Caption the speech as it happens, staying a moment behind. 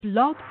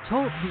Blog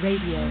Talk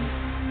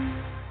Radio.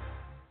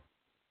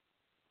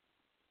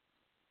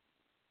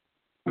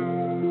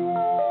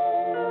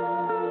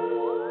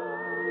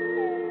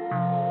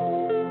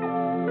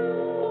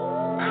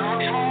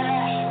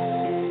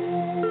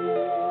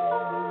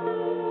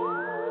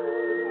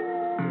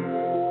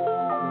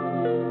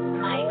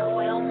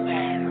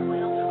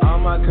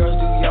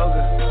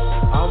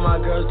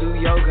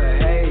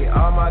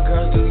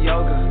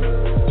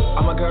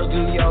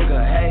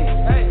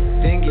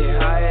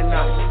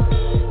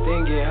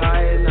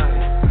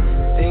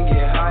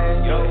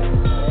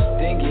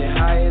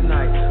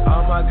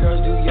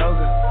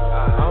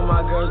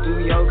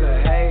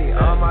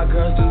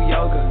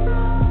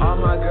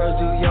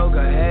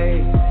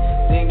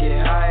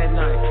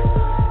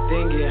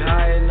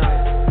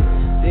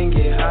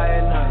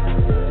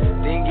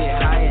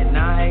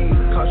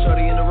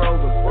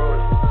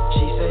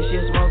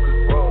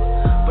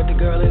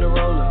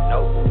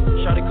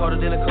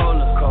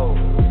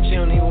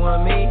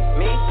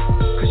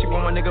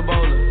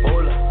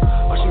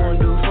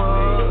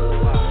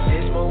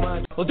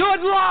 We'll do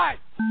it live!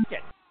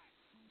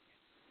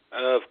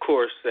 Of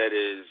course, that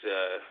is,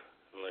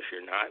 unless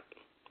you're not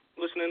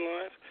listening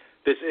live,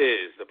 this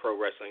is the Pro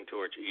Wrestling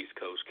Torch East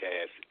Coast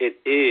Cast. It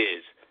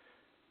is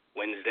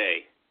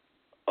Wednesday,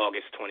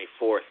 August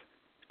 24th,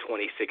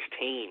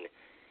 2016,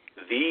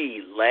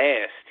 the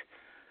last,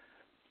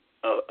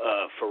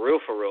 for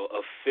real,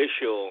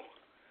 official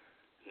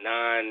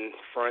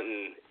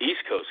non-frontin'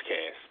 East Coast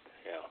Cast.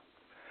 Yeah.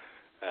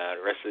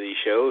 The rest of these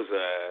shows,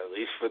 at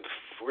least for the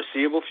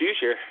foreseeable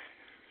future,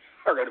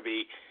 are going to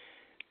be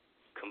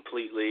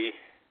completely,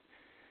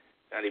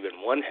 not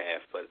even one half,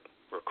 but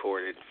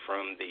recorded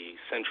from the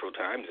central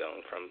time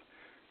zone, from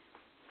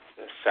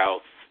the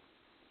south,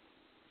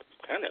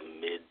 kind of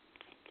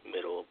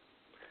middle.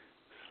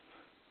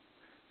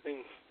 I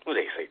mean, what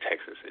do they say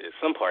Texas is?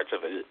 Some parts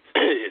of it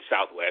is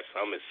southwest,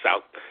 some is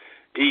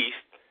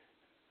southeast.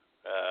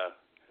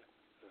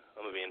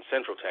 I'm going to be in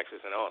central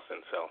Texas in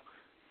Austin, so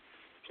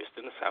just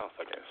in the south,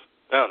 I guess.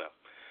 I don't know.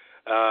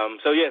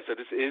 So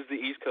this is the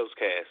East Coast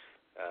Cast.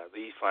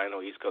 The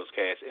final East Coast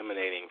Cast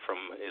emanating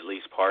from, at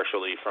least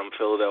partially, from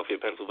Philadelphia,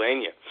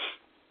 Pennsylvania.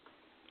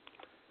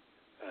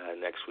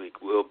 Next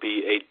week will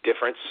be a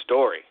different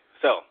story.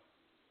 So,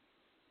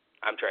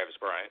 I'm Travis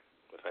Bryant,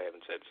 if I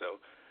haven't said so.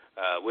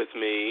 With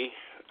me,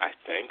 I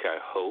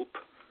hope,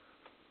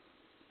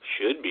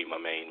 should be my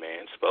main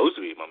man, supposed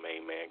to be my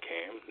main man,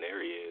 Cam.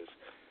 There he is.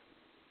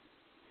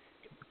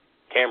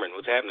 Cameron,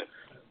 what's happening?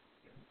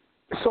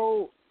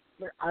 So,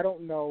 I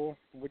don't know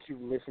what you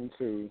listened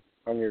to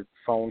on your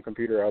phone,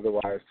 computer, or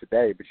otherwise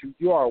today, but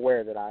you are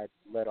aware that I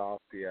led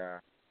off the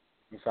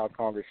South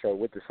Congress show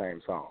with the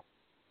same song,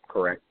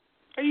 correct?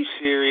 Are you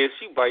serious?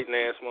 You biting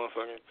ass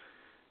motherfucker.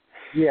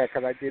 Yeah,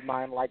 because I did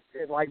mine like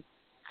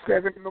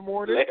 7 in the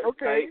morning.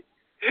 Okay.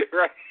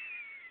 Right.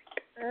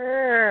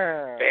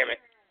 Yeah. Damn it.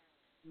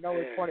 No,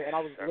 it's funny, and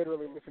I was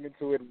literally listening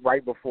to it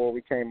right before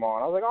we came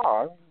on. I was like,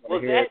 oh,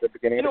 I'm here at the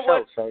beginning of the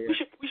show. So, yeah.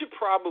 We should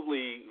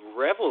probably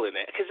revel in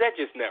that, because that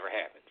just never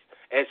happens.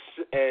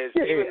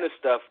 Even the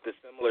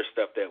similar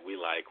stuff that we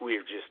like,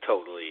 we're just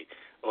totally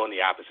on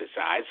the opposite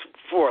sides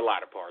for a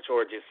lot of parts,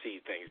 or just see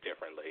things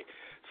differently.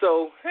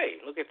 So, hey,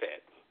 look at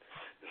that.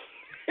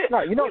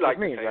 No, you know what this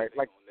means, right?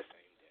 Like, on the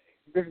same day.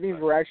 This means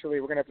we're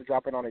going to have to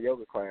drop in on a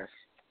yoga class.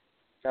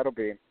 That'll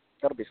be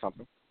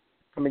something.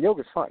 I mean,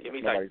 yoga's fun.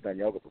 Nobody's done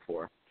yoga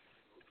before.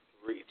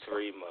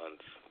 3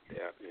 months.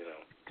 Yeah, you know.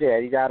 Yeah,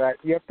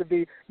 you have to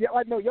be. Yeah,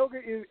 like no,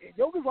 yoga's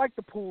like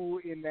the pool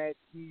in that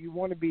you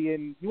want to be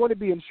in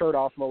shirt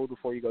off mode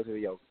before you go to the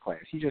yoga class.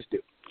 You just do,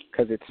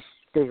 because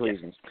there's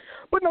reasons.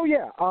 But no,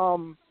 yeah.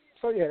 So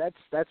yeah,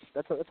 that's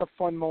a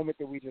fun moment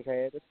that we just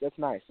had. That's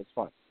nice. That's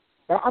fun.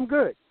 I'm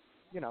good.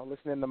 You know,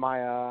 listening to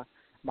my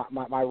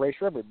my Ray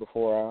Shriverd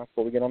before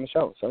we get on the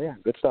show. So yeah,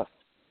 good stuff.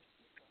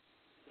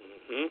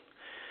 Mhm.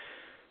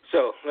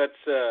 So let's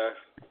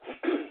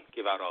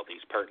give out all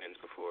these pertinents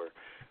before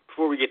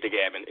we get to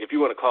gabbing. If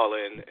you want to call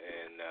in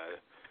and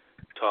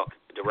talk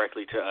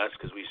directly to us,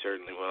 because we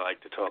certainly would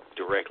like to talk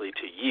directly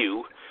to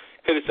you,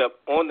 hit us up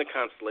on the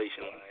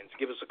Constellation lines.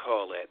 Give us a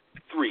call at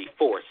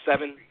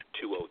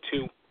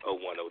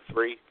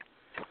 347-202-0103.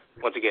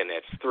 Once again,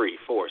 that's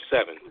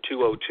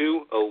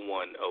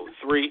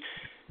 347-202-0103.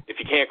 If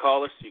you can't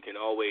call us, you can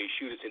always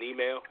shoot us an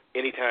email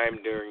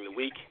anytime during the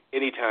week,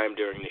 anytime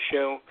during the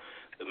show.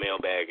 The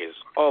mailbag is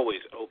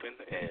always open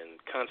and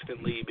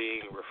constantly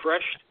being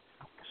refreshed.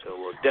 So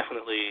we'll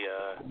definitely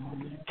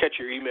catch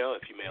your email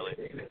if you mail it,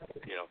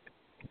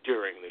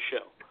 during the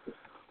show.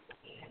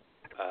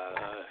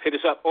 Hit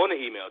us up on the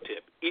email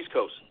tip, East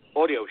Coast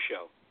Audio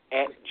Show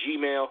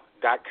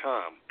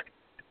 @gmail.com.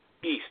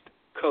 East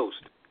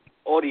Coast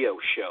Audio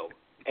Show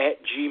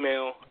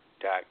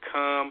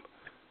 @gmail.com.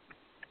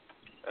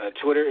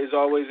 Twitter is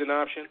always an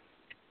option.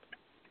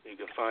 You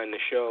can find the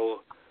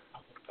show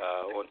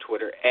on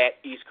Twitter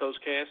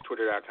 @EastCoastCast,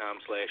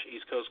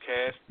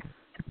 twitter.com/EastCoastCast.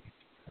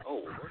 Oh,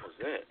 what was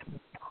that?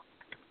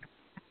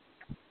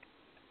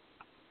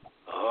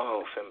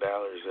 Oh, Finn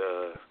Balor's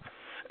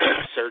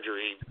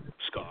surgery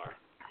scar.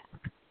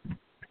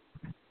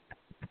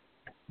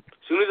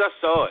 as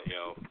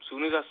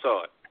I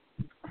saw it,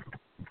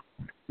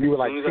 You were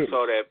like, as soon as I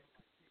saw that,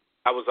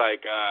 I was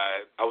like,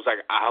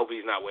 I hope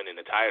he's not winning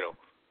the title.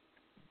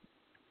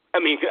 I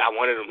mean, I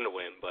wanted him to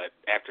win, but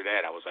after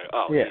that, I was like,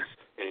 oh, yeah.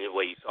 And the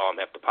way you saw him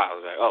have the pop, I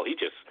was like, oh, he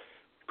just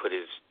put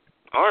his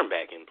arm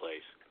back in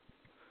place.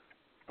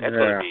 That's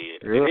going to be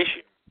an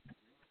issue.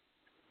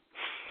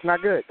 It's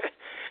not good.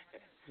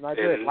 It's not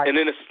good. Like, and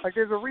then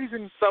there's a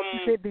reason you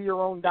can't be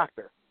your own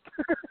doctor.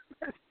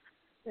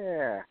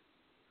 Yeah.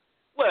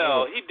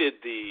 Well, he did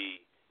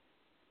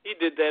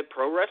that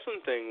pro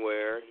wrestling thing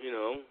where,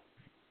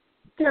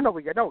 Yeah, no,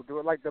 we don't do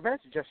it. Like, the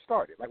match just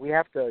started. Like, we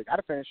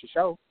gotta finish the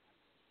show.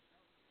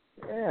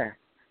 Yeah.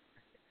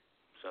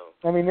 So.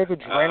 I mean, there's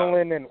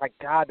adrenaline and, like,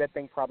 God, that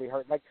thing probably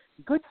hurt. Like,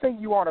 good thing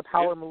you aren't a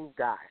power move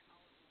guy.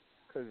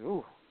 Because,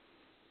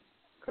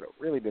 could have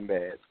really been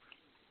bad.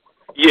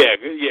 Yeah,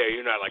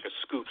 you're not like a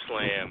scoop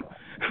slam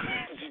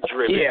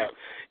driven, where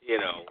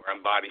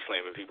I'm body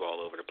slamming people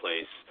all over the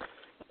place.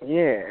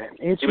 Yeah. And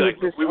you'd be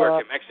like, we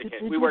work in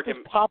Mexican. We work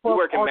in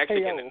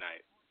Mexican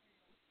tonight.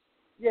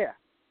 Yeah.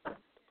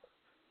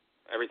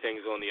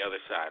 Everything's on the other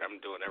side. I'm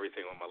doing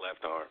everything on my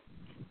left arm.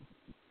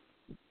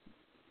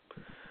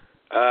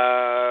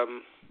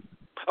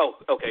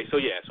 Okay. So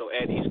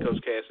at East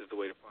Coast Cast is the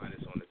way to find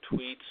us on the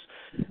tweets.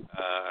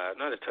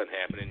 Not a ton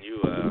happening. You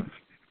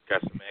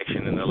got some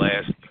action in the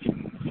last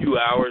few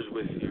hours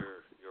with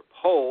your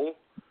poll.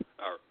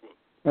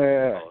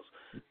 Polls.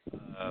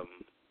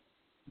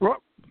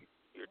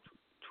 Your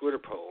Twitter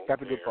poll. Got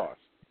the good pause.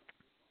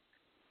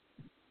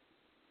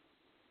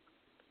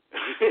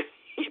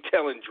 You're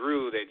telling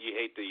Drew that you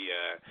hate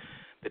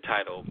the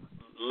title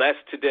less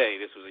today.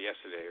 This was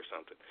yesterday or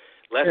something.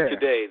 Less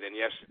today than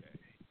yesterday.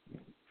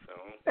 So.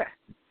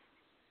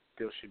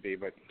 Still should be,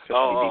 but.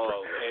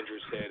 Andrew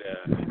said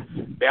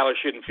Balor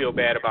shouldn't feel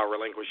bad about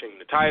relinquishing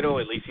the title.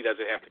 At least he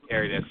doesn't have to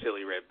carry that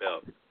silly red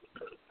belt.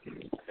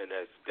 And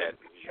that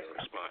was your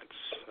response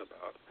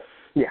about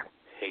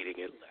hating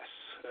it less.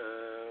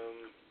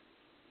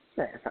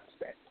 It's not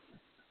bad.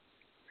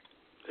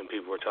 And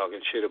people were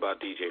talking shit about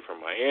DJ from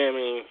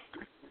Miami.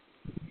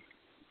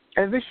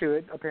 As they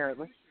should,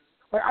 apparently.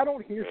 Like, I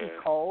don't hear his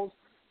calls,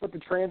 but the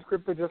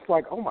transcript are just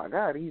like, oh my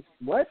God, he's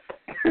what?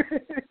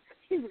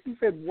 he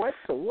said what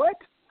to what?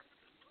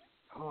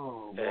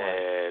 Oh, boy.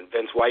 And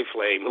Vince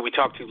Whiteflame, who we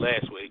talked to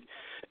last week,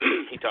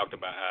 he talked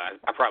about,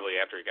 I probably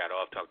after he got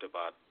off, talked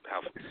about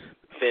how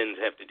Finns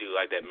have to do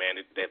like that, man.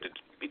 They have to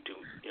do,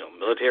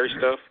 military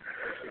stuff.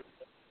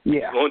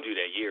 Yeah. You won't do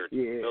that year,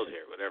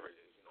 military, whatever it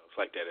is. It's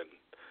like that in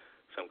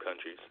some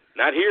countries.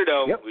 Not here,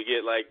 though. Yep. We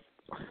get like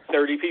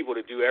 30 people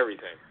to do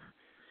everything.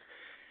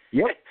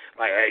 Yep.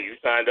 Like, hey, you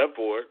signed up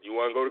for it. You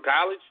want to go to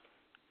college?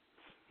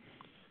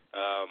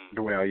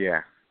 Well,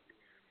 yeah.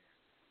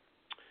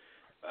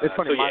 It's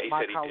funny.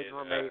 My college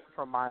roommate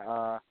from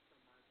my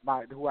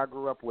who I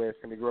grew up with,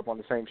 and we grew up on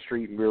the same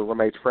street, and we were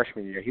roommates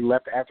freshman year. He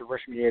left after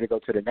freshman year to go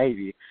to the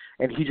Navy,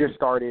 and he just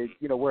started.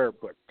 We're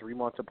 3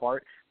 months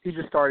apart. He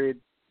just started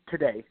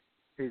today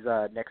his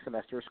next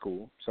semester of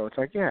school. So it's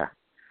like, at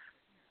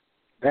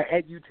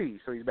UT.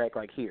 So he's back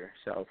like here.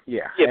 So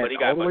yeah, but he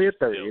got all the way at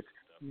 30. It's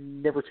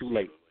never too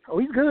late. Oh,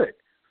 he's good.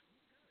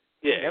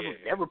 Yeah,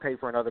 never pay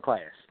for another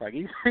class. Like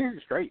he's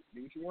straight.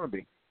 Do what you want to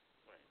be.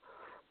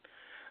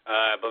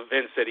 But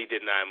Vince said he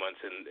did 9 months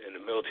in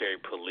the military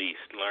police,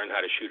 learned how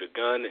to shoot a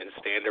gun and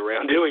stand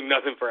around doing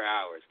nothing for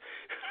hours.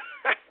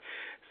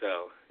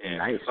 So,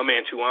 nice. My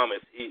man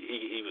Tuamas,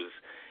 he was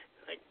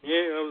like,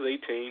 I was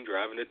 18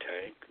 driving a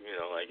tank.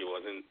 Like it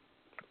wasn't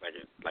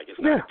like it's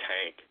not a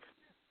tank.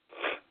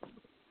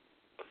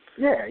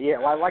 Yeah.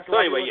 Like so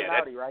anyway,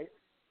 Audi, right?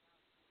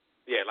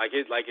 Yeah, like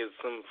it's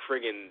some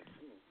friggin'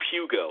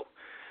 Pugo.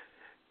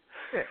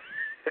 Yeah.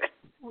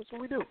 That's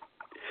what we do.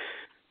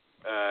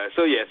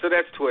 So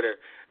that's Twitter,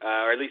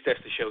 or at least that's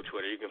the show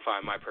Twitter. You can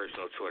find my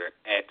personal Twitter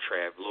at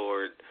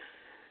TravLord,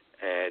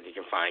 and you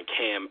can find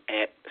Cam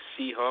at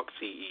Seahawk,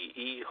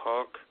 CEE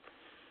Hawk.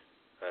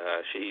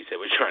 He said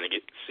we're trying to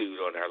get sued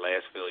on our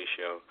last Philly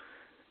show.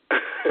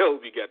 I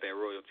hope you got that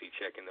royalty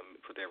check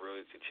put that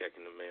royalty check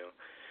in the mail.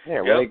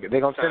 Yeah, well,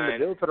 they're gonna send the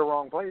bill to the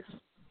wrong place.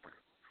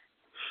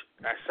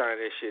 I signed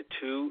that shit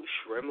to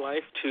Shrimp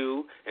Life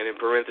 2, and in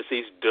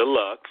parentheses,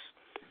 Deluxe.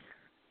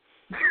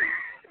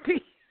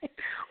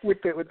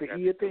 with the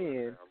E at the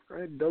end,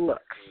 right?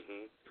 Deluxe.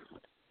 Mm-hmm.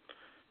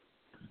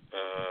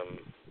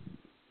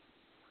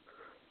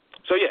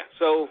 So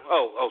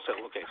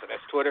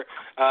that's Twitter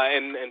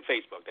and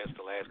Facebook. That's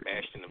the last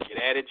bastion of Get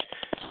Adage.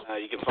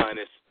 You can find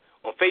us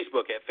on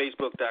Facebook at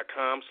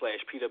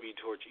facebook.com/PW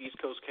Torch East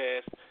Coast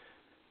Cast,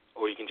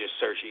 or you can just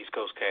search East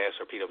Coast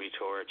Cast or PW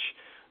Torch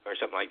or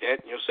something like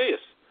that, and you'll see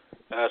us.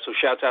 So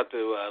shouts out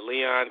to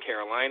Leon,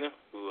 Carolina,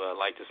 who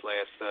liked us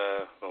last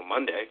on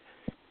Monday.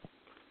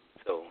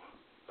 So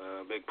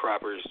big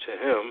propers to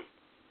him.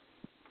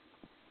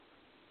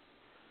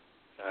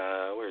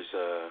 Where's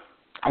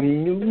I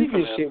knew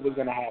this shit was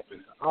gonna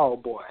happen. Oh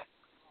boy.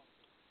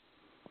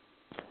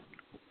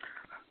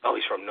 Oh,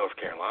 he's from North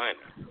Carolina,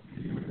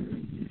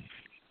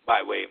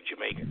 by way of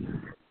Jamaica.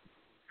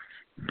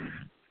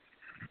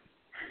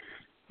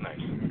 Nice.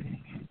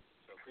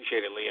 So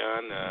appreciate it,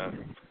 Leon.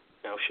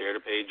 Now share the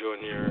page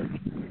on your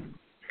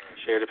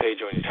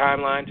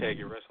timeline. Tag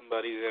your wrestling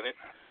buddies in it.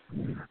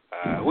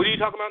 What are you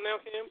talking about now,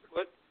 Cam?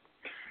 What?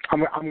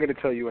 I'm going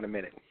to tell you in a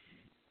minute.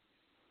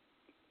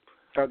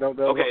 Okay,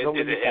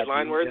 is it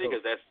headline worthy?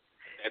 Because that's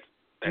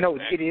no,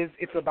 it is.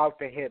 It's about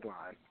the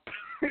headline.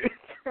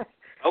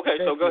 Okay,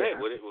 so go ahead.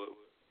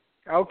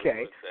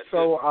 Okay,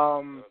 so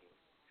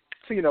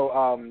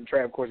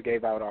Trey of course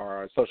gave out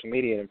our social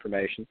media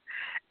information,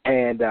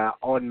 and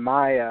on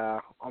my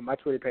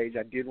Twitter page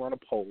I did run a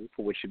poll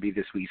for what should be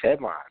this week's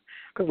headline,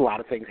 because a lot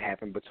of things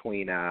happened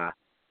between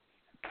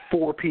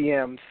 4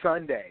 p.m.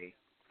 Sunday,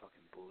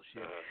 fucking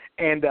bullshit,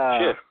 and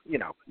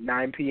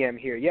 9 p.m.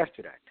 here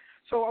yesterday.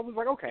 So I was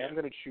like, okay, I'm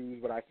going to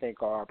choose what I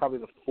think are probably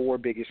the 4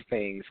 biggest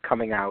things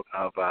coming out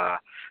of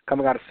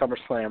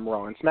SummerSlam,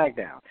 Raw, and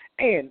SmackDown.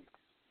 And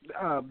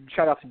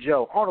shout out to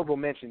Joe, honorable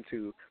mention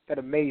to that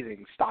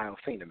amazing Style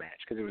Cena match,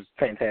 because it was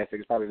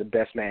fantastic. It's probably the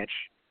best match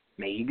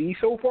maybe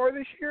so far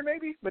this year,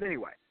 maybe. But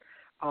anyway,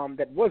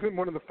 that wasn't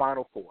one of the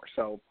final 4.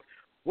 So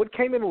what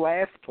came in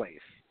last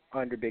place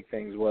under big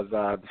things was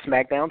the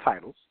SmackDown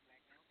titles,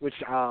 which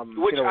I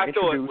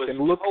thought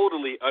was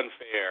totally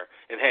unfair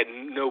and had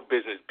no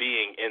business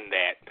being in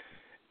that.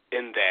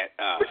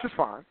 Which is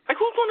fine. Like,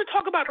 who's going to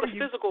talk about the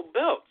physical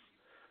belts?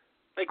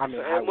 Like,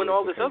 when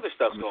all this other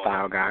stuff's going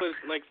on.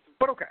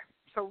 But okay,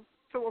 so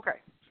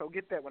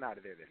get that one out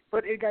of there then.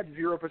 But it got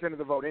 0% of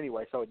the vote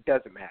anyway, so it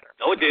doesn't matter.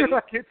 No, it didn't.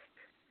 It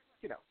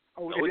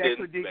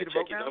actually did get a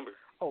vote now?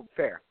 Oh,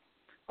 fair.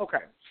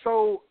 Okay,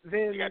 so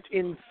then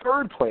in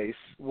third place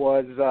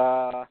was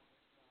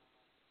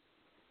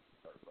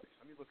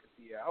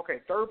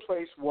third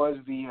place was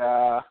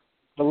the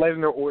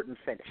Lesnar Orton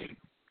finish.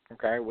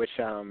 Okay, which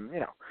a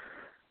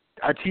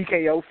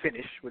TKO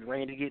finish with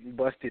Randy getting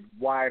busted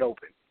wide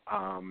open.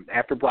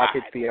 After Brock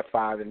hits the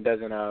F5 and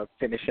doesn't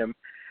finish him,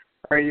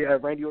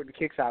 Randy Orton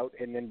kicks out,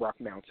 and then Brock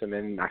mounts him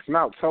and knocks him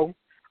out. So,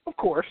 of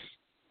course,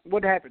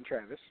 what happened,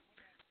 Travis?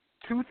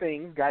 2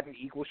 things got an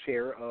equal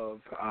share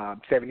of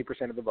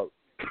 70% of the vote.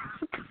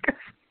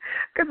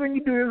 Because when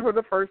you do this for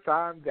the first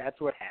time, that's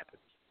what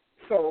happens.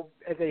 So,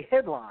 as a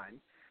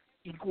headline,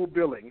 equal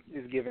billing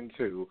is given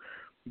to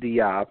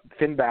the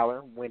Finn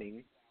Balor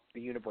winning the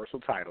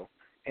Universal title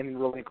and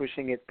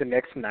relinquishing it the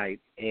next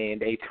night,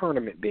 and a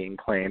tournament being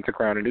planned to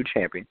crown a new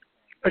champion,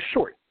 a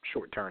short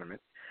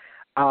tournament.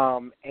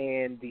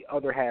 And the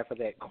other half of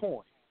that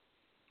coin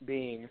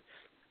being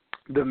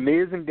The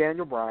Miz and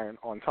Daniel Bryan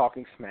on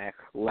Talking Smack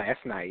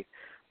last night,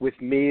 with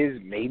Miz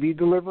maybe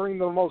delivering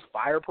the most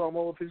fire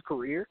promo of his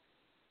career,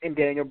 and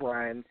Daniel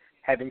Bryan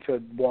having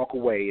to walk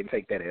away and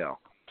take that L.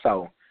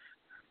 So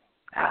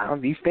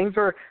these things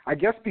are, I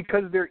guess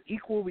because they're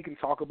equal, we can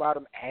talk about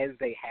them as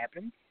they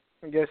happen.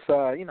 I guess,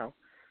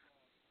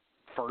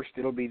 first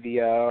it'll be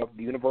the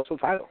Universal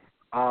title.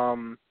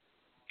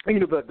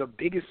 The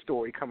biggest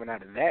story coming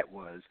out of that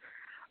was,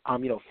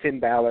 Finn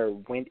Balor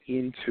went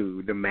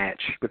into the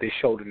match with his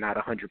shoulder not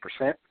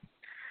 100%.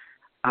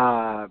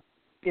 Kind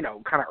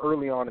of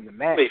early on in the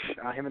match,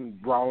 him and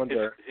Rollins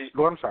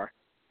I'm sorry.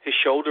 His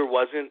shoulder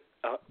wasn't.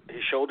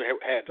 His shoulder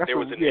there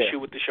was an issue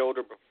with the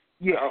shoulder.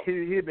 Yeah,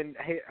 he had been.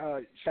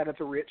 Shout out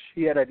to Rich.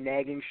 He had a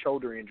nagging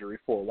shoulder injury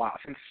for a while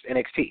since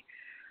NXT.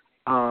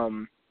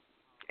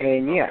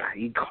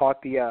 He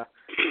caught the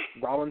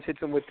Rollins hits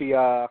him with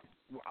the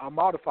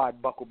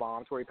modified buckle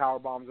bombs, where he power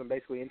bombs him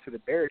basically into the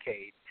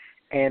barricade,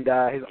 and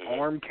his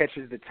arm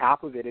catches the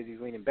top of it as he's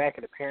leaning back,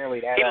 and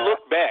apparently that he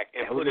looked back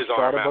and put his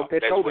arm out.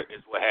 That's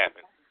what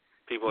happened.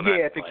 People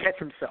to catch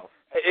himself.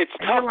 It's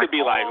tough to be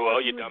like, well,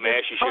 you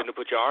dumbass, you shouldn't have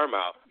put your arm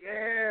out.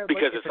 Yeah,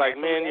 because it's like,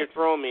 man, you're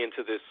throwing me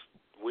into this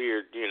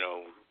weird,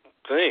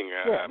 thing.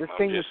 Yeah, this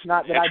thing is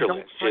not that I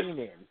don't train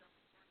in.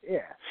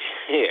 Yeah.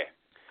 Yeah.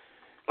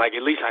 Like,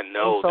 at least I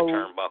know the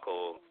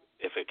turnbuckle,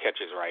 if it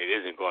catches right,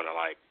 isn't going to,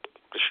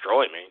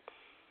 destroy me.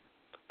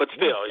 But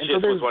still, it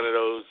just was one of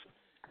those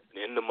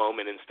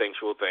in-the-moment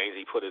instinctual things.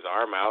 He put his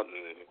arm out,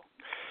 and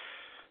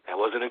that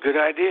wasn't a good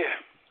idea.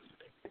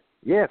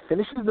 Yeah,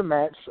 finishes the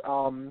match,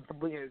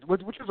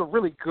 which is a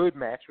really good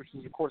match, which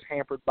is, of course,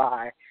 hampered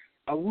by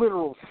a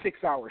literal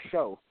 6-hour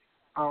show.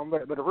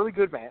 But a really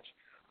good match.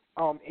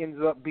 Ends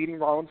up beating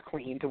Rollins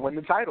clean to win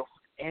the title.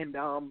 And,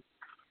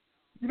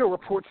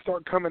 reports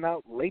start coming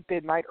out late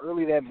that night,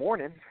 early that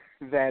morning,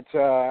 that,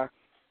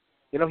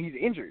 he's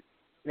injured.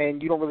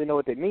 And you don't really know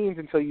what that means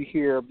until you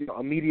hear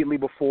immediately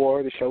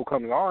before the show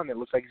comes on, it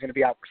looks like he's going to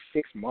be out for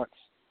 6 months.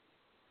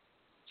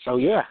 So,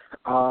 yeah.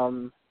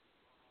 That's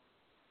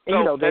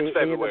they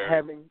February. Ended up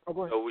having.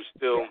 So we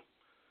still,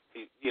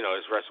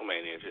 it's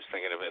WrestleMania. Just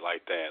thinking of it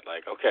like that.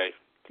 Like, okay.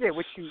 Yeah,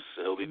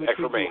 he'll be back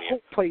for Mania.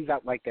 Hope plays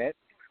out like that.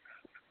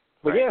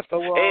 But right. yeah,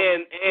 so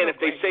and if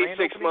they say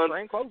 6 months,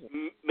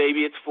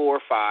 maybe it's 4 or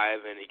 5,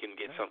 and he can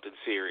get something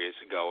serious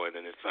going,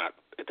 and it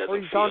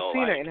doesn't he's John feel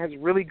Cena like. and has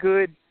really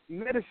good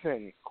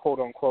medicine, quote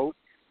unquote.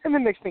 And the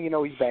next thing you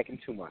know, he's back in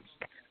 2 months.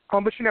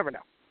 But you never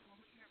know.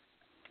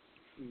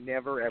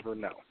 Never ever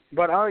know.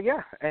 But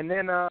and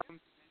then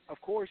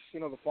of course,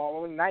 the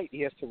following night he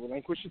has to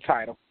relinquish the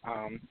title.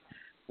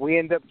 we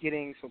end up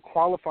getting some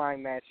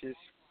qualifying matches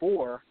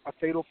for a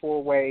Fatal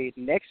 4-Way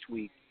next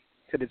week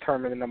to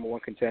determine the number one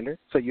contender.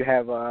 So you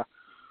have, of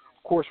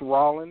course,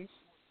 Rollins,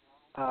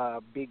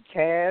 Big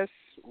Cass,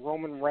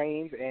 Roman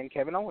Reigns, and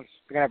Kevin Owens.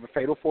 They're going to have a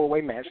Fatal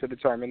 4-Way match to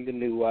determine the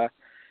new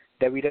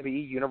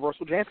WWE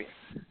Universal Champion.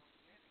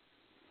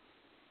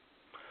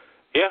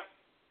 Yeah.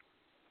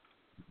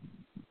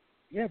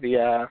 Yeah,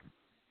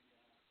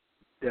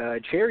 the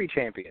cherry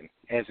champion,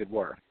 as it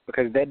were,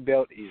 because that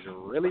belt is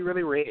really,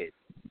 really red.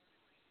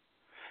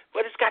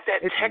 But it's got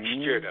that It's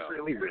texture, though.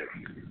 Really red.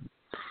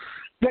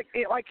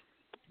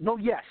 No,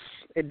 yes,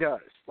 it does.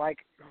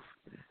 Like,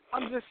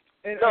 I'm just.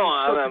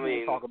 I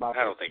mean, talk about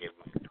I don't think it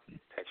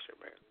texture,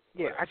 man.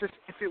 Yeah,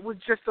 if it was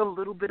just a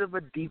little bit of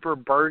a deeper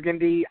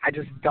burgundy, I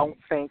just don't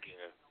think.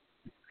 Yeah.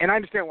 And I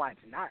understand why it's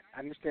not. I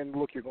understand the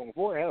look you're going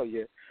for. Hell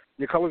yeah.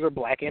 Your colors are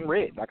black and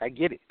red. Like, I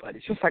get it. But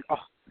it's just like,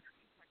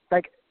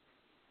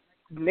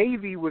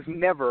 navy was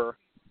never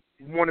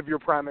one of your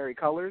primary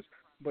colors,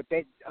 but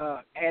that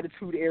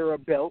Attitude Era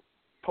belt,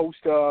 post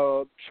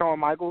Shawn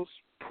Michaels,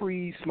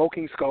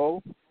 pre-Smoking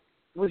Skull,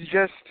 was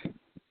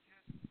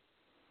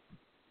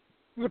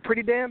a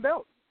pretty damn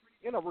belt,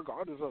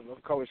 regardless of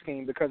the color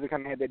scheme, because it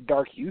kind of had that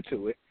dark hue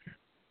to it.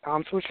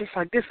 So it's just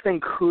like, this thing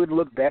could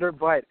look better,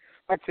 but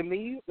like, to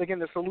me, again,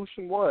 the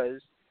solution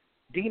was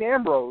Dean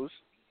Ambrose,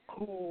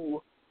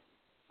 who,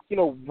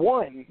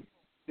 won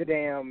the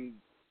damn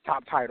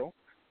top title.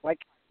 Like,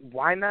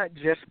 why not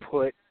just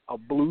put a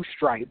blue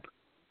stripe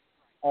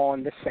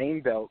on the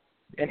same belt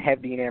and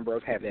have Dean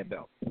Ambrose have that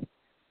belt?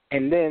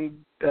 And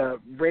then the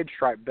red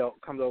stripe belt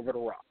comes over to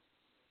Raw.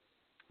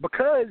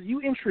 Because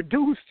you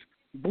introduced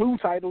blue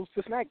titles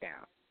to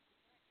SmackDown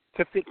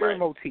to fit their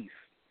motif.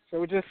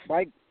 So it just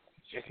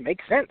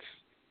makes sense.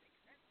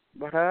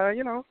 But,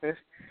 if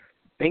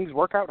things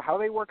work out how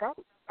they work out,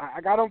 I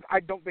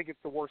don't think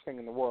it's the worst thing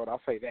in the world.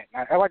 I'll say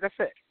that. Like I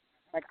said,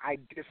 I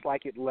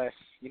dislike it less,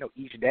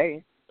 each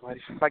day. But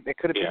it's just like they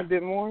could have been a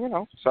bit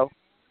more, So,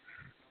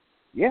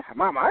 yeah,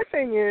 my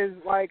thing is,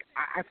 I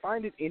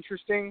find it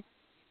interesting,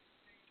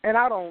 and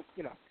I don't,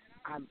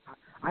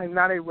 I'm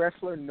not a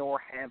wrestler, nor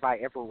have I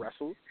ever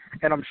wrestled,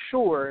 and I'm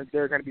sure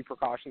there are going to be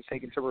precautions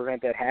taken to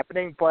prevent that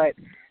happening. But,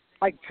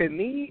 to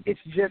me, it's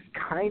just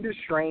kind of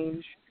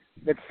strange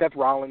that Seth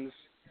Rollins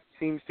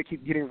seems to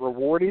keep getting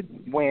rewarded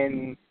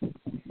when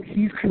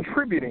he's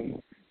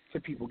contributing to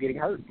people getting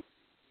hurt.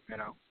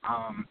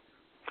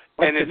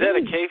 And is that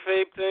a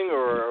kayfabe thing,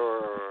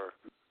 or?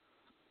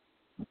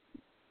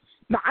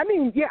 No, I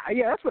mean, yeah,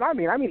 that's what I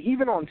mean. I mean,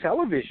 even on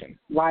television,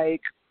 No.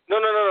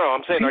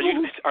 I'm saying,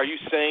 are you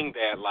saying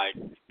that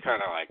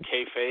kind of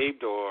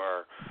kayfabed,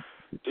 or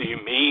do you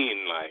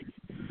mean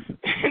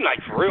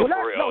for real?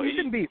 No, he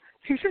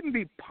shouldn't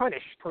be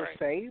punished per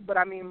se. But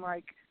I mean,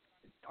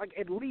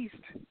 at least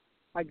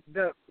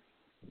the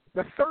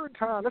third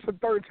time. That's the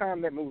third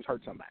time that move's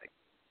hurt somebody.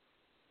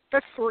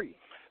 That's 3.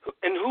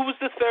 And who was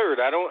the third?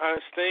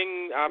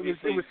 Sting,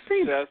 obviously. It was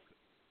Cena.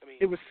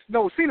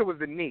 Cena was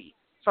the knee.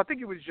 So I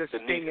think it was just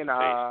Sting and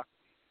I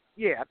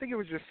think it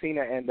was just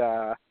Cena and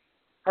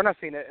or not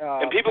Cena.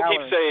 And people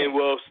keep saying,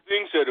 "Well,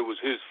 Sting said it was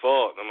his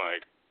fault." And I'm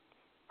like,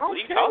 what are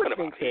you talking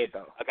about?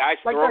 A guy's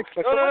throwing.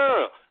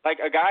 No.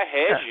 A guy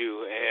has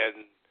you,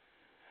 and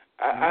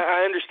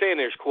I understand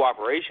there's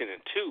cooperation in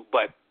two,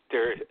 but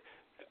there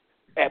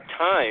at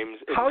times,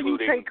 how you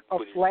take a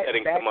flat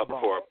setting back them up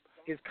for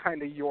is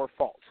kind of your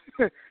fault.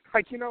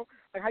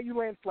 How you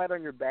land flat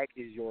on your back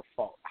is your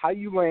fault. How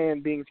you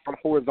land being from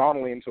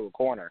horizontally into a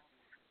corner,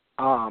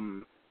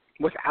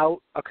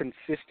 without a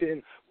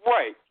consistent.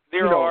 Right.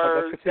 There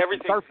are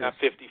everything's not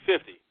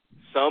 50-50.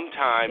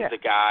 Sometimes the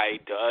guy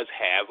does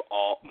have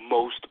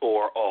most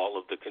or all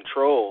of the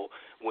control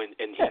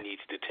and he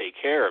needs to take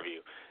care of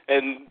you.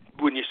 And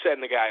when you're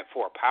setting the guy up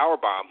for a power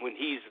bomb, when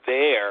he's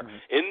there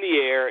in the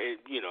air,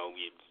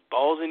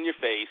 balls in your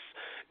face,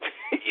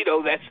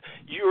 that's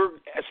you're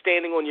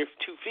standing on your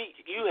 2 feet.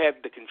 You have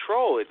the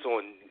control. It's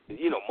on,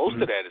 most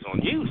of that is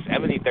on you.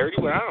 70-30,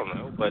 well, I don't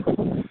know, but.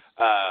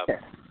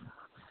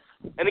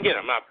 And again,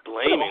 I'm not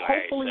blaming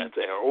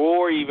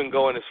or even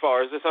going as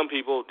far as some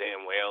people,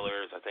 Dan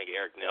Whalers, I think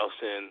Eric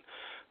Nelson,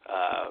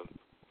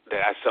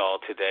 that I saw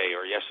today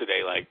or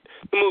yesterday,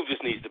 the move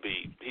just needs to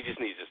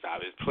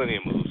stop. There's plenty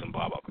of moves and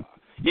blah, blah, blah.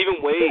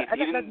 Even Wade,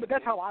 but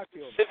that's how I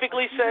feel.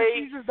 Specifically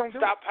say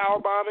stop power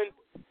bombing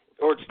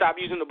or stop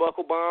using the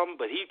buckle bomb,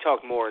 but he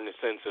talked more in the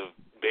sense of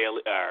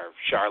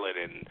Charlotte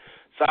and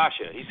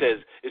Sasha. He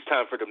says it's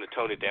time for them to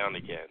tone it down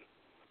again.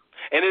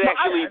 And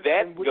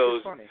that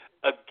goes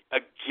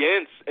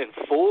against and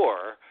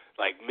for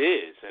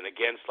Miz and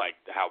against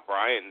how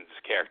Bryan's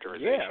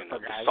characterization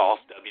of the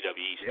soft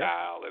WWE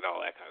style and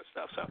all that kind of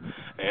stuff. So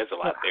there's a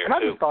lot there and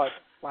too. I just thought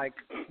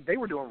they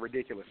were doing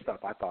ridiculous stuff.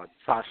 I thought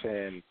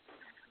Sasha and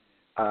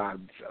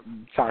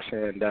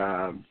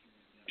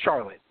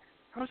Charlotte.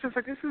 I was just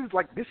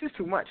this is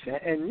too much.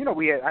 And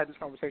I had this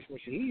conversation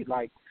with Shahid,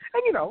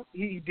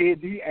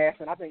 he asked,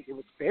 and I think it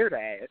was fair to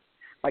ask,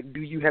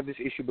 do you have this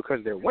issue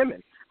because they're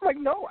women?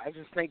 I'm no, I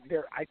just think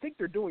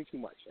they're doing too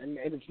much, and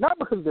it's not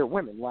because they're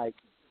women.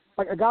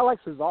 like a guy like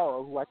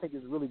Cesaro, who I think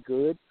is really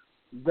good,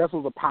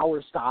 wrestles a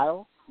power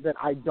style that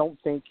I don't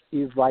think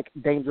is like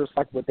dangerous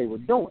like what they were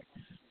doing.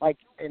 Like,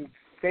 and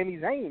Sami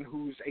Zayn,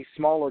 who's a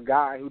smaller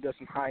guy who does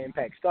some high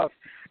impact stuff,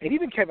 and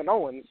even Kevin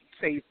Owens,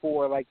 save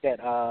for like that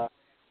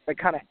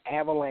kind of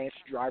avalanche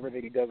driver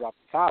that he does off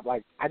the top.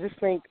 Like, I just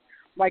think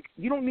like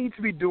you don't need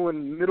to be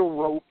doing middle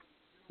rope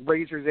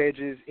razor's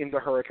edges into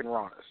Hurricane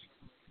Ranas.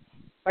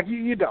 Like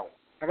you don't.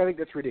 Like, I think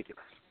that's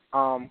ridiculous.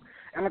 And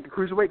like the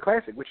Cruiserweight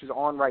Classic, which is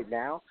on right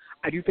now,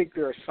 I do think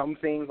there are some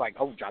things like,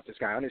 oh, drop this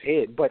guy on his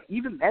head. But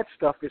even that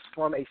stuff is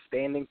from a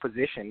standing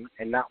position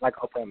and not like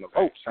up on the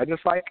ropes. I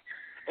just like,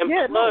 and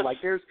yeah, plus, no,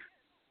 like there's.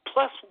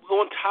 Plus,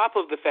 on top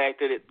of the fact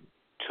that it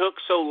took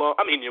so long,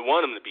 I mean, you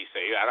want them to be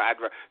safe.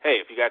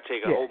 Hey, if you got to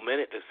take a whole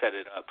minute to set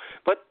it up,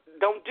 but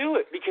don't do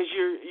it because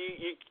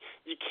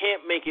you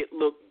can't make it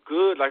look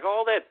good. Like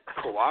all that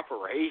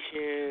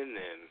cooperation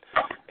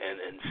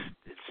and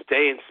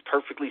staying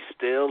perfectly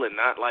still and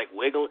not like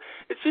wiggle.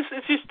 It's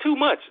just too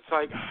much. It's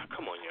like,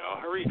 come on,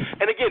 y'all, hurry.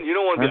 And again, you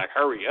don't want to be like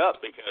hurry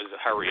up because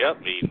hurry up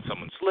means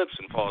someone slips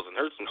and falls and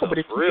hurts themselves but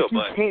if for real. If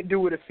you can't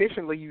do it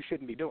efficiently, you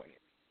shouldn't be doing it.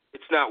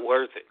 It's not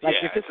worth it. Like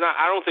it's not.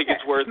 I don't think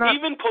it's worth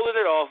even pulling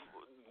it off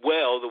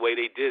well the way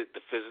they did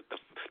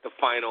the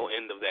final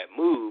end of that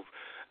move,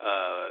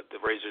 the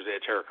Razor's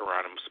Edge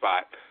Hurricanrana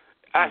spot.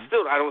 I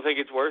don't think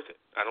it's worth it.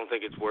 I don't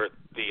think it's worth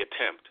the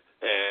attempt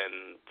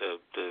and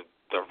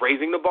the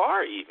raising the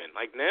bar even.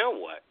 Like now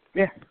what?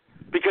 Yeah.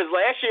 Because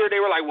last year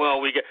they were like, well,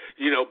 we got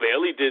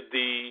Bailey did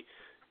the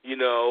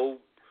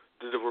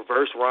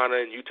reverse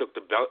Rana and you took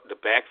the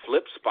back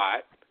flip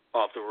spot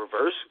off the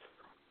reverse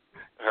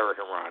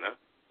Hurricanrana.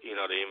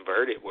 They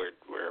inverted where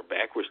her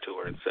back was to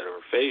her instead of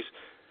her face.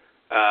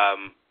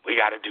 We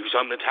got to do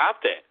something to top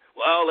that.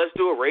 Well, let's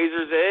do a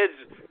Razor's Edge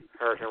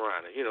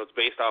Hurricanrana. It's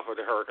based off of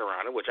the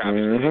Hurricanrana, which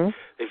obviously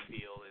they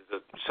feel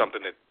is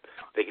something that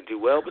they can do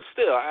well. But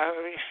still, I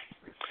mean,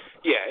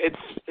 yeah, it's.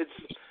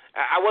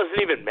 I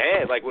wasn't even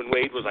mad like when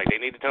Wade was like they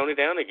need to tone it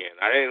down again.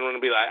 I didn't want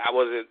to be like I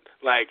wasn't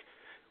like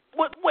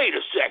what. Wait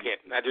a second.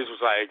 I just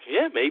was like,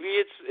 yeah, maybe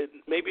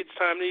it's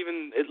time to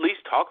even at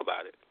least talk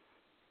about it.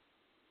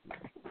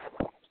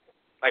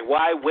 Like,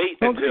 why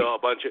wait until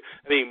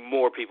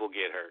more people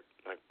get hurt?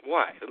 Like,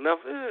 why? Enough?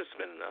 It's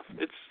been enough.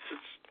 It's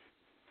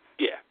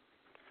yeah.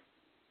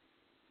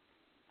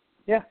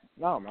 Yeah,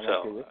 no, I'm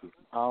okay with you.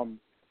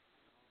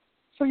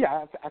 So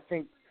yeah, I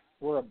think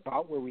we're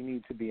about where we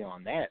need to be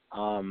on that.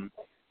 So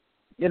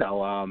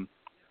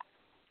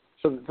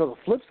the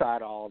flip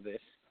side of all of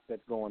this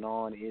that's going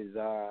on is,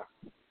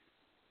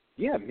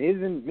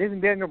 Miz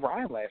and Daniel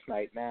Bryan last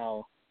night.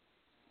 Now,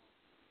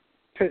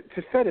 to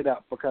set it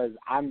up, because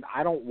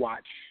I don't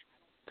watch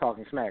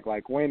Talking Smack.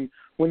 Like when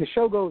the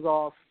show goes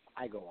off,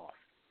 I go off.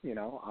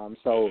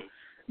 So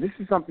this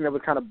is something that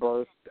was kind of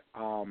birthed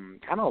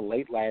kind of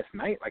late last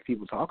night, like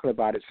people talking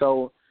about it.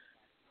 So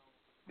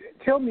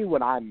tell me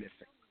what I'm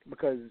missing,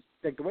 because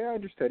like the way I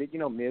understood it,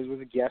 Miz was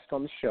a guest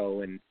on the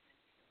show, and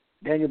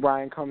Daniel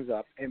Bryan comes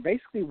up, and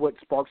basically what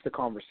sparks the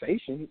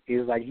conversation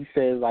is like he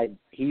says like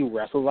he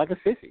wrestles like a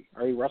sissy,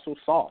 or he wrestles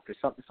soft, or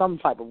some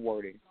type of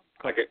wording.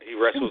 Like he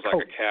wrestles like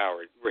a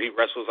coward, or he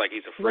wrestles like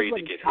he's afraid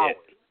to get hit.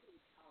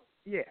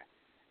 Yeah,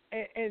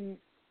 and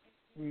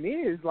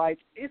Miz, like,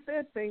 it's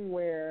that thing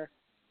where,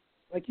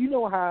 like,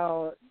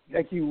 how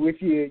like you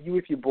with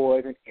your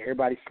boys and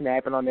everybody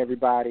snapping on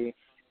everybody,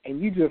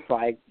 and you just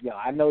like,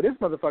 I know this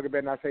motherfucker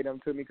better not say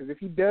something to me, because if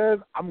he does,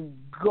 I'm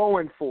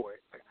going for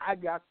it. Like, I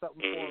got something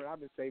for it. I've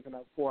been saving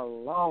up for a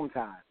long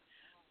time.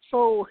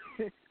 So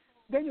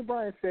Daniel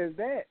Bryan says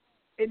that,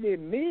 and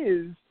then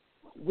Miz.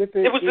 It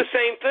was the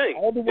same thing.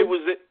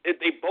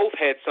 They both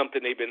had something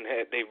they've been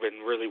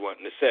really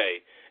wanting to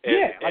say.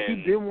 Like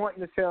he's been wanting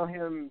to tell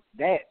him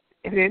that,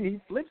 and then he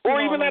flips. Or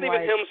even not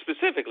even him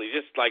specifically,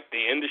 just like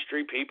the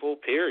industry people.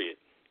 Period.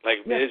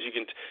 Like Miz,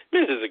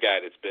 Miz is a guy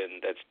that's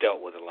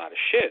dealt with a lot of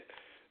shit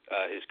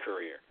his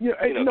career. We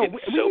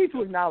need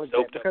to acknowledge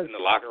that, because in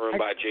the locker room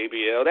by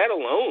JBL, that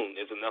alone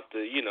is enough to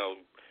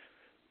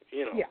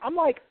Yeah, I'm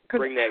like,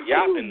 bring that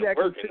yop in the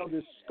work and tell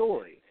this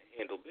story.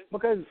 Handle business.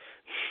 Because.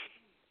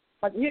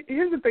 Like,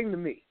 here's the thing to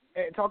me,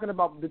 talking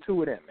about the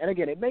two of them. And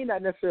again, it may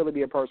not necessarily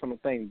be a personal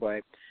thing,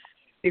 but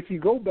if you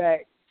go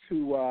back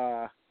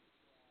to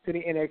the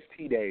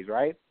NXT days,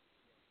 right?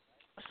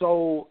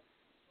 So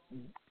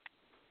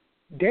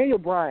Daniel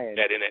Bryan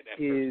that first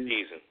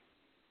season.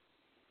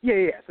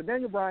 Yeah. So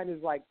Daniel Bryan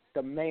is like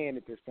the man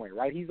at this point,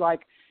 right? He's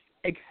like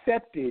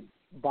accepted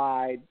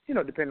by,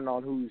 depending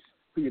on who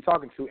you're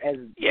talking to, as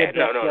the best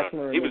wrestler in the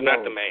world. He was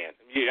not the man.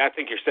 I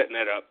think you're setting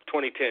that up.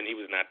 2010, he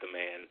was not the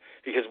man,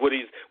 because what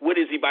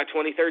is he by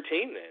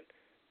 2013 then?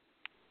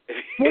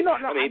 Well, no,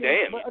 I mean,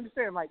 damn. But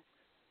understand, like,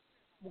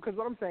 because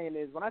what I'm saying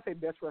is, when I say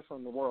best wrestler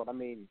in the world, I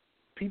mean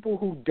people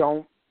who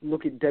don't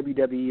look at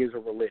WWE as a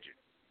religion.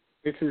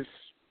 This is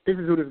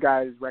who this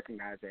guy is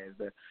recognized as,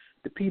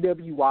 the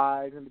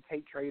PWIs and the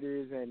tape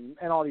traders and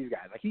all these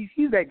guys. Like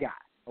he's that guy,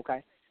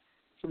 okay?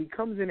 So he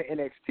comes into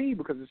NXT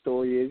because the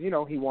story is,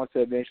 he wants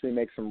to eventually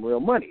make some real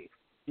money,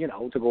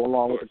 to go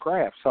along with the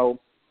craft. So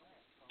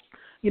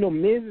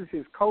Miz is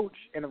his coach,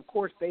 and of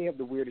course they have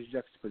the weirdest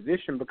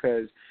juxtaposition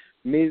because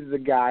Miz is a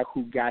guy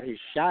who got his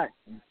shot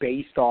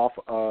based off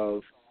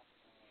of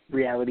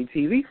reality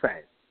TV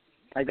fame.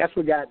 Like that's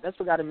what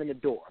got him in the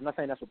door. I'm not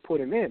saying that's what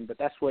put him in, but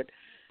that's what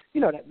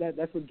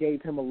that's what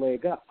gave him a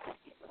leg up.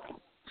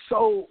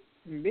 So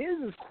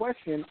Miz's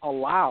question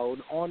aloud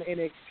on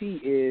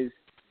NXT is,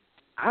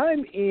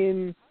 I'm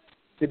in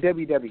the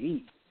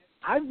WWE.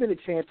 I've been a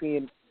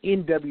champion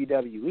in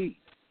WWE.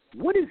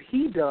 What has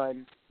he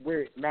done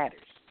where it matters?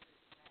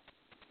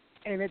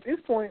 And at this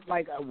point,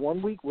 like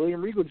 1 week,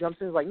 William Regal jumps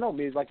in and is like, no,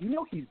 Miz, like,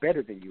 he's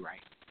better than you, right?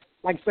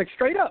 Like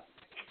straight up.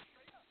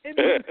 And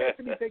Miz has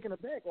to be taken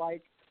aback.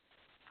 Like,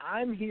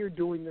 I'm here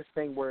doing this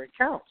thing where it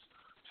counts.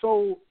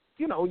 So,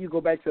 you go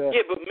back to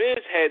but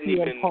Miz hadn't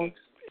even. Punk's.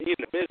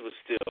 Miz was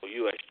still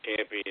U.S.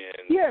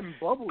 champion. Yeah,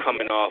 bubble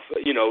coming off.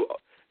 He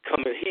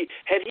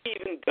had he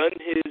even done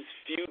his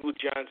feud with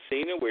John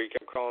Cena where he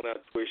kept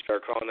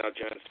started calling out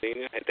John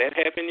Cena. Had that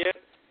happened yet?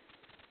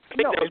 I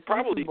think that was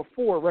probably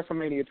before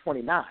WrestleMania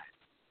 29,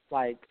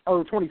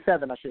 or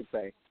 27, I should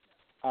say.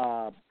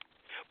 Well,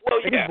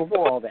 yeah,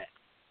 before all that.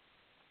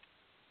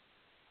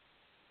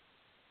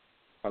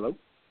 Hello.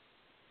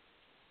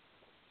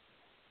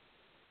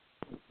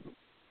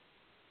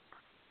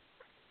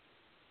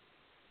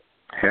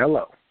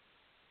 Hello.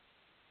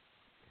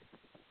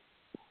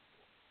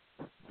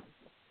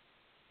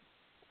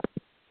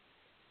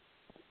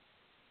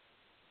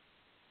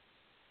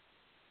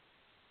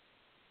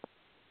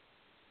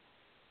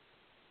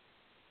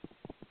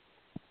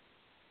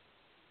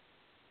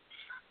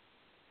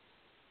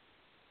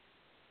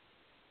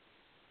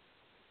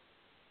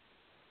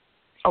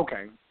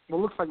 Okay. Well,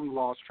 it looks like we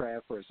lost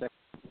Trav for a second,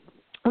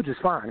 which is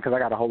fine because I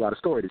got a whole lot of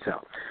story to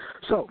tell.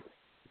 So,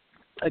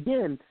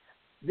 again,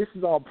 this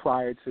is all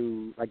prior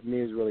to,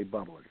 Miz really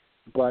bubbling.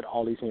 But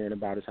all he's hearing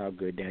about is how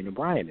good Daniel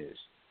Bryan is.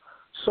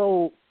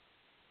 So,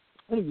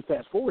 when you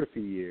fast forward a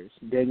few years,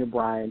 Daniel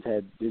Bryan's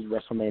had his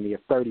WrestleMania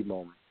 30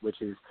 moment,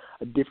 which is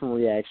a different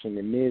reaction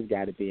than Miz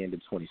got at the end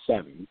of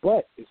 27.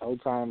 But this whole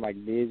time,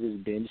 Miz has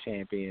been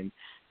champion.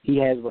 He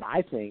has what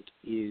I think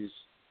is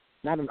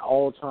not an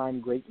all-time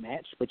great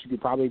match, but you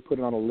could probably put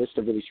it on a list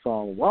of really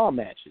strong Raw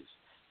matches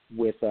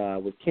with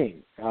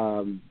King,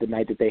 the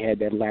night that they had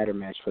that ladder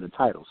match for the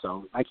title.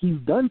 So, he's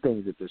done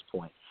things at this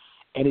point,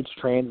 and it's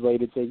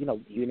translated to,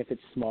 even if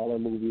it's smaller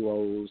movie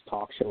roles,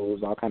 talk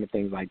shows, all kind of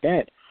things like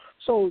that.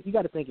 So you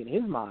got to think in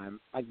his mind,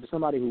 for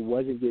somebody who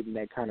wasn't getting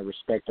that kind of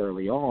respect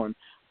early on,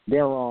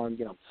 they're on,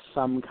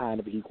 some kind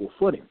of equal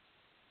footing.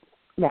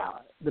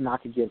 Now, the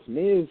knock against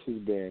Miz has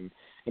been,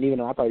 and even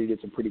though I thought he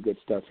did some pretty good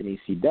stuff in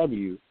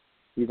ECW,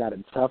 he's not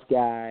a tough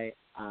guy.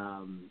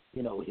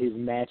 His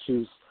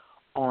matches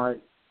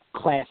aren't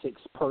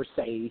classics per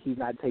se. He's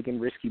not taking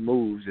risky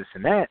moves, this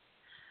and that.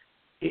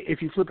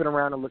 If you flip it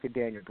around and look at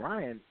Daniel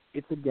Bryan,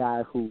 it's a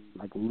guy who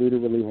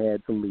literally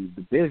had to leave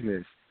the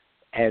business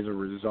as a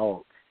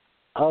result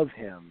of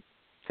him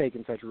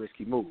taking such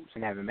risky moves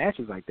and having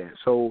matches like that.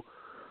 So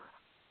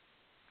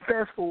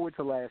fast forward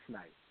to last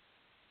night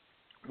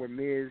when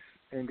Miz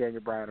and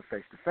Daniel Bryan are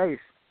face to face.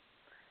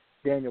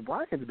 Daniel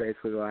Bryan's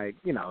basically like,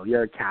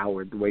 you're a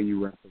coward the way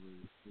you wrestle.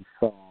 You're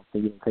soft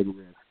and you don't take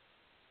risks.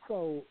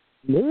 So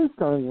Miz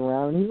turns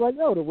around and he's like,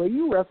 the way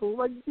you wrestle,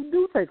 you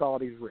do take all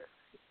these risks.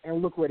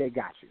 And look where they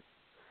got you.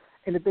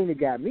 And the thing that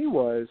got me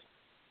was,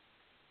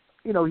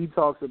 he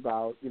talks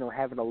about,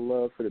 having a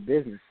love for the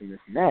business and this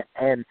and that.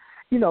 And,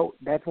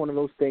 that's one of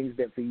those things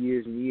that for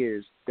years and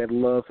years, that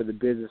love for the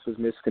business was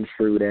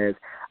misconstrued as,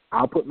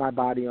 I'll put my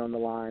body on the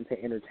line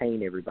to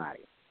entertain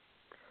everybody.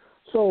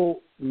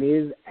 So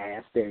Miz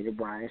asked Daniel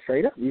Bryan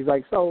straight up. He's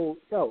like,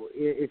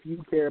 if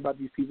you care about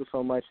these people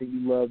so much and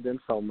you love them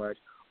so much,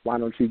 why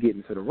don't you get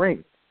into the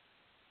ring?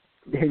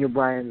 Daniel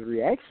Bryan's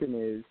reaction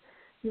is,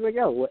 he's like,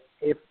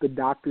 if the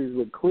doctors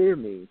would clear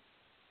me,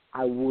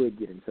 I would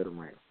get into the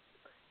ring.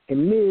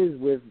 And Miz,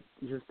 with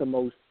just the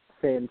most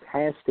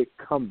fantastic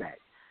comeback,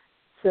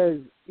 says,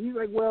 he's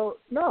like,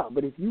 no,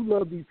 but if you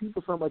love these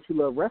people so much, you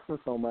love wrestling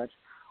so much,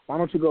 why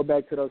don't you go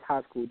back to those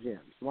high school gyms?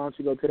 Why don't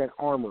you go to that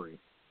armory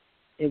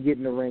and get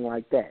in the ring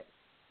like that?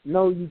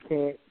 No, you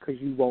can't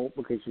because you won't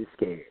because you're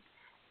scared.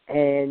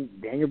 And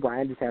Daniel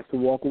Bryan just has to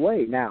walk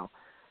away. Now,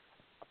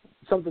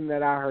 something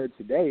that I heard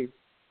today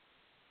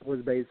was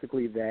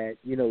basically that,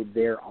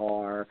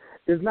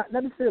 there's not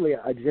necessarily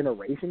a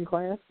generation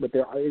clash, but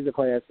there is a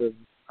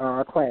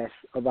clash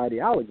of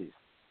ideologies,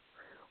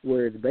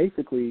 where it's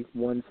basically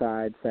one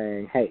side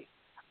saying, hey,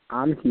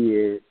 I'm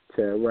here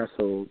to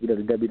wrestle, the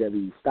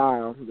WWE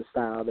style, the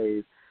style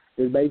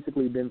they've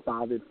basically been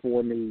fathered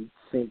for me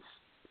since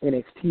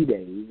NXT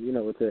days.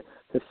 It's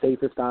a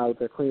safer style,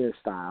 it's a cleaner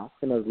style,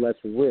 it's less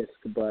risk,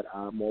 but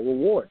more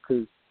reward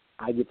because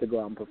I get to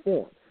go out and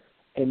perform.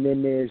 And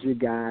then there's your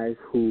guys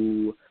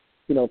who,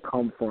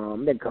 come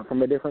from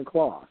a different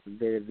cloth.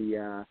 They're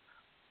the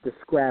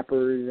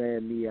scrappers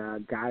and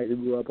the guys who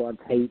grew up on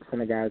tapes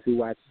and the guys who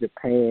watch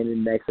Japan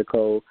and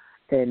Mexico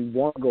and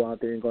want to go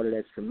out there and go to the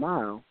extra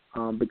mile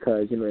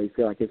because, they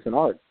feel like it's an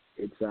art.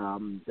 It's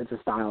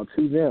a style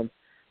to them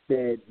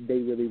that they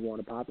really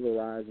want to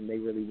popularize and they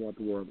really want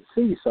the world to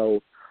see.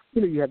 So,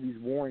 you have these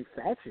warring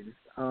factions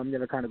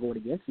that are kind of going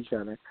against each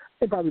other.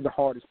 And probably the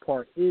hardest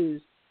part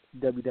is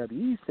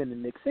WWE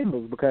sending mixed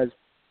signals because,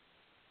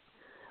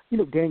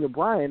 Daniel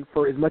Bryan,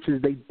 for as much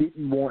as they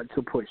didn't want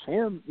to push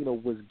him,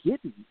 was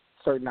getting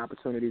certain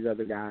opportunities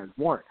other guys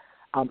weren't,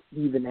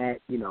 even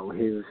at,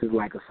 his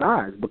lack of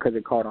size because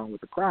it caught on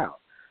with the crowd.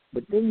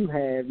 But then you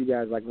have you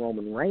guys like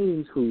Roman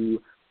Reigns who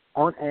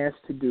aren't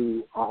asked to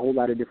do a whole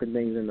lot of different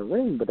things in the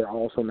ring, but they're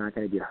also not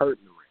going to get hurt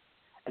in the ring.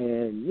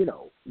 And,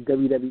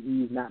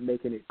 WWE is not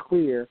making it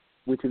clear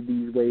which of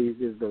these ways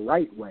is the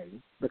right way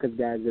because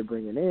guys they're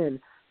bringing in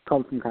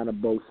come from kind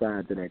of both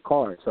sides of that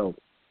card. So,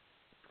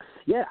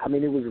 yeah, I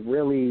mean, it was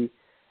really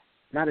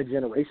not a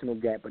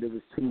generational gap, but it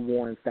was two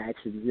warring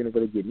factions,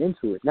 really getting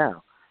into it.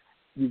 Now,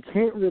 you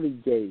can't really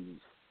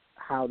gauge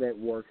how that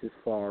works as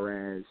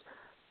far as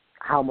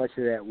how much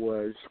of that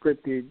was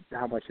scripted,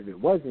 how much of it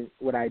wasn't.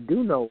 What I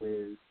do know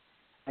is,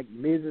 like,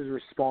 Miz's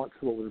response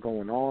to what was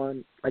going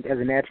on, like, as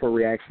a natural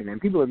reaction, and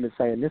people have been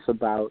saying this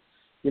about,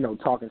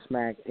 Talking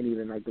Smack and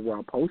even, like, the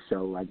Raw Post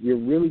show, like, you're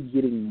really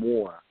getting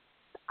more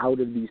out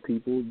of these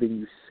people than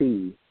you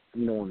see,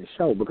 on the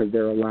show because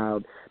they're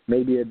allowed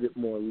maybe a bit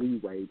more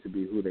leeway to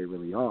be who they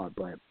really are.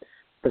 But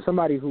for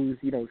somebody who's,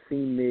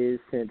 seen Miz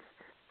since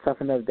Tough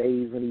Enough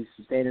days when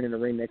he's standing in the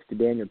ring next to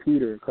Daniel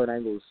Peter and Kurt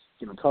Angle's,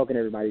 talking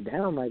everybody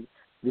down, like,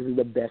 this is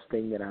the best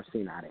thing that I've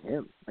seen out of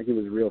him. Like, it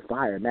was real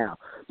fire. Now,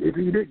 if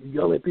he didn't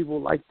yell at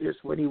people like this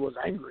when he was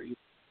angry,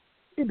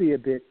 it'd be a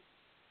bit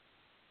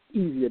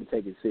easier to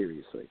take it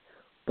seriously.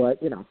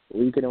 But,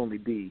 we can only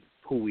be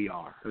who we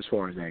are as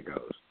far as that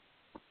goes.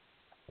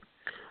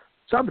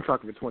 So I've been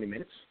talking for 20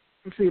 minutes.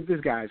 Let's see if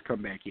this guy's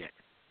come back yet.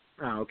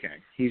 Oh, okay.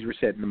 He's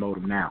resetting the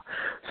modem now.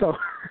 So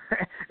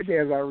as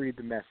I read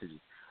the messages.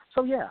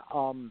 So, yeah,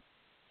 I'm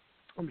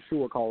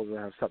sure callers will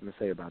have something to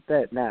say about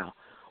that. Now,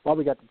 while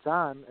we got the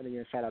time, and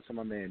again, shout out to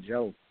my man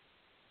Joe,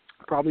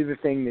 probably the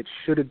thing that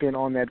should have been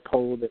on that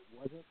poll that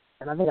wasn't,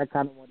 and I think I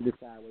kind of wanted to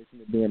shy away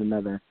from it being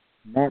another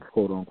match,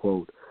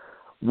 quote-unquote,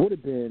 would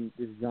have been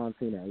this John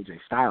Cena-AJ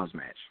Styles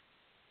match.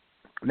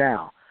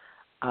 Now,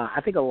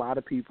 I think a lot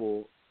of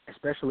people,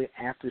 especially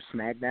after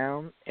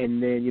SmackDown,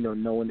 and then,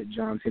 knowing that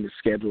John Cena's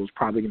schedule is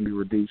probably going to be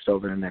reduced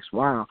over the next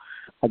while,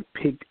 have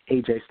picked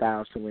AJ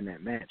Styles to win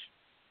that match.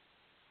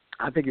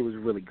 I think it was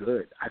really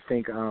good. I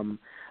think,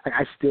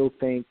 I still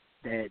think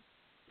that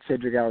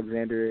Cedric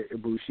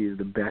Alexander-Ibushi is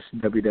the best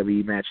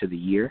WWE match of the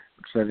year.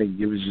 So I think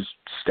it was just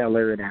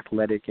stellar and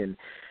athletic and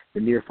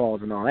the near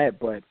falls and all that.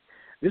 But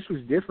this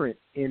was different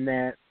in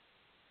that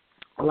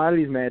a lot of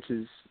these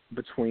matches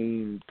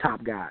between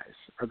top guys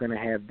are going to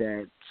have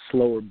that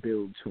slower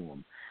build to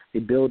them. They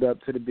build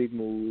up to the big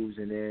moves,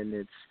 and then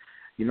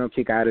it's,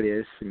 kick out of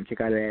this and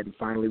kick out of that, and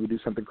finally we do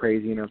something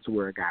crazy enough to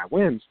where a guy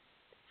wins.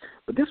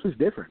 But this was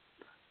different.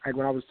 Like,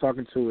 when I was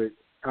talking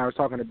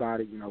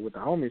about it, with the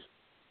homies,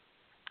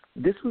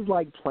 this was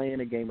like playing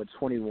a game of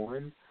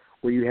 21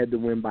 where you had to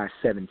win by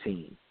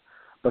 17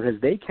 because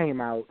they came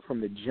out from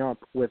the jump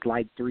with,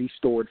 like, 3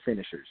 stored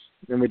finishers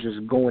and were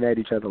just going at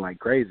each other like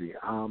crazy.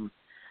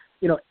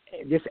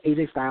 This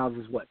AJ Styles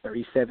is,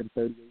 37,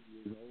 38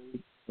 years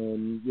old,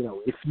 and,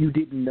 if you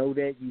didn't know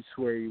that, you'd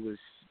swear he was,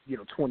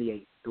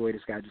 28, the way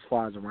this guy just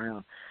flies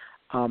around.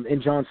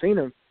 And John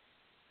Cena,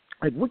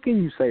 like, what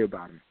can you say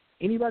about him?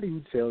 Anybody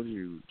who tells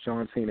you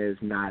John Cena is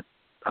not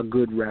a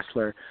good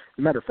wrestler, as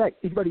a matter of fact,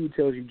 anybody who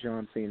tells you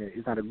John Cena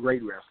is not a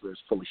great wrestler is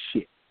full of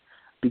shit.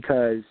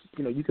 Because,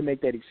 you can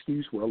make that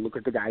excuse, well, look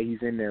at the guy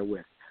he's in there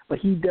with. But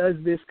he does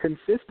this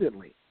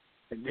consistently.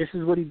 And this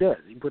is what he does.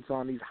 He puts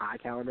on these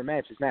high-caliber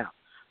matches. Now,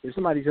 if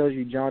somebody tells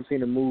you John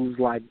Cena moves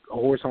like a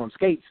horse on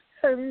skates,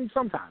 I mean,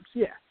 sometimes,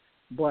 yeah.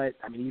 But,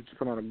 I mean, he just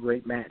put on a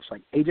great match.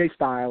 Like, AJ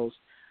Styles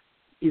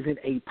isn't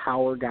a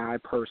power guy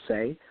per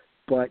se,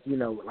 but,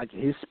 like,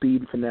 his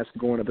speed and finesse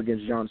going up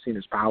against John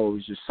Cena's power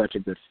was just such a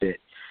good fit.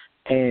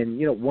 And,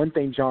 one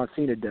thing John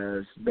Cena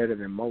does better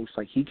than most,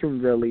 like, he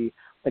can really,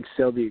 like,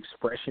 sell the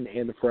expression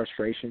and the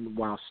frustration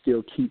while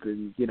still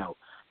keeping,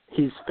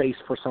 his face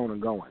persona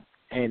going.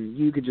 And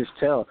you could just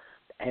tell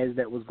as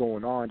that was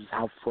going on just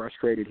how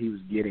frustrated he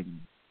was getting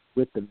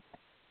with them.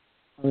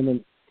 And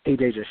then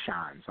AJ just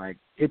shines. Like,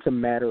 it's a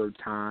matter of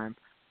time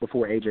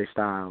before AJ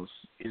Styles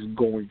is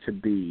going to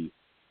be,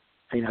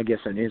 I guess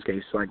in his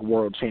case, like,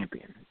 world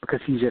champion because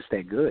he's just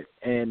that good.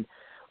 And,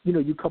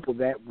 you couple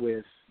that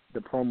with the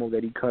promo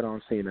that he cut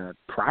on Cena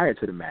prior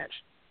to the match,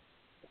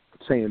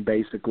 saying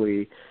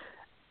basically,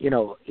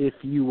 if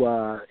you,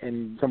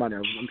 and somebody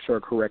else, I'm sure,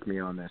 correct me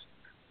on this,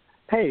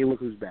 hey, look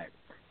who's back.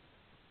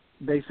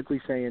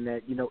 Basically saying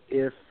that,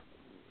 if,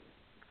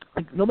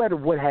 like, no matter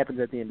what happens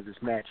at the end of this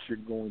match, you're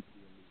going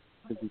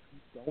to win. Because if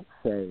you don't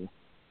say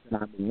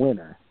that I'm a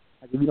winner,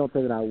 like, if you don't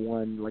say that I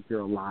won, like, you're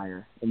a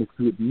liar. And if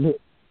you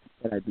admit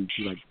that I beat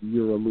you, like,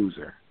 you're a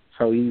loser.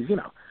 So he's,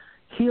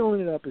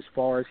 healing it up as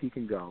far as he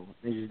can go.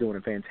 And he's just doing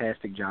a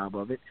fantastic job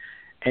of it.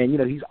 And,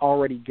 he's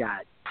already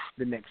got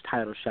the next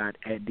title shot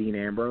at Dean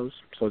Ambrose.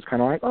 So it's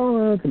kind of like,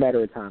 oh, it's a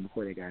matter of time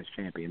before that guy's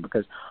champion,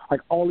 because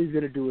like all he's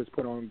going to do is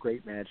put on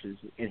great matches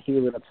and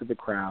heel it up to the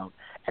crowd,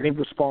 and they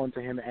respond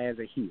to him as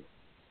a heel.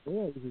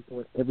 Yeah, he's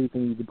doing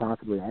everything you could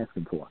possibly ask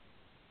him for.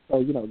 So,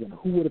 again,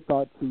 who would have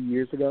thought 2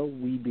 years ago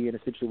we'd be in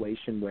a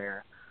situation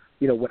where,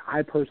 what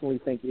I personally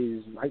think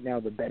is right now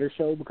the better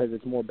show because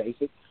it's more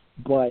basic,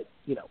 but,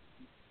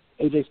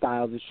 AJ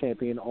Styles is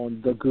champion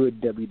on the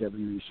good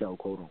WWE show,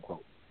 quote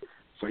unquote.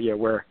 So yeah,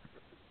 it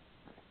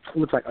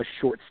looks like a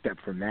short step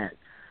from that.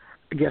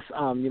 I guess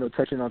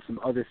touching on some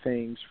other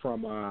things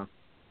from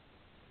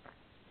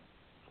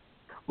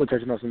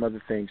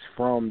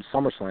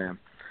SummerSlam.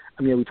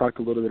 I mean, we talked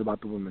a little bit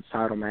about the women's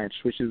title match,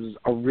 which is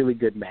a really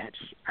good match.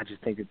 I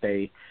just think that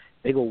they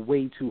go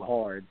way too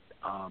hard,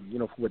 for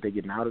what they're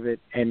getting out of it.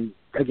 And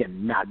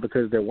again, not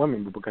because they're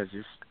women, but because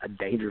it's a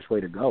dangerous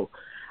way to go.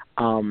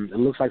 It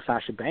looks like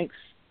Sasha Banks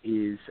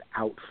is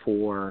out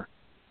for,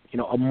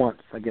 a month.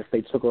 I guess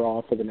they took her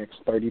off for the next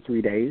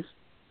 33 days.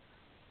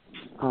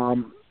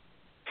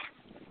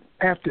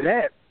 After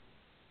that,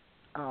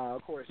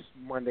 of course,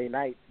 Monday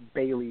night,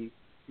 Bayley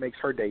makes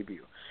her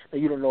debut. Now,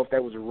 you don't know if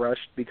that was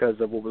rushed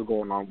because of what was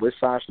going on with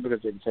Sasha,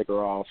 because they didn't take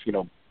her off,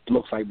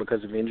 looks like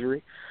because of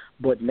injury.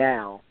 But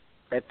now,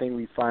 that thing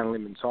we've finally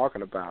been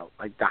talking about,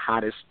 like the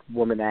hottest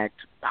woman act,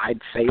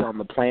 I'd say, on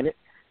the planet,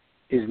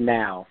 is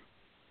now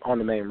on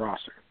the main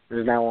roster.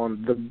 Is now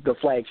on the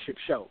flagship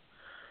show.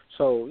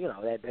 So,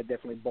 that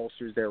definitely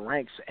bolsters their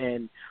ranks.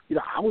 And,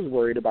 I was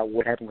worried about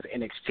what happened with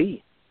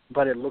NXT,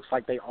 but it looks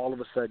like they all of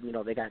a sudden,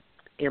 they got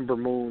Ember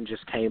Moon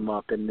just came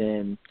up, and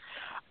then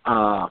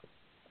I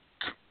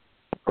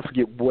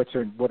forget what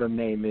her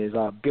name is.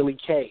 Billie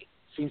Kay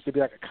seems to be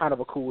like a kind of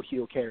a cool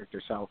heel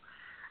character. So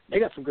they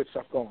got some good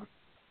stuff going.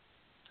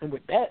 And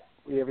with that,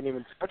 we haven't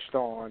even touched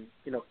on,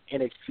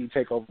 NXT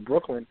TakeOver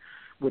Brooklyn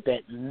with that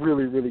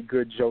really, really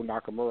good Joe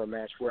Nakamura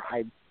match where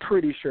I'm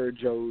pretty sure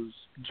Joe's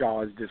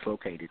jaw is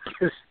dislocated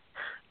because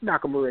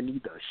Nakamura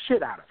needs the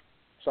shit out of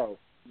him.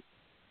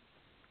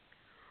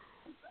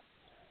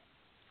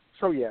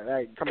 So yeah,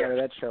 coming out of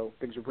that show,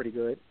 things were pretty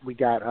good. We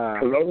got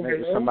hello.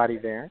 somebody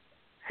there.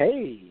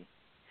 Hey.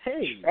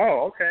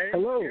 Oh, okay.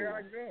 Hello. Here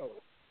I go.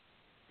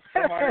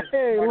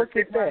 Hey, look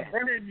at that.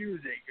 Running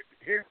music.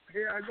 Here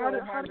I go.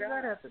 How did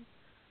that happen?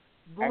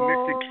 I missed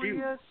the cue.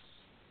 You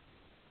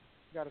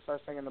got to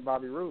start singing the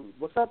Bobby Roode.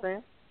 What's up,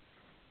 man?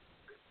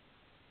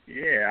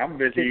 Yeah, I'm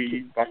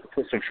busy about to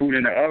put some food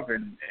in the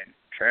oven, and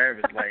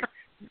Travis like,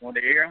 you on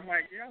the air? I'm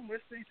like, yeah, I'm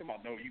listening to my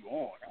no, you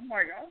on. I'm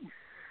like,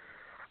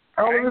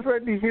 all of a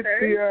sudden he hits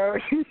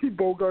he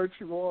bogarts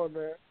you on,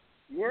 man.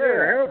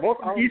 Yeah.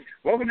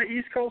 Welcome to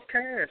East Coast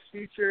Cast,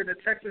 featuring a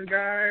Texas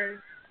guy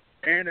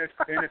and a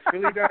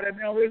Philly guy that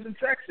now lives in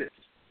Texas.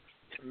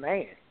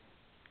 Man,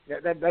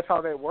 that's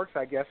how that works,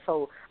 I guess.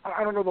 So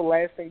I don't know the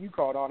last thing you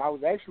caught on. I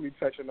was actually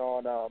touching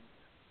on.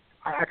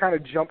 I kind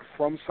of jumped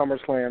from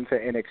SummerSlam to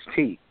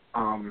NXT.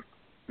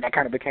 That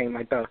kind of became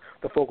like the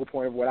focal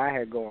point of what I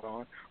had going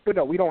on. But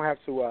no, we don't have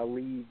to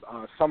leave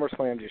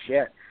SummerSlam just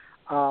yet.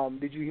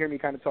 Did you hear me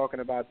kind of talking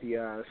about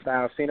the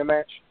Styles Cena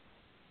match?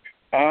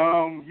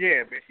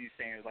 Yeah, basically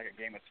saying it's like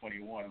a game of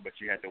 21, but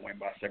you had to win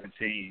by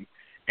 17.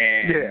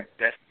 And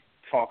that's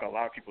talk a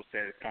lot of people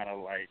said it's kind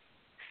of like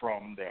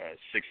from the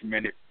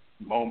 6-minute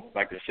moment,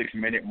 like the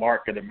 6-minute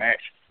mark of the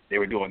match, they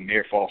were doing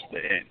near false to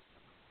end.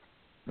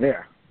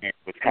 Yeah. And it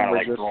was kind of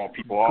like throwing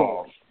people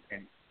off.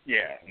 And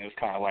and it was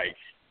kind of like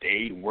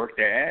they worked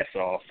their ass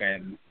off.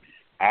 And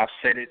I've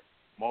said it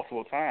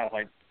multiple times,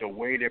 like the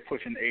way they're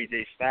pushing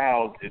AJ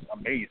Styles is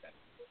amazing.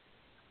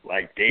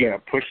 Like they are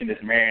pushing this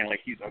man like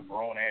he's a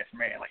grown ass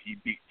man. Like he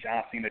beat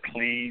John Cena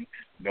clean,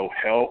 no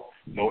help,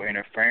 no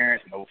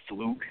interference, no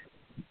fluke.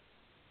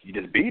 He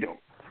just beat him.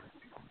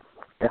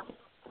 Yeah.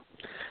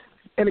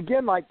 And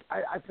again, like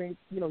I think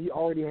he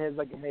already has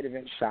like a main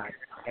event shot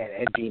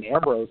at Dean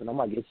Ambrose, and I'm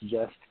like, it's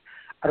just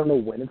I don't know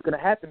when it's gonna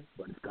happen,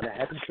 but it's gonna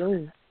happen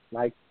soon.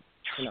 Like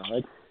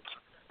it's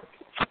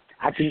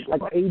I think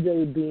like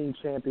AJ being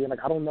champion. Like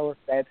I don't know if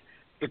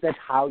that's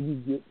how you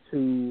get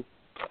to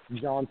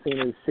John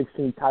Cena's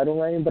 16th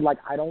title reign, but like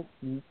I don't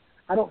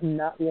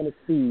not want to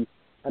see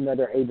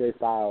another AJ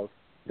Styles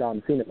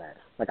John Cena match.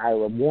 Like I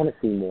want to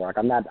see more. Like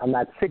I'm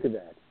not sick of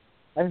that.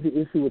 I think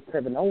the issue with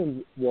Kevin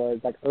Owens was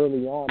like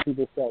early on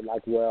people felt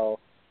like, well,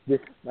 this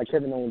like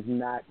Kevin Owens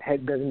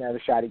doesn't have a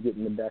shot at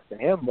getting the best of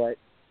him. But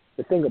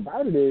the thing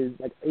about it is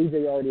like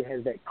AJ already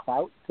has that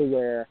clout to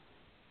where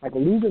like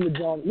losing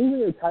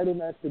a title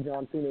match to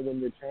John Cena when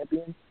you're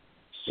champion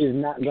is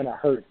not going to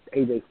hurt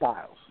AJ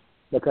Styles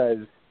because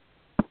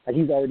like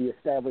he's already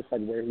established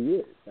like where he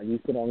is. Like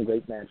he's put on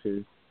great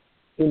matches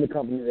in the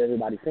company that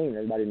everybody's seen.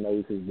 Everybody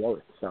knows his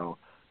worth. So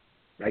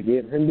like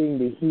him being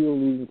the heel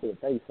losing to the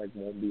face like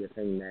won't be a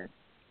thing that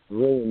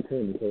ruins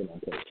him, quote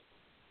unquote.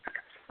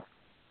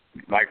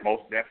 Like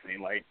most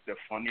definitely. Like the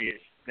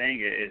funniest thing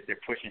is they're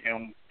pushing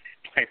him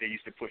like they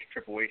used to push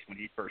Triple H when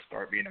he first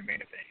started being a main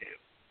event heel.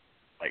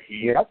 Like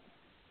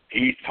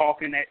he's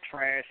talking that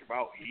trash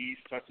about he's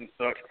such and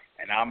such,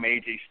 and I'm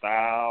AJ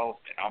Styles,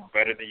 and I'm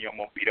better than you. I'm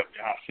gonna beat up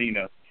John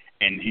Cena,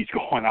 and he's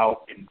going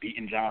out and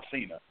beating John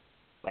Cena.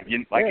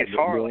 It's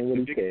hard. Like,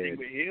 the biggest thing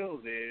with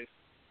heels is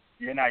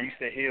you're not used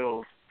to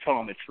heels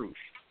telling the truth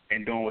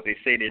and doing what they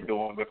say they're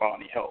doing without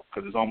any help.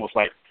 Because it's almost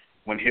like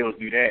when heels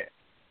do that,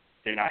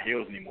 they're not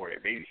heels anymore. They're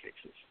baby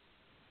faces.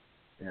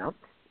 Yeah,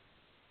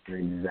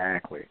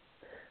 exactly.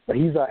 But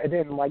he's and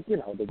then the way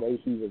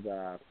he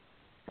was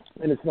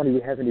and it's funny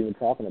we haven't even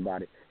talking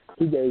about it.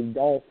 He gave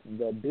Dolph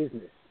the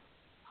business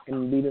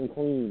and beat him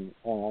clean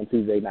on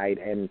Tuesday night,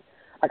 and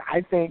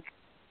I think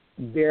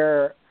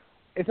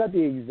it's not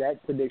the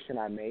exact prediction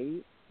I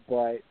made,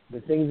 but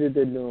the things that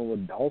they're doing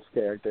with Dolph's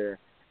character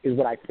is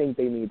what I think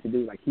they need to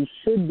do. Like, he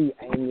should be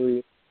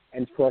angry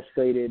and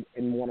frustrated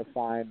and want to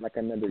find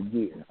another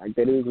gear. Like,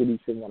 that is what he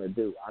should want to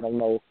do. I don't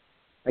know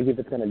if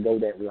it's going to go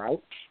that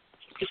route,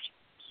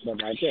 but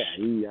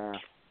he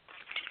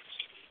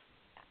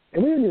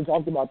and we haven't even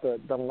talked about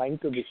the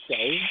length of the show,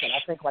 and I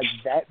think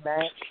that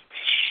match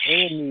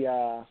and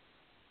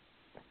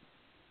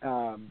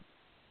the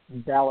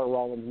Balor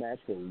Rollins match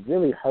were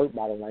really hurt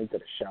by the length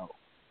of the show.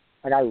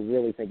 I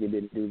really think it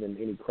didn't do them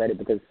any credit,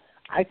 because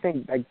I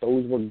think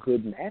those were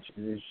good matches.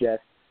 It's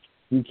just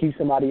you keep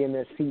somebody in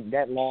their seat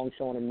that long,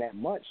 showing them that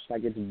much,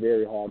 it's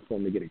very hard for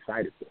them to get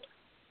excited for it.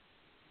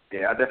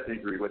 Yeah, I definitely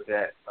agree with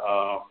that.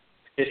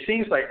 It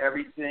seems like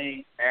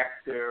everything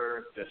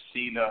after the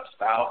Cena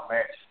Styles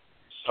match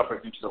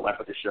suffered due to the length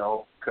of the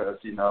show, because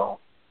they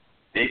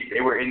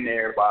were in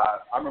there by.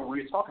 I remember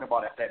we were talking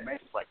about at that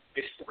match.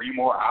 It's 3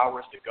 more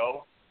hours to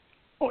go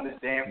on this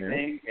damn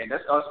thing, and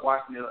that's us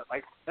watching it.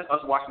 That's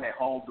us watching at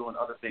home doing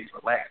other things,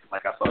 relaxing. I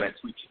saw that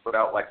tweet she put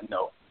out. I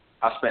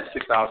spent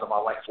 6 hours of my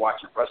life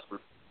watching wrestling.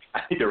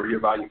 I need to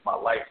reevaluate my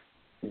life.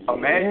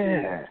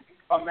 Imagine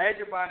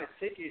buying a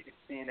ticket and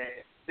seeing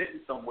that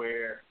sitting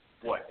somewhere.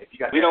 What if you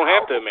got? We don't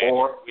have to imagine.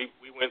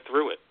 We went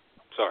through it.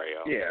 Sorry,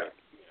 Al. Yeah.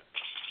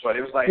 But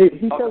it was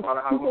talking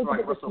about how it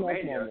was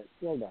WrestleMania.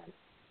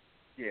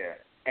 Yeah,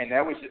 and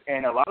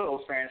a lot of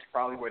those fans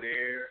probably were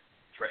there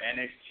for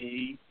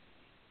NXT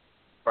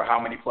for how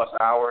many plus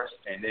hours,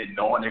 and then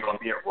knowing they're going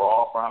to be at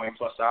Raw for how many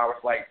plus hours.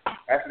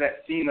 After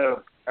that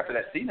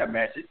Cena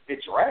match, it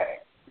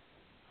dragged.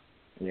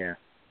 Yeah.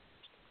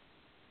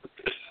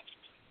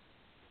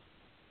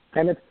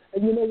 And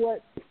you know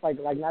what?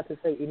 Not to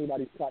say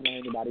anybody's plotting on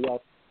anybody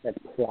else. That's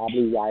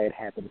probably why it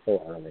happened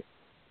so early.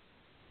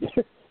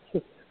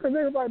 Because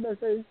everybody that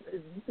says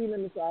Cena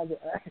in the side,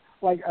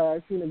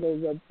 Cena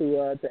goes up to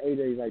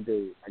AJ, he's like,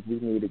 dude, we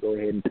need to go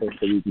ahead and push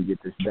so we can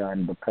get this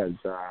done, because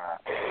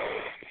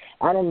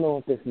I don't know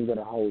if this is going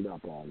to hold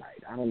up all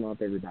night. I don't know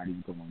if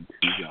everybody's going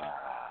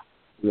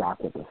to rock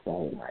with us the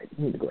whole night.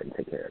 We need to go ahead and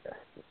take care of this.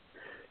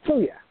 So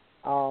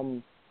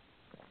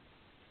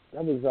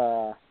that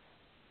was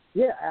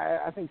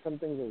I think some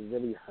things were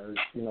really hurt,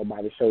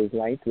 by the show's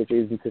length, which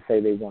isn't to say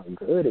they weren't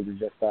good. It was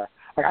just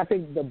I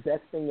think the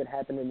best thing that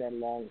happened in that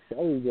long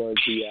show was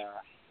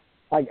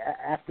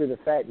after the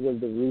fact was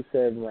the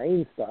Rusev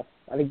Reigns stuff.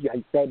 I think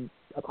that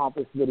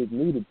accomplished what it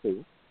needed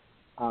to.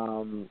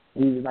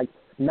 He was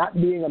not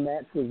being a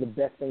match was the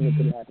best thing that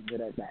could have happened to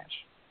that match.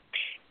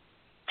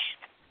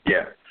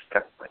 Yeah,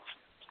 definitely.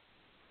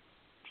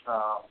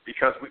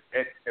 Because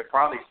it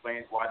probably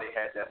explains why they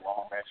had that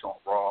long match on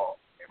Raw,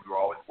 and we were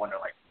always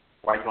wondering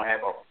why you gonna have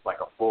a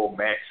full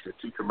match with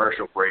 2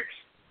 commercial breaks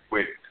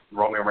with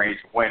Roman Reigns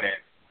winning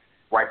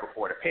right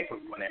before the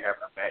pay-per-view when they're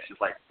having a match. It's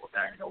well,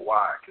 now you know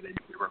why, because they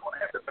knew they were going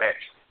to have the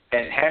match.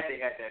 And had they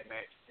had that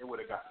match, it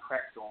would have got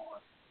cracked on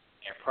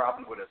and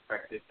probably would have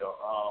affected the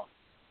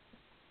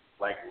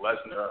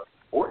Lesnar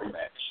Orton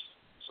match.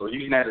 So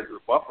using that as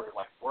a buffer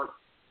worked,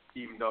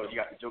 even though you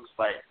got the jokes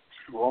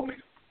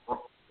Roman's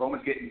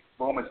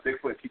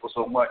Bigfoot people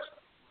so much,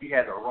 he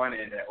has a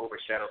run-in that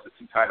overshadows the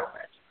 2 title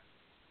matches.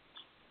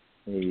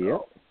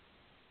 Yep.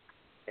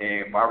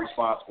 And my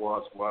response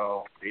was,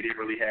 they didn't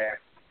really have.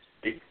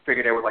 They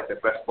figured they were the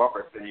best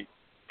buffer thing,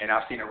 and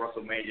I've seen a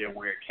WrestleMania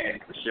where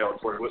Candice Michelle and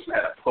Tori Wilson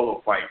had a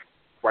polo fight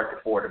right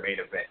before the main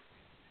event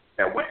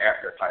that went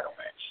after a title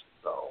match.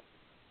 So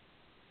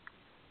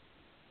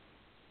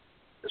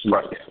it's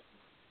frustrating.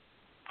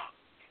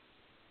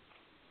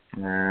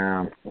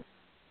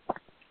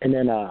 And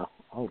then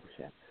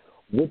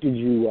what did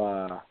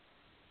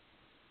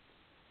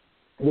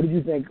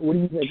you think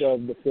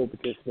of the 4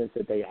 participants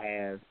that they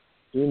have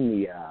in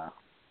the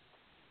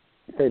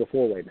Fatal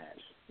 4-Way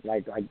match?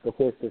 Of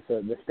course, the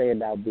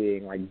standout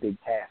being Big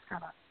Cass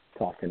kind of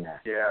tossed in there.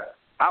 Yeah,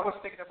 I was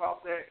thinking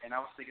about that, and I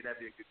was thinking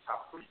that'd be a good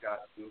topic for you guys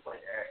to do.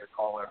 Ask a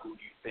caller, who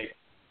do you think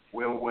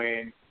will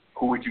win?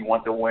 Who would you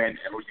want to win,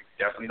 and who you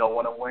definitely don't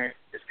want to win?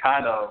 It's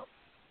kind of,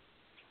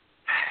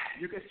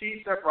 you can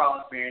see Seth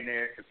Rollins being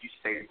there because he's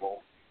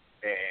stable,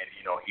 and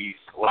he's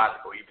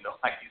logical. Even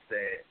though, like you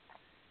said,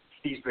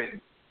 he's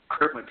been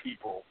crippling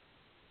people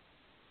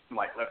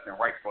left and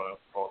right for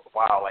a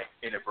while,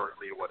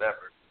 inadvertently or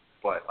whatever.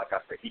 But like I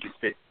said, he can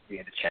fit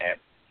being the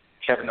champ.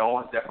 Kevin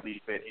Owens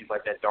definitely fit. He's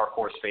that dark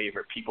horse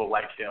favorite. People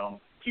like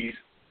him. He's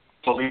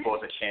believable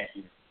as a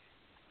champion.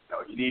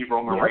 You need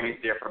Roman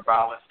Reigns there for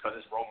balance because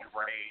it's Roman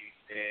Reigns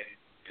and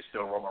it's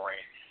still Roman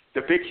Reigns.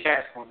 The Big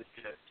Cass one is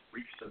just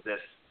reeks of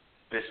this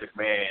Vince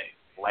McMahon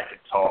like to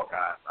talk.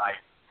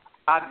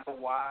 I know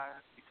why,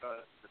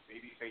 because the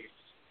babyface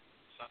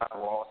side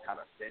of Raw is kind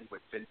of thin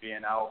with Finn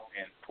being out,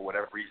 and for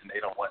whatever reason they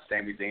don't want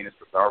Sami Zayn and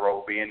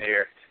Cesaro being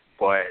there.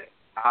 But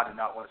I do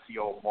not want to see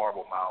old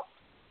Marble Mouth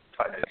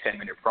cutting a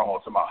 10-minute promo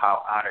about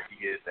how honored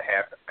he is to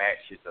have the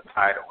matches, the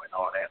title, and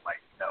all that. Like,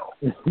 no,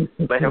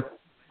 let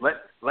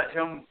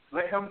him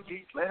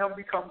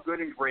become good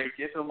and great.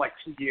 Give him like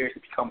 2 years to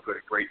become good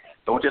and great.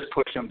 Don't just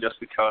push him just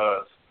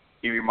because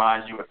he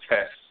reminds you of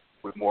Test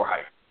with more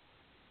hype.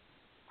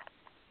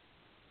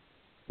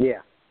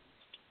 Yeah.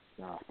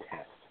 No,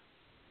 Test.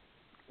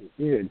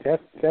 Yeah,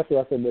 Test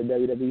wrestled the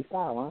WWE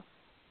style,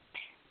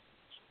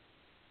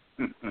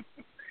 huh?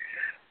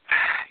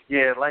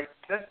 Yeah, like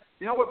that.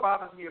 You know what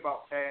bothers me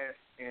about Taz,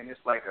 and it's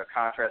like a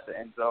contrast to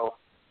Enzo.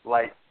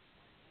 Like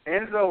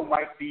Enzo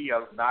might be a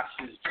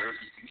obnoxious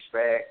jersey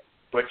douchebag,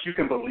 but you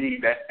can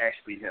believe that's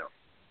actually him.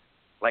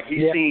 Like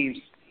he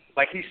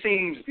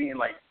seems being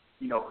like,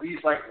 you know,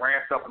 he's like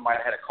ramped up and might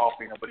have had a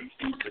coffee in him, but he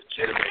seems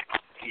legitimate.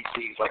 He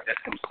seems like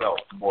that's himself,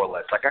 more or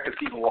less. Like I could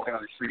see him walking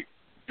on the street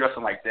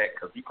dressing like that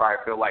because he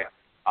probably feel like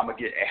I'm gonna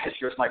get ass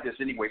dressed like this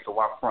anyway, so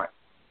why front?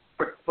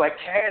 But like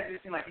Taz, it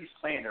seems like he's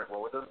playing that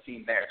role. It doesn't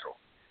seem natural.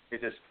 It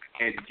just,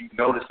 and you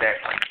notice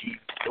that like he's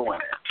doing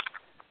it,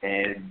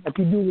 and like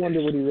you do wonder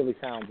what he really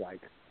sounds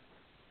like.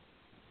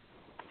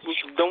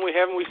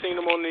 Haven't we seen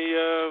him on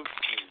the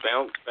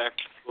bounce back?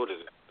 What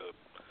is it?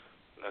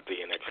 Not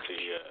the NXT.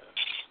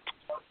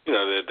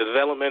 The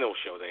developmental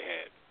show they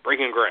had,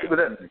 Breaking Ground.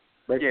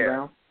 Breaking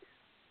Ground.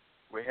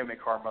 With him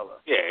and Carmella.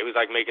 Yeah, it was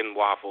like making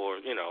waffle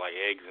or like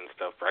eggs and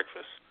stuff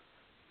breakfast,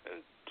 and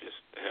just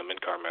him and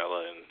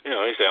Carmella, and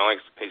he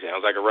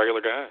sounds like a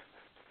regular guy.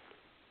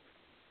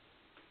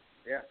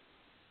 Yeah,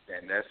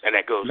 and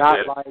that goes not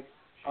with like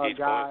a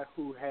guy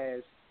who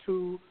has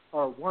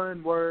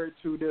one word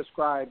to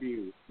describe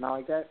you. Not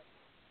like that.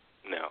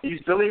 No. He's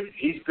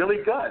Billy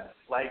Gunn.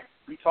 Like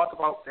we talked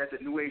about at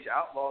the New Age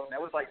Outlaws, and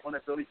that was like one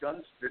of Billy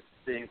Gunn's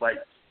things. Like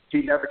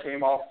he never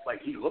came off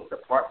like he looked the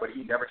part, but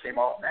he never came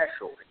off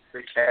natural.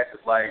 Big Cass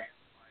is like,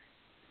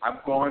 I'm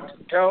going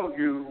to tell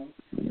you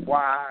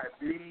why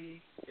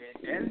me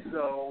and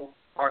Enzo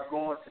are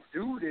going to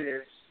do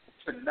this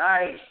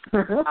tonight.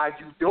 How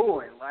you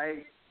doing?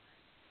 Like,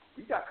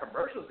 we got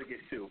commercials to get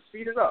to.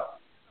 Speed it up.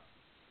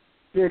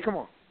 Yeah, come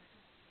on.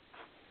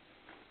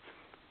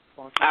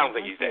 I don't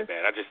think he's that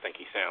bad. I just think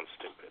he sounds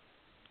stupid,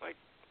 like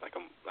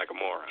a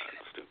moron.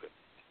 Stupid.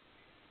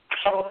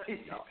 I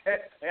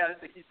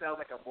think he sounds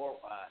like a moron.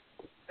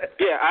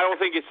 Yeah, I don't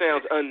think it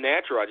sounds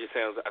unnatural. I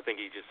think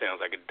he just sounds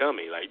like a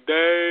dummy. Like,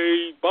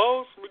 "Hey,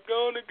 boss, we're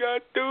gonna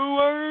got 2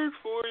 words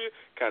for you,"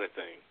 kind of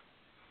thing.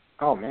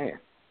 Oh man,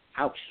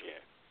 ouch.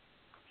 Yeah.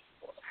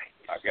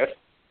 I guess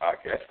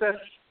that's.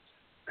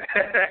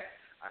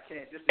 I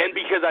can't just. And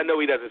because I know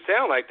he doesn't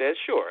sound like that,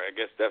 sure, I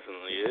guess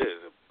definitely it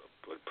is a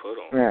put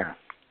on. Yeah.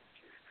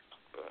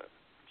 But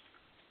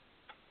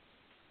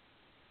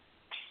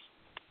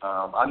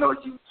I know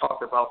you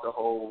talked about the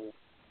whole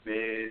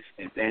Miz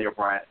and Daniel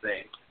Bryan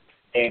thing,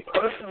 and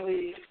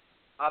personally,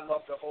 I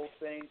love the whole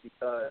thing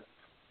because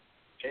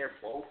they're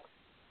both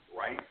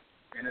right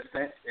in a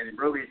sense, and it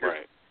really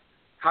just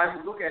how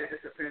you look at it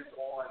just depends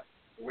on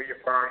where your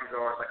priorities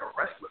are as like a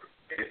wrestler.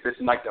 If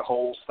it's like the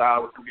whole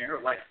style of career,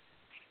 like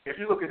if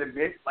you look at the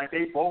Miz, like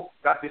they both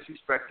got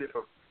disrespected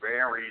for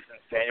varying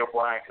reasons. Daniel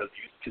Bryan because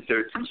he's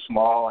considered too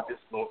small, and this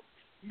little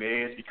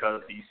Miz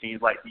because he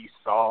seems like he's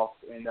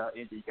soft and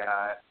indie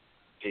guy.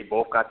 They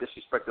both got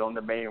disrespected on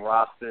the main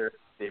roster.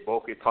 They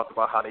both get talked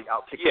about how they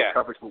outkick their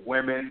coverage with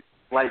women.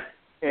 Like,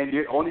 and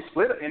they only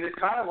split it. And it's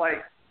kind of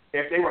like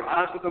if they were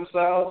honest with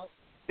themselves,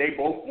 they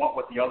both want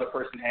what the other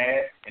person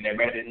had, and they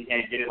mad that he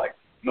can't get it. Like,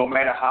 no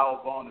matter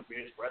how long the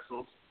Miz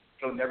wrestles,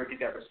 he'll never get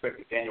that respect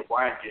that Daniel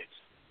Bryan gets.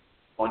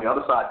 On the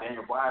other side,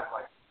 Daniel Bryan's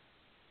like,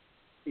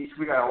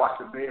 we gotta watch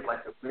the Miz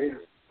like the Miz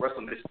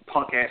wrestling this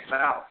punk ass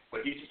style,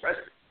 but he's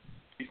wrestling.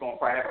 He's gonna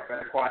probably have a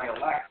better quality of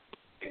life,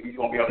 and he's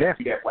gonna be able to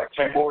do that for like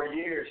 10 more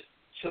years,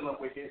 chilling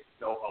with his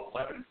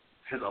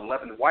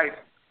 11th wife,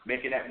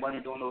 making that money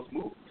doing those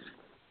moves.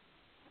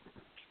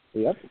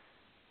 Yep.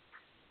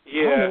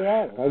 Yeah.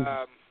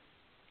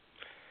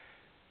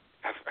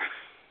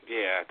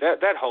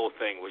 That whole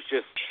thing was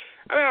just.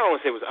 I mean, I don't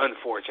want to say it was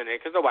unfortunate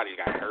because nobody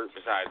got hurt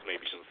besides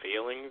maybe some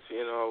feelings,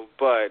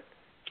 but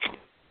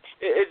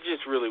it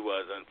just really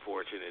was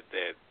unfortunate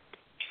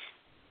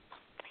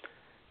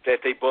that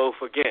they both,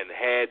 again,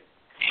 had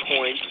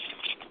points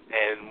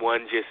and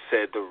one just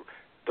said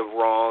the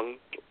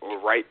wrong or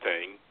right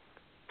thing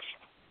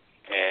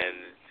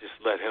and just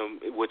let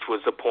him, which was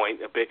the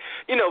point a bit.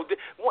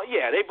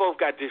 They both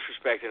got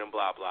disrespected and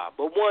blah, blah,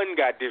 but one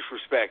got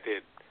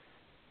disrespected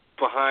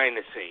behind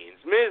the scenes.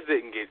 Miz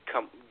didn't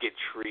get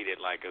treated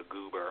like a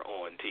goober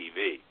on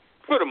TV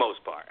for the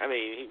most part. I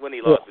mean, when he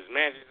lost his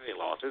matches, he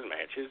lost his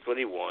matches. When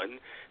he won,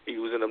 he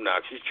was an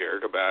obnoxious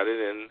jerk about it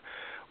and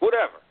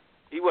whatever.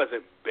 He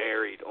wasn't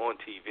buried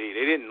on TV.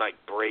 They didn't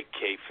break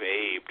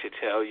kayfabe to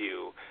tell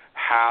you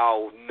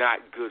how not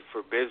good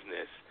for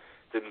business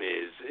The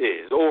Miz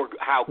is, or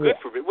how good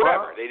for Miz,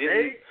 whatever. Well, they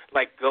didn't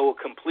go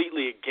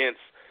completely against,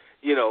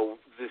 the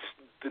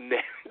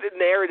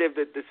narrative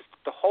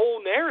the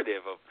whole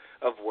narrative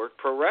of work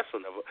pro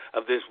wrestling,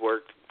 of this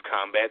work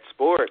combat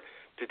sport,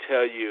 to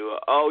tell you,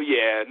 oh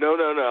yeah,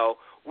 no,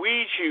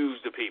 we choose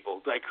the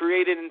people. Like,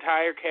 created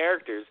entire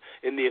characters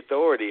in the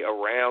Authority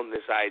around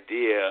this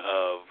idea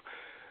of,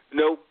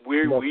 nope,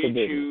 we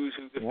choose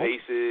who the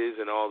face is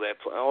and all that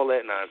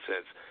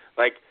nonsense.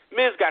 Like,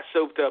 Miz got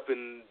soaped up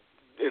in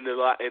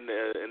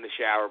the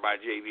shower by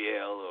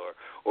JBL,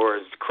 or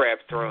his crap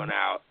thrown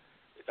out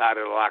of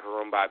the locker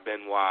room by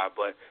Benoit,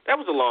 but that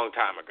was a long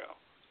time ago.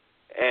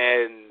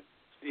 And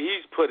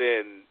he's put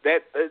in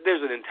that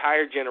there's an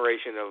entire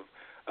generation of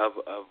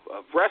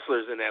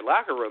wrestlers in that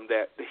locker room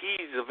that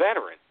he's a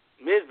veteran.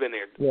 Miz been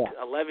there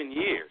 11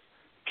 years,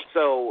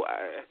 so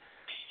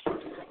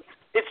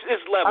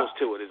it's levels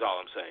to it. Is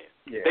all I'm saying.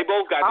 Yeah. They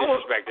both got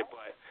disrespected,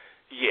 but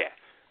yeah.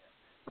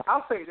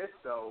 I'll say this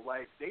though,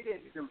 like, they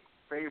didn't do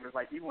favors.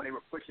 Like, even when they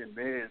were pushing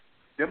Miz,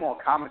 them on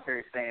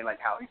commentary saying like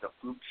how he's a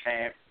fluke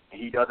champ and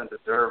he doesn't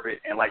deserve it,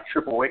 and like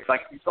Triple H,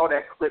 like you saw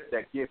that clip,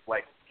 that gif,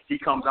 like he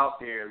comes out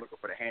there looking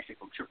for the handshake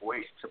from Triple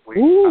H. Triple H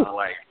is kind of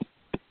like,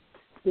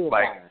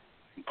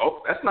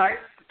 oh, that's nice.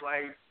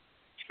 Like,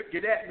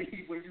 get at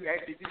me when you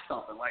actually do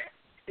something. Like,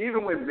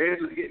 even when Miz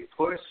was getting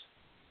pushed,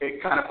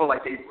 it kind of felt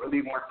like they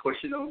really weren't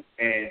pushing him,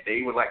 and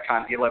they would like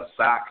kind of give up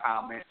side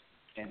comments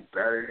and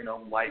burying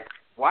him. Like,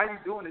 why are you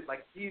doing it?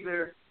 Like,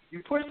 either you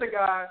push the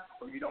guy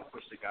or you don't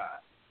push the guy.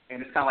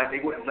 And it's kind of like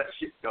they wouldn't let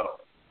shit go.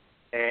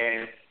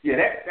 And, yeah,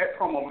 that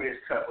promo Miz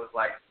cut was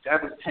like,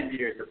 that was 10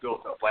 years of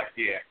build up. Like,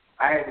 yeah,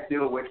 I had to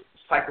deal with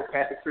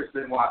psychopathic Chris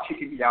Benoit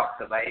kicking me out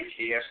because I ate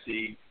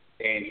KFC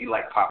and he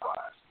liked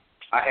Popeyes.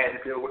 I had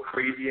to deal with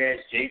crazy-ass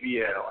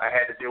JBL. I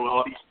had to deal with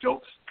all these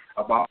jokes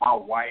about my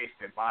wife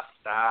and my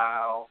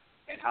style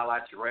and how I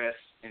dress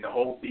and the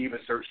whole Diva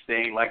Search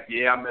thing. Like,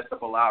 yeah, I messed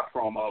up a lot of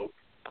promo.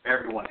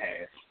 Everyone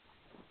has.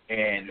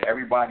 And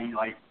everybody,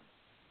 like,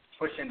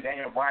 pushing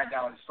Daniel Bryan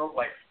down his throat,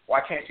 like, why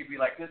can't you be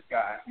like this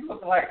guy? He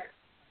was like,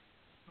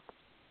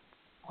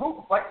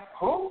 who? Like,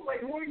 who?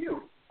 Like, who are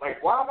you?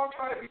 Like, why am I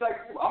trying to be like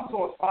you? I'm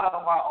doing fine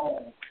on my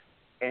own.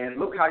 And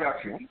look how y'all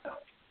treat him.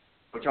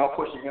 But y'all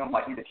pushing him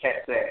like he's a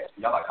cat's ass.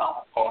 Y'all like,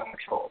 I'm calling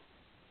control.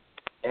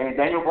 And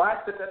Daniel Bryan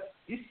said that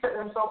he's setting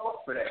himself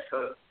up for that,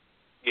 because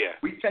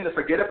we tend to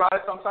forget about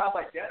it sometimes.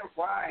 Like, Daniel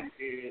Bryan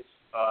is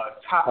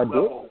top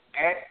level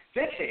at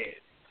dickhead.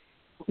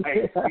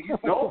 Like, he's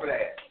known for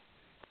that.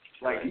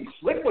 Like, he's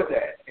slick with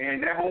that.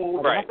 And that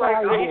whole... Right.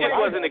 He just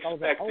wasn't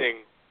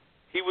expecting...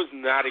 He was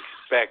not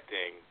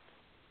expecting...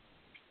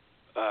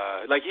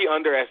 like, he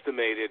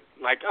underestimated,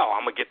 like, oh,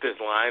 I'm going to get this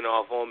line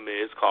off on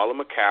Miz, call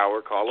him a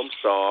coward, call him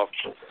soft.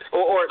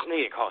 Or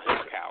he didn't call him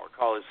a coward,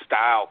 call his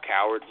style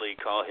cowardly,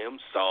 call him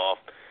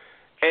soft.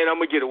 And I'm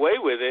going to get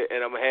away with it,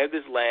 and I'm going to have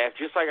this laugh,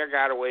 just like I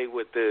got away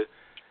with the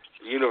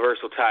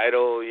Universal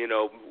title,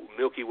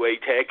 Milky Way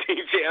Tag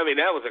Team. I mean,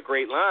 that was a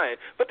great line.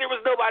 But there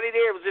was nobody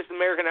there. It was just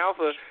American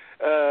Alpha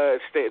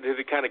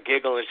to kind of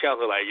giggle and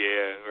chuckle like,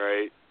 yeah,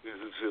 right, this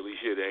is silly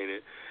shit, ain't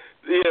it?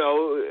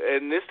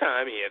 And this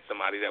time he had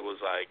somebody that was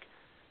like,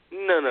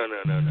 no,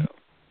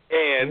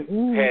 and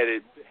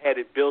had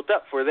it built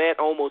up for that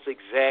almost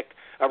exact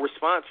a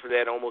response for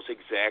that almost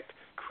exact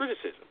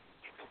criticism.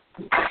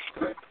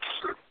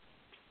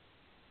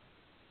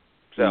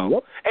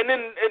 So and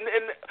then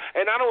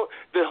and I don't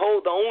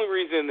the only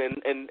reason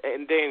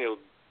and Daniel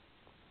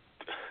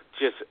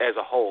just as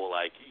a whole,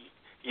 like,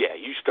 yeah,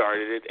 you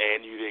started it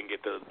and you didn't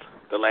get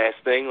the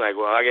last thing, like,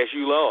 well, I guess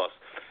you lost.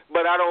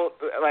 But I don't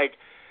like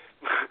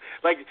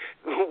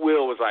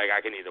Will was like,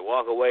 I can either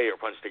walk away or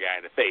punch the guy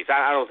in the face.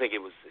 I don't think it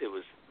was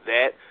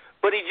that.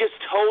 But he just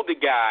told the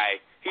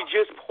guy, he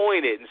just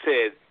pointed and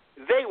said,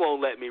 they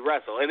won't let me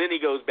wrestle. And then he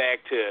goes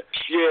back to,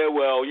 yeah,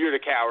 well, you're the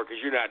coward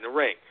because you're not in the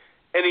ring.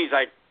 And he's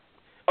like,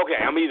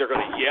 okay, I'm either going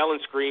to yell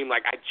and scream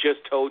like I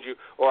just told you,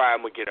 or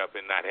I'm going to get up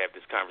and not have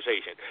this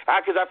conversation.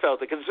 Because I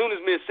felt it. Because as soon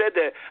as Miz said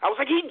that, I was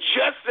like,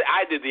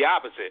 I did the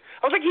opposite.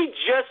 I was like, he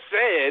just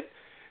said...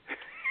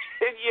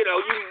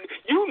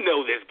 You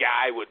know this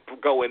guy would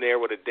go in there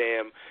with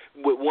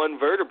one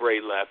vertebrae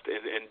left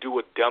and do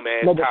a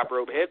dumbass top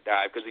rope head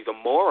dive because he's a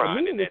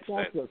moron in that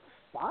sense. Was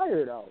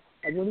fire though.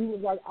 Like when he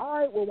was like,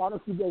 all right, well, why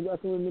don't you go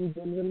wrestling in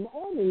the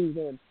armies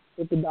then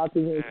if the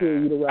doctors ain't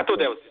clear you to wrestle? I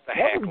thought that was just a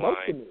hack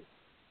line.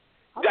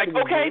 Like,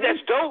 okay,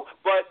 that's dope,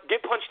 but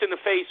get punched in the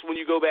face when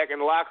you go back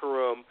in the locker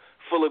room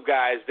full of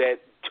guys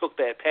that took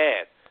that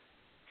path.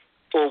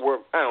 Or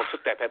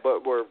took that path,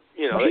 but took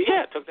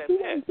that path. He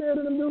scared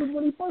of them dudes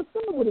when he first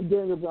started with a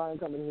Daniel Bryan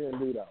coming here and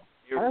do though.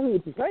 I don't know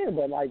what you're saying,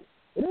 but like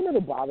it didn't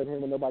ever bother him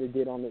when nobody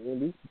did on the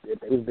indies.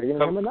 It was bigger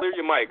than him enough. Clear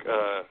your mic,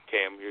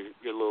 Cam.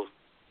 You're a little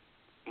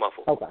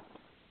muffled. Okay.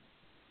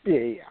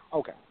 Yeah.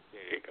 Okay.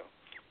 There you go.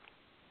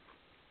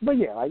 But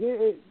yeah, like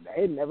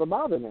it never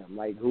bothered him.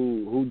 Like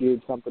who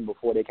did something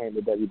before they came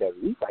to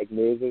WWE? Like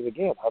Miz is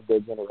again of their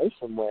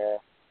generation where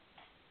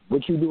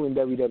what you do in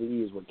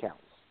WWE is what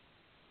counts.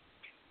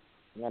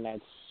 And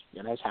that's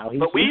And that's how he.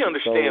 But we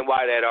understand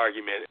why that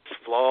argument is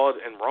flawed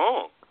and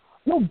wrong.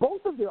 No,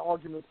 both of their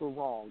arguments were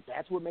wrong.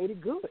 That's what made it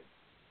good.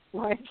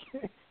 Like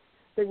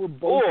they were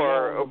both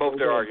wrong. Or both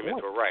their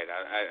arguments were right.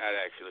 I'd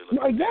actually look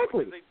at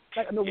exactly.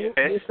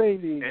 We're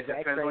saying the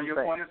exact depends same on your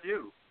thing. point of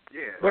view.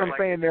 Yeah. But I'm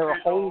saying there are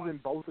holes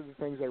in both of the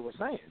things they were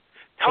saying.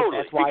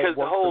 Totally, that's why because it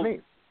worked the whole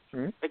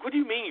for me. Like, what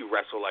do you mean you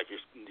wrestle like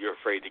you're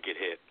afraid to get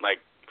hit? Like,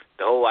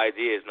 the whole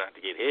idea is not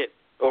to get hit,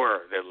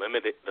 or the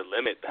limit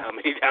how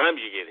many times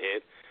you get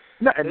hit.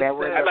 No, and that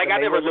was I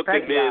never looked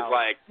at Miz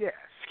like yeah.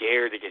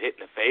 scared to get hit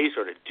in the face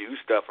or to do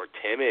stuff or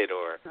timid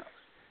or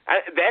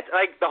that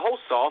like the whole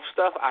soft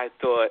stuff. I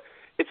thought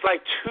it's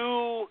like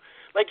too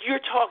like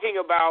you're talking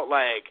about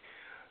like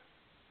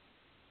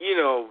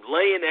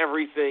laying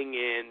everything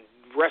in,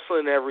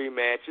 wrestling every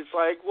match. It's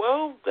like,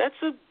 well, that's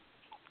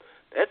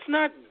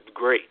not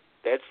great.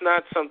 That's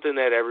not something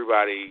that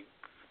everybody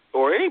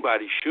or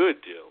anybody should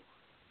do.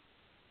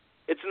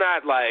 It's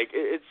not like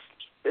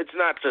it's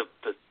not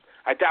the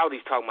I doubt he's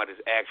talking about his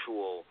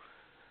actual,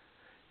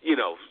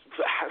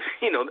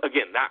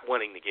 again, not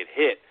wanting to get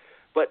hit,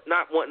 but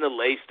not wanting to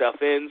lay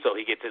stuff in so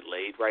he gets it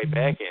laid right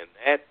back in.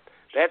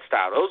 That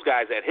style. Those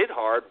guys that hit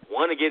hard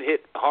want to get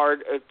hit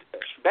hard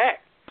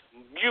back,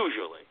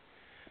 usually.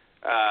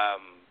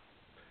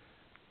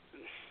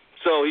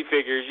 So he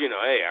figures,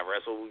 hey, I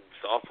wrestle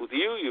soft with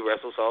you, you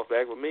wrestle soft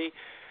back with me.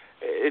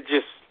 It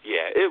just,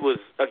 it was,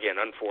 again,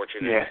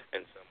 unfortunate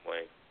in some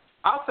way.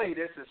 I'll say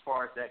this as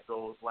far as that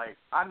goes. Like,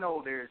 I know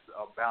there's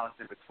a balance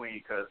in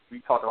between because we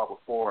talked about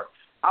before.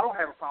 I don't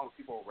have a problem with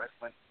people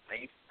wrestling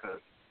safe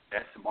because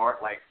that's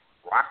smart. Like,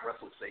 Rock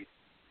wrestles safe.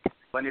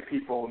 Plenty of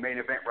people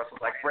main event wrestlers,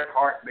 like Bret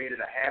Hart, made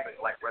it a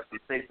habit, like wrestling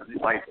safe.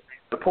 It's like,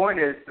 the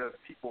point is that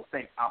people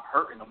think I'm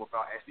hurting them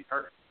without actually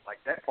hurting. Like,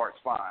 that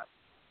part's fine.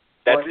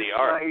 That's the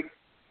art. Like,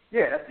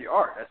 yeah, that's the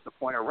art. That's the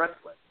point of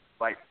wrestling.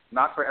 Like,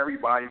 not for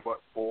everybody,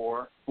 but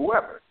for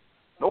whoever.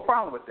 No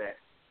problem with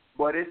that.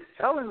 But it's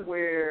telling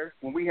where,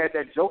 when we had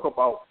that joke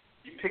about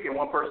you picking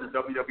one person in the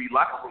WWE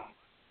locker room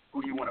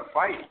who you want to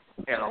fight,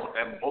 and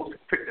most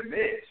picked the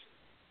Miz.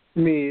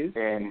 Miz.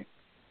 And,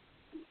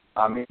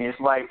 I mean, it's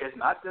like, it's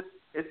not just,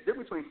 it's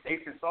different between safe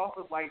and soft.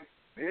 It's like,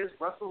 Miz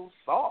wrestles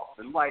soft.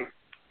 And, like,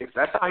 if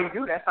that's how you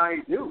do, that's how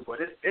you do. But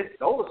it's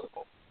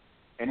noticeable.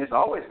 And it's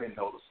always been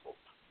noticeable.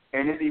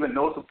 And it's even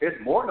noticeable, it's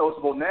more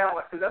noticeable now,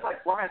 because that's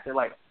like Brian said,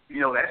 like,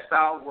 that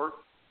style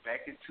worked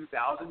back in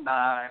 2009,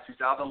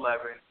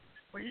 2011,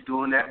 when you're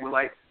doing that with,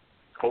 like,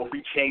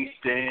 Kofi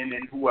Kingston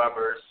and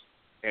whoever's,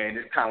 and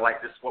it's kind of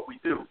like, this is what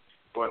we do.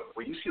 But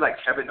when you see, like,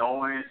 Kevin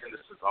Owens and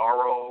the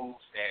Cesaros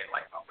and,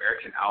 like,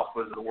 American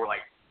Alphas of the world,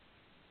 like,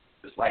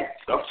 it's like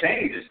stuff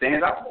changes. It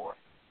stands out more.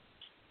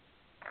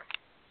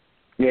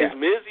 Yeah. Is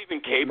Miz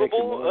even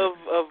capable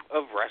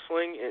of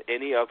wrestling in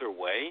any other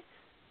way?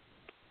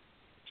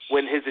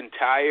 When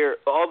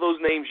all those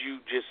names you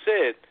just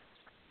said,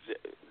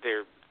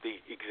 they're the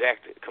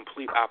exact,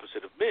 complete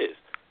opposite of Miz.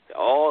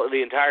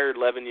 The entire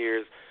 11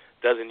 years,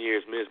 dozen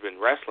years Miz been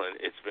wrestling,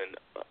 it's been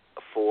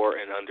for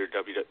and under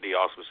the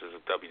auspices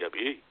of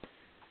WWE.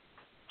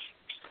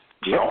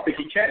 I don't think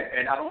he can,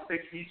 and I don't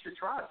think he should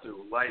try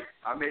to. Like,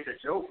 I made a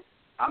joke.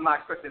 I'm not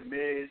expecting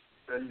Miz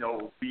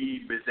to,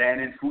 be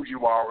Mizanin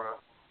Fujiwara,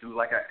 do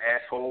like an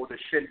asshole, the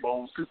shin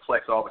bone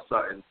suplex all of a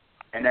sudden,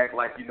 and act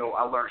like,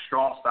 I learned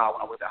strong style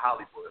when I went to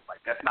Hollywood. Like,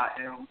 that's not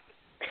him.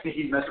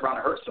 He messed around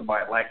and hurt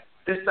somebody. Like,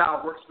 this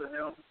style works for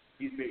him.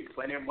 He's made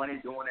plenty of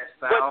money doing that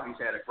style. He's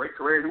had a great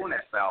career doing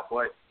that style,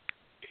 but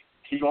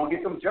he's going to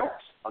get some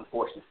jokes,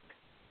 unfortunately.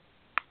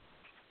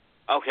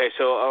 Okay,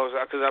 so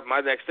because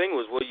my next thing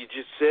was, well, you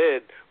just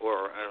said,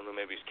 or I don't know,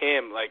 maybe it's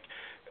Cam, like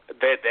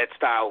that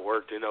style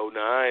worked in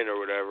 2009 or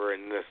whatever,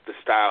 and the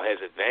style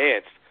has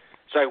advanced.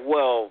 It's like,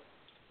 well,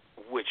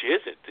 which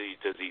is it?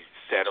 Does he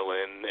settle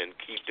in and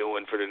keep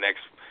doing for the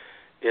next,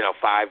 5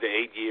 to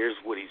 8 years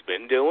what he's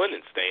been doing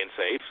and staying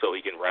safe so he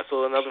can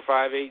wrestle another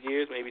 5, 8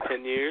 years, maybe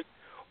 10 years?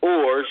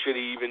 Or should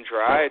he even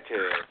try to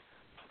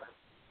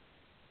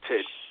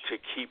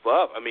keep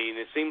up? I mean,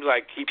 it seems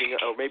like keeping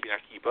up, or maybe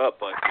not keep up,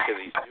 but because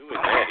he's doing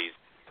that, he's,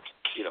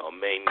 a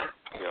main,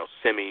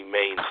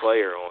 semi-main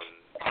player on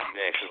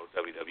national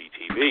WWE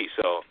TV,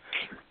 so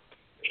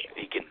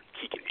he can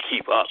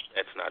keep up.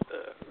 That's not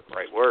the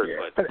right word,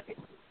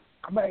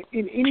 but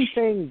in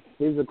anything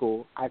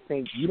physical, I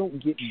think you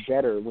don't get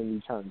better when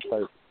you turn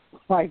 30.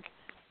 Like,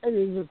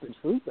 it's just the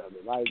truth of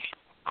it. Like,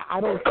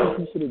 I don't think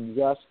you should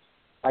adjust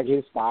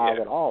his style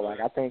at all. Like,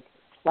 I think,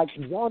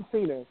 John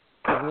Cena is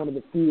one of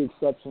the few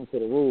exceptions to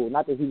the rule.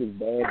 Not that he was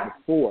bad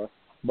before,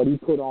 but he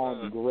put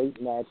on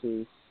great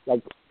matches.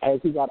 Like, as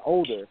he got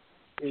older,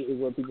 is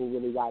where people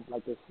really got,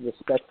 this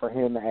respect for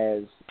him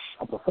as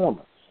a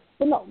performer.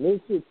 But no,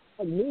 Miz is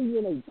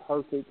in a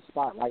perfect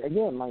spot. Like,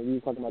 again, like you were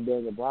talking about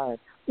Daniel Bryan.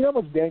 You know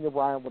how much Daniel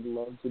Bryan would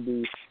love to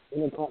be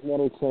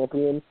Intercontinental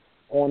Champion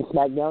on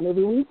SmackDown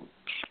every week?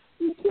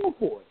 He'd kill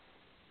for it.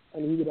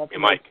 And he would have to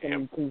make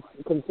some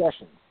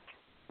concessions.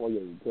 Well, yeah,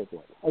 he'd kill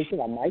for it. I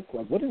think I might.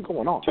 Like, what is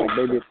going on?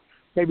 Like,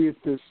 maybe it's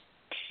this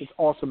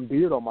awesome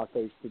beard on my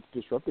face that's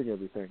disrupting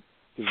everything.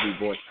 his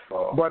new voice.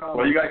 But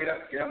well, you gotta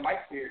get a mic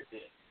here.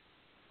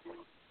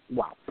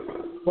 Wow.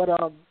 But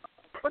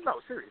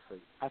no, seriously,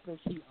 I think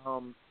he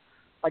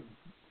like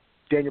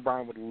Daniel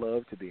Bryan would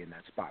love to be in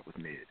that spot with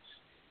Miz.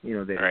 You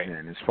know, that right. he's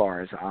in as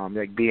far as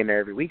like being there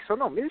every week. So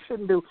no, Miz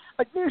shouldn't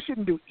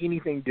do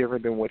anything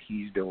different than what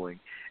he's doing.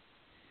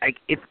 Like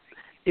if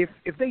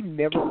they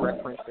never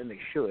referenced, and they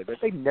should, if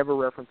they never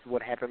referenced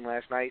what happened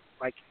last night,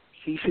 like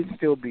he should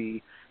still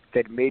be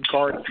that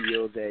mid-card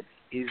heel that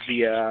is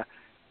the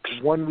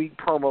 1 week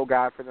promo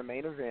guy for the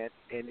main event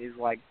and is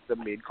like the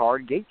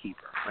mid-card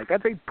gatekeeper. Like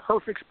that's a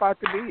perfect spot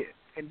to be in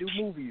and do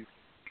movies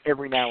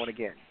every now and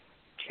again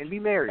and be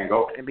married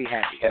and be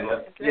happy. And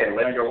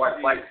let your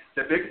wife. Like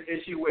the big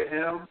issue with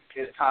him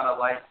is kind of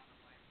like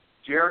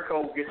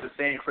Jericho gets the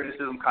same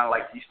criticism, kind of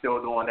like he's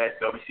still doing that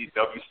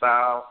WCW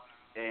style,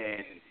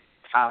 and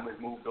time has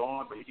moved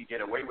on, but he can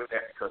get away with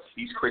that because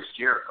he's Chris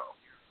Jericho.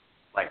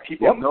 Like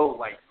people know,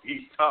 like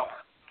he's tough.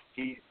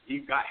 He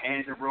got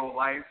hands in real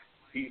life.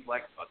 He's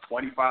like a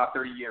 25,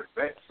 30-year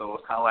vet, so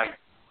it's kind of like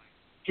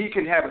he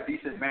can have a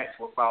decent match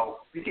without.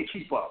 He can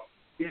keep up.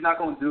 He's not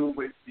going to do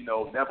what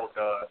Neville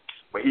does,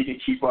 but he can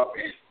keep up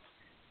and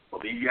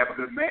believe you have a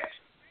good match.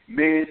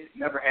 Miz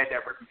never had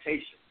that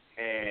reputation,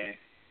 and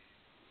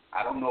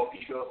I don't know if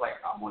he feels like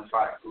I'm going to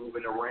try to prove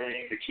in the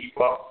ring to keep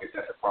up, if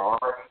that's a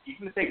priority.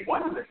 Even if they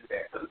want him to do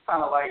that, because it's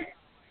kind of like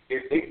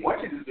if they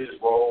want you to do this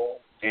role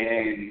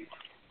and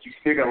you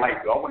figure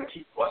like, I want to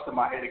keep busting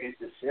my head against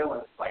this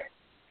ceiling, like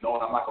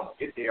knowing I'm not going to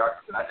get there,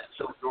 and I just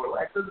chill through it.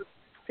 Like,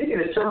 he can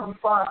just chill and be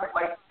fine.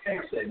 Like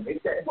Cam said,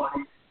 make that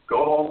money,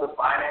 go home to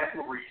finance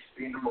Maurice,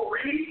 be in the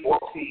Maurice 14,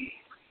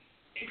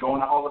 and go in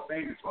the Hall of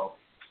Fame as well.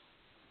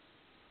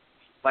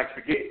 Like,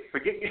 forget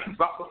getting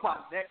dropped on my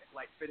neck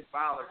like Finn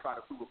Balor trying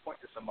to prove a point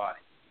to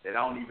somebody that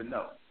I don't even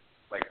know.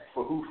 Like,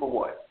 for who, for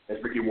what, as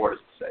Ricky Waters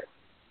would say.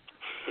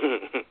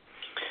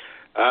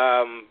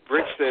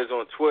 Rich says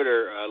on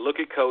Twitter, look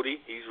at Cody.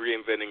 He's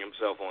reinventing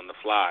himself on the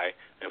fly,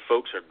 and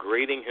folks are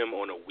grading him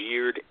on a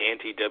weird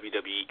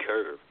anti-WWE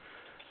curve.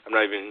 I'm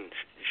not even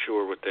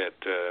sure what that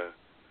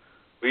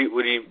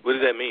what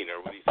does that mean,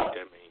 or what do you think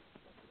that means?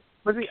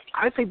 But see,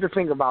 I think the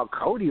thing about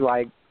Cody,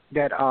 like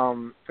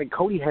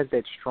Cody has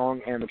that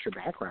strong amateur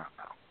background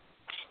now.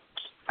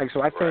 Like,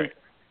 so I think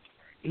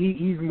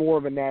he's more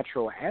of a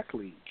natural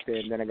athlete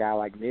than a guy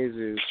like Miz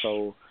is.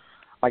 So,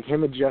 like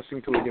him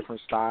adjusting to a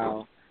different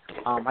style,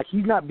 like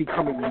he's not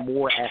becoming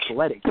more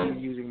athletic.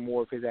 He's using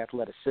more of his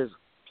athleticism.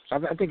 So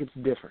I think it's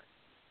different,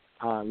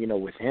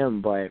 with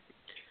him. But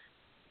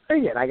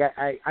again,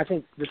 I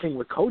think the thing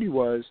with Cody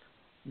was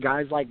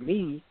guys like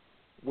me,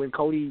 when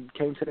Cody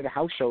came to the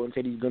house show and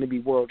said he's going to be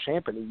world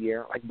champion a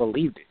year, like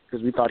believed it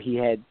because we thought he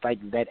had like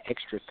that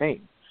extra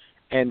thing.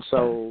 And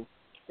so,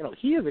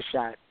 he has a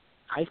shot,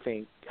 I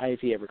think,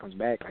 if he ever comes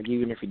back, like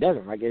even if he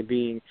doesn't, like it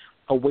being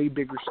a way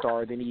bigger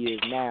star than he is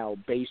now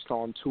based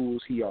on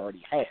tools he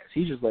already has.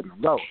 He's just letting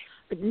them go.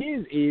 But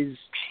Miz is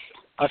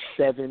a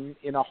 7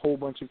 in a whole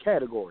bunch of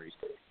categories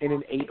and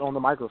an 8 on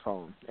the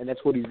microphone, and that's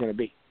what he's going to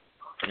be.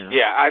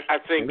 Yeah, I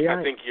think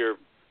you're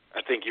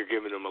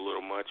giving him a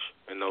little much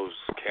in those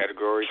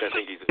categories. I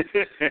think he's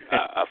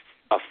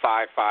a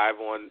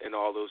 5.5 in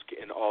all those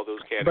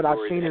categories. But I've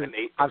seen and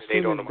his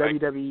the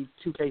WWE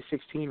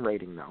 2K16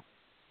 rating though.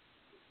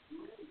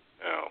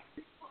 Oh.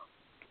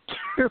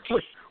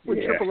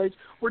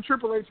 where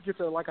Triple H gets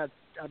a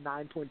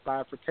 9.5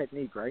 for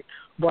technique, right?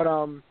 But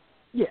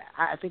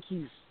I think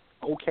he's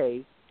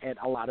okay at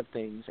a lot of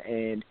things,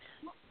 and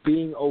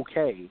being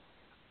okay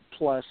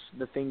plus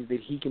the things that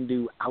he can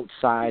do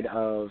outside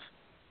of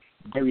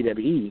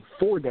WWE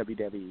for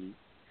WWE,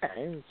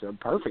 it's a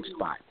perfect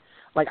spot.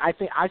 Like I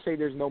say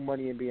there's no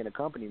money in being a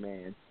company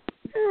man.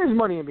 There's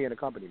money in being a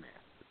company man.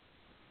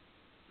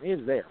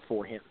 It's there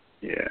for him.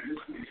 Yeah.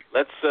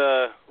 Let's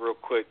real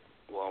quick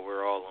while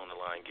we're all on the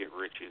line get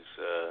Rich's.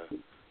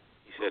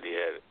 He said he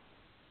had it.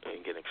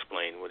 He can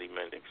explain what he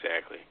meant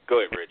exactly. Go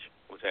ahead, Rich.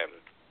 What's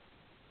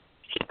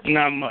happening?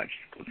 Not much.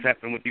 What's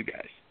happening with you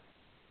guys?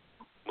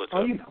 What's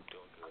up? You know.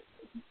 Doing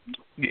good.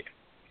 Yeah.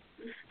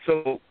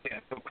 So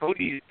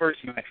Cody's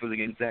first match was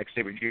against Zack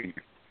Sabre Jr.,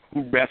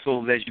 who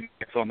wrestled, as you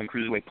saw, on the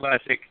Cruiserweight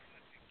Classic.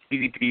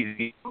 Easy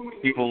peasy.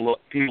 People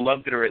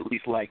loved it or at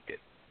least liked it.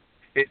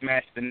 His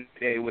match the next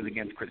day was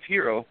against Chris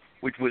Hero,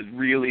 which was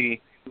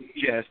really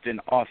just an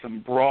awesome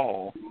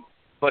brawl.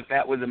 But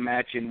that was a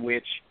match in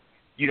which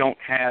you don't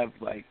have,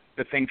 like,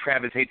 the thing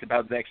Travis hates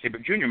about Zack Sabre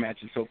Jr.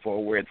 matches so far,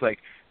 where it's like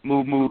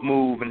move,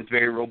 and it's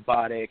very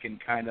robotic and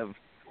kind of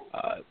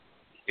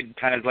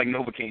like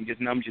Novocaine,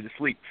 just numbs you to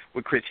sleep.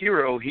 With Chris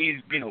Hero, he's,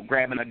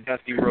 grabbing a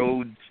Dusty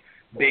Rhodes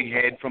big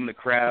head from the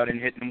crowd and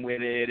hitting him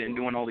with it and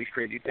doing all these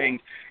crazy things.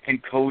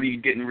 And Cody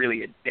didn't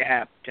really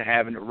adapt to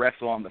having to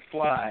wrestle on the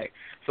fly.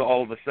 So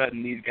all of a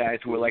sudden, these guys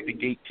who were like the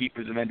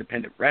gatekeepers of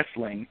independent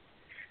wrestling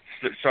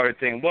started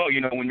saying, well,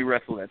 when you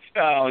wrestle that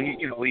style,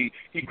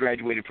 he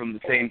graduated from the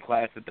same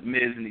class that the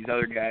Miz and these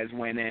other guys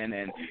went in,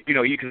 and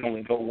you can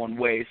only go one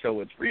way. So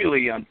it's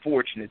really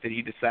unfortunate that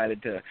he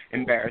decided to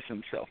embarrass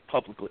himself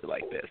publicly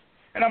like this.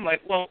 And I'm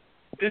like, well,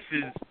 this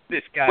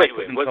guy Wait,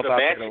 put was himself the out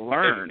match there to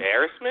learn.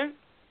 embarrassment?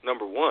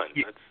 Number one.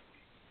 Yeah.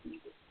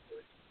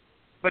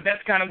 But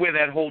that's kind of where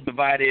that whole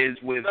divide is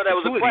with No, that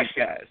was two a of these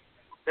question. guys.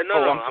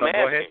 No, I'm I'm sorry, go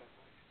asking.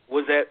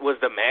 ahead. Was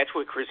the match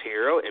with Chris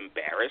Hero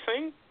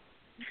embarrassing?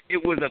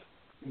 It was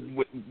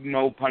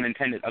no pun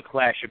intended, a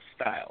clash of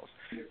styles.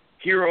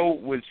 Hero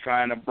was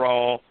trying to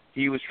brawl,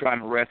 he was trying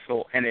to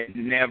wrestle, and it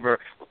never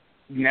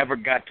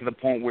got to the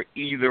point where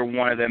either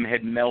one of them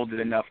had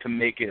melded enough to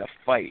make it a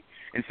fight.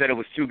 Instead, it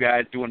was two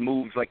guys doing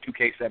moves like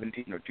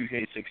 2K17 or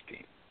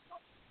 2K16.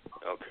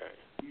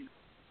 Okay.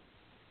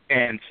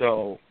 And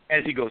so,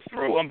 as he goes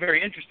through, I'm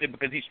very interested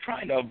because he's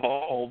trying to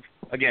evolve,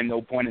 again,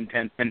 no pun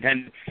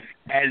intended,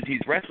 as he's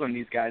wrestling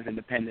these guys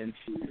independents,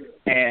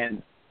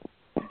 and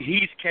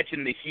he's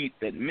catching the heat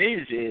that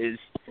Miz is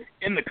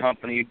in the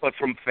company, but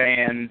from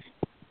fans,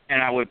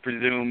 and I would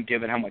presume,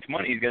 given how much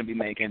money he's going to be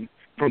making,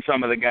 from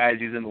some of the guys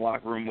he's in the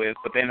locker room with,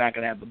 but they're not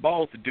going to have the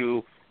balls to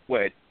do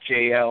what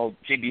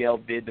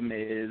JBL did to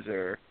Miz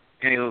or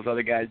any of those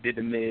other guys did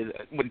to Miz.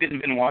 What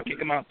didn't Benoit kick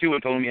him out too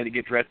and told him he had to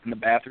get dressed in the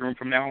bathroom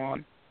from now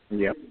on?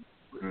 Yep.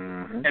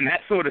 Mm-hmm. And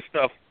that sort of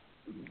stuff,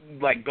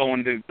 like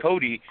going to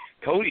Cody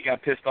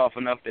got pissed off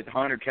enough that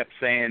Hunter kept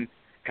saying,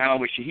 kind of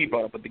what he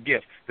brought up with the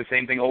gift, the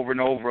same thing over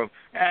and over of,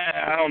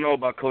 I don't know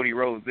about Cody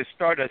Rhodes. This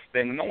Stardust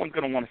thing, no one's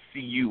going to want to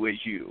see you as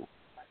you.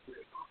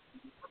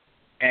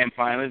 And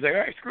finally, he's like, all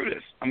right, screw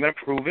this. I'm going to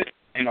prove it,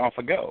 and off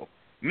I go.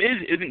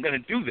 Miz isn't going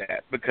to do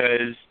that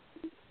because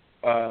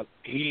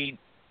he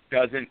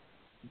doesn't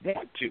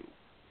want to.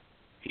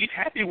 He's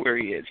happy where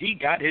he is. He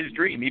got his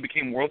dream. He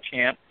became world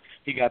champ.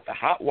 He got the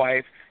hot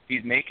wife.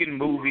 He's making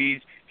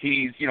movies.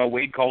 He's,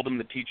 Wade called him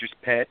the teacher's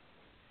pet.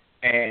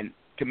 And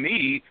to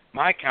me,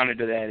 my counter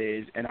to that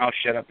is, and I'll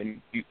shut up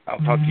and I'll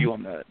talk to you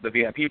on the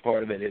VIP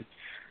part of it, is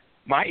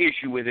my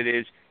issue with it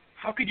is,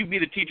 how could you be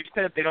the teacher's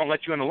pet if they don't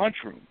let you in the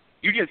lunchroom?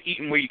 You're just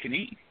eating where you can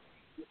eat.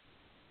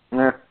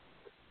 Yeah.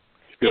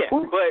 Yeah,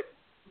 but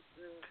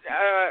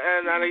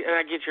and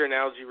I get your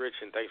analogy, Rich,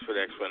 and thanks for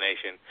the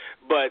explanation.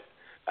 But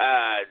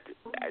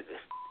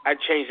I'd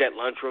change that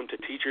lunchroom to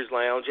teacher's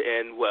lounge,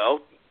 and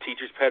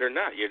teacher's pet or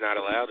not, you're not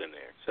allowed in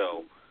there.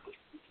 So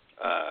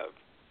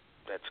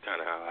that's kind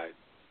of how I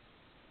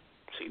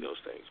see those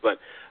things. But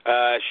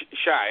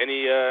Shy,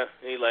 any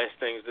last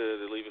things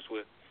to leave us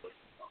with?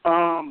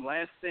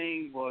 Last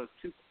thing was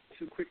two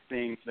quick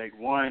things. Like,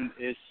 one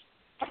is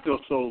I feel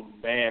so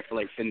bad for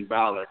like Finn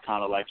Balor,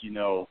 kind of like,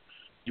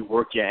 you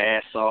work your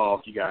ass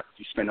off, you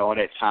spend all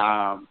that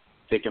time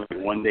thinking like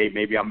one day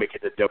maybe I'll make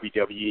it to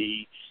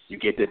WWE. You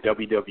get to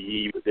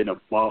WWE within a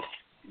month,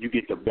 you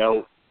get the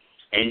belt,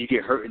 and you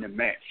get hurt in the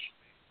match,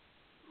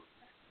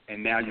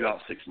 and now you're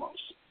out 6 months.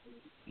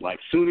 Like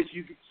soon as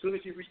you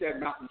reach that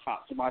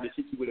mountaintop, somebody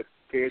hits you with a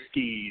pair of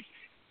skis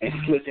and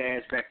slits your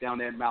ass back down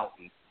that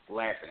mountain,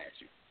 laughing at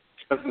you.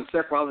 Because when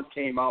Seth Rollins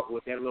came out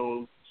with that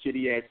little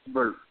shitty ass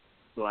vert,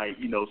 like,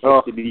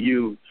 supposed to be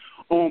you.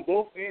 On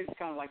both ends,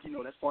 kind of like,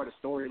 that's part of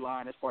the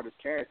storyline, that's part of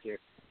his character.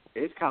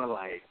 It's kind of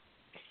like,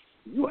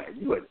 you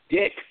a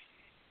dick.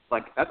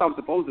 Like, that's how I'm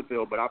supposed to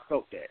feel, but I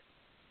felt that.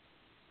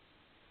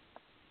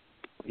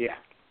 Yeah.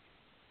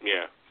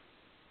 Yeah.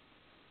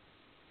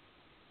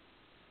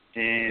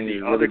 And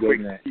the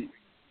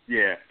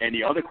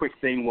other quick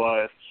thing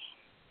was,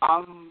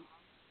 I'm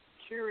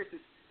curious.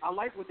 I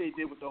like what they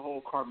did with the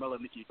whole Carmella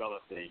Nikki Bella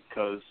thing,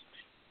 because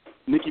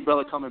Nikki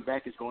Bella coming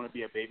back is going to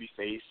be a baby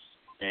face,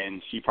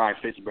 and she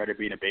probably fits better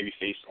being a baby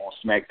face on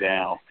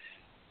SmackDown.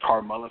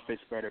 Carmella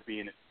fits better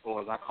being,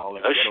 or as I call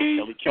it,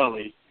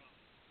 Kelly.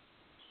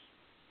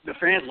 The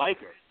fans like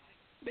her.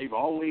 They've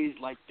always,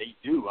 they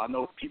do. I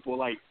know people,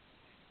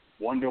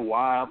 wonder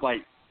why. I'm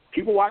like,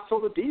 people watch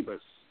Total Divas.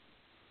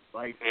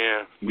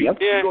 We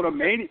go to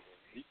Mania.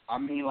 I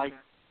mean,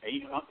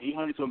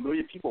 800 to 1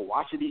 million people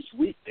watch it each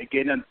week. They're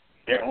getting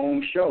their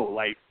own show.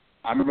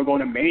 I remember going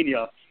to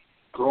Mania,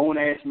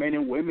 grown-ass men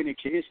and women and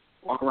kids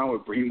walk around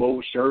with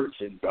Bremo shirts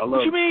and Bella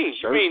What you mean?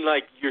 shirts. You mean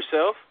like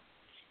yourself?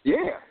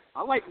 Yeah,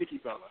 I like Nikki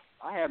Bella.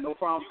 I have no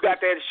problem. You got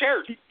that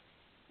shirt.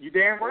 You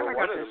damn right I got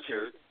one of that them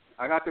shirt. shirts.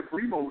 I got the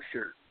Bremo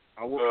shirt.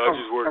 I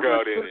just work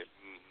out in it.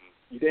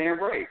 You damn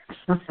right.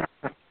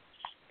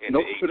 And the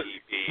ATP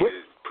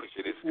is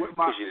pushing his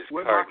cart in his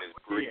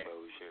Bremo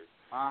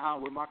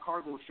shirt. With my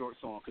cargo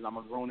shorts on because I'm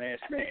a grown-ass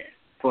man.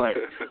 But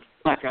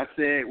like I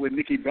said, with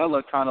Nikki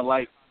Bella, kind of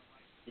like,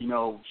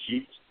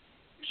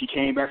 she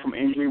came back from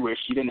injury where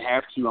she didn't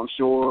have to. I'm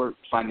sure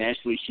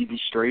financially she'd be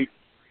straight.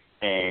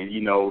 And,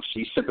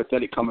 she's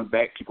sympathetic coming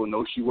back. People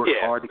know she worked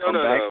hard to come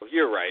back. No,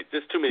 you're right.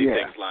 There's too many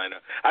things lined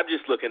up. I'm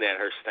just looking at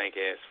her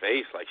stank-ass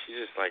face.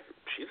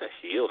 She's a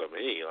heel to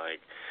me.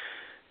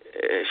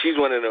 She's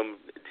one of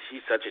them, she's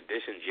such a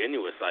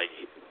disingenuous,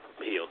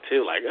 heel,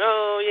 too.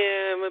 Oh,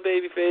 yeah, I'm a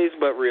baby face,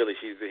 but really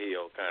she's the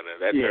heel, kind of.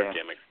 That's her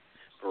gimmick.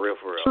 For real.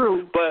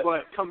 True, but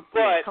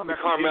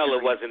Carmella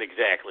wasn't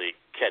exactly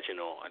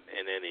catching on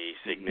in any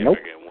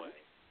significant way.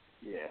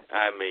 Yeah.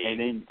 I mean, and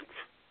then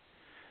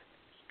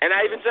And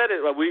I even said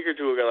it a week or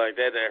two ago like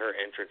that her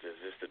entrance is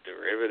just a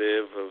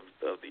derivative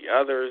of the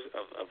others,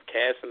 of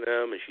Cass and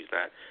them, and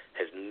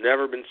has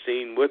never been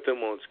seen with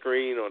them on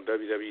screen on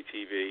WWE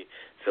TV.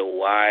 So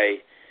why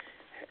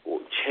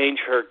change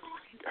her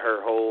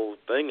whole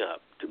thing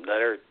up? Let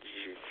her,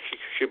 she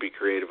should be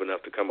creative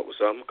enough to come up with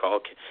something.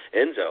 Call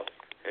Enzo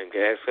and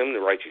ask him to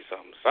write you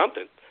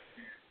something.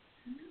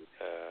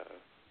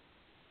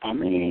 I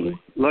mean,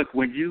 look,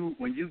 when you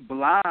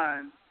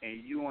blind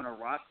and you on a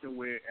roster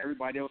where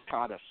everybody else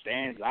kind of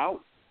stands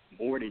out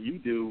more than you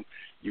do,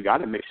 you got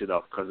to mix it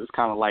up because it's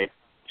kind of like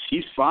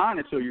she's fine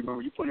until you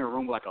remember you put in a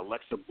room like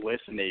Alexa Bliss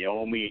and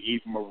Naomi and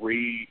Eva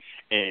Marie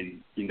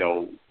and, you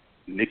know,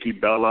 Nikki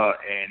Bella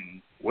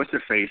and what's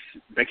her face,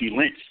 Becky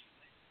Lynch.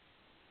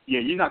 Yeah,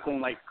 you're not going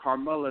to like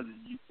Carmella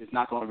is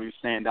not going to really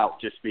stand out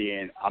just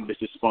being I'm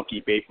just a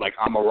spunky babe like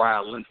I'm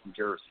Mariah Lynn from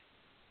Jersey.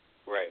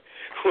 Right.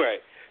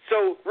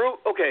 So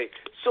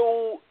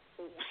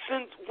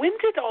since when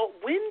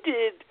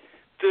did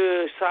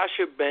the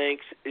Sasha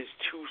Banks is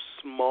too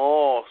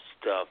small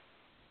stuff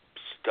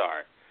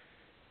start?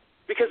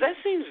 Because that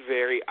seems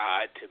very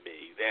odd to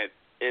me that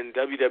in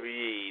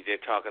WWE they're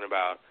talking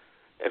about,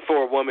 and for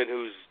a woman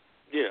who's,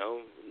 you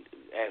know,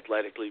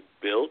 athletically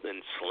built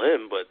and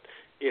slim, but,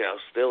 you know,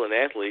 still an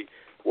athlete,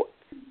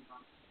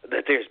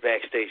 that there's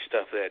backstage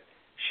stuff that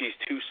she's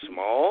too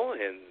small.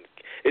 And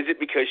is it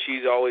because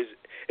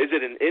is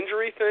it an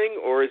injury thing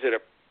or is it a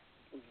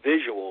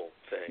visual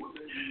thing?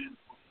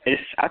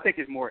 I think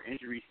it's more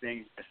injury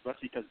thing,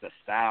 especially because the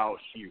style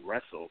she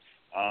wrestles.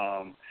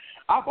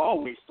 I've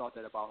always thought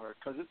that about her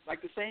because it's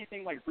like the same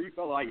thing like Brie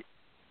Bella. Like,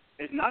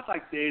 it's not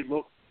like they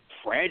look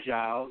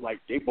fragile. Like,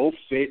 they both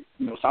fit.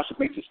 You know, Sasha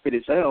Banks is fit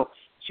as hell.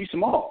 She's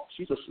small.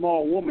 She's a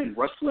small woman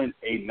wrestling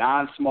a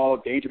non-small,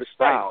 dangerous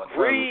style. Right.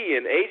 Brie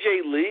and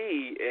AJ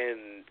Lee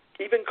and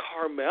even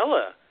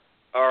Carmella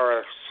are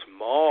as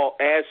small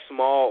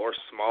or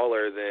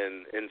smaller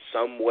than in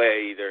some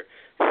way either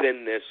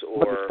thinness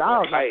or but the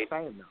style's height. not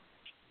the same though.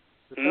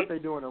 The stuff they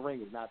do in the ring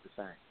is not the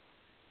same.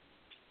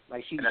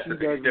 Like she does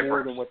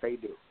more than what they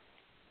do.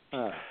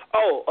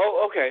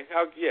 Okay.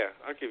 I'll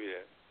give you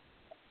that.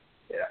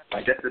 Yeah,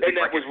 like that's the and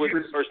thing. that was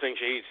the first thing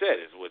she said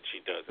is what she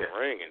does in the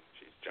ring, and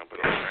she's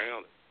jumping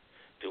around,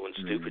 doing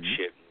stupid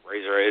shit, and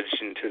razor edge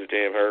into the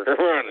damn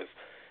hurricanranas.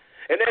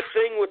 And that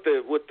thing with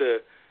the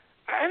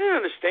I didn't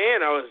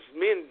understand.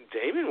 Me and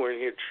Damon were in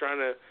here trying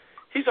to.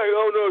 He's like,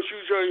 oh no, she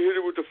was trying to hit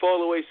her with the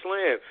fall away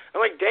slam. I'm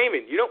like,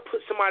 Damon, you don't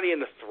put somebody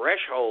in the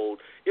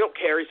threshold. You don't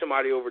carry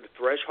somebody over the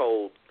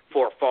threshold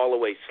for a fall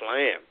away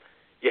slam.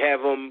 You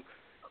have them,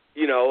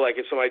 you know, like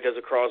if somebody does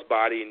a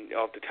crossbody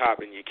off the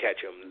top and you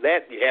catch them,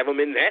 you have them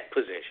in that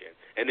position,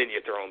 and then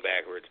you throw them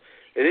backwards.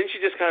 And then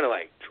she just kind of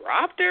like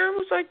dropped there and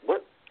was like,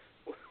 what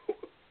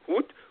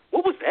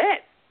was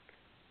that?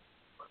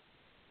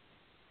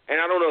 And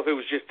I don't know if it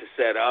was just to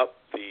set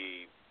up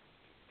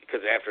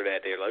because after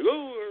that they're like,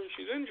 oh,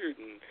 she's injured,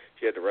 and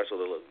she had to wrestle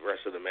the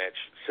rest of the match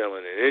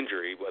selling an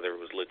injury, whether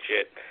it was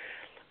legit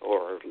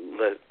or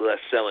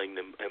less selling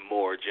and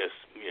more just,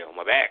 you know,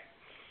 my neck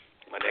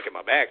and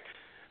my back.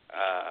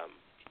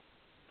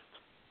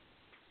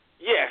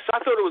 So I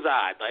thought it was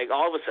odd. Like,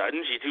 all of a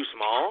sudden, she's too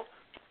small.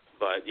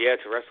 But, yeah,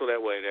 to wrestle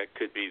that way, that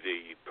could be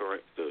the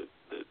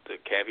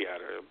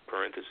caveat or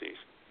parentheses.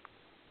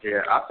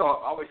 Yeah, I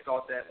always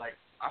thought that, like,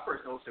 I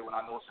first noticed it when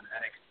I noticed in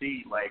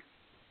NXT, like,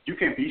 you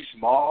can be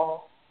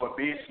small, but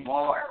being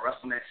small and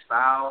wrestling that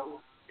style,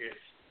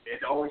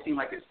 it always seemed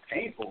like it's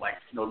painful. Like,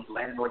 you know, you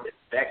landing on your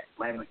neck,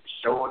 landing on your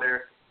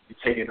shoulder, you're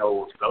taking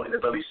those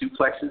belly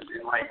suplexes,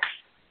 and, like,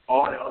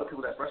 all the other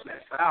people that's wrestling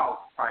that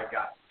style probably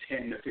got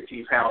 10 to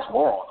 15 pounds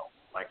more on them.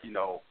 Like, you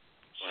know,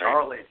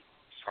 Charlotte's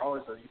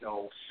a, you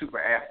know, super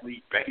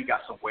athlete. Becky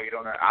got some weight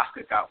on her.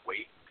 Asuka got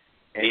weight.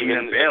 And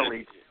even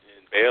Bayley.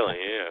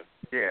 Yeah.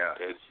 Yeah.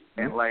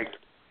 And, like,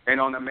 and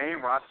on the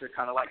main roster,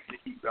 kind of like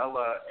Nikki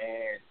Bella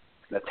and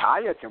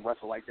Natalya can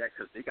wrestle like that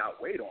because they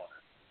got weight on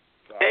her.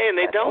 So, and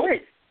they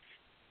don't.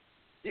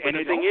 Yeah, but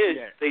the thing is,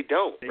 they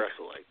don't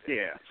wrestle like that.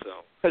 Yeah.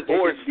 So,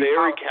 or it's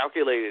very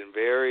calculated and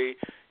very,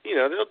 you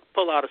know, they'll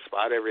pull out a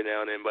spot every now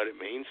and then, but it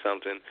means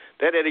something.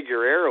 That Eddie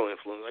Guerrero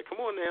influence, like,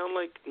 come on now,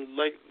 like,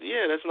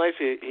 yeah, that's nice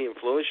he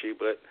influenced you,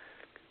 but,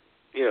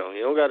 you know,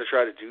 you don't got to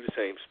try to do the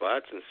same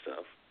spots and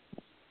stuff.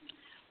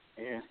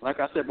 Yeah,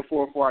 like I said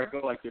before I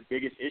go, like, the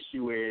biggest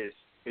issue is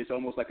it's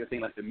almost like a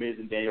thing like the Miz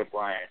and Daniel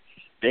Bryan.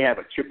 They have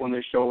a chip on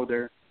their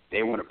shoulder.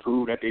 They want to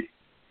prove that they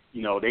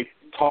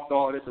talked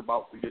all this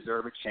about we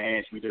deserve a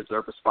chance, we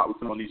deserve a spot, we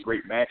put on these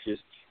great matches,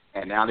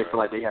 and now they feel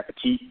like they have to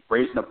keep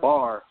raising the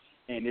bar,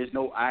 and there's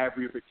no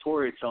Ivory or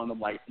Victoria telling them,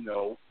 like, you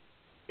know,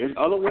 there's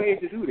other ways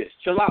to do this.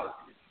 Chill out.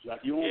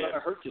 Like, you don't want to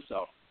hurt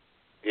yourself.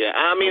 Yeah,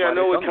 I mean, I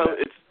know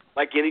it's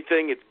like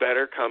anything, it's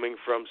better coming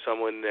from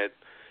someone that,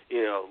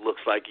 you know,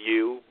 looks like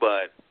you,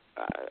 but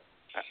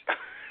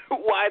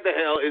why the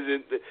hell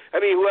isn't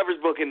whoever's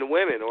booking the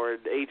women or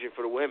the agent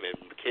for the women,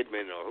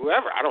 Kidman or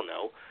whoever, I don't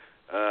know,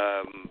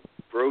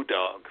 Road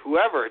Dogg,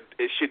 whoever,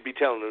 it should be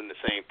telling them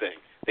the same thing.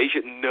 They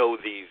should know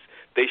these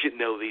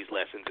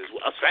lessons as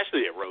well,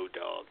 especially a Road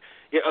Dogg.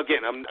 Yeah,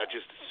 again, I'm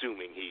just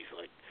assuming he's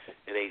like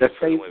an agent The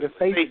for the face, women. the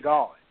face is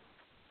gone.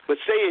 But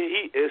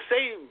say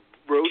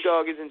Road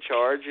Dogg is in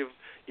charge of,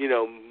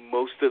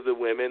 most of the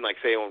women, like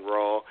say on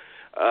Raw,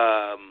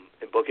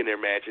 and booking their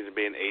matches and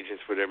being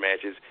agents for their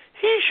matches.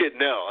 He should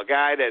know. A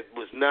guy that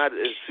was not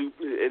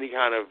any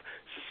kind of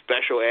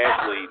special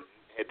athlete,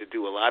 had to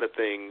do a lot of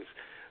things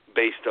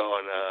based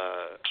on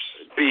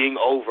being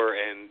over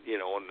and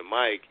on the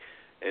mic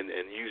and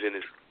using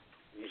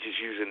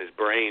his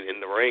brain in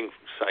the ring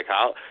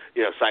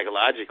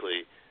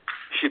psychologically.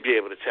 Should be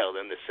able to tell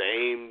them the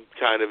same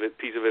kind of a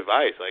piece of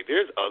advice. Like,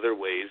 there's other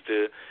ways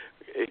to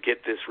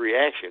get this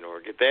reaction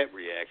or get that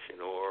reaction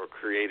or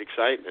create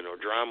excitement or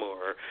drama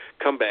or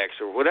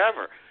comebacks or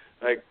whatever.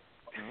 Like,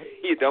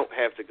 you don't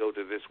have to go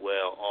to this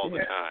well all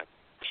the time.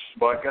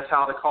 But guess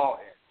how the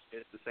call ends?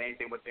 It's the same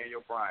thing with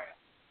Daniel Bryan.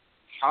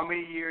 How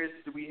many years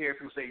do we hear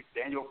people say,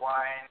 Daniel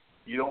Bryan,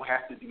 you don't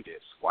have to do this.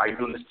 Why are you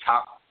doing this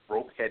top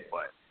rope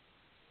headbutt?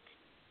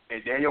 And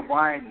Daniel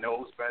Bryan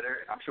knows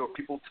better, and I'm sure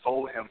people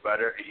told him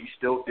better, and he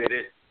still did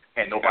it,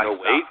 and nobody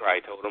stopped. Wade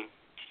probably told him,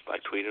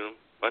 like tweeted him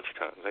a bunch of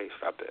times. Hey,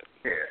 stop that.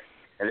 Yeah,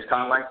 and it's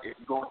kind of like, if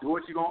you're gonna do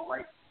what you're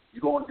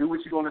gonna do what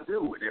you're gonna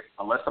do. And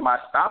unless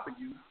somebody's stopping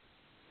you,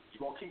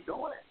 you're gonna keep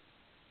doing it.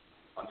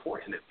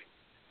 Unfortunately.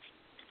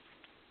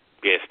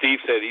 Yeah,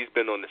 Steve said he's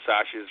been on the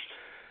Sasha's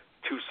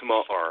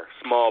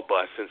small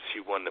bus since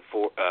she won the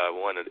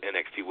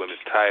NXT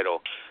Women's title.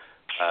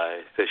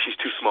 Said she's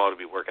too small to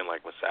be working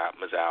like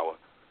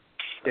Misawa.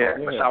 Yeah,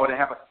 Misawa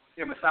didn't have a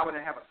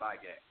thigh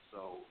gap,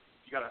 so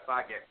if you got a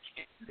thigh gap, you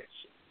can't do that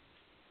shit.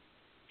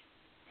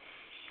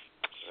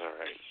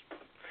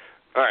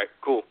 All right,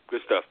 cool,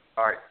 good stuff.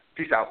 All right,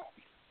 peace out.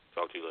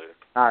 Talk to you later.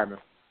 All right, man.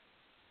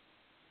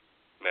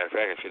 Matter of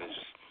fact, I should just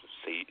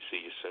see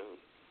you soon.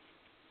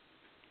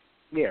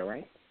 Yeah,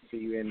 right. See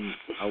you in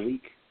a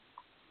week.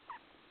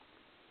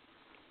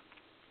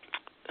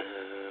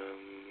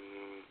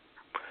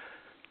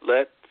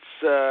 Let's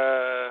see.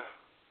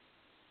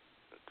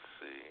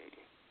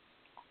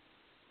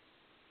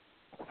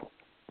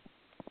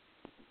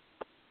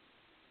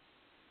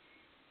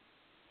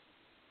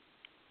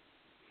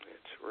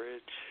 It's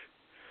Rich.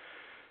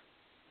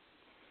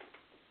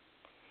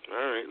 All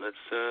right,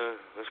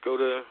 let's go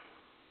to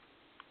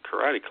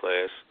karate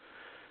class.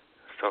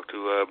 Let's talk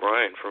to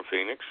Brian from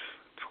Phoenix,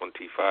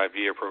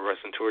 25-year Pro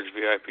Wrestling Torch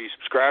VIP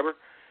subscriber.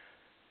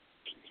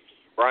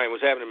 Brian,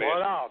 what's happening, man?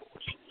 What up?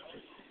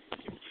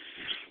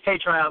 Hey,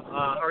 Trav,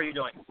 how are you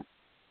doing?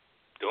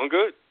 Doing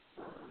good.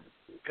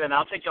 Good, and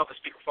I'll take you off the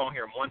speakerphone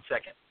here in 1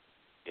 second.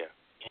 Yeah.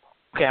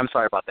 Okay, I'm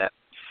sorry about that.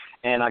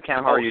 And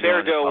Cam, how are you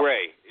Sarah doing? Del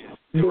Rey.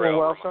 Doing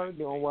well, sir.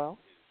 Doing well.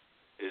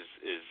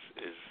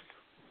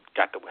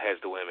 Has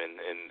the women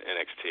in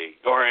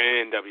NXT or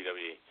in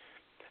WWE,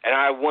 and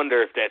I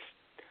wonder if that's.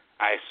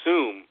 I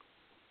assume,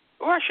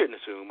 or I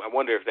shouldn't assume. I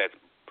wonder if that's.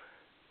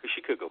 Because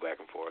she could go back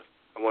and forth.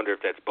 I wonder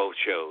if that's both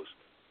shows.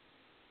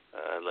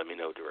 Let me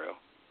know, Darrell.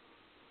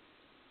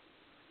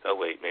 Oh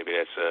wait, maybe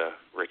that's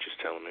Rich is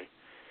telling me.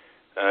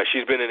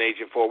 She's been an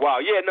agent for a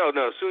while. Yeah, no.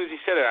 As soon as he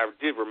said it, I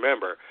did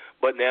remember.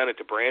 But now that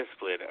the brand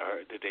split,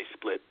 did they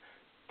split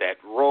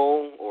that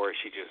role, or is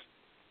she just,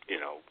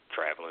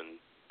 traveling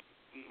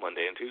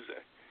Monday and Tuesday?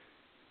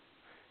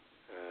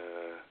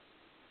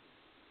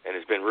 And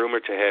it's been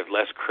rumored to have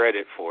less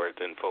credit for it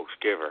than folks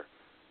give her.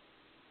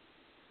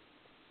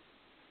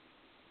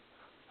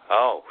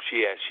 Oh,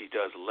 she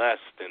does less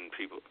than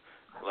people.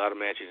 A lot of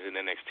matches in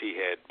NXT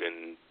had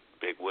been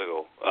Big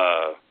Wiggle.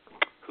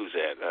 Who's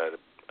that?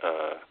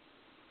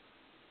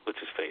 What's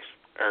his face?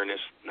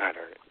 Ernest? Not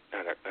Ernest.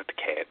 Not the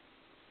cat.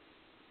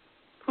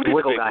 Who did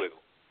Wiggle Big guy.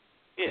 Wiggle?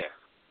 Yeah,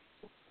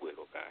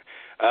 Wiggle guy.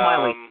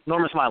 Smiley.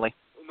 Norman Smiley.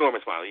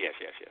 Norman Smiley. Yes.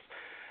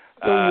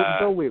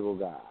 The Wiggle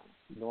guy.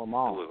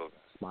 Normal. Wiggle guy.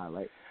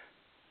 Smiley.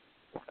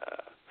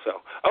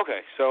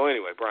 So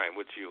anyway, Brian,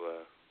 what'd you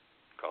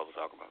call to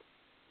talk about?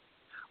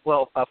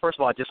 Well, first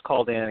of all, I just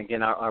called in.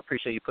 Again, I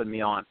appreciate you putting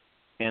me on,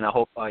 and I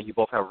hope you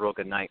both have a real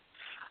good night.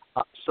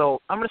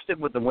 So I'm going to stick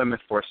with the women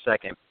for a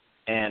second.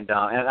 And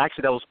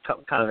actually, that was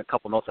kind of a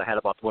couple notes I had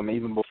about the women,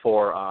 even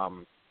before,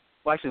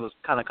 actually, it was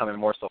kind of coming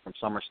more so from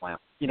SummerSlam.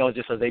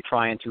 Just as they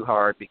trying too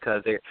hard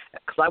because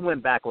I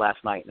went back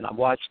last night and I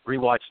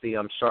rewatched the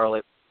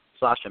Charlotte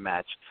Sasha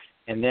match,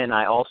 and then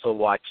I also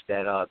watched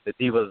that the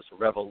Divas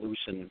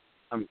Revolution.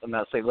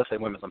 Let's say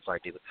women's. I'm sorry,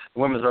 Divas.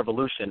 The Women's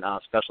Revolution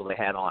special they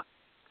had on,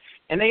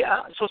 and they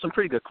show some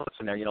pretty good clips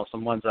in there.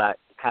 Some ones I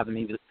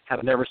haven't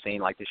never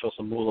seen. Like they show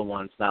some Moolah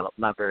ones,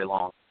 not very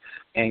long,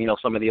 and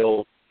some of the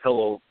old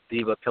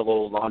Diva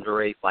pillow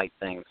lingerie fight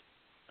things,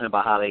 and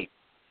about how they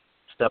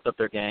stepped up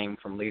their game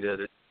from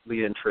Lita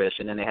and Trish,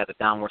 and then they had the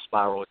downward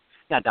spiral.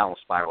 Not downward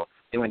spiral.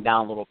 They went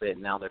down a little bit,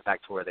 and now they're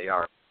back to where they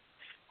are.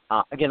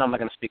 Again, I'm not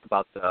going to speak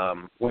about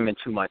the women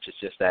too much. It's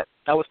just that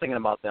I was thinking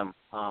about them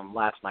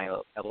last night,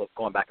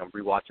 going back and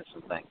rewatching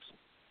some things.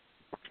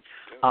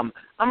 I'm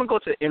going to go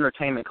to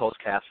Entertainment Coast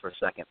Cast for a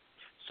second.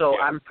 So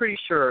I'm pretty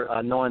sure,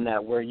 knowing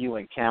that where you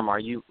and Cam are,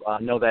 you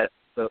know that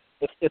I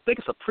think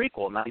it's a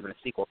prequel, not even a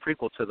sequel,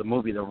 prequel to the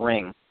movie The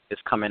Ring is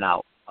coming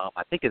out.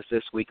 I think it's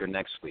this week or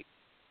next week.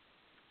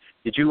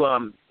 Did you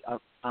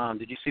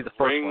see the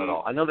first one at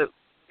all? I know that.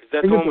 Is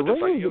that the one with the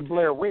Ring or the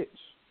Blair Witch?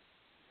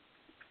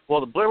 Well,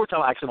 the Blair Witch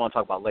I actually want to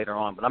talk about later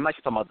on, but I'm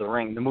actually talking about The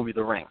Ring, the movie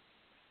The Ring.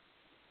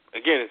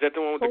 Again, is that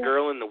the one with the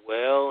girl in the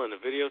well and the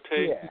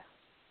videotape?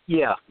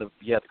 Yeah. The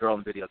girl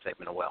in the videotape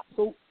in the well.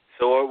 So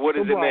what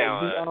is it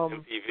now?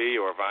 MTV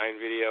or Vine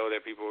video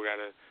that people got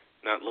to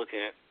not look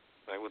at?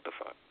 Like, what the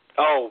fuck?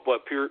 Oh,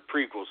 but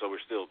prequel, so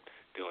we're still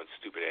doing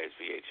stupid-ass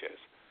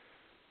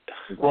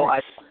VHS. Well,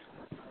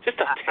 just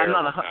a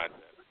terrible concept.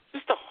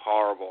 Just a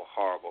horrible,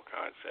 horrible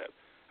concept.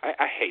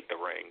 I hate The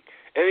Ring.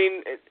 I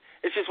mean,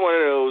 it's just one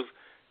of those,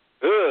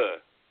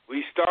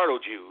 we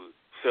startled you,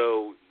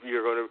 so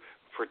you're going to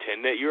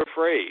pretend that you're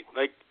afraid.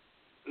 Like,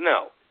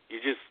 no. You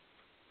just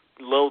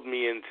lulled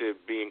me into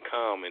being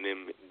calm and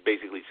then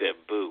basically said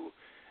boo.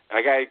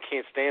 Like, I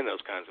can't stand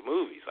those kinds of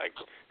movies. Like,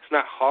 it's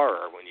not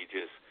horror when you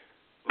just,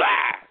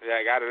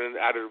 like, out of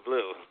the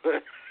blue.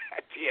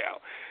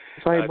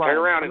 Turn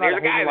around and there's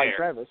a guy there.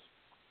 Travis.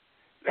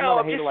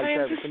 No, I'm just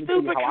saying it's a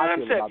stupid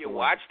concept. You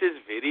watch this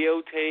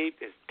videotape,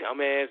 this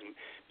dumbass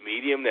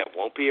medium that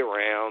won't be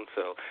around,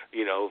 so,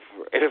 in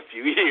a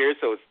few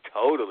years, so it's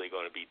totally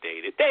going to be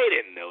dated. They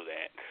didn't know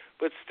that,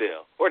 but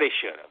still. Or they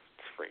should have.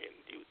 It's friggin',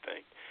 you would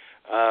think.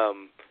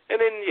 And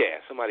then,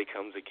 somebody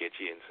comes to get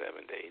you in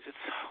 7 days.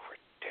 It's so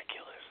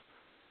ridiculous.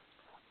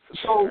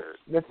 It's absurd.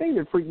 The thing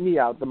that freaked me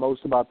out the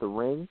most about The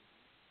Ring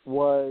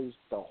was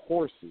the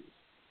horses.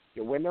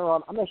 When they're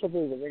on, I'm not sure if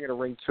it was a Ring or The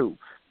Ring 2,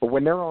 but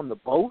when they're on the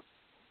boat,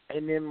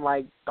 and then,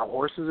 like, the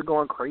horses are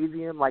going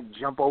crazy and, like,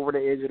 jump over the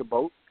edge of the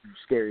boat.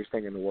 Scariest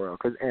thing in the world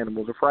because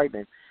animals are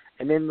frightening.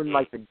 And then when,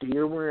 like, the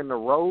deer were in the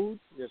road,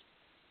 just,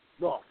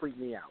 freaked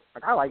me out.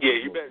 Like, I like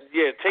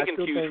taking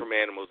cues from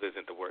animals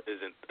isn't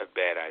a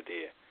bad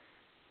idea.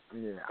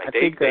 Yeah,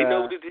 like, they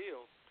know the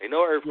deal. They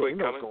know earthquake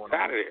coming. It's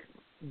out of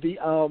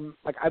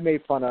there. I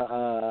made fun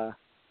of,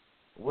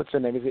 what's her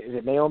name? Is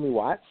it Naomi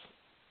Watts?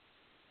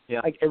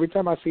 Yeah. Like, every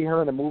time I see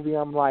her in a movie,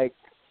 I'm like,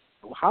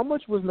 how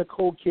much was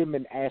Nicole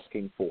Kidman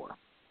asking for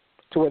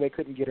to where they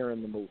couldn't get her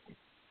in the movie?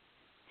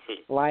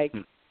 Like,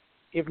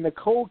 if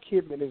Nicole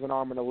Kidman is an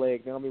arm and a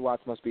leg, Naomi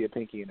Watts must be a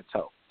pinky and a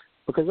toe.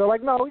 Because they're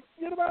like, no,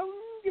 get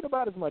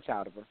about as much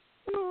out of her.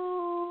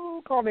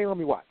 Call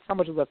Naomi Watts. How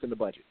much is left in the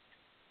budget?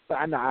 But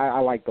I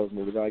like those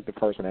movies. I like the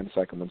first one and the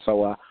second one.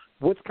 So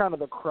what's kind of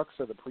the crux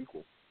of the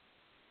prequel?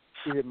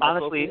 Is it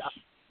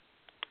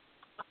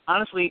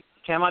honestly,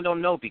 Cam, I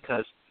don't know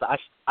because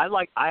I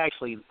like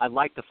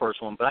the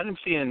first one, but I didn't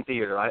see it in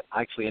theater. I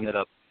actually ended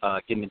up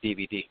getting the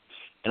DVD,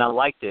 and I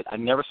liked it. I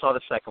never saw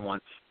the second one.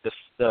 This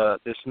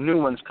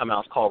new one's come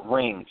out. It's called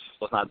Rings.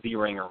 So it's not The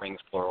Ring or Rings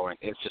plural.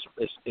 It's just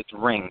it's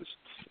Rings,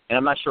 and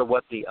I'm not sure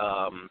what the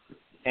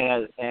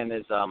and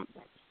as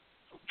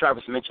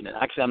Travis mentioned it.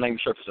 Actually, I'm not even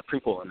sure if it's a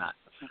prequel or not.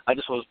 I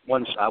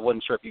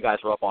wasn't sure if you guys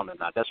were up on it or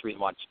not. That's the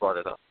reason why I just brought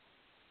it up.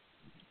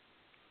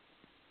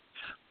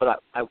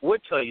 But I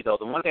would tell you, though,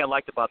 the one thing I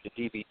liked about the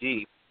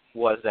DVD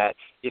was that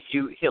if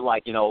you hit,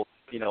 like,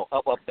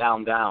 up, up,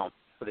 down, down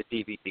for the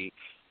DVD,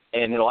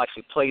 and it'll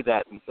actually play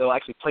the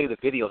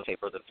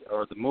videotape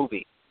or the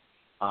movie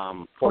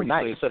for you.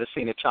 Nice. So instead of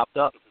seeing it chopped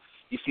up,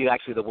 you see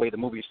actually the way the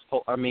movie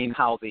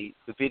how the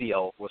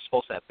video was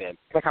supposed to have been.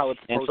 Like how it's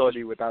supposed to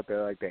be without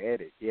the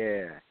edit.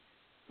 Yeah.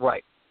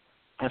 Right.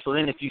 And so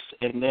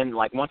then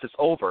like once it's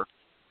over,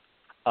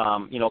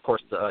 of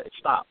course it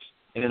stops.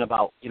 And then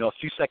about, a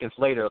few seconds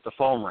later, the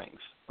phone rings,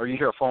 or you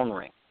hear a phone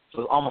ring.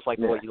 So it's almost like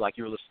the way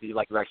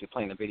you're actually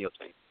playing the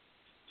videotape.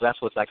 So that's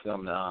what's actually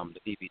on the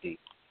DVD.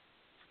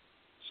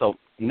 So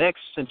next,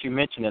 since you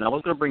mentioned it, I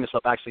was going to bring this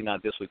up actually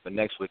not this week, but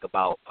next week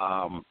about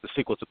the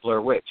sequel to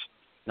Blair Witch.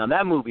 Now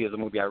that movie is a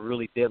movie I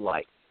really did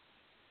like.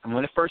 And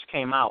when it first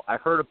came out, I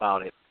heard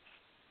about it,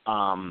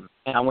 and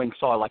I went and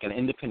saw it like an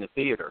independent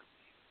theater.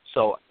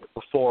 So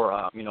before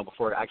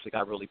it actually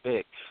got really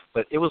big,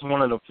 but it was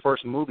one of the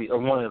first movies, or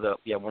one of the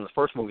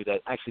first movies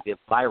that actually did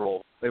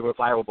viral. They were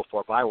viral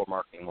before viral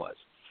marketing was,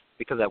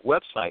 because that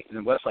website, and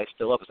the website's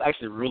still up. It's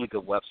actually a really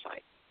good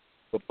website.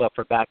 But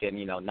for back in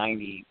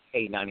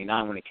 98,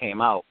 99 when it came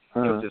out, it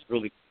was just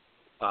really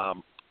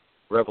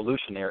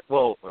revolutionary.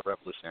 Well,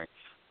 revolutionary,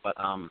 but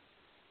and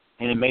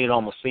it made it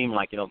almost seem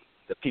like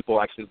the people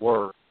actually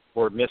were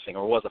missing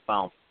or was a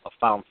found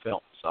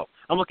film. So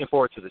I'm looking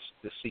forward to this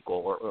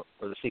sequel or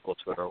the sequel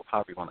to it, or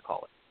however you want to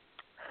call it.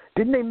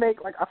 Didn't they make,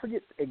 I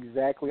forget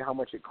exactly how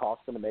much it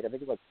cost them to make. I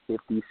think it was like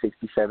 50,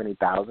 60,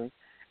 70,000,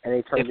 and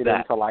they turned it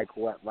into like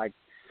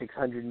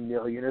 600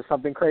 million or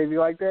something crazy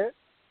like that.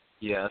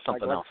 Yeah,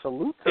 something else.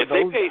 Salute to if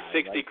those they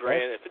paid guys.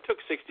 $60,000, if it took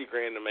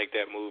 $60,000 to make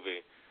that movie,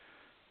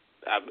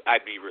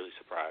 I'd be really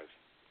surprised.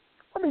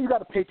 I mean, you got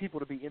to pay people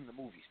to be in the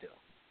movie still.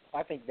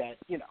 I think that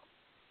you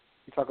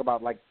talk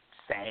about like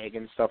SAG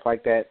and stuff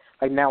like that.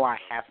 Like now, I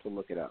have to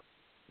look it up.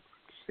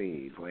 Let's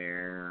see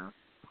where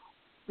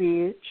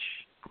Witch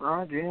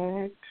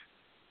Project.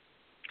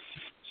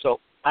 So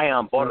I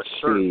bought a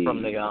shirt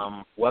from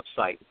the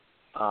website.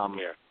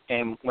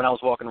 And when I was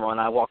walking around,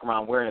 I walk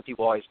around wearing it.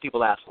 People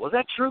ask, "Was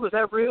that true? Was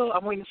that real?"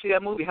 I'm waiting to see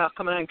that movie. How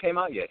come it hasn't came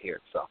out yet here?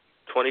 So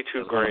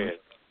 $22,000.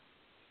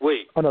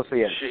 Wait. Oh no, so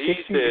yeah, He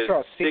 60, says it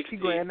cost 60 60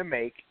 grand to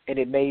make, and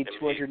it made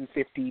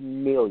 $250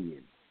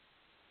 million.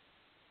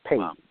 Paid.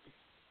 Wow.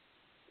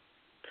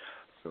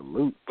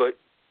 Salute. But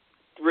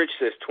Rich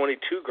says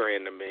 22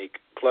 grand to make,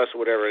 plus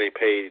whatever they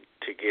paid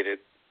to get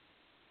it.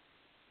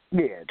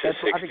 Yeah, To I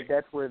 60. think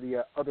that's where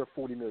the other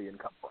 $40 million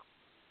come from.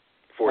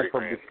 40 That's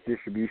from grand.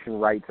 distribution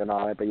rights and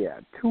all that. But yeah,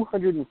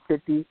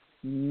 $250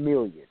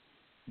 million.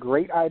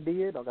 Great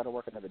idea. Don't got to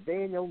work another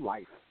day in your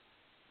life.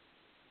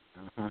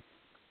 Mm-hmm.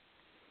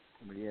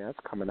 But yeah, that's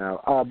coming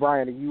out.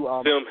 Brian, are you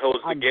Film holds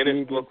the I'm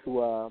Guinness big Book.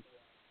 into, oh,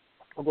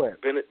 go ahead.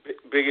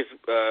 Biggest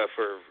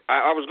for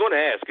I was going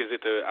to ask, is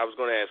it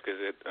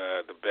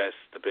the best,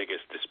 the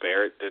biggest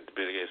disparate, the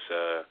biggest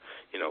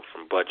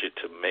from budget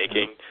to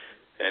making?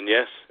 And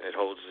yes, it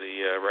holds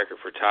the record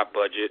for top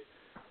budget.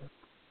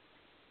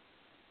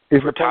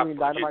 Is for top Napoleon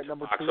budget Dynamite to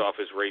number box 2?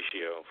 office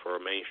ratio for a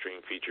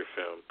mainstream feature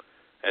film,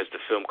 as the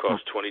film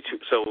cost 22.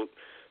 So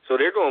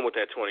they're going with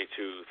that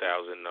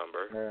 22,000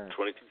 number,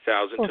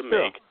 22,000 to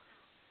make,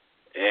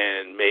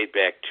 and made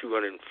back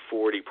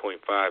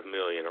 $240.5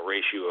 million, a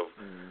ratio of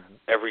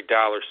every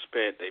dollar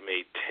spent, they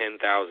made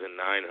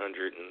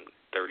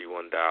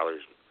 $10,931.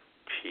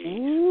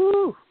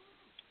 Jeez.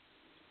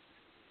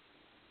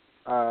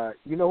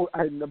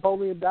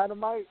 Napoleon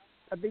Dynamite,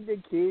 I think the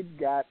kid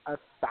got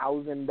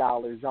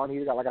 $1,000. John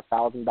Heater got like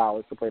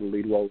 $1,000 to play the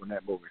lead role in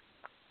that movie.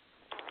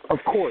 Of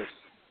course,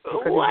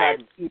 because he's not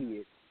an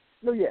idiot.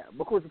 No, yeah,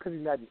 of course, because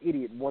he's not an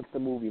idiot. Once the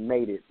movie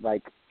made it,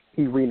 like,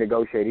 he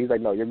renegotiated. He's like,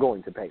 no, you're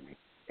going to pay me.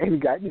 And he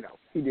got,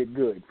 he did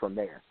good from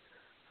there.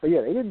 So,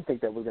 yeah, they didn't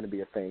think that was going to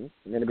be a thing,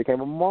 and then it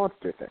became a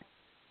monster thing.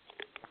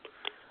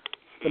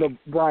 But,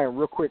 Brian,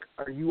 real quick,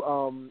 are you,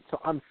 so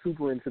I'm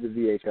super into the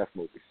VHS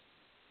movies.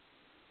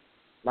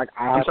 Like,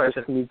 I have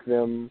to sneak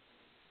them.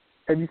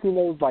 Have you seen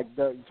those, like,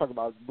 you talk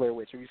about Blair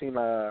Witch. Have you seen,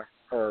 or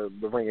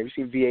The Ring? Have you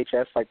seen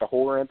VHS, like the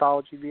horror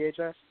anthology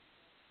VHS?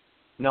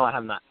 No, I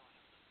have not.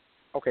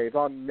 Okay, it's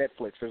on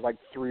Netflix. There's like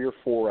 3 or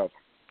 4 of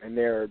them, and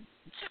they're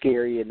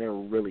scary and they're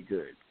really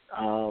good.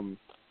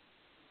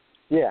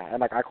 Yeah,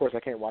 and like, of course, I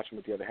can't watch them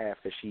with the other half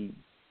because she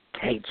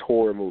hates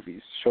horror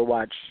movies. She'll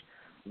watch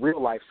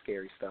real life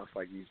scary stuff,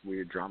 like these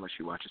weird dramas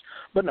she watches.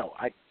 But no,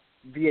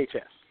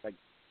 VHS, like,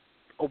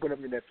 open up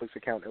your Netflix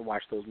account and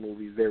watch those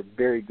movies. They're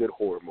very good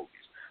horror movies.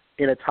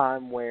 In a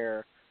time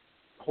where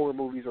horror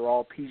movies are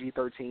all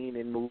PG-13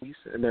 in movies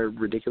and they're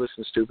ridiculous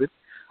and stupid,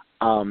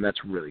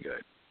 that's really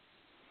good.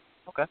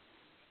 Okay.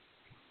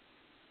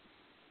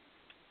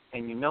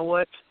 And you know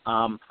what?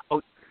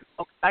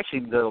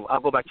 Actually,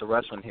 I'll go back to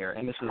wrestling here,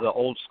 and this is an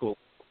old school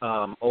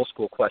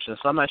question.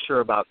 So I'm not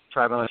sure about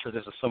Trav. I'm not sure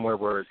this is somewhere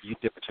where you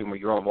dip between where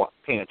you're on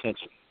paying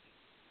attention.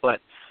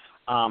 But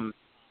Mauro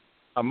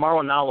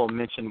Ranallo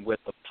mentioned with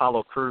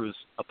Apollo Crews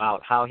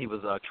about how he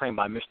was trained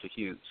by Mr.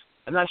 Hughes.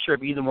 I'm not sure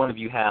if either one of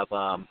you have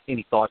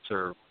any thoughts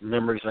or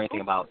memories or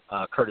anything about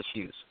Curtis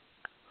Hughes.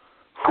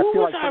 I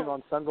feel like putting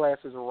on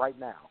sunglasses right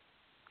now.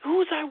 Who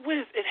was I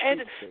with? It had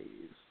to...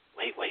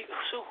 Wait.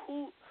 So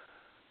who?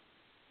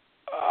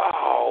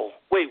 Oh,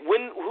 wait.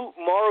 When? Who?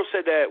 Mauro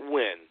said that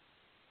when?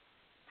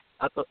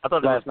 I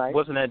thought last night.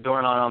 Wasn't that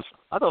during on?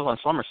 I thought it was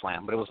on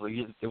SummerSlam, but it was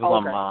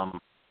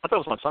on. I thought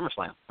it was on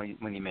SummerSlam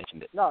when you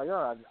mentioned it. No, you're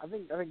on. I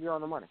think you're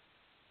on the money.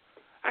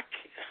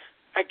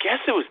 I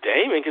guess it was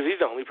Damon because he's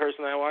the only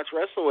person I watch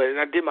wrestle with. And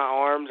I did my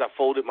arms. I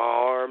folded my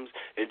arms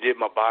and did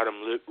my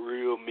bottom lip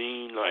real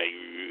mean, like.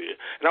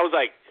 And I was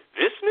like,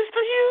 "This Mr.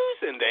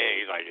 Hughes?" And then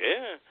he's like,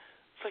 "Yeah."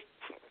 It's like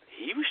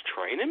he was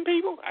training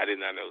people. I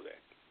did not know that.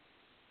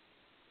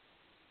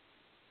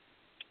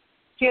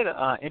 He had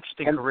an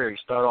interesting career. He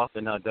started off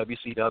in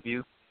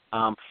WCW,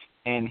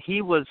 and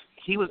he was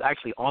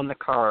actually on the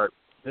card.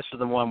 This is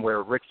the one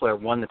where Ric Flair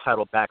won the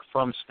title back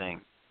from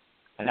Sting,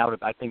 and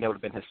I think that would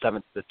have been his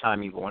 7th. The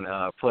time he won,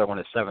 Flair won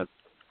his 7th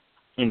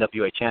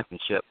NWA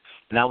championship,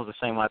 and that was the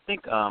same one. I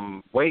think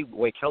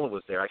Wade Keller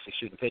was there actually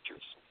shooting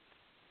pictures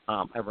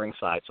at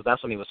ringside. So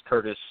that's when he was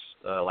Curtis,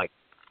 like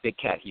Big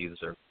Cat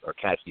Hughes or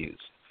Cat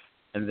Hughes,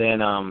 and then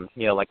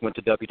like went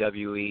to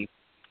WWE.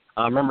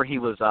 Remember he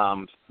was,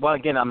 well,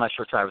 again, I'm not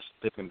sure Travis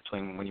dipping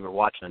between when you were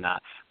watching or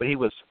not, but he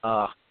was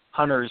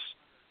Hunter's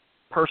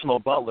personal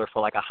butler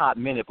for like a hot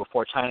minute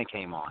before China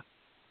came on.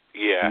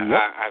 Yeah,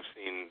 yep. I've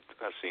seen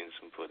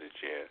some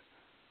footage, yeah.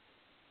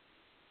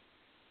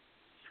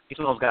 He's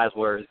one of those guys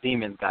where his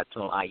demon got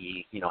to him,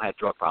 i.e., had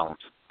drug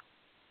problems.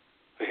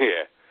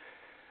 Yeah.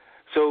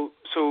 So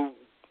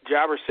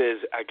Jobber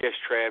says, I guess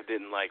Trav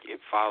didn't like It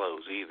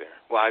Follows either.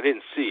 Well, I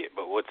didn't see it,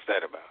 but what's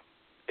that about?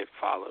 It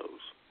Follows.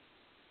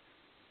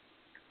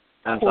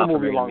 Horror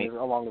movie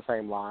along the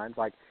same lines.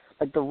 Like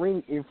The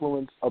Ring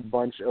influenced a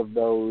bunch of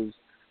those.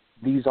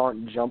 These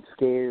aren't jump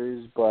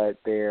scares, but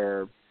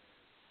they're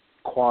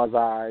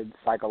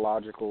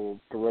quasi-psychological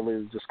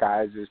thrillers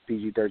disguised as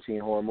PG-13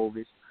 horror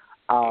movies.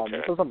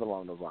 So something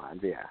along those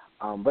lines, yeah.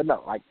 But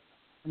no, like,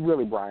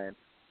 really, Brian,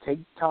 take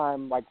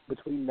time, like,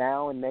 between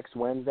now and next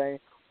Wednesday,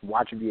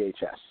 watch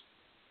VHS.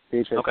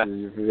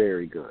 VHS is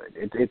very good.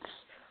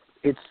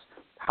 It's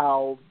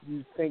how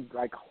you think,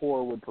 like,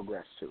 horror would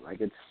progress to.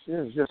 Like, it's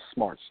just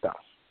smart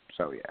stuff.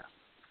 So, yeah.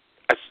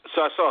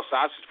 So I saw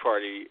Sausage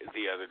Party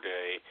the other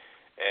day,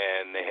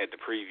 and they had the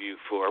preview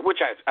for,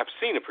 which I've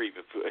seen a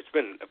preview for. It's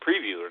been a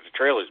preview, or the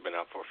trailer's been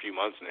out for a few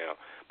months now,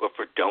 but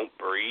for Don't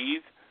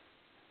Breathe.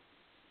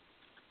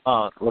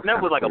 That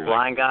was like a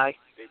blind guy.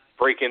 They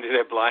break into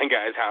that blind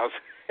guy's house,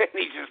 and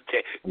he just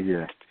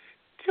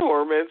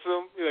torments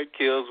them. He like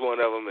kills one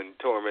of them and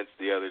torments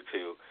the other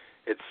two.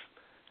 It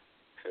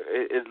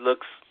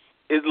looks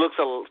a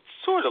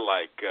sort of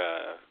like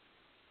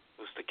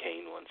what's the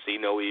Kane one? See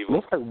No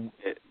Evil.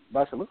 It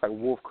looks like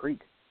Wolf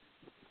Creek.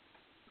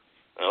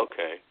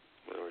 Okay,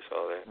 never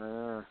saw that.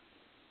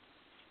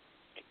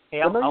 Hey,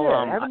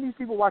 haven't these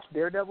people watched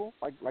Daredevil?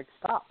 Like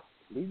stop.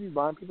 Leave these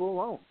blind people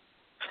alone.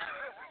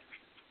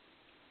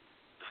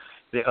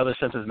 The other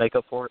senses make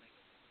up for it.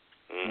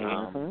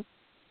 Mm-hmm.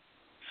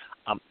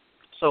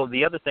 So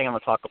the other thing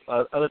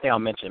I'll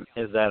mention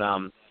is that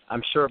I'm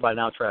sure by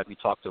now, Trav, you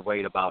talked to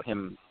Wade about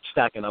him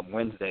stacking up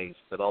Wednesdays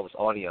with all this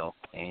audio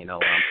and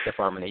Steph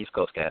Arm and the East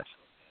Coast cast.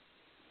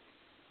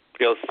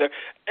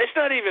 It's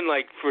not even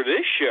like for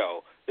this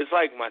show. It's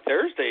like my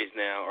Thursdays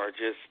now are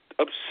just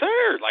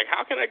absurd. Like,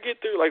 how can I get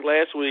through? Like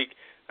last week,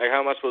 like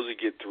how am I supposed to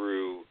get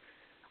through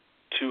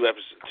two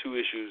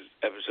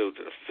episodes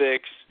of The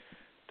Fix,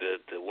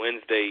 the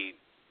Wednesday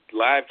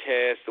live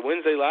cast? The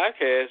Wednesday live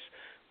cast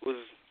was,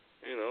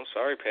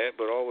 sorry Pat,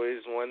 but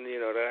always one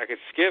that I could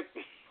skip.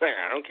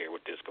 I don't care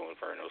what Disco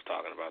Inferno's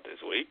talking about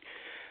this week.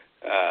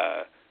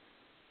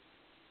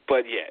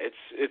 But yeah, it's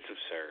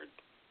absurd.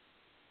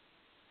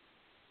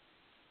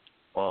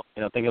 Well,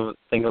 think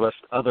of us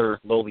other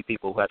lowly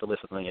people who have to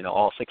listen to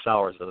all 6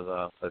 hours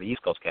of the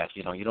East Coast cast.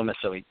 You don't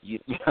necessarily.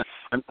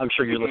 I'm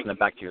sure you're listening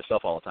back to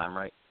yourself all the time,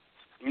 right?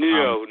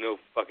 No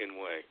fucking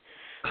way.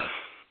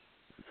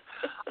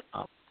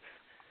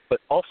 But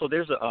also,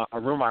 there's a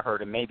rumor I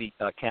heard, and maybe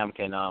Cam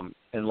can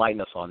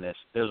enlighten us on this.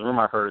 There's a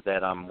rumor I heard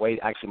that Wade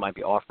actually might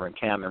be offering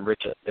Cam and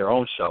Rich their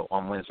own show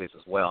on Wednesdays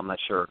as well. I'm not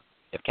sure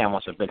if Cam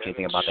wants to mention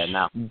anything about that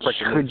now.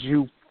 Could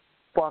you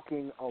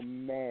fucking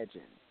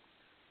imagine?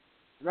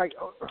 Like,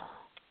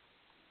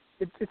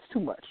 it's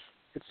too much.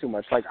 It's too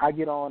much. Like, I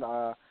get on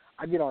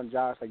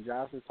Josh. Like,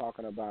 Josh is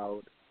talking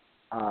about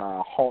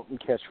Halt and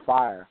Catch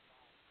Fire,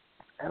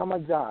 and I'm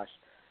like, Josh,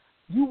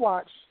 you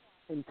watch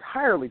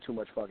entirely too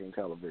much fucking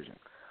television.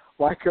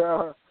 Like,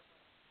 because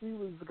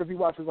he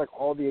watches like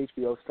all the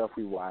HBO stuff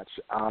we watch.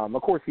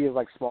 Of course, he has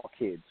like small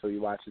kids, so he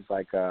watches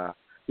like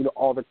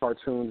all the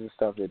cartoons and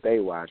stuff that they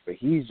watch. But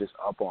he's just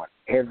up on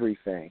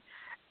everything.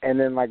 And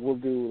then like we'll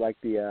do like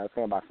the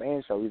Fan by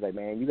Fan show. He's like,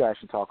 man, you guys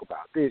should talk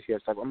about this.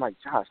 Yes, I'm like,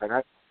 Josh,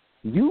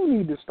 you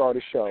need to start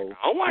a show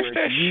I'll watch where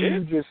that you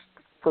shit. just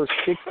for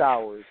 6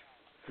 hours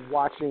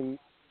talking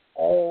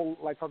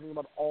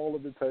about all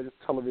of the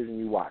television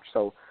you watch.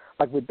 So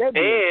like with that,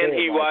 and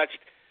he watched.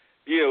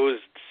 It was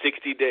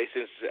 60 days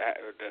since.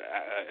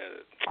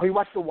 He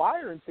watched The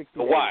Wire in 60 days.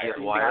 The Wire.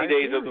 60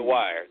 days of The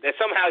Wire. That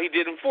somehow he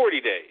did in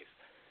 40 days.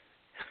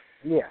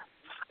 Yeah.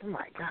 Oh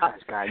my gosh,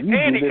 guy!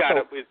 And he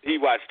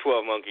watched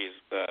 12 Monkeys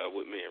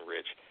with me and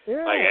Rich.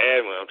 Yeah. Like,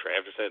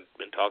 Travis had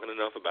been talking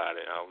enough about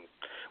it. I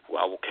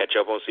will catch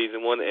up on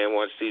season 1 and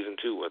watch season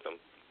 2 with him.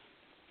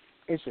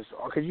 It's just,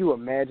 could you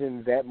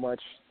imagine that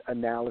much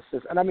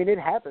analysis? And I mean, it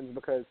happens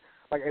because,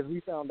 like, as we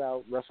found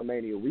out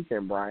WrestleMania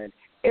weekend, Brian,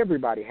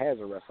 everybody has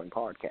a wrestling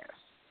podcast.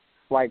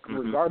 Like,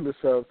 regardless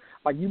of,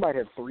 like, you might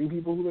have 3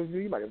 people who listen to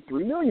it, you might have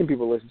 3 million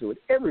people listen to it.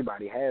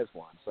 Everybody has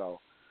one. So,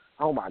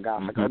 oh my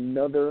gosh, like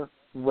another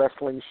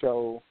wrestling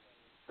show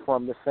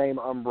from the same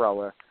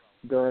umbrella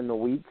during the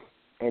week,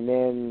 and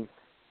then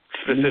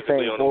me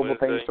saying horrible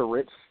things to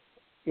Rich.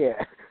 Yeah,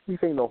 me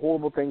saying the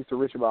horrible things to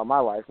Rich about my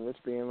life, and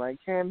Rich being like,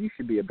 Cam, you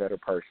should be a better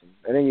person.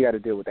 And then you got to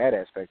deal with that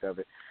aspect of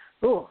it.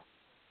 Ugh,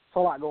 it's a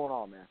lot going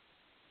on, man.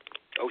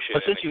 Oh, shit.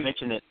 But since you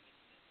mentioned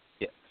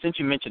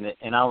it,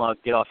 and I'll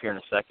get off here in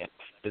a second,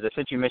 is that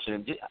since you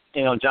mentioned it,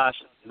 Josh,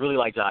 really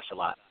like Josh a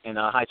lot. And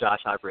hi,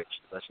 Josh, hi, Rich.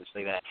 Let's just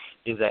say that.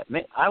 Is that,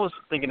 man, I was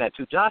thinking that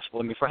too, Josh,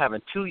 for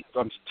having 3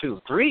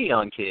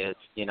 young kids,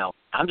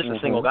 I'm just a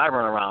single guy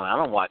running around. I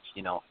don't watch,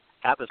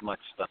 half as much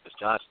stuff as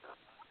Josh does.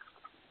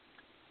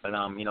 But,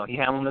 he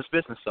handling this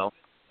business, so,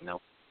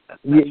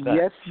 that's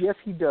that. Yes,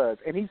 he does.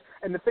 And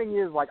the thing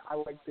is, like, I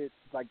like that,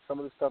 like, some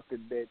of the stuff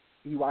that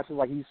he watches,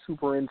 like, he's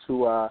super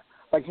into,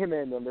 like, him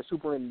and them, they're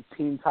super into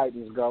Teen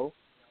Titans Go.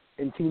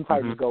 And Teen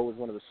Titans Go is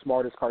one of the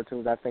smartest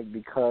cartoons, I think,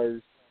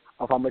 because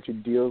of how much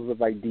it deals with,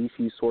 like,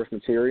 DC source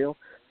material.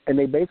 And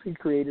they basically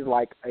created,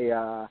 like,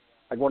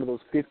 one of those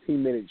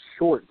 15-minute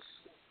shorts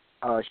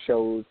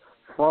shows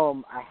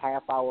from a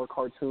half-hour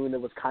cartoon that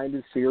was kind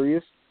of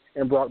serious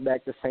and brought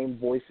back the same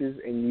voices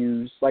and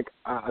used, like,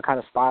 a kind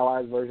of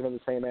stylized version of the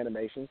same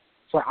animation.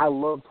 So I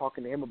love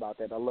talking to him about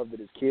that. I love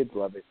that his kids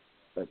love it.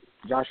 But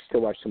Josh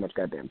still watches too much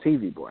goddamn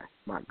TV, boy.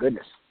 My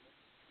goodness.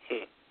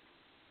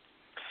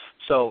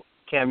 So,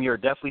 Cam, you're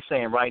definitely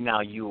saying right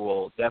now you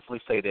will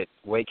definitely say that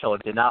Wade Keller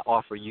did not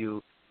offer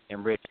you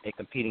and Rich a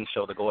competing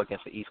show to go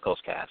against the East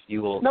Coast cast.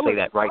 You will say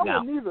that right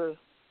now.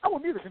 I will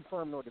neither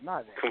confirm nor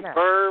deny that.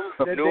 Confirm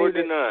nor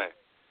deny.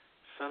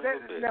 son of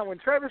a bitch. Now, when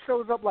Travis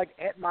shows up, like,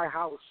 at my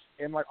house,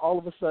 and, like, all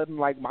of a sudden,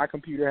 like, my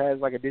computer has,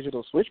 like, a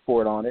digital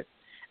switchboard on it,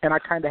 and I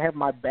kind of have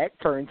my back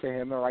turned to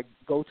him and, like,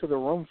 go to the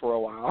room for a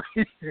while.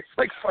 It's,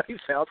 like, funny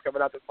sounds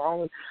coming out the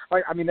phone.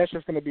 Like, I mean, that's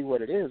just going to be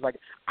what it is. Like,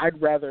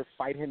 I'd rather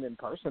fight him in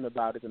person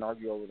about it than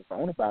argue over the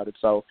phone about it.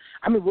 So,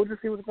 I mean, we'll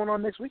just see what's going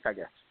on next week, I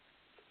guess.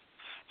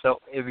 So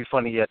it'd be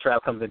funny.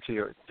 Trav comes into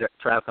your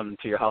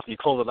house. You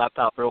close the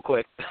laptop real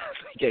quick so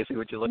you can't see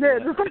what you're looking at.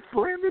 Yeah, just like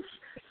slam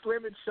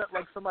it shut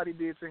like somebody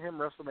did to him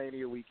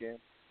WrestleMania weekend.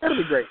 That'd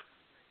be great.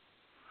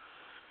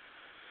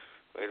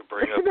 Way to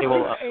bring up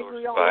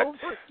angry all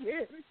over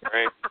again.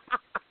 Right.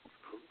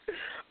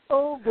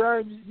 Oh,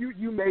 Brian,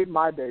 you made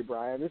my day,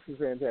 Brian. This is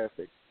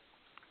fantastic.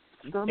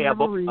 I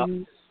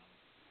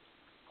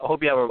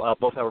hope you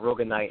both have a real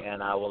good night,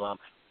 and I will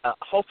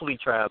hopefully,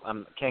 Trav,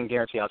 can't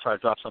guarantee I'll try to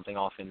drop something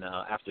off in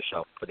after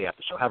show for the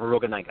after show. Have a real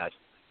good night, guys.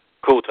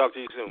 Cool. Talk to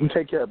you soon. You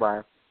take care,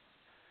 Brian.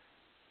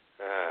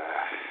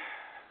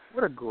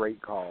 What a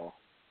great call.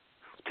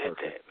 Did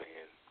that,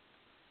 man.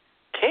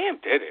 Cam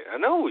did it. I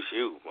know it was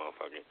you,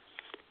 motherfucker.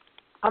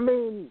 I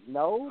mean,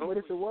 no, but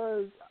if it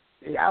was,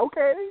 yeah,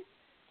 okay.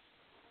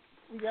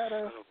 We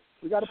gotta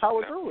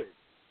power through it.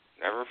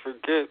 Never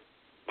forget.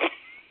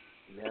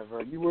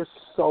 Never. You were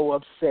so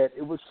upset.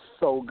 It was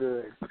so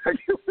good.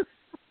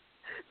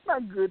 It's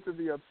not good to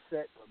be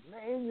upset, but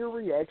man, your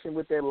reaction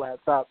with that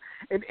laptop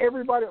and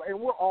everybody, and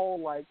we're all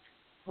like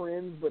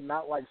friends, but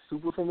not like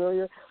super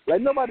familiar.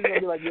 Like nobody's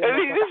gonna be like, yeah. I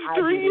mean, this is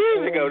 3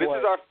 years ago. This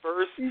is our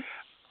first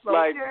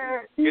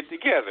get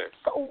together.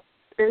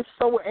 They're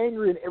so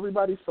angry and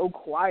everybody's so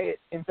quiet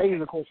and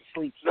Faye's of course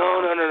asleep. No.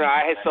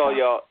 I saw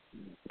y'all.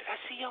 Did I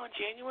see y'all in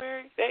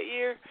January that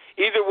year?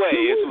 Either way,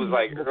 it was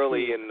like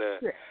early in the,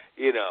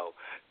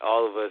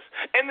 all of us.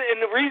 And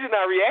the reason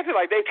I reacted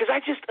like that, because I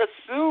just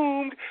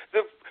assumed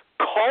the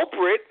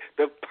culprit,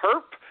 the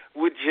perp,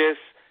 would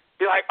just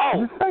be like,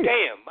 oh,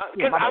 damn.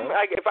 Because I'm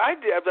like, if I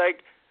did, I'd be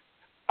like,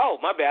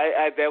 oh, my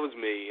bad, that was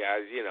me.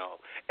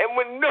 And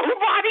when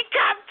nobody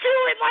got to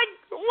it, like,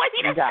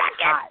 wait a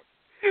second. Hot.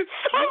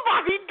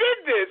 Somebody did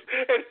this,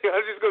 and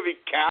I'm just gonna be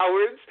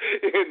cowards.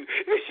 And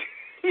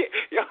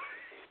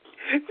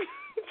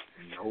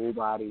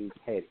nobody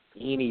had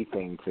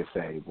anything to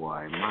say,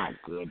 boy. My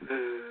goodness.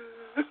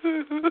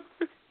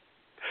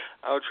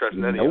 I don't trust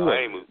none of y'all. I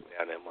ain't moving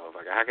down that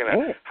motherfucker.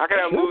 How can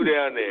I move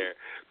down there?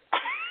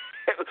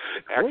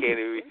 I can't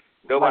even.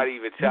 Nobody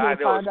even tell. I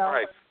know it's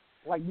right.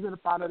 Like you're gonna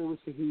find out it was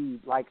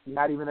Shahid. Like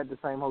not even at the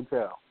same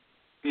hotel.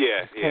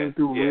 Yeah, just came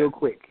through real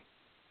quick.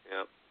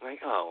 Yep. Like,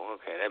 oh,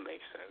 okay, that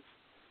makes sense.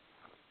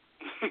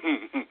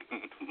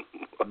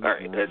 All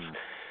right, let's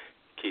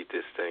keep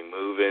this thing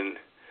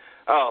moving.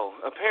 Oh,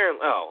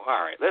 apparently. Oh,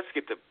 all right. Let's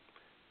get to.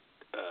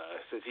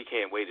 Since he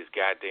can't wait his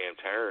goddamn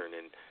turn,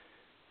 and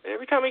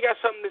every time he got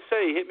something to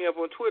say, hit me up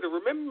on Twitter.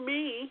 Remember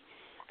me?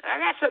 I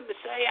got something to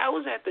say. I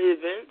was at the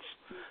events.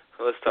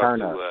 So let's talk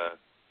to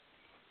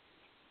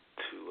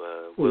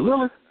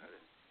Willis.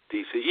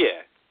 DC.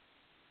 Yeah.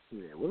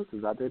 Yeah, Willis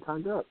is out there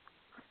turned up.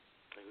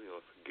 We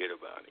don't forget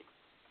about him.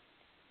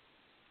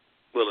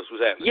 Willis,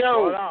 what's happening?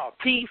 Yo,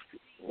 Peace.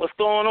 What's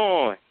going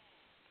on?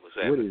 What's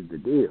happening? What is the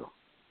deal?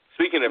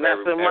 Speaking of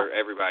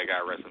everybody got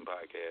a wrestling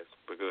podcast,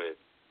 but go ahead.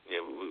 Yeah,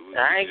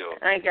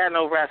 I ain't got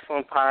no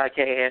wrestling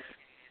podcast.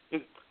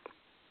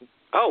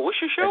 Oh,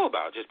 what's your show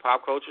about? Just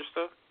pop culture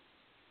stuff?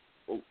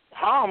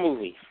 Horror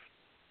movies.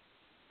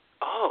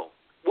 Oh,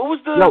 what was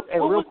the?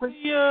 Real quick,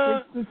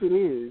 since it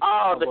is.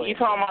 Oh, you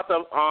talking about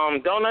the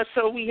donut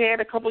show we had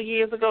a couple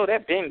years ago?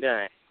 That been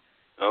done.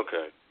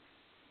 Okay.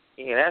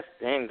 Yeah, that's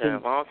been done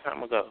a long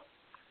time ago.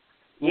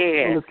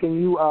 Yeah. Willis,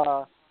 can you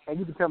and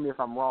you can tell me if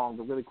I'm wrong,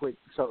 but really quick.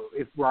 So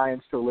if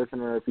Brian's still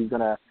listening, or if he's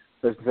gonna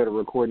listen to the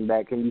recording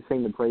back, can you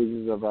sing the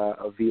praises of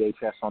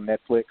VHS on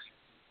Netflix?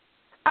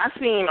 I've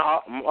seen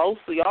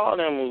mostly all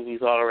them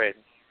movies already.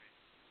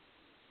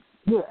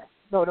 Yeah.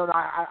 No.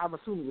 I'm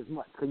assuming as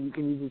much. Can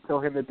you just tell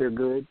him that they're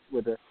good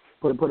with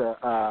put a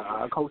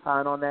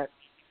cosign on that?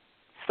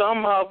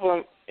 Some of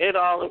them,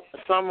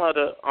 some of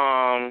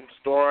the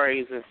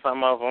stories and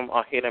some of them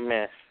are hit or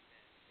miss.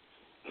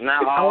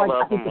 Not all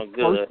of them are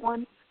good.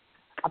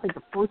 I think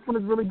the first one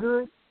is really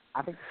good.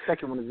 I think the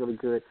second one is really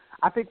good.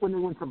 I think when they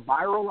went to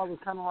viral, I was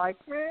kind of like,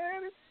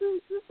 man,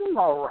 this is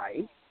all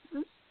right.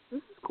 This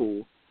is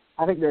cool.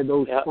 I think that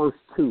those first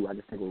two, I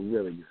just think were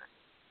really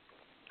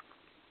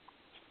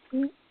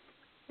good.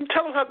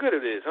 Tell them how good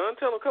it is, huh?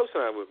 Tell them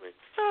co-sign with me.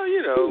 Oh,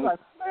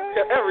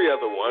 every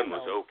other one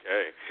was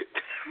okay.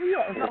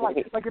 Yeah, it's not like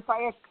if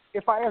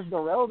I asked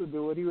Darrell to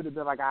do it, he would have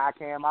been like,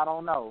 Cam, I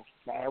don't know.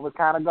 Nah, it was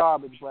kind of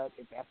garbage, but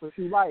if that's what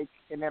you like,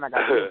 and then I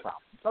got no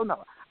problem. So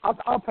no,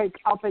 I'll take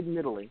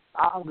middling.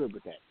 I'm good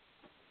with that.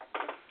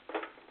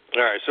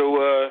 All right.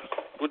 So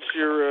what's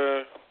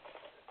your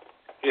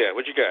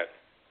what you got?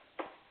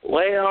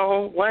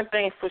 Well, one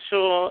thing for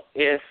sure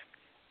is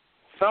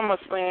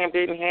SummerSlam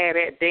didn't have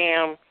that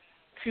damn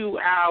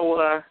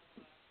 2-hour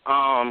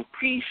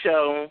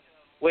pre-show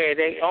where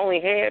they only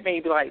had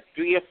maybe like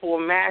 3 or 4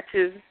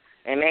 matches,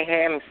 and they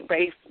had them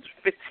spaced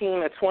 15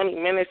 or 20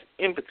 minutes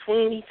in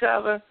between each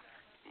other.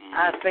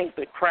 I think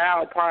the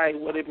crowd probably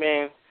would have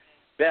been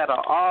better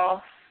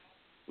off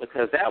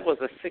because that was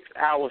a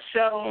 6-hour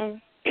show,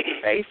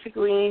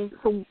 basically.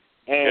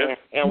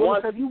 And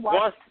once have you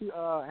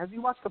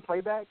watched the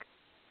playback?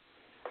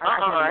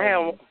 I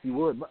haven't. You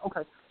would, but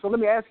okay. So let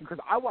me ask you,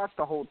 because I watched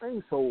the whole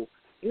thing. So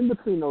in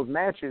between those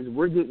matches,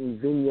 we're getting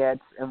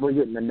vignettes and we're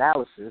getting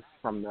analysis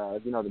from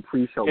the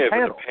pre-show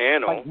panel. The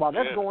panel. Like, while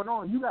that's going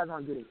on, you guys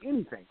aren't getting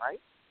anything,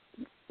 right?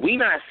 We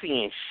not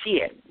seeing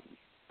shit.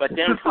 But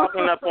them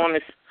talking up on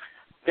this,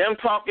 them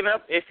talking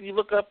up. If you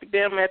look up at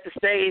them at the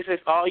stage,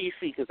 that's all you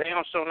see because they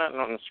don't show nothing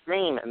on the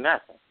screen or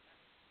nothing.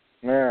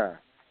 Yeah.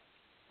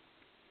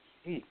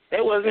 They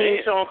wasn't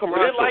even showing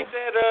commercials. Was it like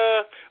that?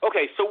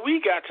 Okay, so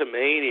we got to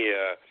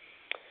Mania.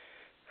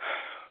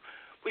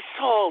 We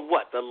saw,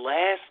 the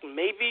last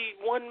maybe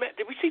one match?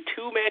 Did we see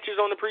 2 matches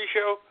on the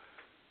pre-show?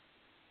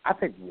 I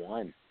think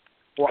one.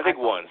 Well, I think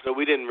one. So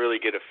we didn't really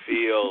get a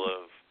feel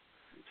of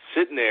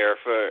sitting there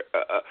for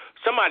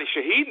somebody.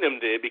 Shahid and them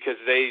did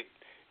because they,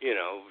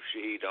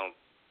 Shahid don't,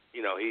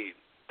 he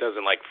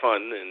doesn't like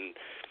fun and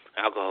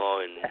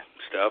alcohol and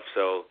stuff.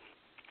 So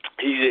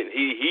he didn't.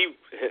 He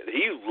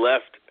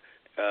left.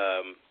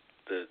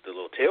 The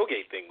little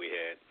tailgate thing we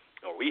had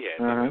that we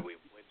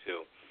went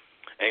to,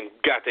 and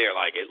got there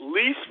like at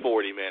least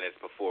 40 minutes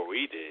before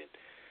we did.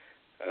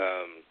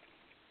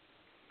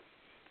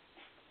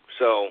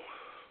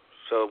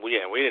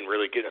 We didn't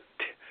really get a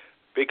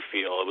big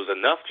feel. It was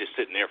enough just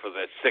sitting there for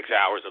that 6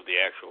 hours of the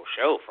actual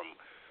show from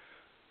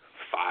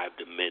 5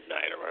 to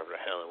midnight or whatever the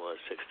hell it was,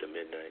 6 to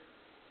midnight.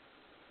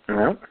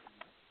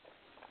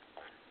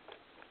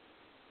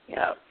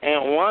 Yeah,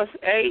 and once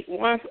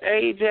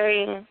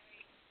AJ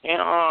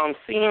and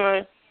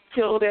Cena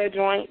killed that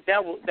joint,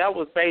 that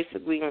was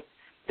basically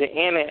the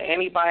end of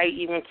anybody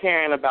even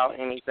caring about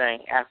anything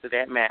after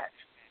that match.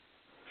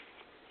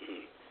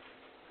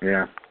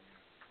 Yeah.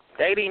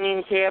 They didn't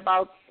even care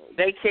about.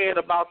 They cared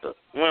about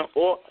when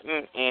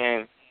Orton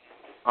and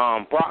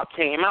Brock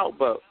came out,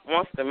 but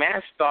once the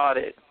match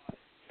started,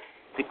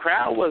 the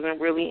crowd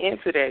wasn't really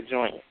into that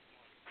joint.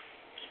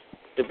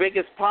 The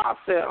biggest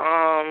pops at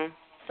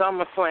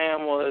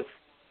SummerSlam was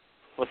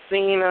for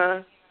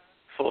Cena,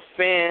 for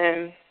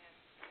Finn,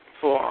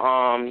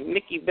 for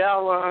Nikki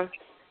Bella,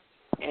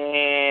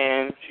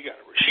 and she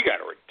got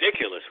a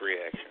ridiculous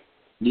reaction.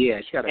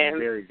 Yeah, she got a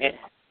very good.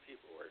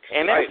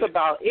 And that's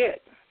about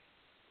it.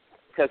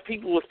 Because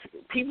people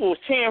was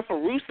cheering for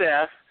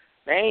Rusev.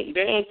 They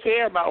ain't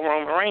care about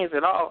Roman Reigns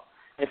at all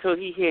until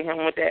he hit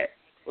him with that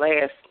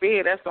last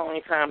spear. That's the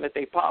only time that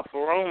they pop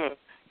for Roman,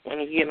 when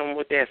he hit him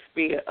with that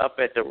spear up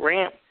at the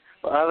ramp.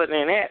 But other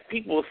than that,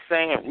 people were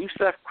saying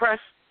Rusev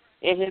crushed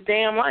in his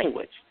damn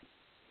language.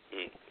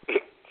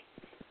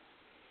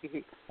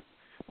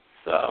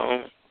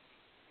 So,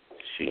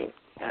 shoot,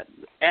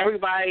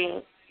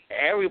 everybody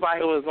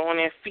was on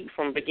their feet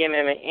from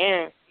beginning to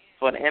end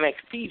for the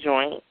NXT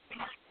joint.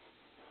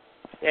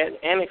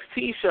 That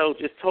NXT show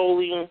just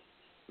totally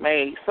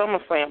made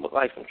SummerSlam look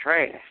like some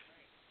trash.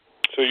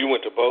 So you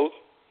went to both?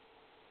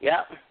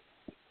 Yep.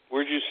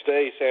 Where'd you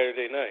stay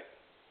Saturday night?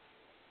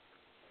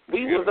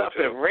 We was up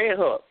at Red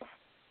Hook.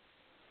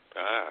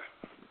 Ah.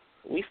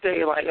 We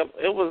stayed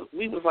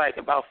we was like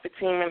about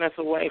 15 minutes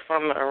away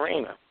from the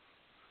arena.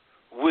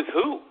 With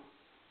who?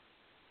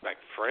 Like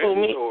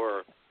friends or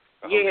a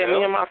yeah, hotel?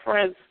 Me and my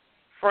friends,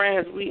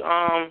 me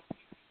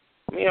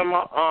and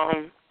my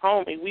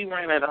homie, we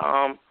rented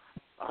a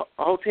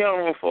hotel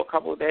room for a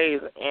couple of days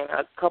and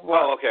a couple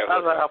of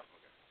other.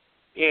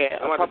 Yeah,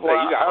 I want to say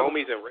you got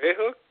homies in Red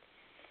Hook?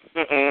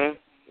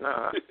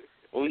 Nah.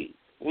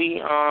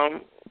 we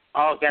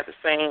all got the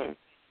same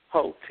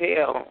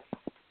hotel,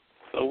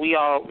 so we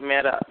all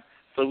met up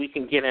so we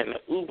can get in the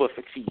Uber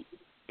for cheap.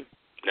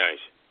 Nice.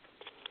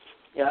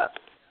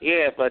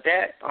 Yeah, but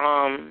that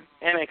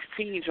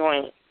NXT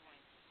joint,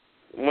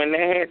 when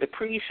they had the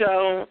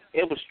pre-show,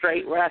 it was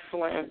straight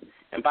wrestling,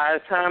 and by the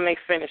time they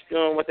finished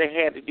doing what they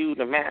had to do,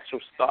 the match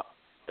would start,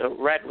 the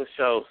regular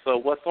show. So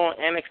what's on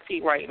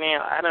NXT right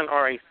now, I done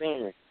already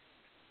seen it.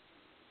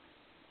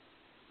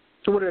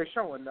 So what are they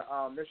showing?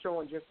 They're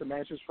showing just the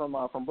matches from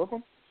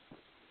Brooklyn?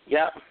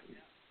 Yep.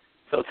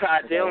 So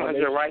Todd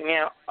Dillinger right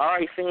now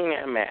already seen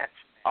that match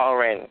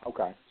already.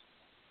 Okay.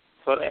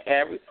 So that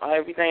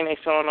everything they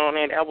showing on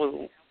there, that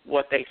was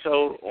what they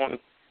showed on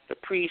the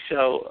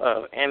pre-show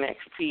of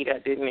NXT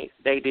that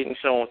they didn't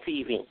show on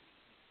TV.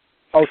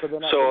 Oh, so they're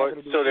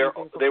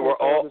not. They were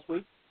all this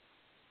week?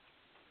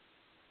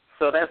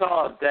 So that's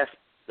all.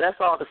 That's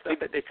all the stuff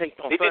that they take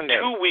on Sunday. They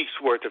did 2 weeks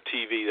worth of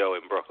TV though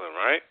in Brooklyn,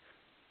 right?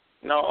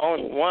 No,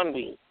 only 1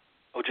 week.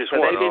 Oh, just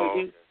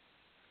one.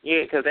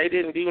 Because they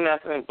didn't do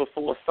nothing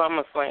before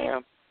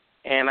SummerSlam,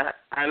 and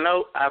I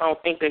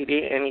don't think they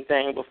did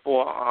anything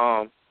before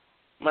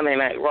Monday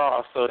Night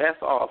Raw. So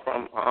that's all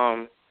from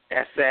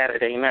that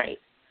Saturday night.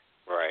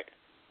 Right.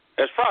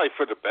 That's probably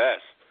for the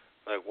best.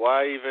 Like,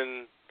 why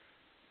even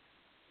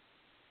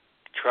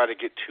try to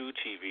get 2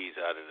 TVs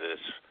out of this?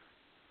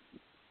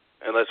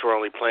 Unless we're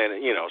only playing,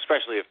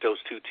 especially if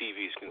those 2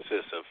 TVs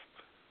consist of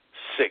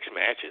 6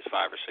 matches,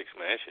 5 or 6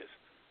 matches.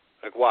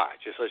 Like, why?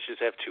 Let's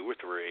just have 2 or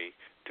 3,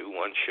 do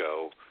one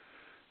show,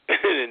 and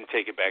then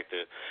take it back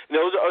to. You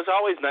know, it was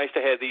always nice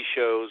to have these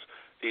shows,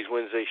 these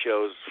Wednesday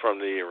shows from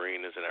the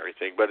arenas and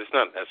everything, but it's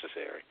not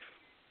necessary.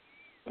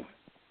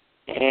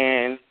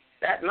 And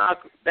that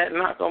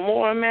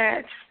Nakamura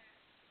match,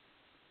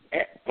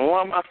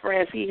 one of my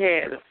friends, he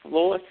had a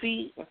floor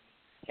seat,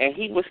 and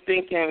he was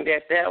thinking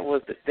that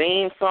was the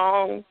theme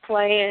song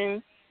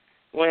playing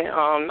when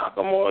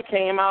Nakamura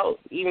came out,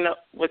 even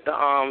with the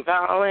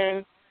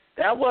violin.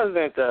 That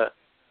wasn't the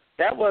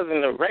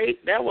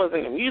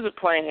music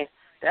playing.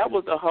 That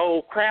was the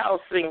whole crowd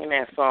singing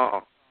that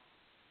song.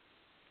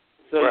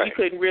 So right. you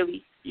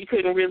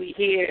couldn't really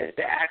hear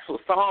the actual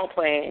song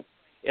playing.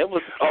 It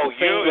was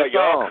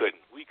y'all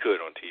couldn't. We could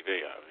on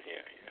TV.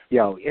 Yeah.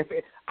 Yo,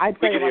 I'd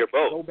say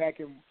go back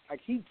and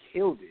he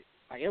killed it.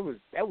 Like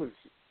that was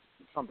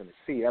something to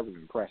see. That was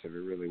impressive. It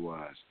really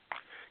was.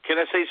 Can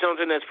I say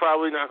something that's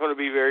probably not going to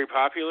be very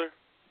popular?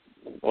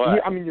 What?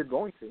 Yeah, I mean, you're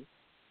going to.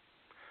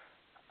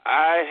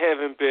 I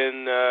haven't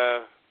been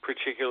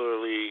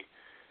particularly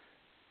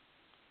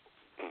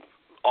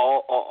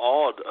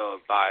awed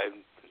by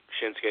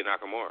Shinsuke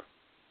Nakamura.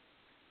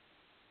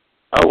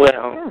 Oh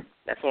well,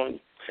 that's when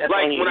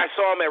when I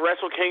saw him at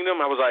Wrestle Kingdom,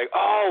 I was like,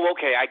 oh,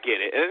 okay, I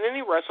get it. And then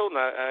he wrestled, and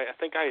I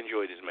think I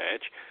enjoyed his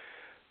match.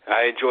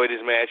 I enjoyed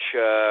his match.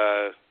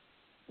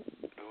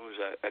 Who was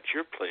that? At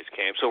your place,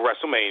 Cam? So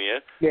WrestleMania,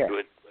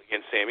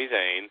 against Sami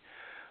Zayn,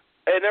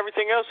 and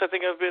everything else. I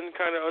think I've been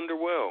kind of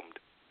underwhelmed.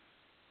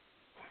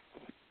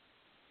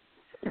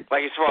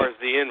 Like as far as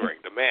the in-ring,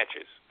 the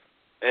matches,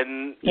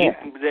 and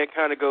that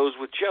kind of goes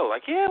with Joe.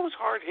 Like, yeah, it was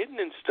hard hitting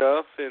and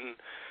stuff,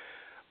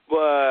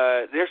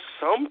 but there's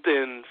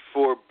something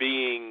for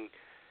being,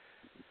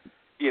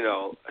 you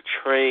know,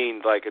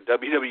 trained like a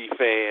WWE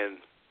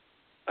fan,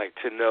 like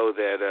to know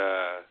that,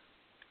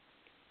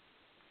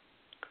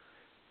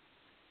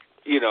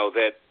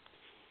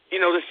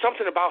 there's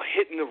something about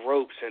hitting the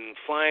ropes and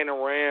flying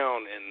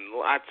around and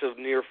lots of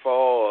near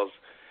falls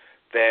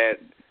that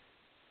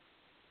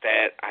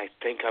I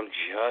think I'm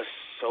just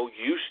so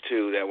used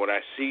to that when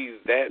I see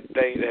that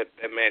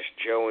match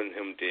Joe and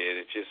him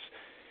did,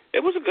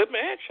 it was a good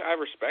match. I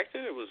respect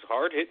it. It was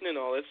hard hitting and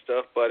all that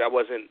stuff, but I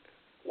wasn't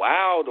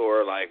wowed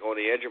or like on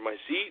the edge of my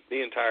seat the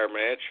entire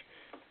match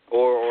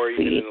or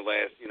even in the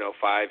last,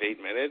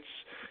 5-8 minutes.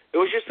 It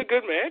was just a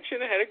good match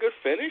and it had a good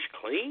finish,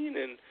 clean,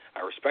 and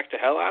I respect the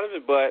hell out of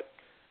it, but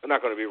I'm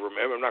not going to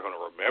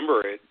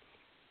remember it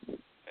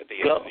at the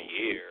end of the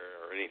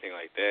year or anything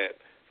like that.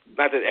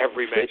 Not that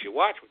every match you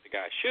watch with the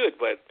guy should,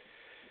 but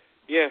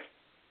yeah.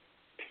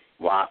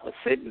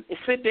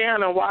 Sit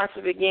down and watch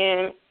it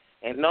again,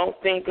 and don't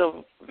think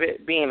of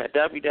it being a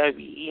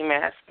WWE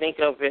match. Think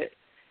of it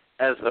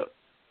as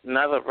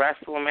another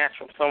wrestling match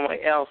from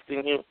somewhere else.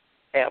 Then you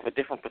have a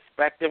different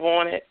perspective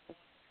on it.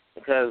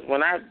 Because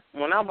when I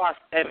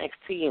watched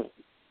NXT,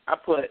 I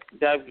put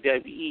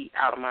WWE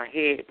out of my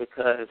head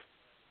because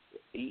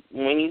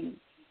when you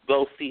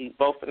go see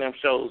both of them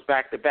shows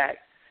back to back,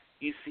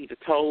 you see the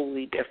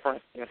totally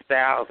difference in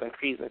styles and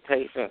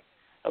presentation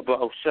of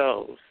both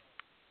shows.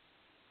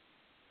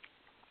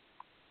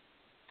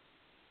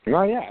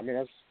 Well, yeah, I mean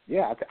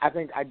I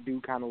think I do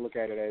kind of look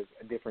at it as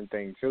a different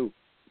thing too.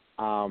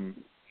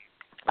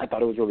 I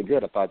thought it was really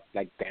good. I thought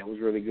like that was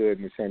really good,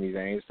 and the Sami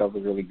Zayn stuff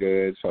was really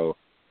good. So,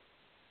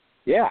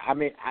 yeah, I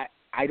mean I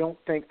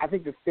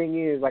think the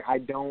thing is like I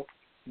don't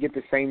get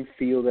the same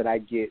feel that I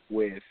get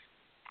with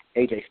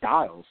AJ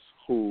Styles,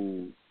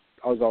 who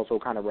was also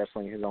kind of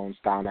wrestling his own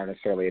style, not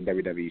necessarily a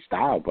WWE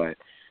style, but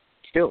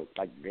still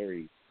like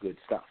very good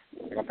stuff.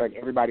 Like I feel like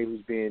everybody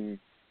who's been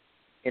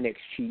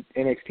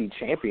NXT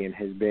champion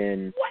has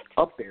been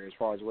up there as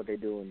far as what they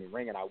do in the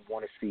ring, and I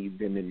want to see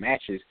them in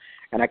matches.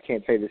 And I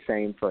can't say the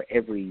same for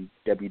every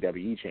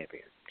WWE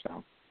champion.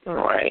 So, all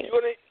right.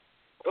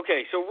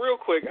 Okay, so real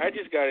quick, I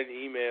just got an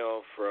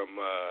email from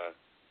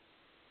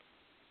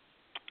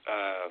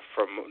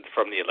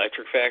the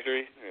Electric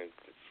Factory,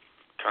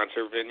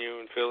 concert venue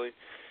in Philly.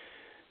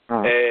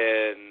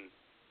 And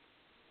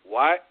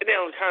why?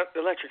 Now, the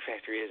Electric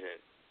Factory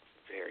isn't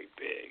very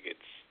big. It's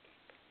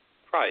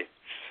probably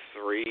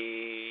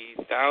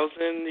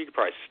 3,000. You could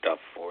probably stuff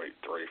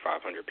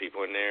 3,500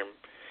 people in there.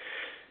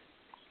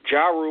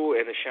 Ja Rule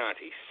and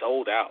Ashanti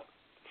sold out.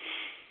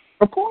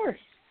 Of course.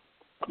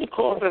 It's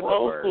old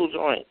school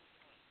joint.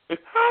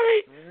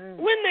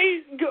 When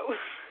they go.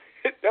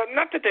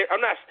 Not that they.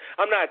 I'm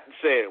not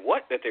saying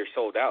that they're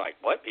sold out. Like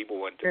what people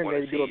want to see. And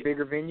they do a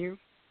bigger venue.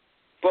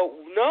 But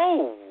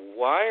no,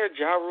 why are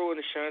Ja Rule and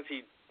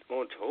Ashanti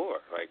on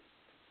tour? Like,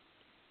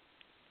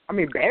 I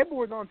mean, Bad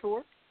Boy's on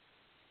tour.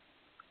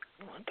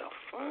 What the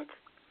fuck?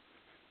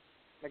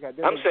 Like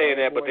I'm saying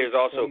that, but there's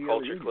also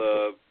Culture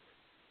Club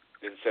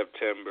in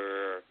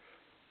September.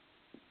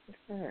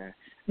 Yeah.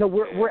 No,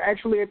 we're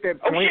actually at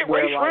that point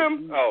where Ray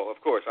Shrimp. Oh,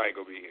 of course, I ain't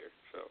gonna be here.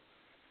 So.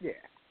 Yeah,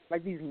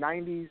 like these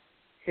 '90s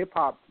hip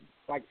hop,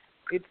 like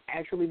it's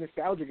actually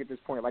nostalgic at this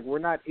point. Like we're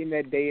not in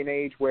that day and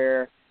age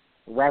where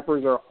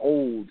rappers are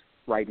old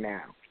right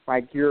now.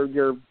 Like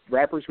your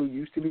rappers who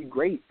used to be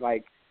great,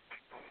 like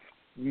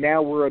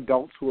now we're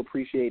adults who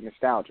appreciate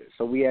nostalgia.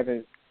 So we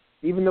haven't,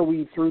 even though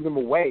we threw them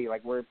away,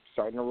 like we're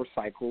starting to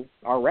recycle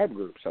our rap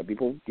group. So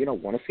people,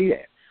 want to see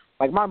that.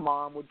 Like my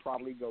mom would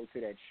probably go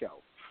to that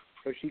show,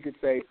 so she could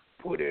say,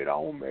 "Put it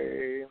on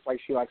me," like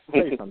she likes to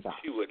say sometimes.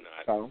 She would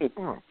not. So, she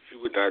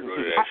would not go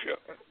to that show.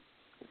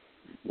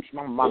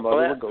 My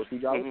mother would go see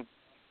Jay-Z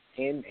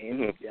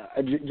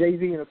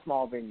in a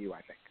small venue,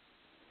 I think.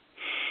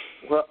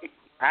 Well,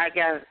 I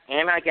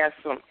got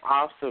some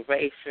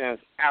observations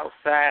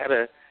outside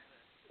of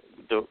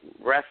the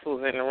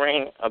wrestlers in the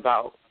ring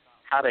about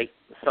how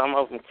some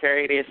of them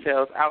carry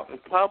themselves out in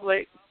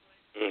public.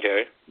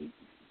 Okay.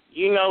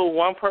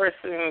 One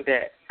person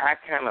that I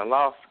kind of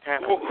lost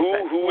Who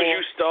was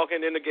you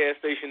stalking in the gas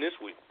station this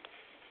week?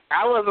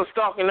 I wasn't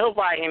stalking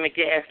nobody in the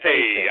gas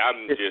station. Hey,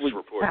 I'm just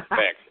reporting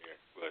facts here.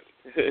 But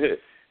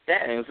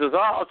that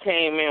Cesaro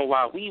came in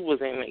while we was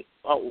when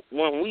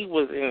we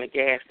was in the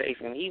gas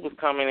station. He was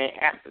coming in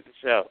after the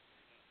show.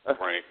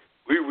 Right.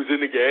 We was in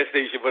the gas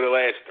station for the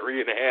last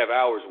 3.5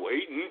 hours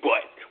waiting,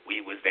 but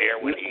we was there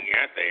when he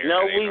got there.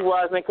 No, we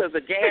wasn't, because the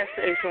gas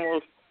station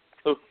was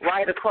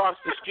right across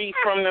the street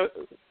from the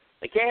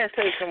gas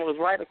station was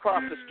right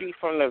across the street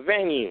from the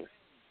venue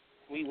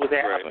we was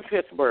at up in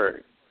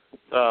Pittsburgh.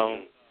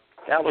 So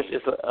that was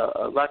just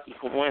a lucky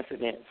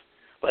coincidence.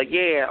 But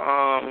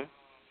yeah,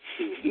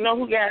 you know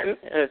who got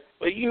a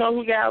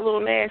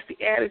little nasty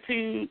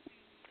attitude?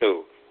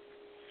 Who?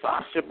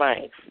 Sasha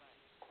Banks.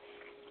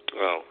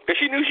 Oh, because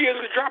she knew she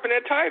was dropping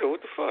that title.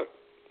 What the fuck?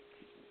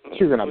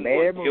 She was in a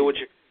bad mood.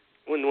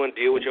 Wouldn't want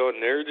to deal with y'all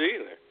nerds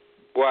either.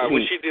 Why?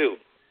 What'd she do?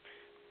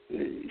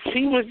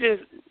 She was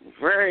just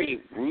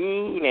very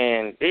rude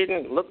and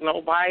didn't look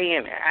nobody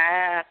in the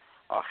eye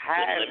or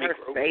hide her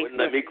face. Wouldn't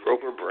let me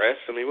grope her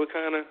breasts. I mean, what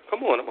kind of?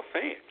 Come on, I'm a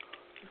fan.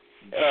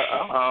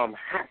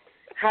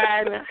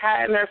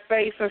 Hiding her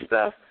face and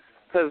stuff,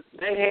 because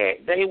they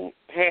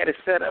had it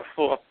set up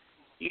for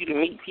you to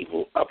meet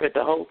people up at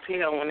the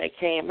hotel when they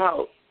came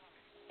out,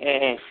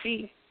 and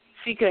she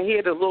could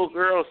hear the little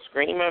girl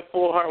screaming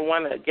for her,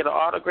 wanting to get an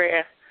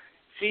autograph.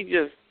 She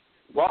just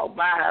walked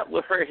by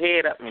with her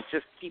head up and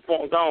just keep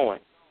on going.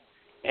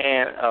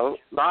 And a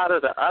lot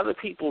of the other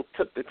people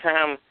took the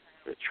time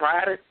to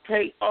try to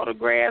take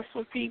autographs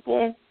with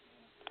people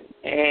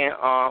and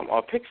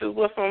or pictures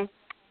with them,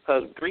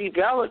 because Brie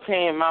Bella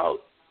came out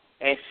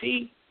and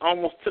she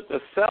almost took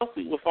a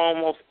selfie with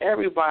almost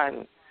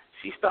everybody.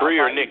 She started Brie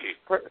or Nikki?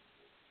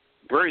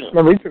 Brie.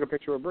 No, we took a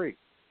picture of Brie.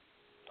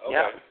 Okay.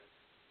 Yep.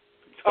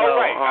 Oh,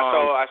 right.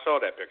 I saw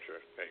that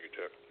picture that you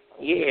took.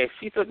 Yeah,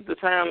 she took the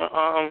time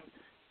to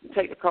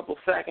take a couple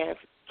seconds.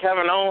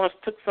 Kevin Owens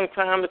took some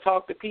time to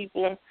talk to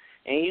people, and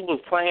he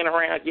was playing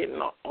around, getting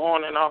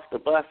on and off the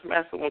bus,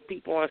 messing with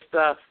people and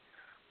stuff.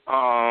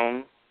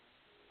 A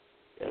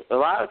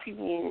lot of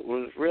people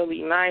was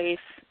really nice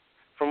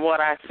from what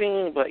I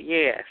seen, but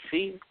yeah,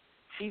 she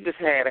just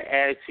had an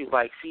attitude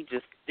like she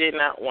just did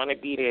not want to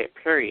be there,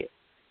 period.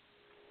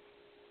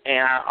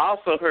 And I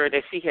also heard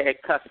that she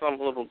had cut some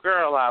little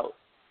girl out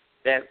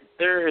that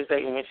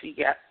Thursday when she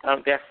got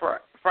that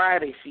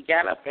Friday she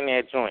got up in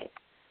that joint.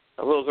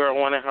 A little girl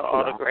wanted her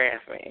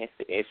autograph, and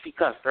she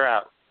cussed her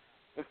out.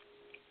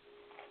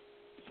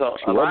 So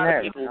a lot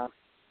of people,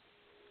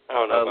 I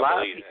don't know if I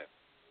believe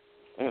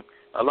that.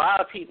 A lot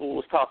of people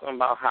was talking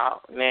about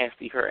how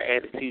nasty her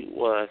attitude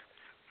was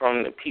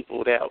from the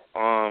people that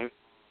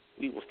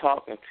we was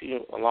talking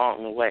to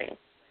along the way.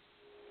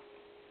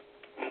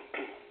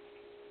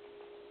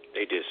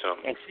 They did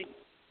something.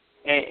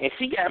 And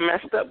she got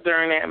messed up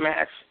during that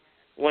match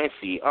when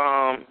she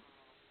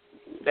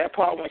that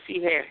part when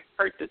she had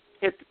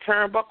hit the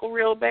turnbuckle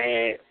real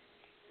bad.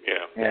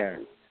 Yeah.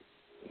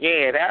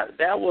 Yeah,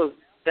 that was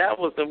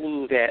the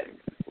move that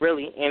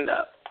really ended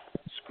up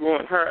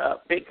screwing her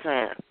up big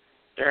time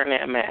during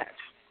that match.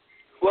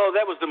 Well,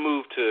 that was the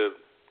move to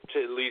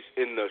at least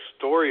in the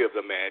story of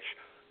the match,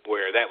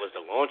 where that was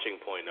the launching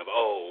point of,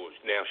 oh,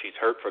 now she's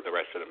hurt for the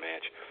rest of the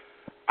match.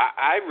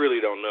 I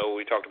really don't know.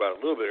 We talked about it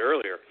a little bit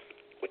earlier.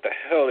 What the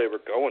hell they were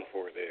going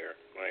for there?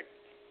 Like,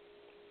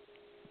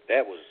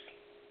 that was,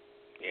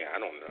 yeah, I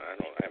don't know. I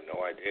have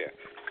no idea.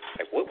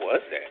 Like, what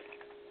was that?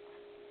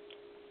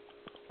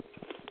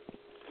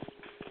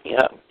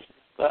 Yeah.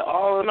 But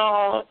all in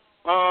all,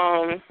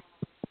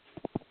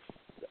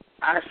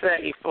 I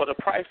say for the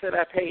price that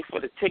I paid for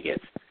the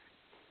tickets,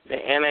 the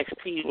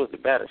NXT was the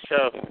better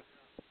show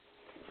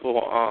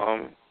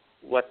for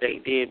what they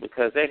did,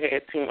 because they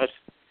had too much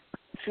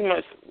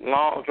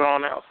long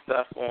drawn out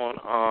stuff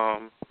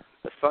on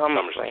the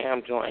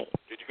SummerSlam joint.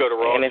 Did you go to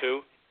Raw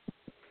too?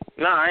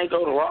 No, I ain't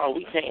go to Raw.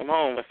 We came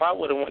home. If I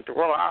would have went to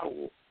Raw, I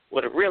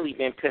would have really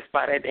been pissed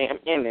by that damn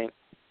ending.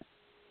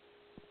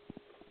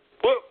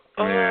 Well,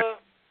 I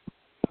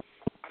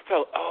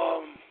felt.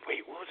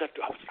 Wait, what was I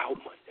doing? I was out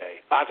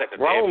Monday. I was at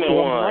the Roman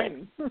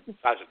won. I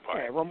was at the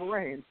party. Yeah, Roman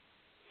Reigns.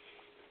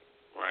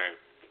 Right.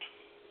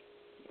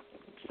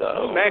 So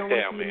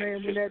SmackDown, man,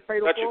 it's just such a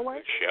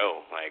good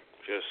show. Like,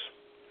 just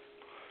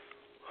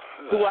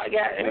who I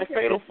got in the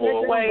Fatal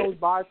 4-Way goes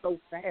by so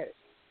fast.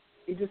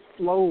 It just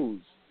flows.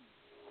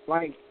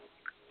 Like,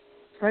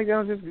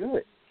 SmackDown's just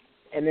good.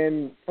 And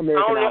then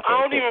American Alpha.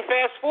 I don't even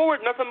fast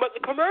forward nothing but the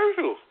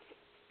commercials.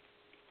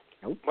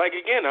 Nope. Like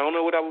again, I don't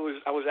know what I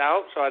was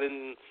out, so I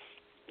didn't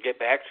get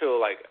back till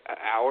like an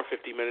hour,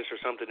 50 minutes or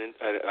something,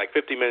 like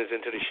 50 minutes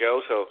into the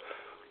show. So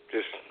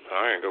just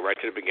all right, go right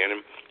to the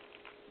beginning.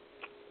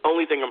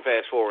 Only thing I'm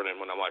fast forwarding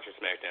when I'm watching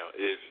SmackDown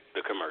is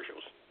the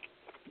commercials.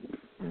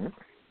 Mm-hmm.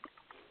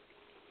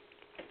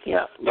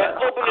 Yeah, that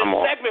opening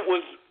segment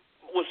was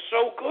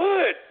so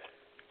good.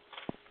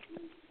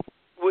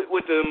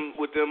 With them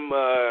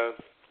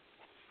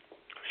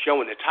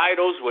showing the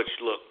titles, which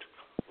looked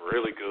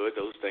really good.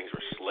 Those things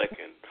were slick,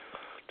 and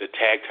the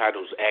tag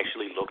titles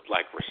actually looked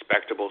like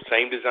respectable.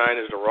 Same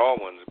design as the Raw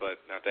ones,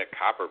 but not that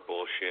copper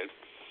bullshit.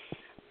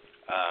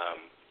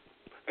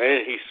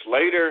 And Heath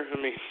Slater,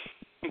 I mean,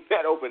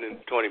 that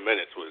opening 20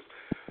 minutes was,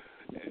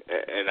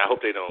 and I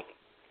hope they don't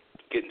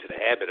get into the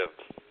habit of,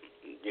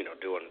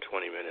 doing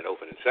 20-minute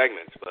opening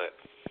segments, but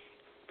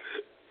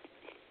it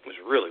was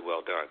really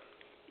well done.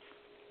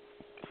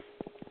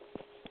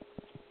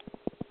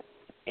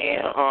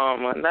 And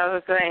another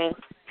thing,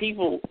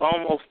 people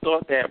almost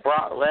thought that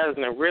Brock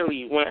Lesnar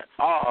really went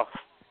off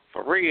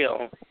for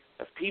real.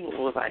 Because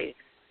people was like,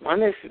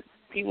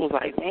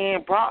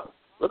 man, Brock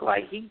looked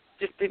like he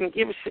just didn't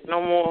give a shit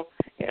no more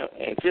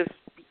and just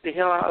beat the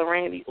hell out of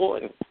Randy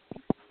Orton.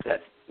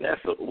 That's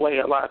the way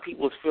a lot of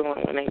people was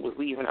feeling when they was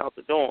leaving out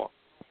the door.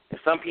 And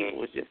some people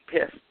was just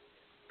pissed.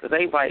 Because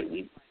they like,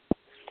 we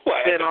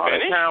spent all the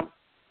time.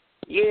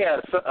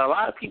 Yeah, so a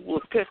lot of people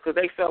was pissed because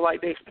they felt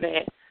like they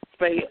spent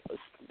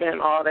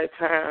all that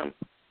time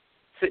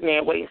sitting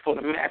there waiting for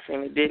the match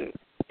and it didn't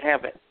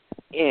have an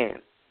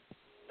end.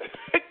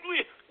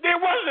 There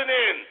was an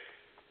end.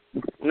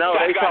 No,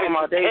 they talking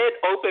about his head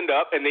opened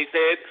up and they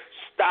said,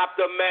 "Stop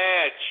the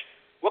match."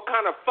 What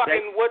kind of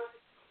fucking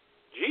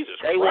Jesus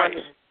Christ!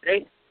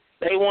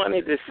 They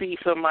wanted to see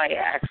somebody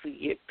actually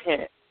get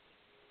pinned.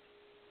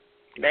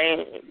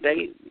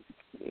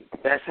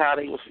 That's how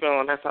they was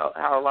feeling. That's how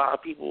a lot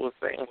of people were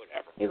saying.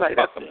 Whatever. He's like,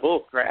 that's some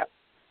bull crap.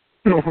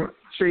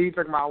 Sure, you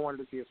talking about I wanted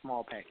to see a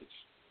small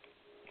package.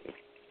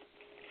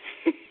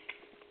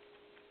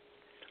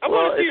 I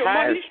want to see a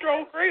Money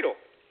Strong Cradle.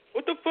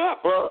 What the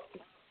fuck? Well,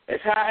 as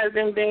high as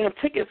them damn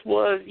tickets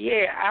was,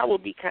 yeah, I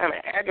would be kind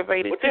of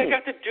aggravated. What that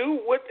got to do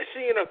with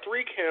seeing a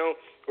 3 count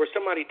or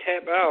somebody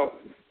tap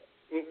out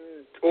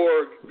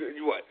or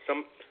what?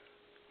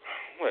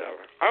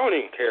 Whatever. I don't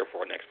even care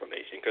for an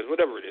explanation because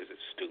whatever it is,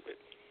 it's stupid.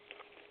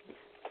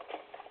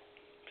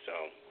 So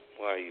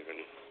why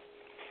even?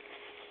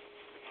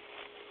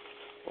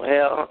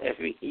 Well, if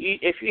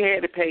you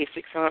had to pay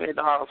 $600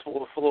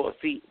 for a floor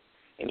seat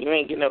and you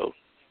ain't get no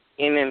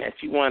ending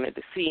that you wanted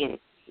to see,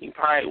 you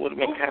probably would have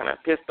been kind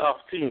of pissed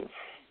off too.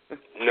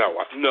 No,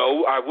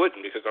 I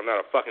wouldn't because I'm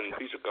not a fucking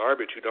piece of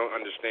garbage who don't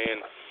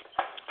understand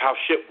how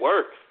shit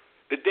works.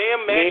 The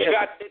damn match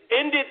got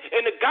ended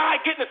and the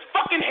guy getting his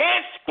fucking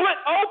head split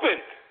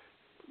open.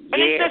 And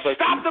he said,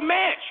 "Stop the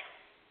match."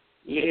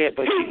 Yeah,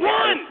 but he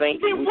won.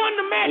 He won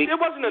the match. It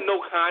wasn't a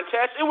no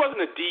contest. It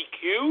wasn't a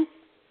DQ.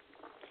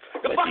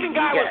 The fucking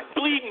guy was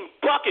bleeding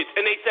buckets,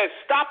 and they said,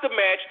 "Stop the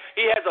match."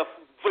 He has a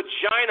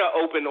vagina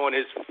open on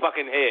his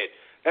fucking head.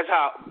 That's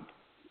how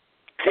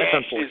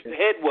gashed his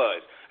head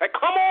was. Like,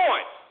 come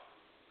on.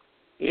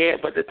 Yeah,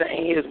 but the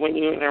thing is, when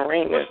you're in the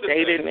ring,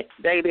 they didn't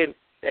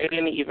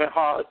even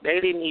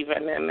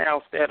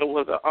announce that it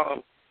was a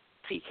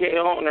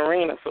TKO in the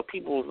arena, so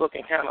people was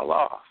looking kind of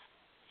lost.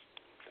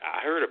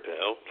 I heard a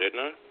bell, didn't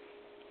I?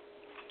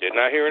 Didn't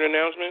I hear an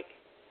announcement?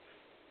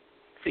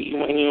 See,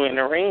 when you're in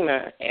the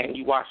arena and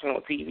you watching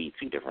on TV,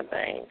 two different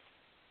things.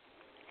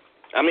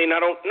 I mean, I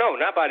don't know,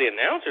 not by the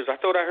announcers. I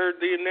thought I heard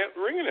the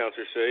ring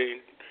announcer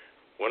say,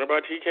 "What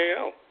about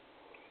TKO?"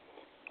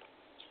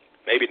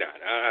 Maybe not.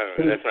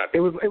 That's not.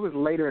 It was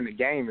later in the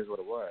game, is what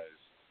it was.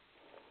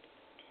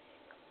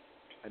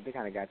 They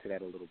kind of got to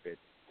that a little bit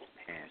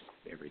past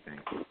everything.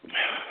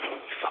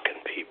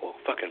 Fucking people,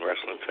 fucking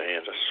wrestling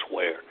fans, I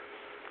swear.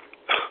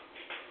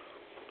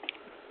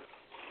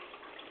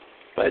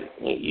 But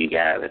you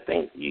gotta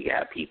think you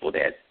got people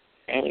that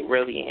ain't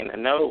really in the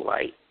know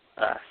like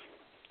us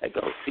that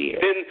go see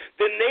it. Then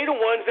they the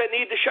ones that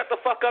need to shut the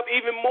fuck up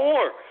even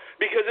more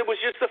because it was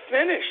just a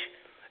finish.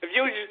 If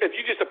you're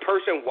just a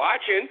person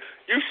watching,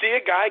 you see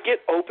a guy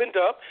get opened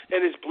up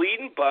and is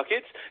bleeding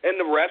buckets, and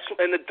the refs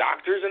and the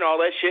doctors and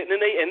all that shit, and then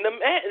they end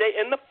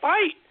the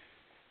fight.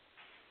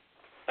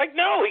 Like,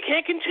 no, he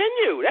can't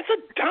continue. That's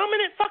a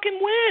dominant fucking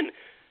win.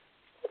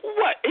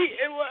 What? He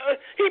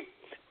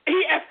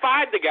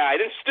F5'd the guy,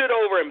 then stood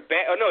over and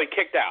he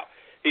kicked out.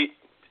 He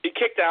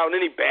kicked out, and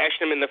then he bashed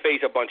him in the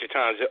face a bunch of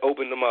times. It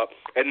opened him up,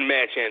 and the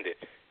match ended.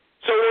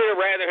 So they would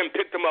rather him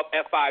picked him up,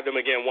 F5'd him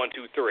again, 1,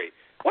 2, 3.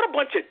 What a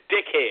bunch of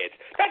dickheads.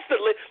 That's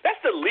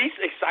the least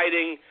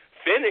exciting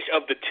finish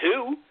of the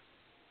two.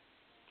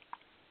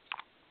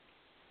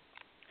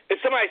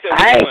 If somebody says,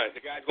 the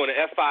guy's going to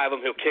F5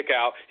 him, he'll kick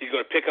out, he's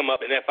going to pick him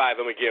up and F5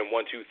 him again,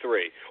 1, 2,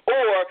 3.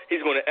 Or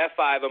he's going to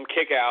F5 him,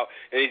 kick out,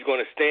 and he's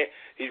going to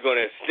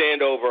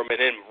stand over him and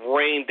then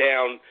rain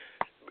down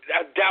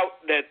I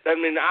doubt that. I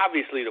mean,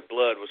 obviously the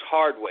blood was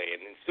hard way,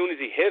 and as soon as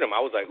he hit him, I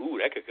was like, "Ooh,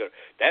 that could cut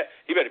that."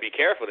 He better be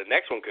careful. The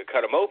next one could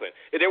cut him open.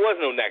 If there was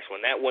no next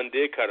one, that one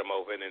did cut him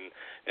open, and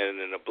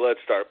then the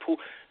blood started pool.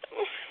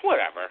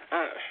 Whatever.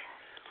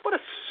 What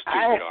a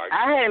stupid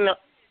argument.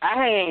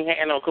 I ain't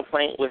had no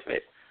complaint with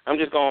it. I'm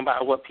just going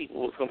by what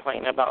people was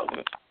complaining about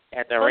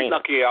at the arena.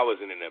 I'm lucky I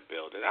wasn't in that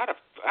building. I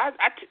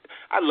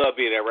love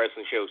being at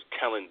wrestling shows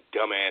telling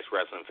dumbass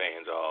wrestling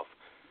fans off.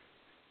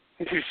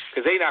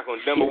 Because they not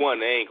going to, number one,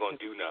 they ain't going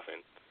to do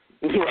nothing.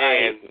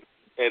 Right.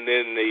 And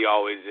then they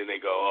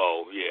go,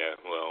 oh, yeah,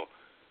 well,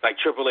 like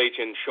Triple H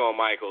and Shawn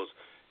Michaels,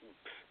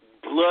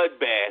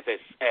 bloodbath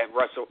at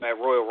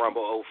Royal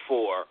Rumble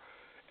 04,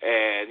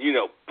 and,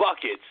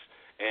 buckets,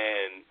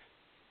 and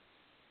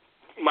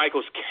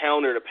Michaels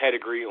countered a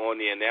pedigree on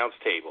the announce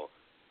table.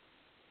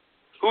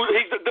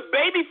 The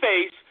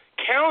babyface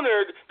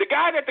countered, the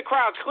guy that the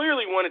crowd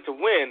clearly wanted to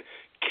win,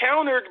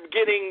 countered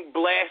getting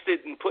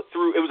blasted and put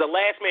through. It was a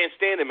last man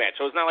standing match,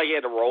 so it's not like he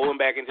had to roll him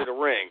back into the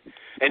ring.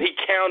 And he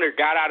countered,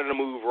 got out of the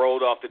move,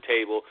 rolled off the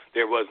table.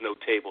 There was no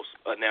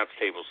announce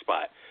table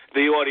spot.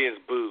 The audience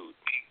booed.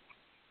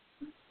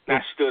 And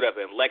I stood up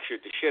and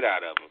lectured the shit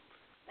out of him.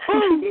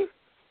 Boo!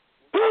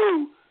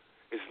 Boo!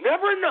 It's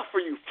never enough for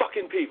you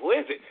fucking people,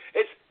 is it?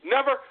 It's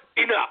never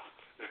enough.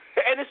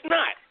 And it's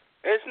not.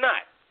 It's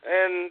not.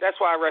 And that's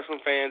why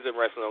wrestling fans and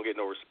wrestling don't get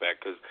no respect,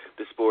 because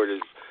the sport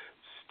is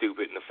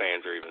stupid and the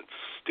fans are even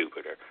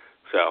stupider.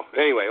 So,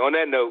 anyway, on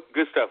that note,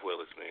 good stuff,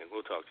 Willis, man.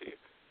 We'll talk to you.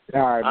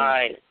 All right. All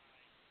right.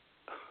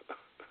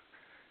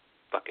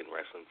 Fucking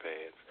wrestling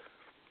fans.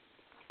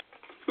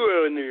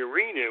 Well, in the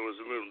arena, it was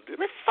a little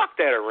different. Fuck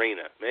that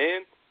arena,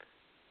 man.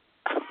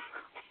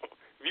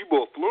 If you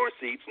bought floor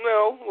seats,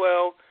 no,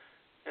 well,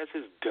 that's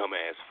his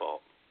dumbass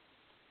fault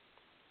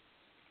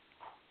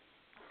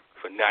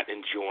for not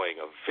enjoying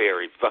a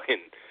very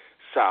fucking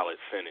solid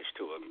finish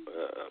to him.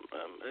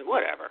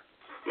 Whatever.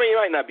 I mean, it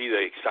might not be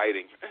the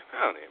exciting. I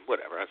don't know.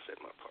 Whatever. I said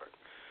my part.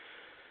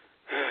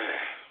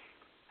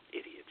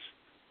 Idiots.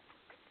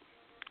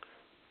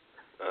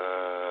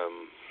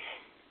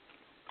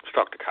 Let's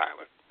talk to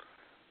Kyler.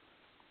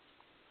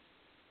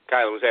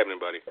 Kyler, what's happening,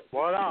 buddy?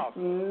 What up?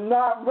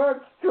 Not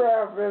much,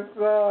 Travis.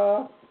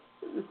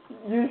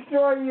 You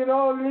sure you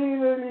don't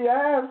need any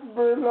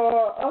aspirin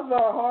or other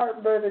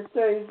heart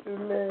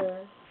medication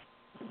there?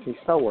 He's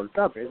so worked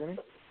up, isn't he?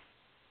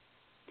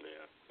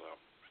 Yeah,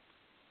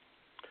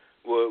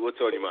 well,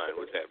 what's on your mind?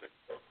 What's happening?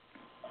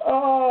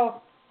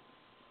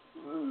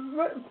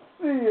 Let's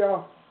see.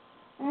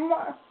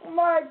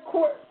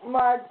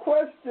 My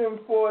question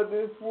for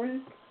this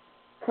week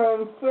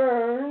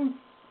concerns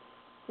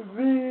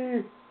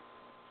the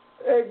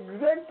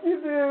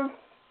executive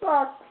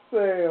stock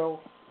sale.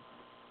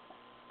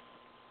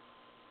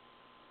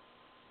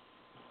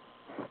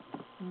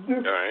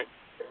 All right.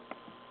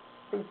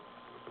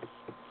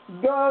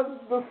 Does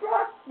the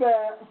fact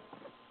that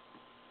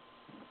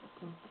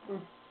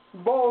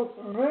both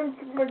Vince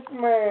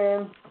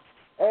McMahon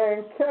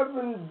and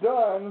Kevin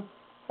Dunn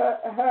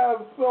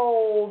have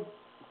sold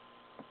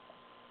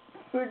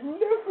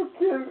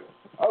significant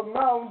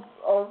amounts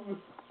of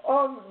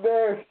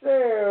their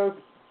shares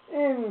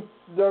in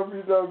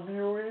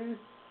WWE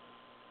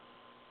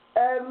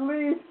at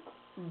least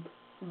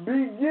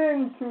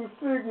begin to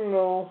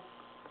signal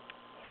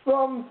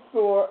some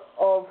sort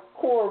of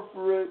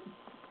corporate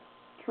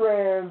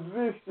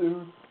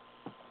transition?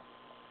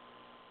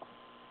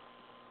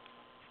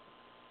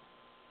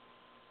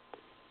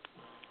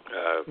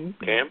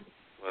 Cam,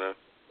 wanna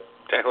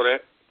tackle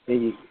that?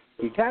 You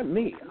got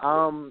me.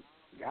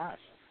 Gosh,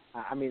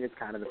 I mean, it's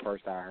kind of the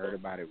first I heard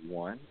about it.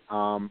 Well,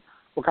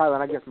 Kyler,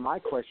 I guess my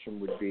question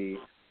would be,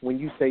 when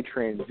you say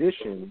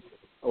transition,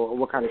 or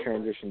what kind of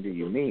transition do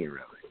you mean,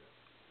 really?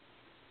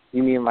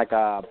 You mean like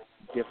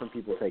different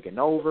people taking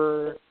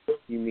over?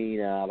 You mean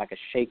like a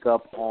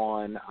shake-up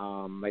on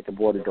like the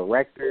board of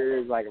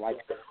directors? Like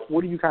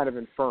what are you kind of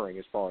inferring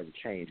as far as the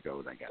change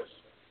goes, I guess?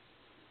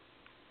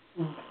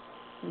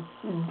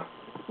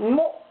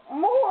 More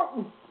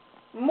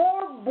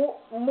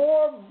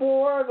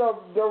board of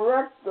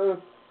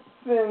directors,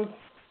 since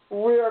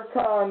we're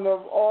kind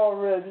of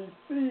already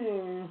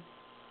seeing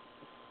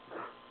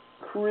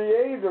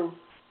creative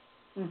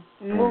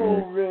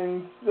move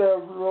in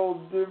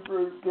several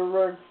different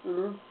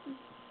directions.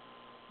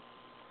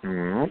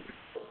 And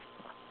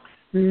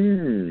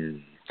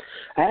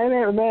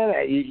man,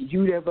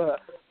 you'd have a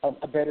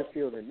better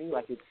feel than me.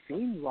 Like, it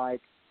seems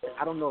like,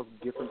 I don't know if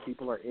different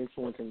people are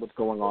influencing what's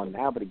going on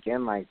now, but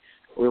again, like,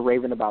 we're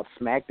raving about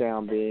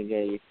SmackDown being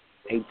a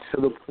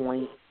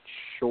to-the-point,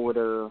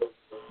 shorter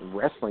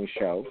wrestling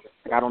show.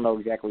 Like, I don't know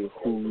exactly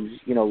who's,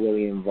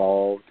 really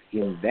involved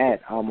in that.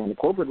 On the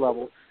corporate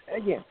level,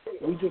 again,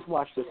 we just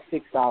watched a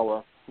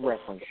 6-hour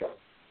wrestling show,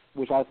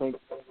 which I think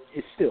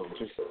is still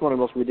just one of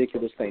the most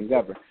ridiculous things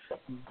ever,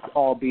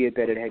 albeit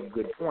that it had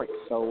good points.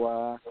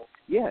 So,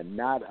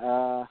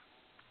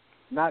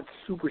 not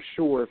super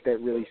sure if that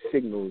really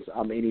signals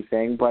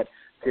anything, but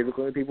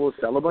typically when people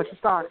sell a bunch of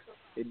stocks,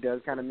 it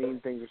does kind of mean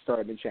things are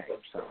starting to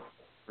change. So,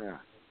 yeah.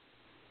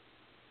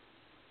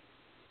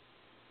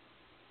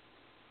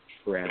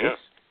 Travis. Yeah.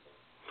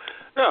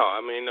 No,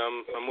 I mean,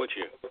 I'm with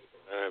you.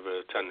 I have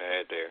a ton to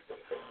add there.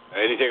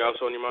 Anything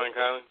else on your mind,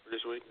 Kylie, for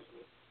this week?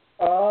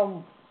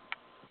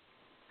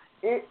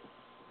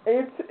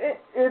 It's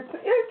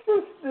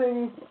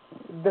interesting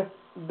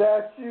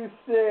that you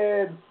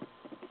said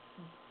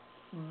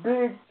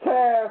Big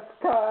Cass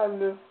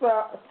kind of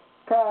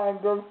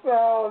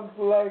sounds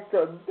like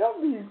a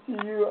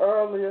WTU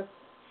earlier,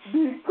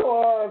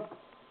 because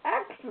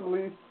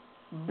actually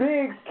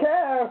Big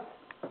Cass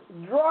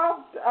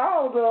dropped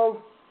out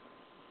of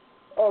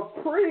a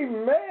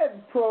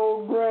pre-med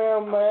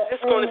program at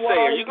Just going to say,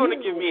 are you NYU. going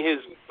to give me his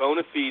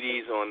bona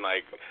fides on,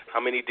 like, how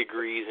many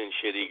degrees and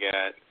shit he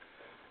got?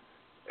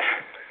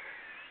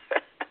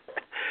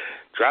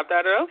 Dropped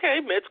out of,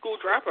 okay, med school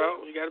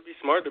dropout. You got to be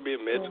smart to be a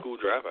med school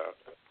dropout.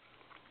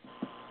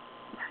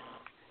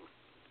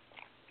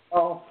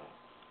 Oh.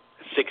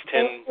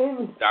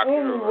 6'10" doctor,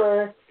 anyway.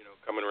 or,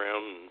 coming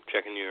around and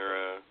checking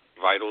your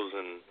vitals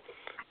and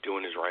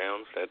doing his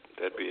rounds.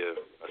 That'd be a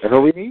That's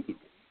what we need.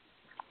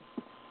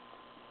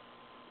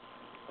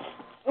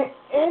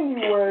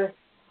 Anyway,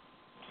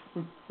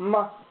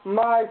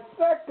 my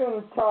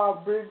second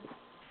topic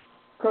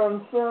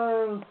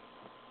concerns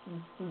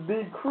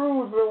the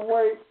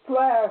cruiserweight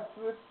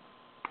classic.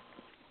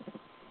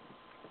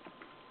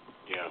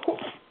 Yeah.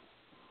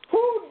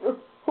 Who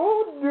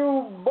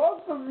do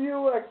both of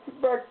you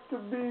expect to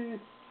be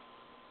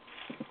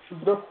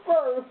the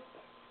first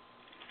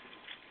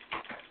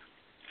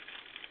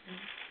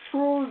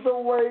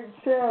cruiserweight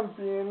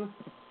champion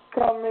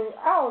coming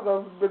out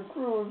of the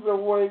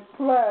cruiserweight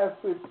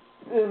classic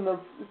in a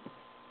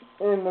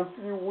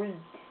few weeks?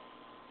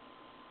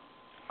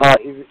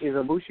 Is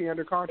Ibushi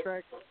under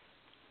contract?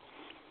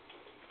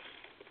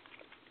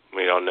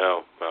 We don't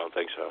know. I don't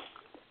think so.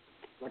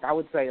 Like, I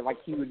would say,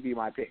 like, he would be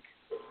my pick.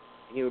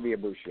 He would be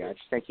Ibushi. I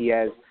just think he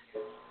has,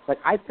 like,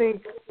 I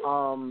think,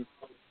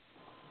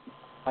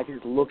 like, his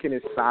look and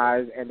his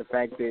size and the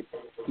fact that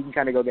he can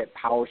kind of go that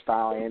power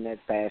style and that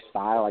fast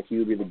style, like, he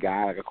would be the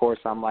guy. Like, of course,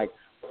 I'm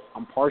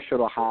partial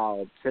to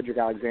how Cedric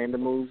Alexander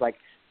moves. Like,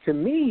 to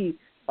me,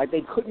 like,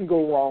 they couldn't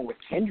go wrong with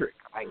Kendrick.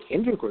 Like,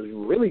 Kendrick was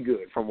really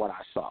good from what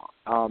I saw,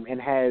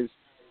 and has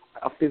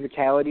a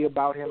physicality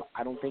about him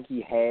I don't think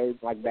he had,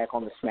 like, back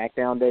on the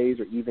SmackDown days,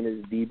 or even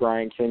as D.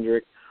 Brian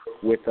Kendrick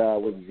with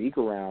Zeke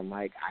around.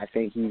 Like, I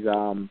think he's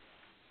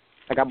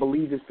like, I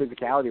believe his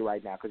physicality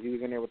right now, because he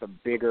was in there with a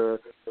bigger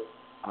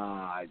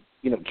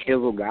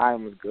chiseled guy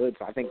and was good.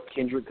 So I think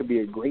Kendrick could be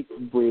a great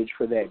bridge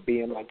for that,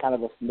 being like kind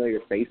of a familiar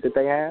face that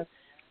they have,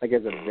 like,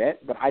 as a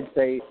vet. But I'd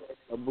say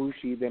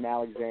Ibushi, then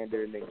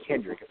Alexander, and then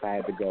Kendrick if I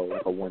had to go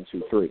like a 1,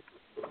 2, 3.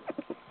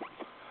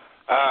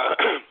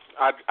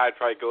 I'd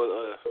probably go a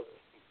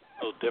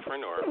little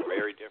different, or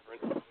very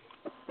different.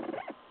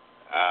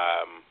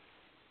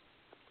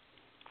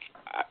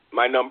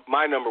 My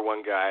number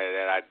one guy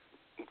that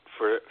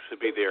should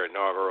be their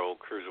inaugural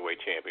cruiserweight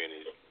champion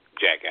is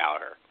Jack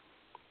Gallagher.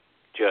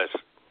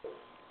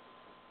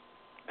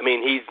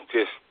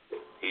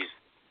 He's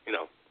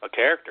a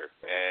character,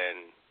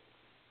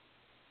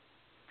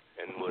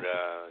 and would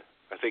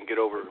I think get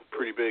over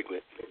pretty big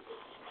with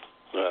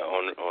the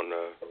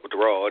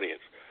Raw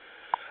audience.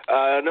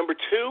 Number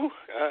two,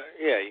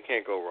 you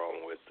can't go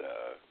wrong with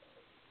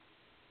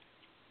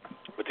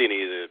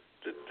any of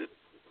the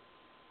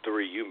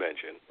three you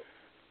mentioned.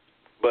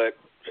 But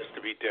just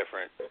to be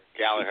different,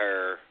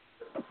 Gallagher.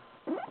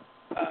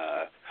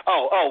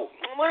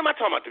 What am I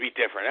talking about to be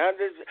different?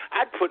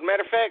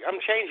 Matter of fact, I'm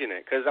changing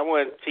it because I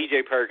want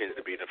T.J. Perkins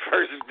to be the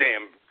first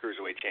damn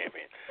cruiserweight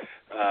champion.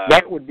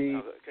 That would be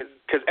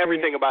because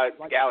everything about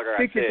like Gallagher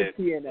I said.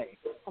 TNA.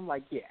 I'm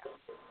like, yeah.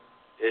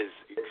 Is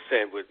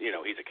said with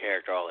he's a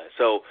character, all that.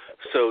 So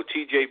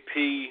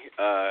TJP,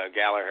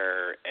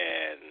 Gallagher,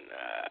 and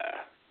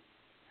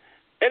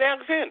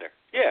Alexander.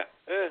 Yeah,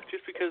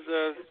 just because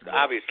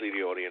obviously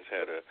the audience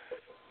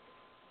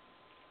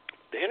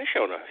they had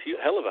shown a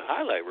hell of a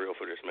highlight reel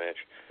for this match.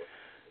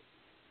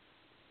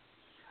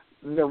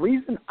 The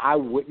reason I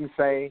wouldn't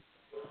say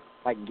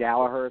like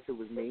Gallagher if it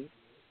was me,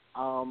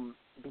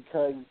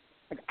 because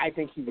like, I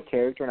think he's a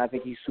character and I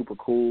think he's super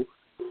cool.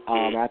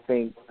 I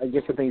think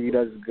just the things he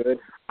does is good.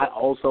 I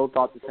also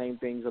thought the same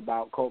things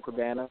about Colt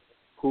Cabana,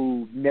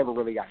 who never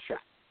really got shot.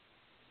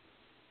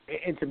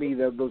 And to me,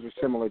 those are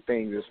similar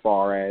things as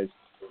far as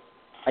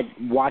like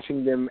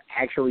watching them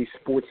actually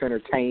sports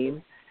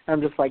entertain. And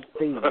I'm just like,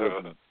 they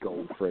wouldn't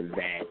go for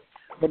that.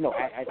 But no,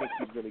 I think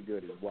he's really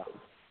good as well.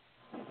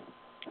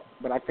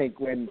 But I think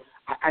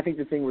I think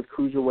the thing with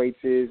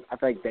cruiserweights is I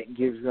think that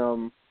gives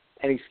them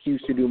an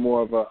excuse to do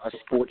more of a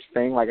sports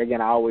thing. Like,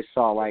 again, I always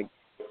saw like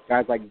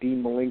guys like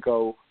Dean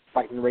Malenko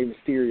fighting Rey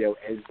Mysterio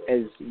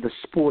as the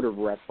sport of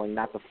wrestling,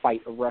 not the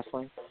fight of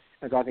wrestling.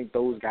 And so I think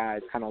those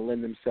guys kind of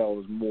lend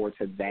themselves more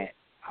to that.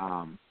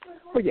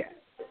 But yeah,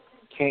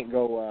 can't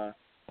go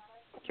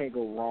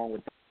wrong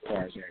with that as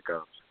far as that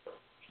goes.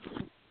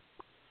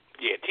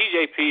 Yeah,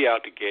 TJP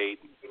out the gate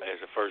as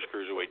the first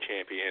cruiserweight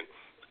champion.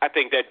 I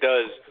think that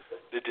does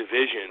the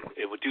division.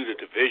 It would do the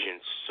division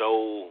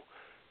so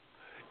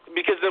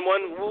Because then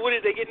what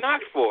did they get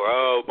knocked for?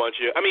 Oh, a bunch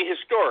of, I mean,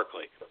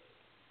 historically,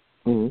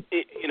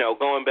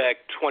 going back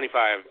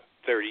 25,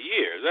 30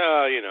 years.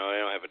 Oh, they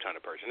don't have a ton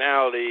of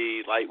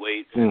personality,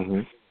 lightweights,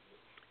 and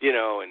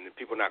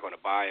people are not going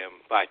to buy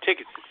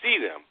tickets to see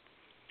them.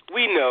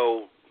 We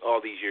know all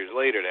these years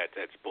later that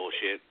that's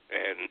bullshit,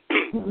 and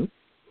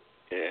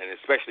and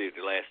especially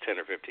the last 10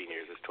 or 15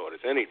 years has taught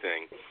us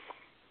anything.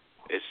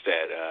 It's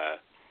that,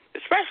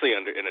 especially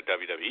in a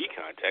WWE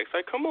context,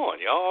 like, come on,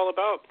 y'all all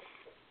about,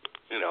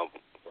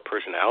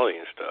 personality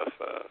and stuff.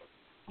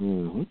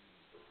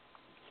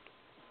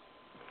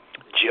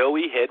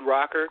 Joey Head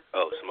Rocker.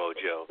 Oh, Samoa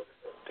Joe.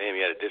 Damn,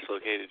 he had a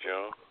dislocated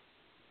jaw.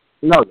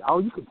 No,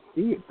 you could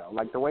see it though.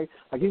 Like the way,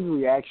 like his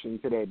reaction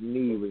to that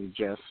knee was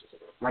just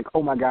like,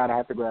 oh my God, I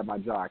have to grab my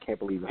jaw. I can't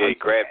believe it. Yeah, he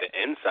grabbed the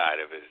inside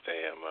of his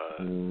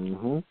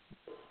damn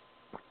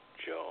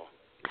jaw.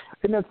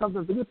 And that's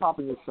something. Forget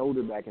popping your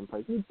shoulder back in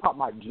place. You pop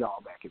my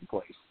jaw back in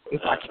place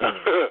if I can.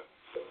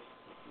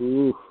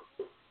 Ooh.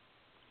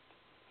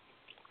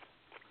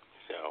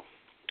 So,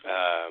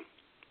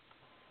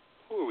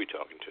 who are we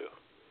talking to?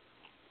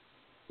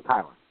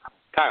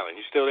 Kylan,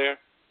 you still there?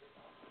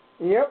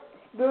 Yep,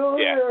 still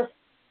here.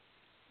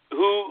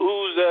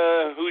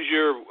 Who's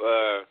your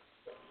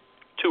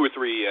 2 or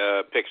 3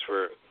 picks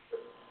for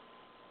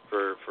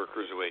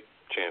Cruiserweight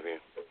champion?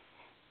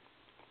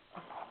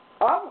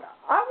 I'm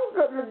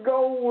gonna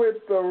go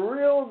with the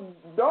real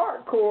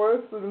dark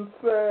horse and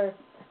say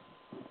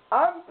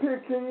I'm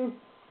picking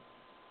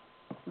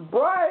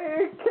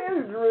Brian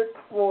Kendrick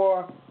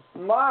for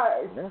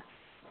my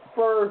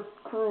first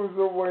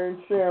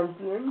Cruiserweight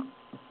champion.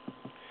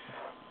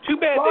 Too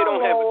bad they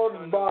don't have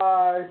followed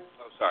by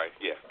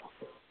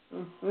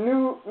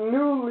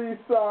newly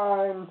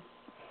signed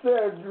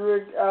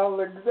Cedric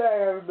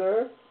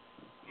Alexander,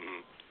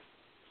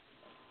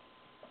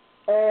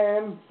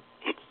 and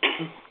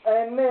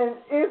then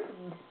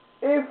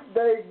if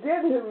they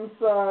get him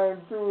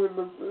signed to an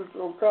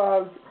official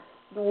contract,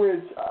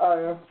 which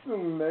I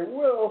assume they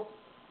will,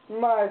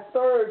 my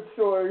third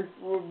choice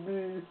will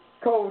be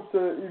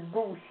Kota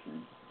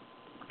Ibushi.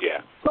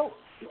 Yeah. So,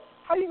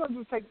 how are you going to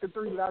just take the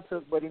 3 that I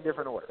took, but in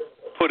different order?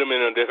 Put them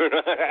in a different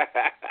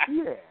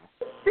Yeah.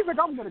 He's like,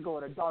 I'm going to go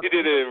in a dark. You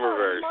did it in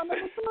reverse. My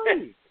number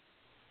 3.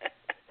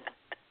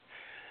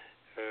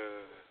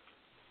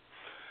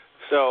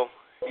 So,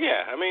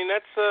 yeah, I mean,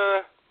 that's,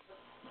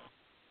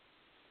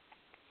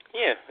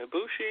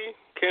 Ibushi,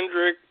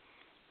 Kendrick,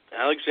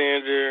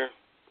 Alexander,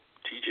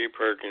 T.J.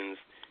 Perkins,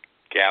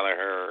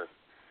 Gallagher.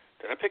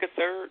 Did I pick a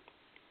third?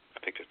 I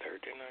picked a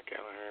third, didn't I?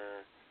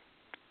 Gallagher,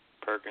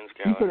 Perkins,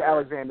 Gallagher. You said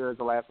Alexander as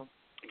the last one?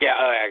 Yeah,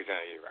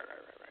 Alexander.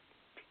 Right.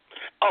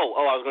 Oh,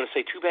 I was going to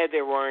say, too bad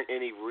there weren't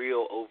any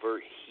real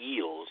overt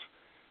heels.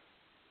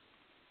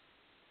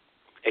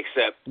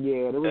 Except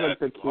there was like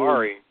the kid.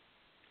 Ari,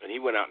 and he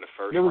went out in the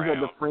first round. There was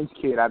round. the French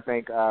kid, I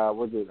think,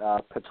 was it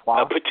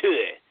Patois?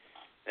 Patois.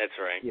 That's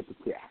right. Yeah,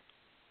 Patois.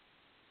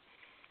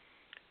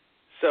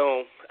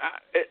 So,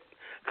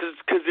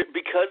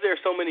 because there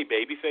are so many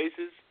baby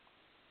faces,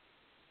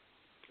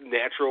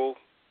 natural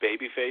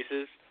baby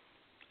faces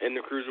in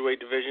the Cruiserweight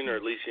division, or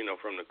at least,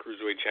 from the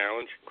Cruiserweight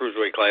Challenge,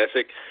 Cruiserweight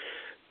Classic,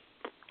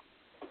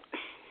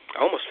 I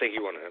almost think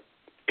you want to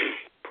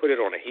put it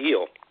on a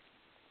heel,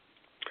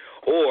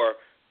 or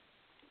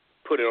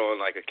put it on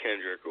like a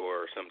Kendrick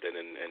or something,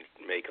 and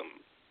make him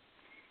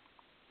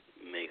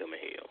a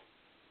heel.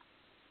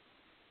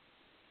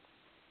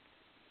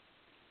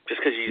 Just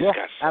because you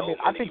got so many.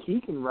 I think he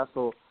can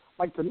wrestle.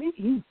 Like, to me,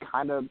 he's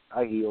kind of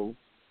a heel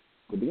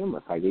to begin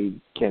with. Like, he's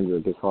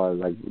Kendrick as far as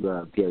like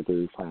the Pierre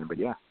Theory's plan, but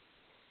yeah,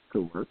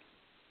 could work.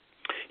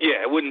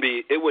 Yeah, it wouldn't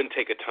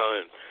take a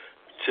ton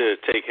to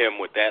take him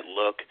with that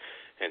look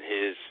and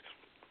his,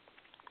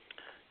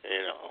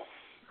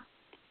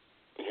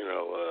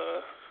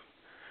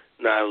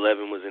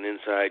 9/11 was an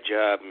inside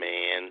job,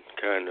 man,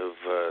 kind of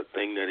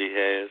thing that he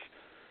has.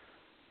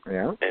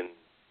 Yeah. And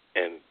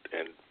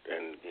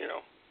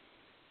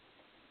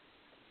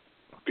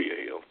be a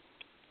heel,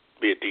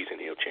 be a decent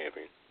heel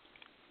champion.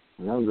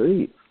 I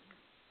agree.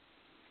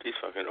 These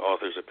fucking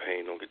authors of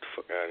pain don't get the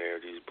fuck out of here.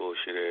 These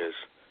bullshit ass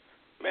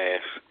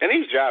masks, and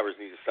these jobbers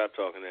need to stop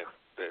talking that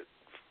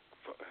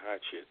fucking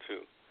hot shit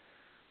too.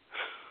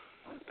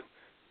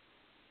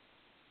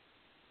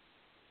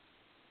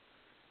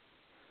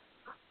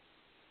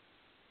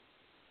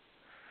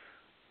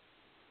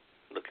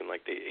 Looking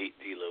like they ate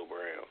D'Lo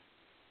Brown.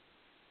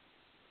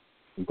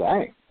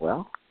 Dang.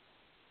 Well,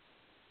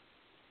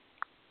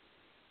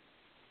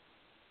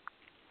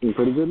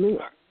 pretty good meal.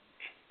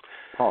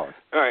 Pause.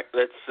 All right,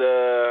 let's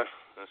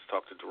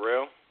talk to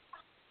Darrell.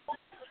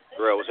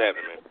 Darrell, what's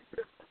happening, man?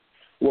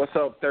 What's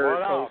up,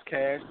 Third Coast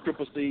Cash,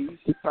 Triple C's?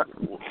 Third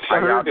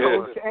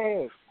Coast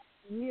Cash.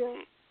 Yeah.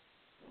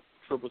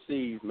 Triple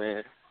C's,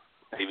 man.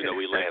 Even though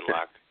we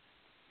landlocked.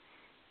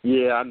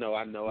 Yeah, I know.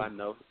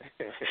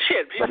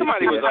 Shit,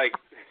 somebody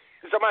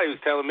was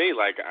telling me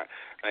like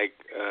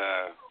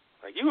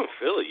you in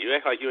Philly, you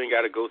act like you ain't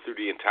got to go through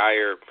the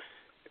entire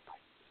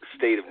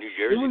state of New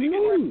Jersey to get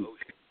that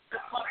motion.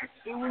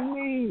 It was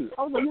me.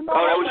 I was like, you know.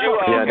 Oh, that was you?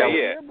 Oh,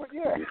 okay,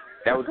 yeah.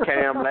 That was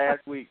Cam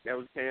last week.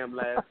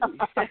 Okay,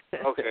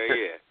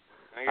 yeah.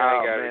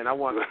 Man, I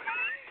want.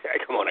 I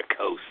come on a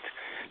coast.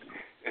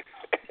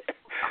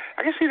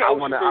 I can see the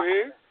ocean through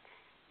here.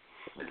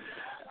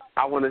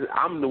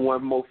 I'm the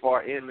one more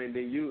far inland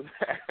than you,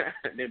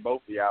 than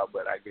both of y'all,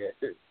 but I guess.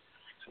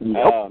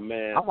 Nope.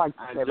 Man, I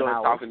enjoy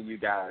talking to you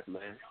guys,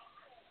 man.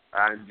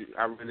 I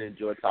really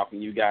enjoy talking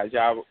to you guys.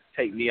 Y'all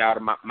take me out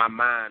of my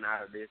mind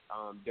out of this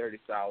dirty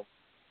South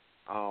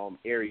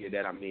area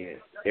that I'm in.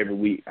 Every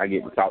week I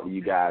get to talk to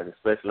you guys,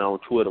 especially on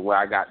Twitter where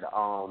I got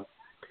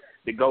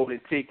the golden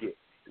ticket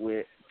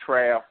with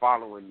Trav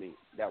following me.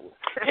 That was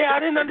I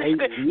didn't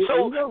understand.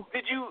 So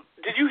did you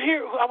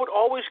hear? I would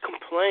always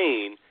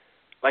complain,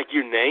 like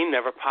your name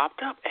never popped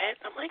up. And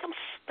I'm like, I'm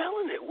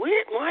spelling it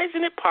weird. Why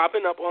isn't it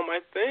popping up on my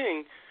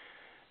thing?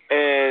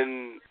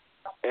 And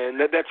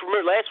that's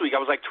remember last week I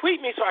was like,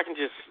 tweet me so I can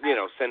just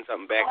send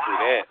something back through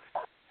that.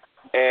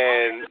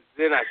 And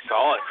then I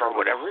saw it for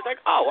whatever. It's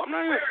like, oh, I'm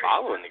not even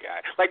following the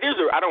guy. Like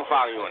I don't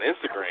follow you on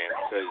Instagram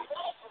because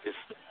it's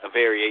a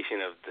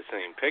variation of the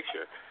same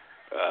picture.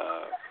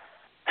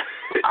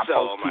 I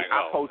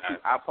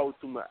post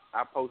too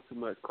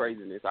much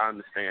craziness. I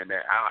understand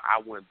that. I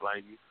wouldn't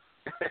blame you.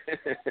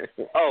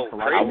 Oh,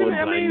 crazy!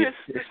 I mean, it's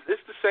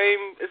the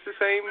same. It's the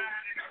same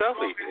stuff.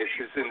 It's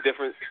just in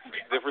different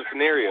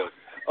scenarios.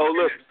 Oh,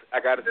 look,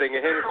 I got a thing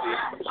of Hennessy.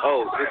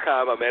 Oh, this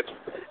time I'm at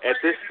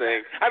this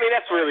thing. I mean,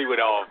 that's really what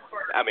all.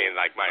 I mean,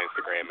 like my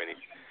Instagram and.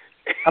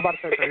 How about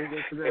to say his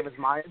Instagram is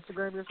my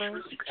Instagram? You're saying?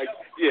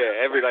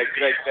 Yeah,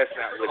 that's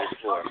not what it's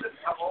for. Twitter,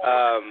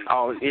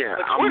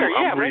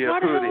 I'm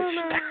real hoodish.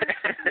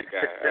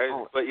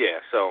 But yeah,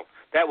 so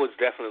that was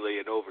definitely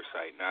an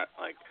oversight, not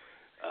like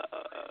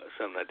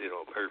something I did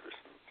on purpose.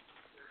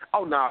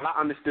 Oh no, I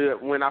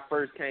understood when I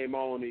first came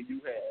on and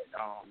you had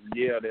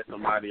yelled at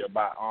somebody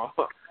about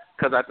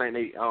because I think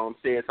they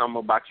said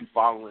something about you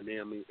following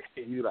them and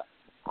you like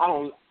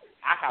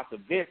I have to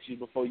vet you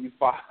before I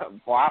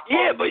follow.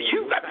 Yeah, but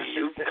you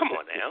come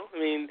on now. I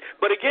mean,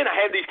 but again, I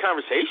had these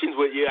conversations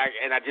with you,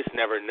 and I just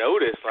never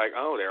noticed. Like,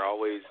 oh, they're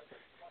always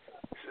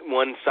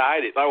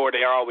one-sided, or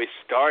they're always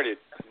started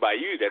by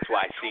you. That's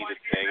why I see the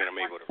thing and I'm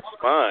able to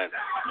respond.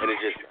 And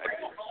it just,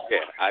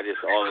 I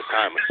just all the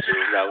time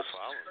assumed I was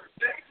following.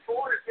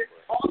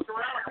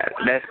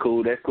 That's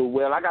cool.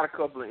 Well, I got a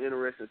couple of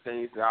interesting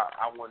things that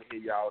I want to hear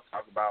y'all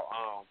talk about.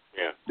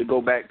 To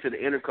go back to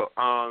the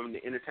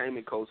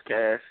Entertainment Coast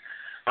cast,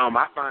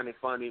 I find it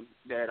funny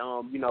that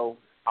all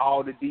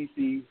the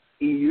DC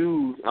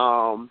EUs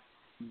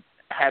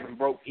haven't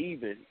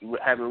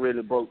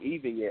really broke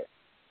even yet,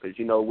 because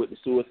with the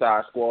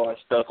Suicide Squad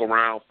stuck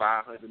around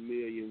 500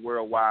 million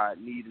worldwide,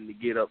 needing to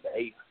get up to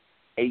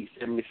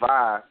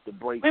 875 to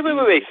break.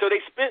 Wait. So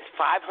they spent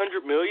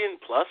 500 million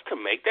plus to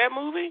make that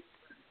movie?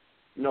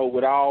 No,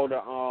 with all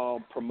the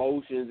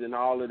promotions and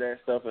all of that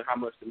stuff and how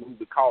much the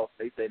movie costs,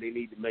 they say they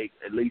need to make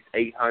at least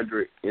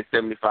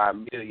 875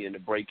 million to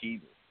break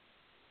even.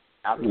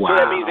 Wow. So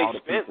that means they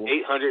spent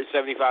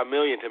 875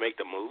 million to make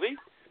the movie?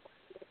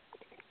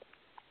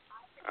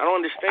 I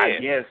don't understand. I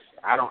guess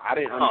I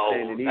didn't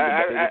understand it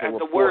either.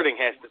 The wording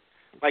has to,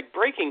 like,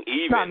 breaking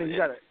even. No, I mean, you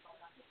got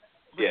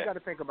to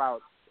think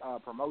about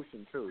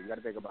promotion too. You got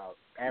to think about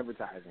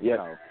advertising. Yeah.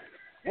 So,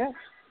 yeah.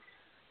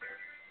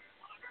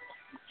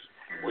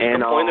 What's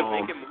the point of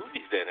making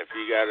movies then if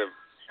you got to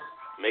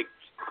make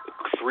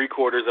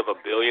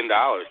 $750 million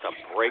to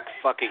break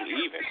fucking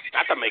even?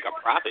 Not to make a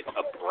profit,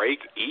 to break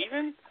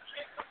even?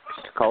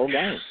 It's a cold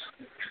game.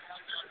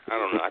 I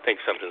don't know. I think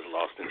something's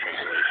lost in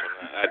translation.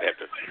 I'd have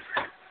to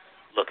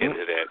look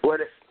into that. Well,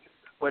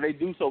 they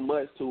do so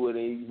much to it,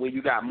 and when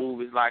you got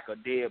movies like a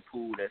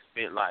Deadpool that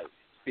spent like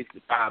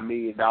 $65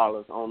 million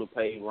on the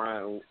paid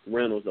Ryan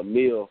Reynolds $1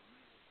 million,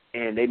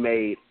 and they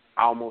made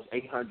almost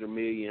 $800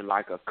 million,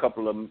 like a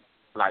couple of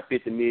like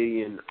 $50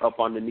 million up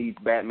underneath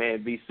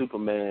Batman v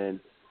Superman,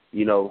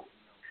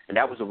 and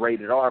that was a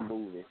rated R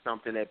movie,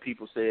 something that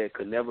people said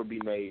could never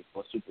be made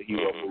for a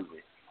superhero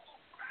movie.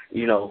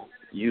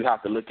 You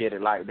have to look at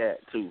it like that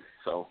too.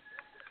 So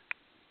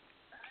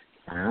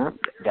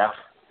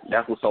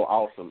that's what's so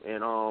awesome.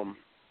 And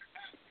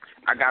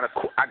I got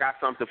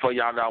something for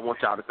y'all that I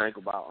want y'all to think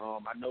about.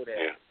 I know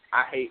that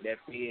I hate that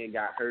Finn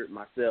got hurt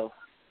myself.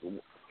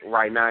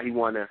 Right now, he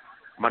one of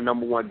my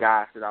number one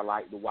guys that I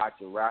like to watch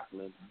in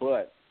wrestling.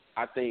 But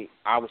I think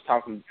I was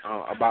talking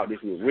about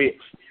this with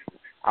Rich.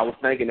 I was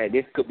thinking that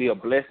this could be a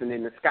blessing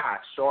in the sky,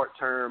 short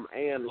term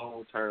and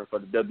long term for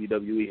the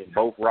WWE in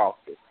both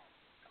rosters.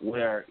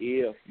 Where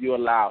if you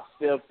allow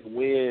Seth to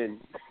win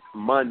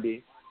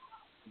Monday,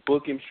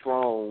 book him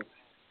strong,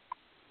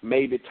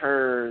 maybe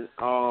turn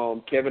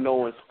Kevin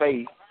Owens'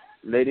 face,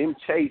 let him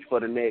chase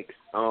for the next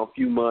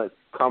few months,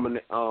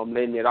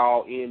 letting it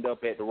all end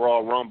up at the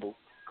Royal Rumble,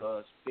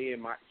 because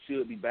Finn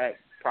should be back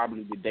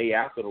probably the day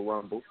after the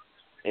Rumble,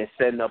 and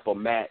setting up a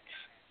match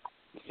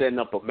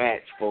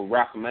for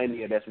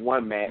WrestleMania. That's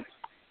one match,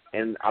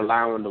 and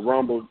allowing the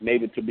Rumble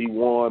maybe to be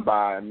won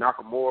by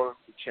Nakamura,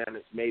 to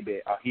challenge maybe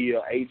a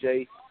heel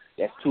AJ.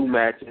 That's two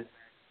matches.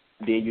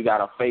 Then you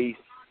got a face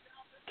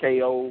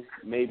KO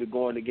maybe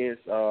going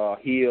against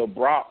Hill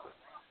Brock.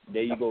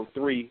 There you go,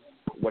 3.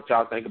 What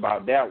y'all think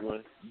about that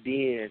one?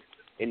 Then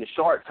in the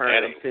short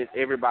term, since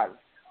everybody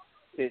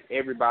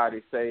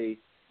say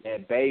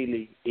that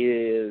Bayley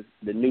is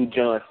the new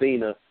John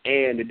Cena,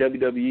 and the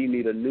WWE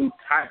need a new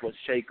type of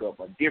shakeup,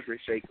 a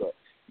different shakeup.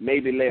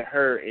 Maybe let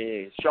her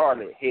and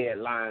Charlotte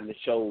headline the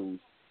shows,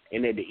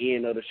 and at the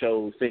end of the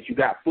shows, since you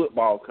got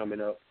football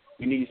coming up,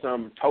 you need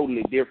something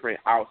totally different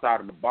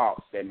outside of the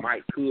box that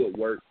could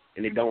work,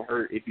 and it don't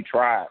hurt if you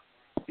try it.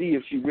 See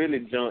if she really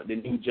jumped the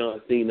new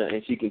John Cena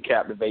and she can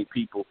captivate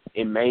people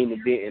in main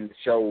event in the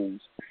shows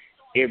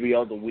every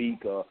other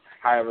week or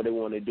however they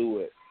want to do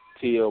it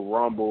till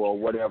Rumble or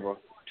whatever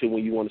to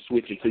when you want to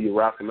switch it to your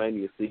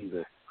WrestleMania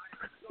season.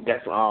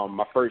 That's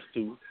my first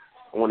 2.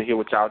 I want to hear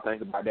what y'all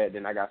think about that.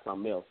 Then I got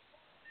something else.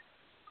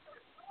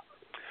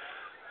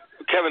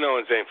 Kevin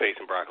Owens ain't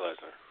facing Brock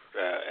Lesnar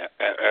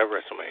at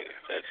WrestleMania.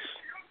 That's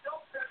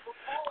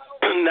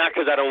not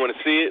because I don't want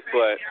to see it,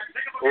 but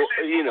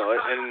you know,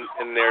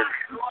 and they're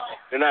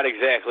not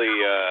exactly.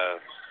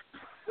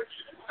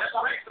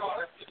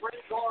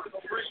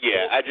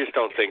 Yeah, I just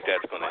don't think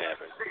that's going to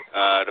happen.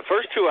 The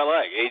first 2 I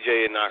like,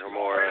 AJ and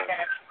Nakamura.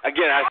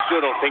 Again, I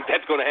still don't think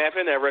that's going to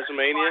happen at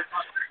WrestleMania,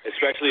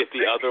 especially if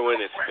the other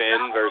one is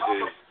Finn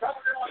versus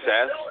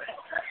Seth.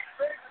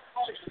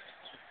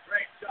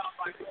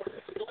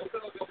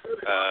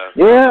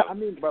 Yeah, I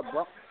mean, but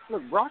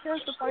Brock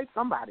has to fight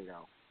somebody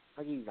though.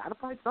 Like he's got to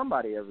fight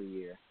somebody every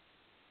year.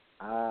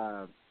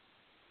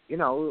 You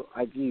know,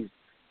 like he's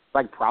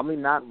like probably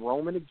not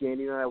Roman again.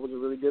 You know, that was a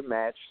really good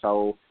match.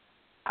 So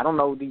I don't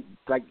know.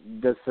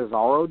 Does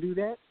Cesaro do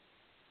that?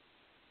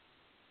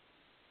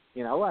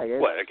 You know, I guess.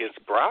 What,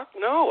 against Brock?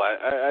 No,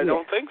 I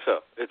don't think so.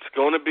 It's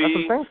going to be.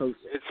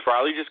 It's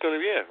probably just going to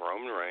be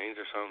Roman Reigns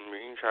or something.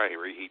 You can try to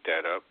reheat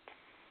that up.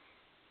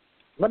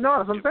 But no,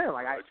 that's what I'm saying.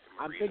 Like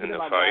I'm thinking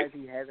about guys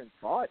he hasn't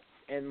fought,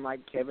 and like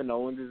Kevin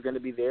Owens is going to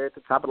be there at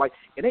the top. But like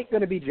it ain't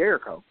going to be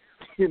Jericho,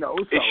 you know.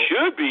 So. It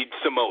should be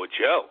Samoa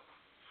Joe.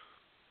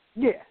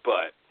 Yeah.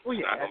 But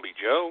it's not going to be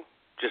Joe.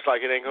 Just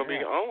like it ain't going to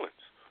be Owens.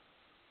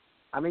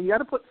 I mean, you got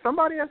to put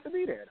somebody has to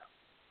be there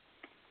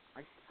though.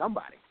 Like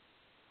somebody.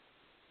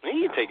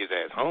 He can take his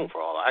ass home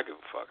for all I give a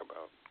fuck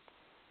about.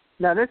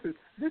 Now this is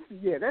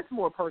that's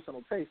more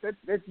personal taste.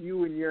 That's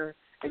you and you're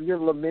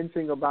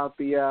lamenting about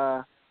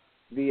the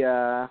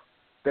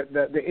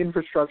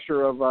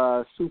infrastructure of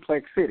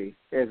Suplex City,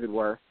 as it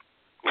were.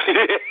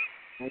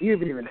 You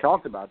haven't even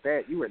talked about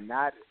that. You were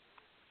not.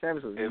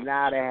 Travis was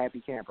not a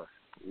happy camper.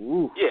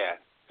 Ooh. Yeah,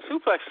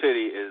 Suplex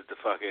City is the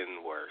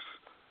fucking worst.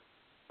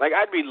 Like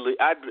I'd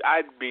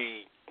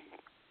be,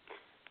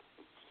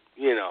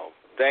 you know,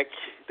 that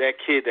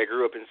kid that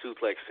grew up in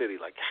Suplex City.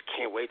 Like I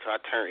can't wait till I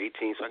turn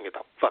 18 so I can get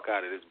the fuck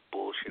out of this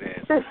bullshit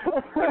ass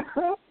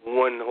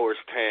one horse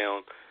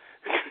town.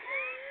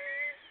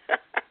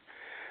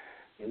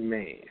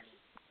 Man.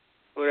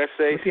 What did I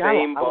say?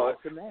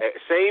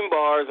 Same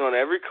bars on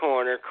every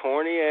corner,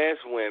 corny ass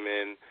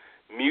women,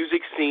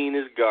 music scene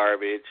is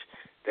garbage.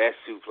 That's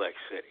Suplex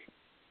City.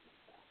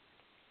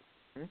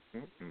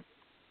 Mm-hmm.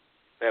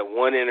 That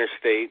one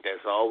interstate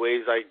that's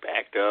always like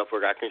backed up or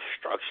got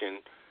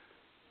construction.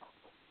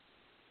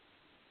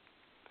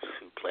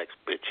 Suplex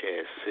bitch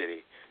ass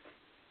city.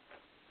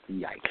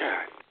 Yikes.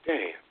 God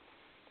damn.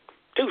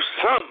 Do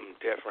something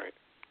different.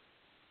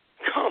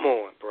 Come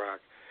on,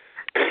 Brock.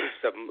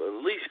 The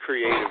least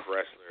creative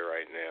wrestler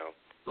right now.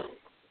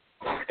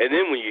 And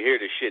then when you hear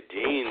the shit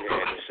Dean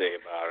had to say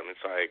about him,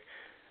 it's like,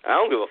 I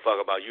don't give a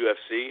fuck about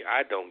UFC.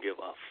 I don't give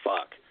a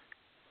fuck.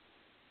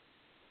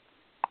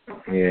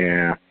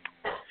 Yeah.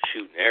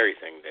 Shooting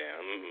everything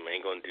down.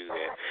 Ain't gonna do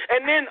that.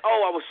 And then,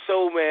 I was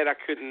so mad I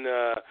couldn't,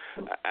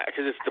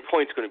 because the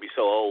point's gonna be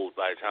so old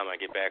by the time I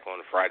get back on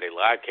the Friday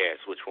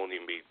livecast, which won't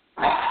even be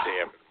the day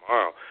after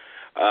tomorrow.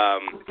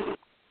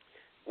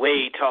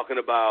 Wade talking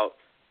about,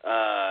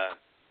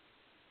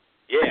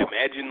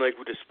 imagine like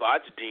with the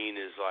spots Dean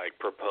is like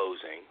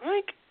proposing.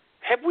 Like,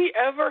 have you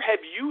ever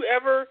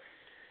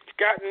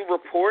gotten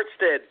reports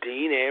that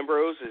Dean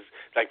Ambrose is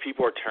like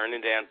people are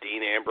turning down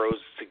Dean Ambrose's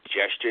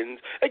suggestions?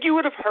 Like you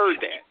would have heard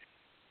that.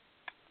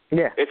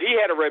 Yeah. If he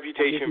had a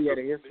reputation he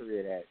had a history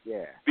of that,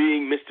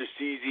 being Mr.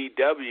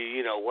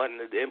 CZW,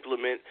 wanting to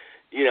implement,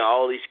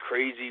 all these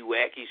crazy,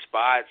 wacky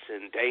spots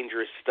and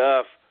dangerous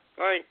stuff,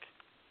 like,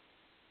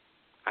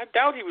 I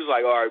doubt he was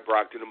like, all right,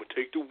 Brock, then I'm going to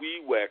take the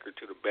weed whacker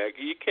to the back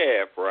of your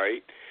calf,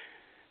 right?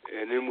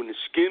 And then when the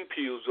skin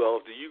peels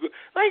off, then you go,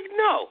 like,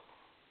 no.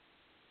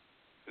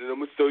 Then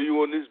I'm going to throw you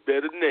on this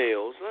bed of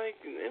nails.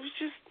 Like, it was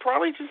just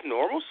probably just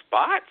normal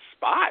spots,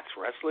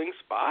 wrestling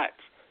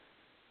spots.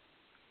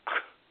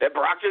 That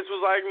Brock just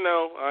was like,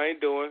 no, I ain't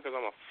doing it because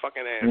I'm a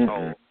fucking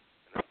asshole. And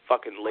a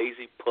fucking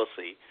lazy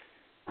pussy.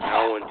 And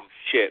I don't want to do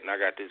shit, and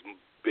I got this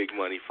big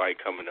money fight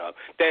coming up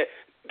that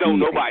don't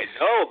nobody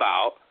know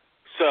about.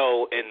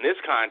 So in this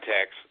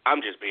context, I'm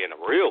just being a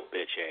real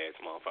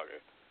bitch-ass motherfucker.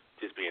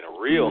 Just being a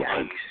real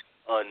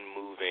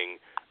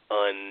unmoving,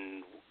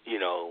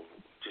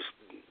 just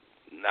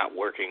not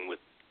working with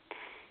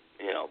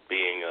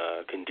being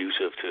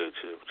conducive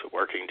to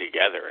working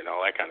together and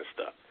all that kind of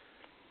stuff.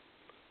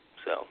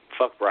 So,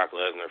 fuck Brock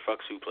Lesnar, fuck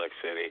Suplex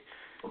City.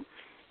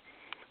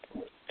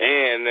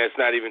 And that's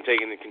not even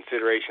taken into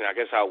consideration. I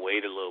guess I'll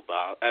wait a little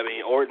bit. I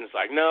mean, Orton's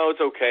like, no,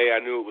 it's okay. I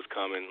knew it was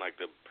coming.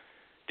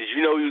 Did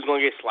you know he was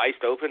going to get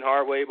sliced open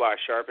hard way by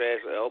a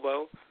sharp-ass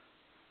elbow?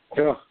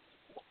 Yeah.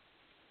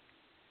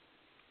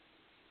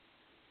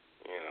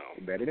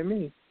 Better than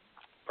me.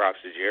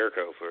 Props to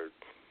Jericho for.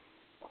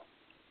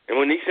 And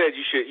when he said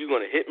you're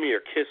going to hit me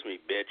or kiss me,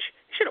 bitch,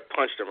 he should have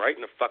punched him right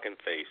in the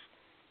fucking face.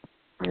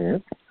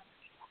 Yeah.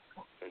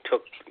 And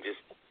took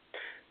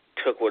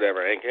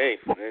whatever. Hey,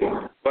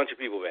 a bunch of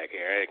people back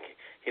here.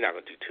 He's not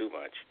going to do too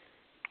much.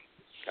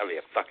 I'll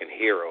be a fucking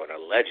hero and a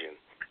legend,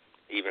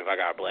 even if I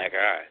got a black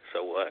eye.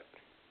 So what?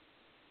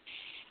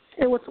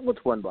 Hey, what's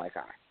one black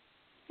eye?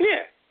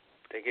 Yeah.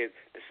 They get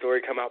the story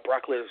come out,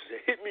 Brock Lesnar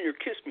said, hit me or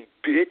kiss me,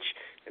 bitch.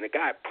 And the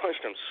guy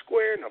punched him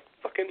square in the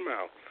fucking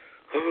mouth.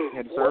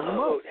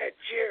 Whoa, that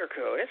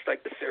Jericho. That's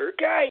like the third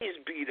guy he's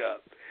beat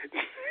up.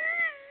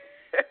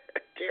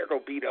 Jericho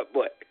beat up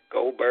what?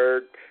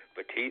 Goldberg?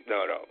 Batista?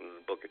 No.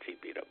 Booker T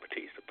beat up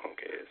Batista, punk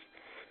ass.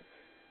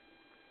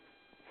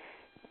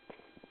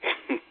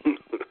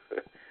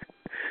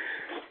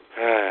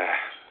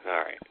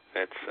 All right.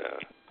 Let's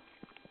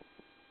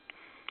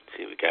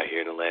see what we got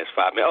here in the last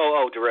 5 minutes.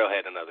 Oh, Darrell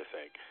had another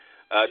thing.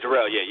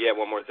 Darrell, you had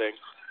one more thing?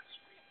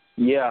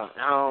 Yeah.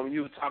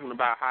 You were talking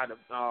about how to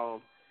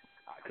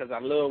because I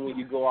love when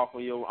you go off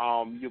on your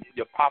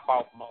pop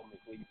off moments,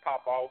 when you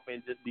pop off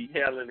and just be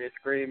yelling and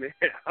screaming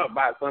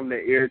about something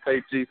that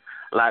irritates you,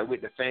 like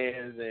with the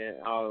fans and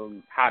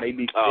how they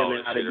be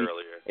feeling, how they be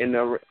in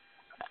the.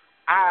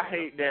 I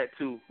hate that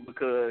too,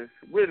 because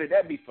really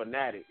that be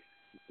fanatics,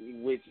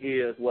 which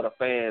is what a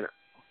fan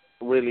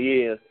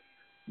really is.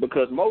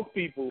 Because most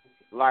people,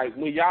 like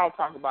when y'all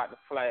talk about the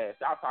Flash,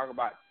 y'all talk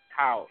about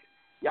how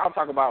y'all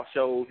talk about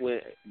shows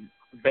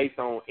based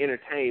on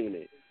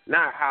entertainment,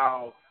 not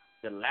how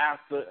the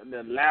lasso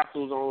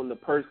on the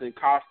person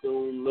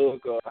costume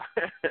look or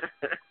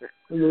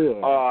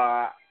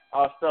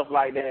or stuff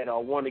like that,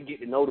 or want to get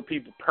to know the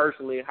people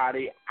personally, how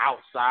they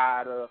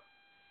outside of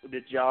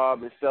the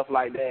job and stuff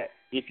like that.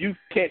 If you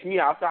catch me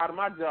outside of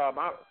my job,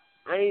 I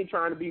ain't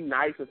trying to be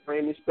nice and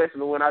friendly,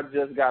 especially when I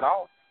just got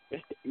off.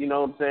 You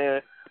know what I'm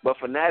saying? But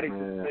fanatics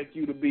expect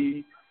you to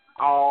be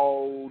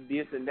all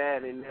this and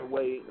that in that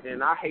way,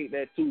 and I hate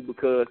that too,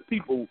 because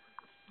people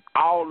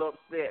all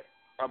upset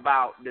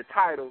about the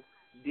title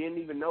didn't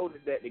even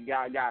notice that the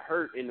guy got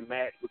hurt in the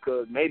match,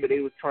 because maybe they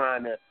was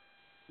trying to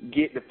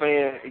get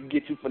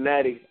you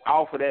fanatics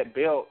off of that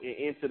belt and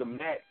into the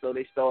match, so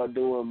they started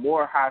doing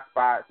more high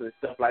spots and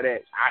stuff like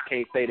that. I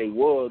can't say they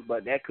was,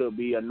 but that could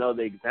be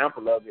another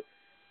example of it,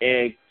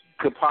 and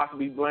could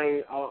possibly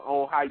blame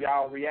on how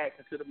y'all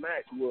reacting to the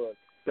match was,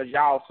 because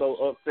y'all so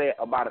upset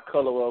about a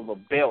color of a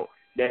belt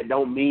that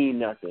don't mean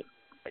nothing.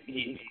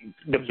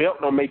 The belt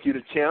don't make you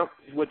the champ.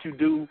 It's what you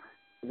do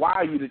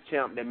while you the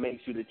champ that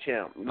makes you the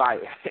champ. Like,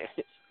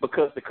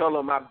 because the color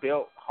of my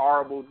belt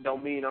horrible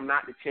don't mean I'm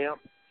not the champ.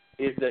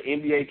 Is the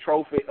NBA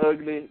trophy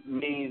ugly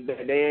means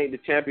that they ain't the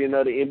champion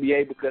of the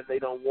NBA because they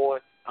don't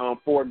won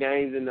 4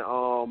 games in the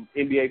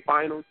NBA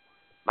finals.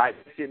 Like,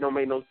 that shit don't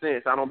make no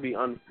sense. I don't be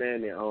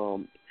understanding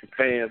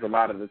fans a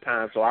lot of the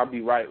time, so I'll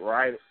be right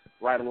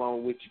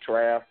along with you,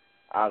 Trav.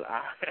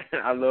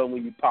 I love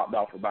when you popped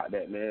off about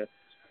that, man.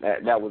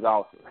 That was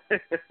awesome.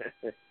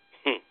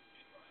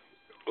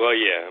 Well,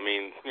 yeah, I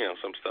mean,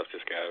 some stuff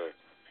just gotta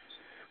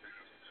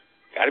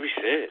be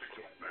said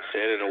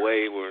in a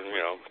way where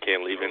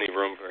can't leave any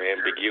room for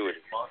ambiguity.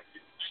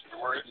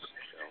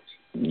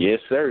 Yes,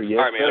 sir. Yes,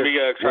 all right, man. Sir. Let me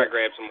try to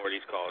grab some more of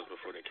these calls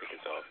before they kick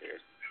us off here.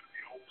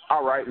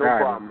 All right, no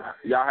problem.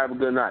 Y'all have a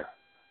good night.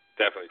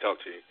 Definitely. Talk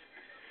to you.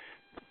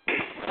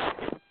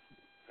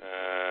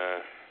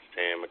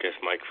 Damn, I guess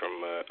Mike from.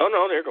 Oh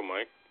no, there go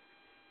Mike.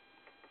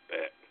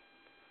 Bet.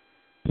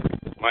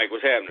 Mike,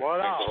 what's happening?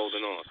 Thanks for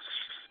holding on.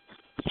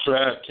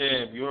 Trav,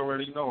 Cam, you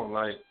already know,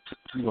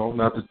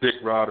 not the dick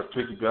ride or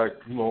piggyback,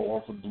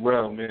 off of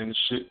Darrell, man. This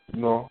shit,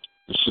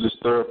 this shit is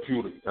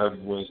therapeutic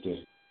every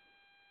Wednesday.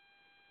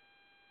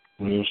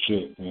 Real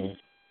shit, man.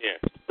 Yeah.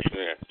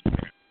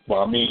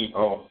 Well, I mean,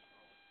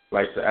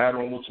 to add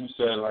on what you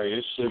said,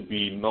 it should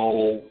be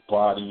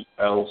nobody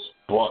else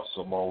but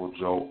Samoa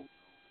Joe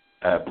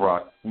at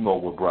Brock,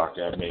 with Brock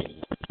at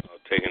Mania.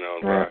 Taking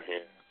on Brock,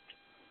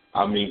 yeah.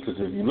 I mean, because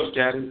if you look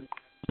at it,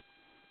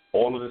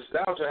 all of the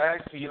nostalgia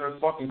actually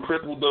fucking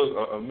crippled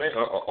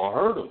or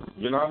hurt him,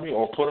 you know what I mean,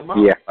 or put him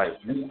out. Yeah.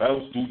 Who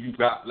else do you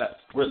got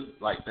left?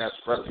 That's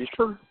Freddie.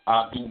 True.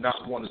 I do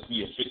not want to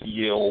see a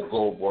 50-year-old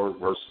Goldberg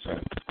versus him.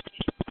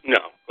 No,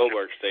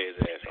 Goldberg stay his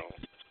ass home.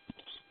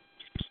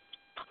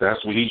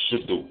 That's what he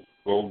should do.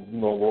 Go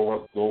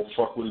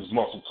fuck with his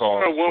muscle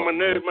cars.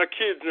 My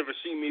kids never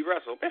see me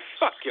wrestle. Man,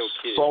 fuck your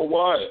kids. So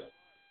what?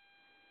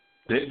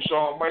 Didn't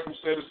Shawn Michaels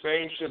say the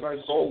same shit?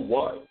 So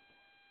what?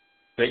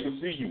 They can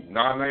see you.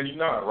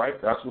 $9.99, right?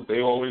 That's what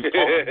they always call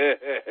it.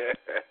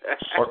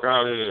 Fuck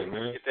out of here,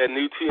 man. Get that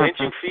new ain't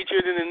you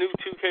featured in the new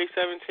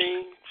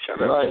 2K17?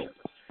 Shut up. Right.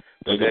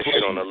 Put that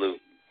shit on the loop.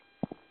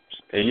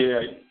 And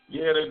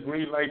yeah, they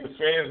agree. Like the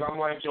fans, I'm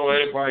like, yo,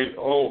 everybody,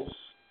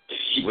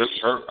 he was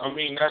hurt. I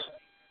mean,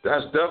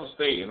 that's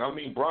devastating. I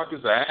mean, Brock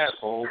is an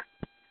asshole,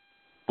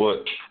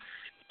 but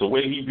the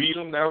way he beat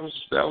him, that was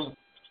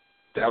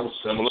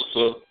similar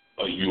to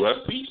a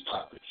UFC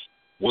topic.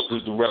 What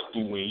does the ref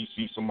do when he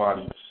sees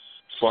somebody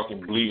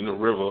fucking bleeding the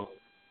river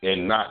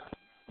and not,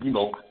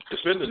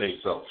 defending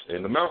themselves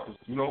in the mountain,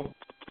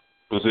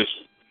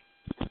 position?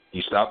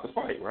 He stopped the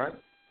fight, right?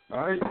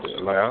 All right,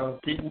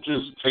 like people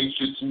just take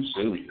shit too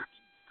serious.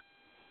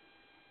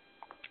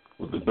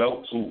 With the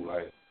belt too,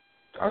 like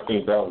I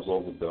think that was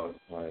overdone.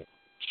 Like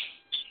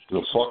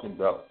the fucking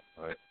belt,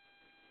 right?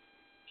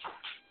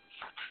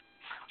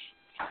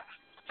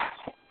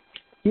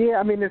 Yeah,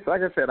 I mean, it's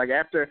like I said,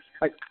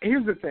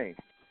 here's the thing.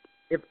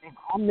 If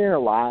I'm there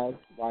live,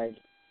 like,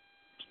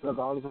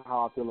 regardless of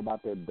how I feel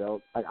about their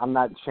belt, like, I'm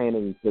not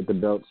chanting that the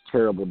belt's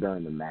terrible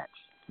during the match.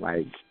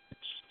 Like,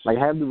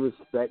 have the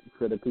respect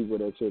for the people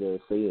that you're there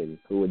seeing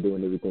who are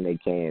doing everything they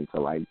can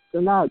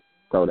to not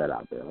throw that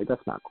out there. Like,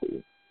 that's not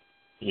cool.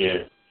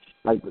 Yeah.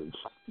 Like,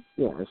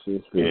 yeah, it's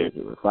just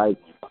ridiculous. Like,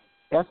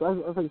 that's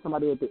like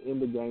somebody at the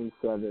end of Game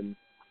 7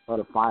 or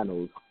the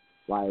finals,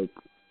 like,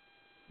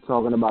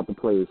 talking about the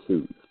players'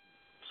 shoes.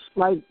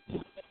 Like,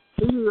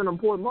 this is an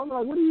important moment.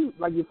 Like, what do you,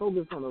 like, you're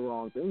focused on the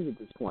wrong things at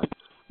this point.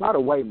 By the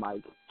way,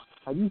 Mike,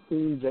 have you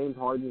seen James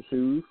Harden's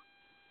shoes?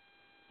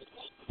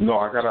 No,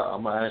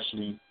 I'm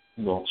actually,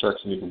 check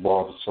Sneaker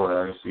Ball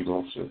before I see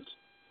those shits.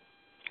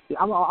 Yeah,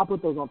 I'll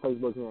put those on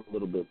Facebook in a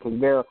little bit because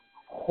they're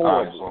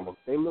horrible. Right,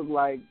 they look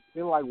like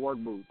work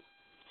boots.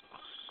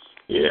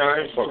 Yeah, I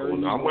ain't fucking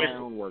with them. I'm waiting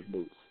for work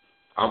boots.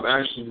 I'm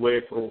actually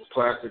waiting for those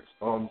classics,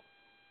 those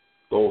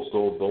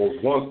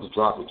ones to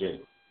drop again.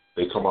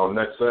 They come out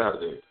next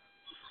Saturday.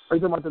 Are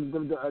you talking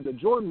about the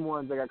Jordan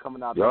ones that got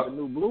coming out? Yep. The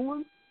new blue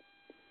ones?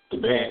 The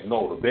bands.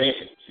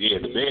 Yeah,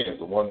 the bands,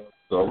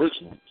 the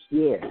originals.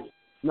 Yeah.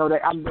 No,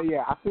 I've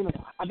seen them.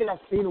 I think I've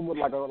seen them with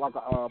like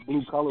a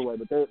blue colorway,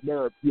 but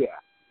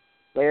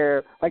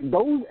they're like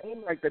those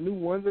and like the new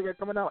ones that got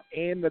coming out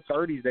and the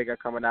 30s they got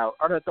coming out.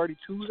 Are the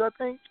 32s? I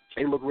think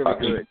they look really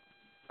good.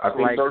 I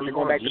think like, 31.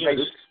 Going back to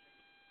basics.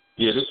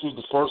 This was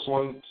the first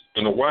one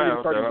in a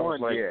while that I was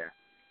like. Yeah.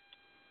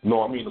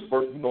 No, I mean the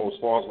first. As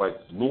far as like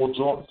newer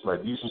Jordans,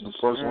 like these was the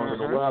first one in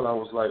a while. I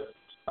was like,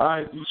 all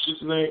right, these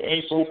shits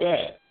ain't so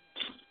bad.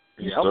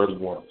 These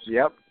 31s.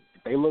 Yep.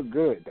 They look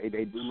good.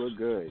 They do look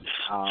good.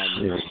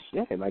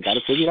 Yeah, I got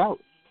to figure it out.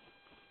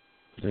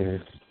 Yeah.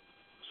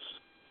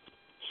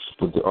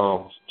 But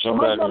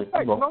jump back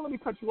in. Don't let me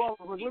cut you off.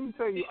 Let me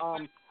tell you,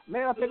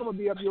 man, I think I'm gonna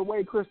be up your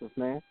way Christmas,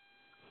 man.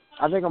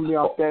 I think I'm gonna be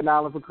on Staten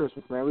Island for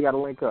Christmas, man. We got to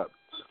link up.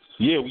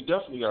 Yeah, we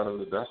definitely got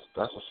to. That's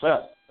a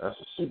fact. That's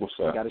a super fact.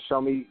 You got to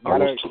show me.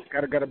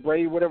 Gotta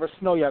brave whatever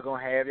snow y'all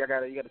gonna have. You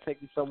gotta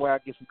take me somewhere.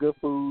 Get some good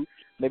food.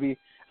 Maybe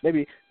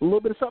a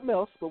little bit of something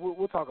else. But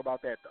we'll talk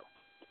about that though.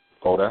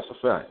 Oh, that's a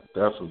fact.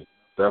 Definitely.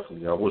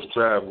 I wish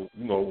Trav,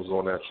 was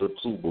on that trip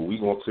too. But we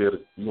gonna tear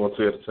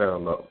the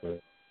town up, man.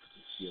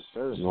 Yes,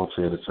 sir. We gonna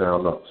tear the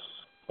town up.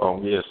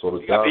 Yeah. So the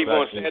you got people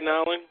on Staten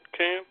Island,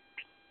 Cam?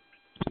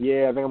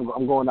 Yeah, I think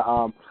I'm going to.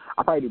 I'll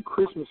probably do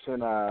Christmas in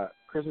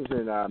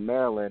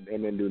Maryland,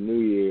 and then do New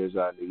Year's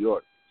New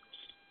York.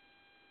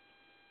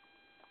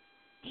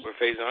 Where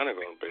Faison going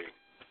to be?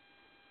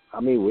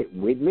 I mean,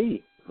 with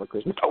me for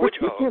Christmas. Oh, with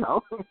you?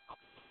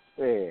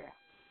 Yeah.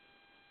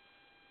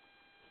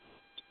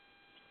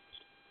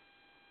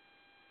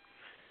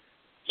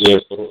 Yeah,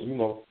 so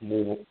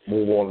move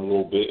on a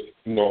little bit.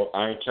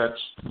 I ain't catch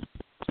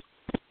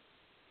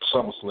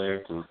SummerSlam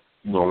because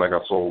like I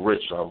told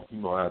Rich,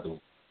 I had to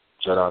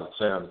jet out of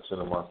town and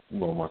tell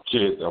my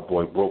kid that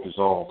boy broke his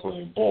arm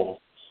playing ball.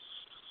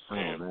 Oh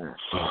man.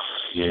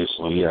 Yeah,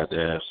 so he had to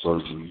have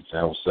surgery.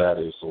 That was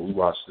Saturday, so we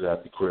watched it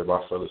at the crib.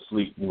 I fell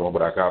asleep,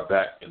 but I got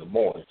back in the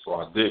morning, so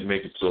I did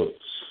make it to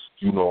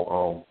the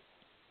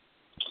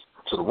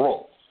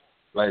Raw.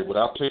 Like what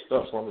I picked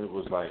up from it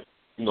was like,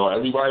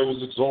 everybody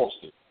was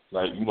exhausted.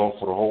 Like,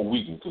 for the whole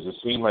weekend, because it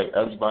seemed like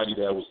everybody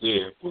that was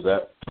there was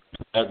at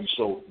every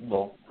show,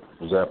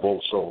 was at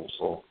both shows.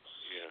 So,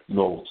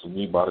 to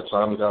me, by the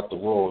time we got the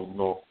Raw,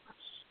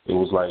 it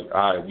was like,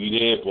 all right, we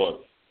there,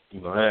 but,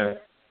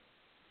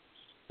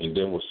 and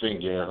then with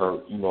Finn getting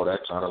hurt,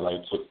 that kind of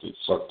like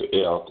sucked the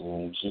air out the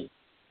room too.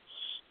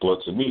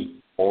 But to me,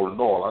 all in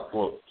all, I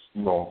thought,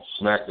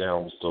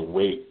 SmackDown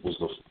was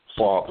the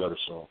far better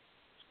show.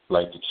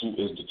 Like the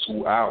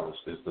 2 hours,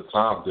 it's the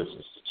time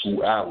difference. The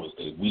 2 hours,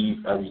 they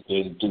weave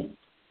everything through,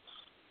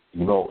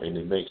 and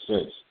it makes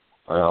sense.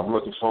 I'm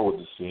looking forward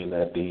to seeing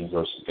that Dean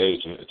versus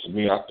AJ. And to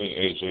me, I think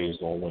AJ is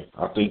gonna win.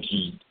 I think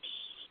he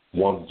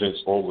won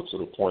Vince over to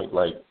the point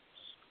like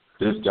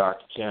this guy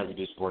can carry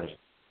this brand,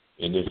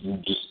 and if you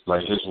just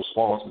like his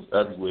responses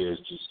everywhere is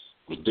just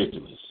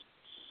ridiculous.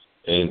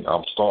 And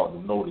I'm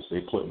starting to notice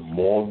they put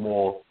more and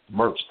more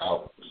merch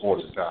out for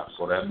this guy.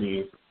 So that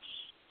means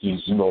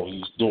he's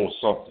doing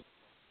something.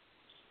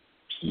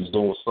 He's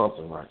doing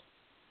something right.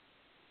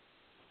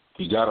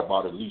 he got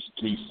about at least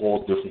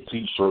 3-4 different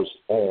T-shirts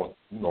on,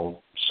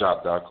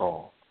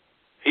 shop.com.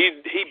 He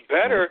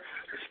better,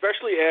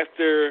 especially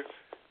after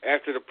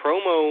the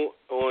promo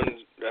on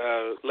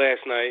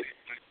last night.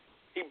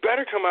 He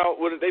better come out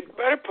with it. They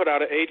better put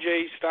out an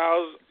AJ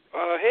Styles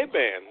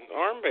headband,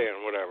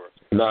 armband, whatever.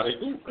 No, they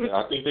do.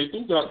 I think they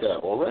do got that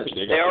already.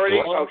 They already?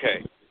 The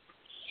okay.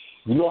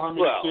 You know how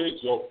many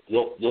kids, y'all,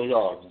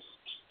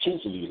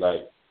 truthfully,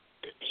 like,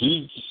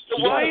 so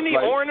why ain't he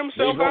whoring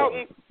himself out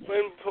and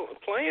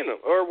playing them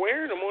or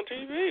wearing them on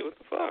TV? What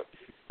the fuck?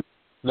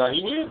 Now,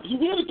 he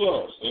wear the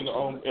gloves and the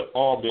armband.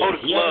 Oh, the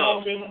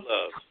gloves.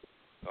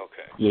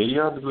 Okay. Yeah, he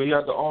had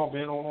the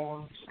armband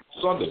on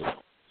Sunday.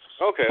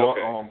 Okay, but,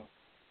 okay.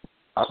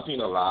 I've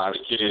seen a lot of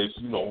kids,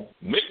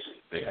 mix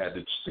it. They had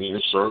the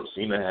shirt,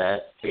 seen the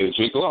hat,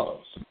 AJ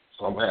gloves.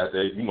 Some had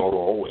that, the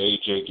whole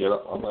AJ get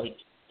up. I'm like,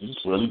 this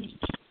dude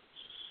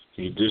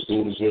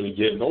is really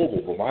getting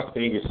over. But my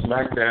thing is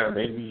SmackDown,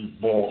 they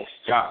need more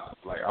guys.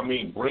 Like,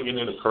 bringing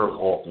in a Kurt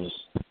Hawkins,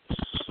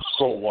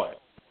 so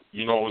what?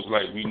 It's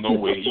like we know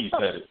where he's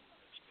headed.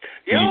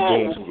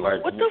 Yo,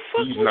 what the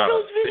fuck was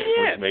those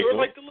vignettes? Or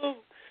like the little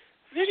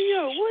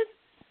video, what?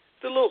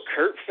 The little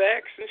Kurt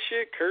facts and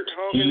shit, Kurt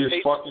Hawkins,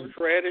 fucking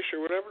Radish or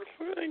whatever the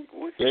fuck.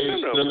 They're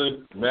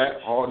still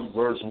Matt Hardy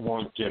version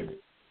 1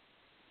 gimmick.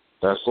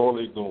 That's all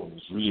they're doing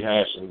is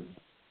rehashing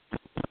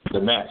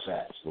the Matt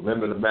facts.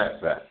 Remember the Matt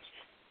facts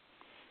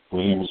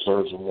when he was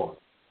version 1.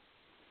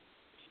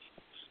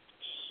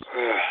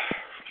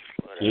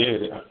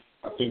 Yeah,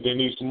 I think they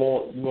need some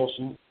more,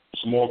 some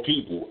more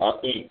people. I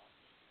think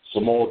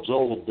Samoa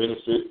Joe would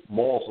benefit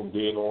more from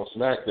being on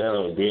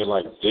SmackDown and being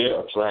like their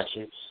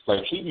attraction.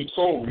 Like, truth be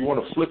told, you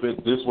want to flip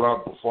it, before I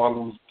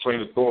lose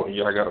train of thought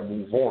and I got to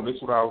move on, this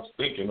is what I was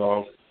thinking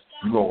of,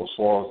 as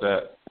far as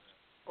that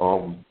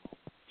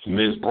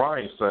Miz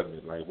Bryan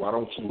segment. Like, why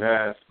don't you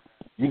have,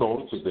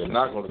 because they're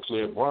not going to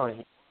clear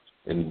Bryan,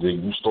 and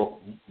then you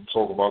talk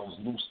about this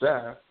new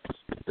staff,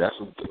 that's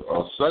a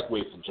segue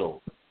for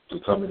Joe to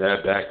come in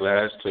that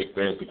Backlash, take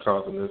fans to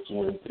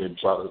Continental and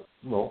try to,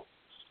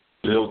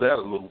 build that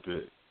a little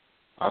bit.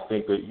 I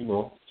think that,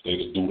 they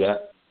can do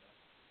that.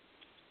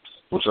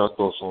 What's your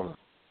thoughts on it?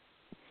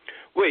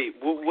 Wait,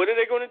 what are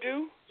they going to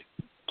do?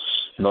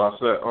 No, I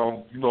said,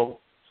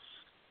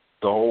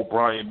 the whole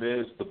Bryan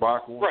Miz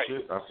debacle and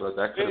shit. I said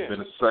that could have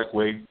been a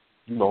segue,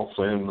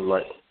 for him to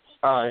like,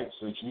 all right,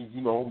 since Miz,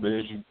 you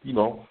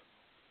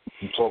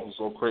talking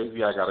so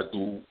crazy, I got to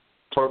do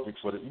perfect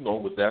for the,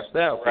 with that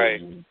style.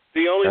 Right.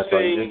 The only that's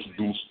thing. How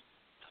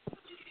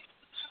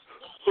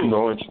you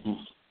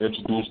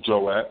introduce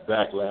Joe at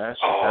Backlash.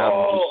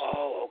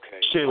 Okay.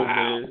 Chill,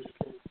 wow. Miz.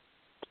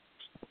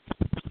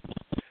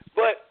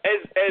 But as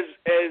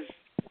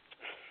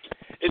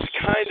it's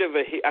kind of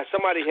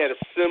somebody had a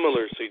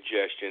similar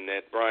suggestion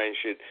that Bryan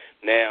should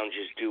now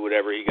just do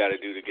whatever he got to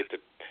do to get the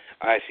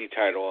IC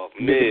title off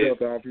Miz. Yeah.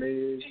 And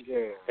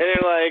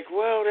they're like,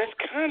 well, that's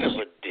kind of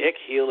a dick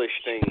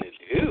heelish thing to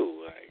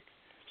do. Like,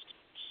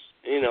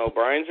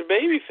 Bryan's a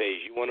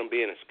babyface. You want him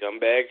being a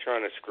scumbag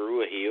trying to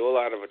screw a heel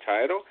out of a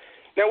title?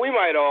 Now, we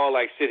might all,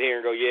 sit here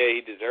and go, yeah,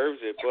 he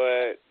deserves it,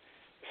 but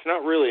it's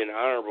not really an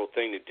honorable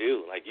thing to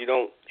do. Like, you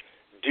don't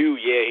do,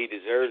 yeah, he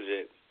deserves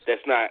it.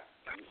 That's not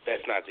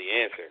the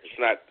answer.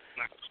 It's not,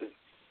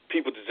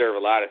 people deserve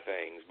a lot of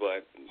things,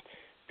 but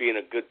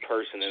being a good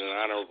person and an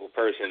honorable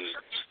person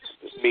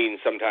means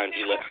sometimes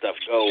you let stuff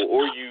go,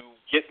 or you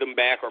get them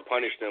back or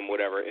punish them,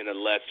 whatever, in a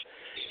less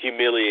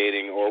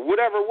humiliating or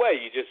whatever way.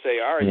 You just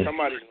say, all right,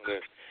 somebody's going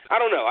to, I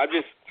don't know.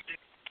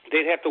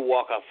 They'd have to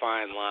walk a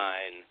fine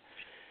line.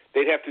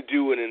 They'd have to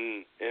do it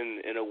in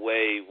a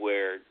way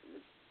where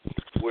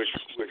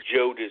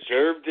Joe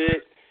deserved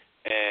it,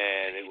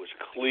 and it was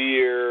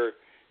clear,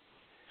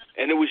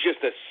 and it was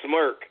just a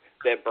smirk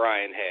that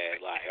Bryan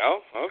had, like,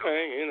 oh,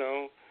 okay,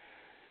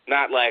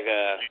 not like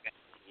I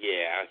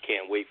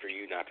can't wait for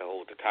you not to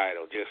hold the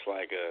title, just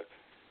like a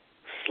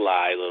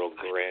sly little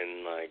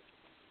grin, like,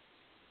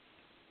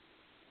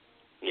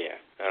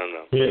 I don't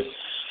know. Yeah,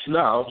 no,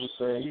 I was just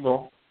saying,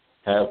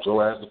 have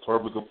Joe as the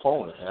perfect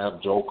opponent, have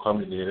Joe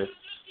come in there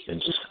and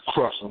just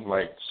crush him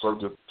like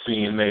circa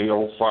TNA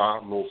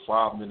 05, little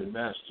 5-minute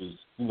match. Just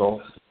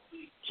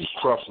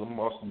crush him,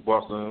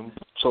 bust him,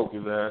 choke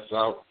his ass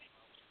out.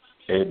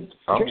 And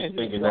I'm just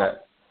thinking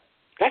that.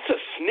 That's a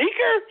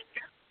sneaker?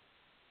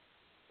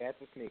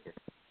 That's a sneaker.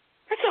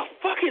 That's a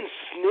fucking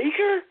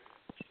sneaker?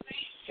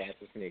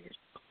 That's a sneaker.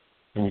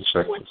 Let me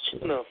check what this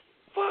shit. What the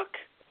fuck?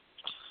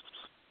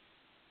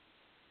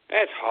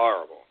 That's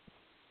horrible.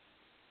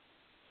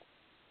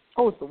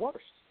 Oh, it's the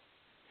worst.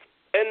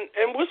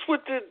 And what's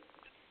with the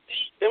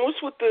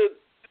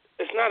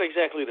it's not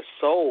exactly the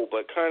sole,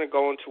 but kind of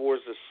going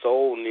towards the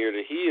sole near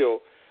the heel.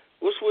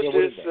 What's with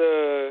this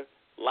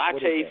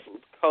latte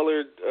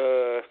colored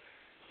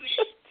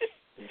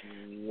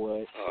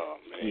what oh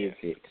man. Is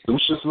it?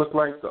 Those just look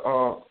like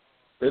the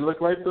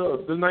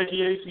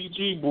Nike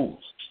ACG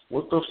boots.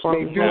 What the fuck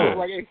they is do that? look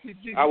like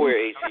ACG. I wear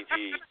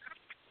ACG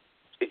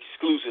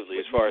exclusively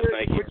as far as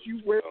Nike. But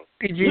you wear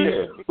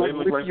ACG they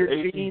look with like your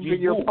ACG jeans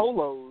and your boots.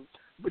 polos.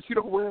 but you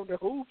don't wear them to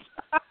hoops.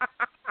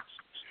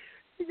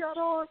 He got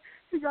on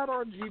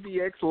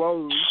GBX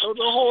lows. Those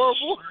are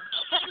horrible.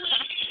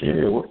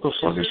 Yeah, what the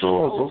fuck is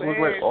those? Those look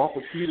like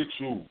orthopedic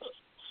shoes.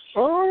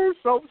 Oh,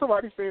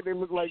 somebody said they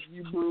look like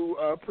you brew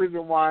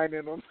prison wine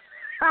in them.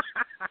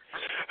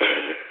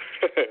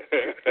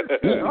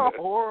 They're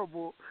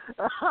horrible.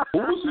 Who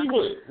was he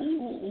with?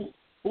 Who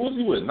was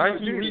he with?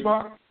 Nike,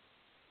 Reebok,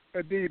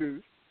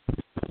 Adidas.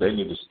 They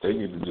need to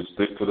just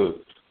stick to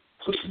the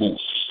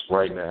boots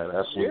right now.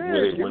 That's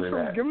where they winning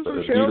at. Give them some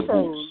Adidas shell boots.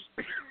 toes.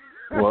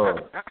 Well,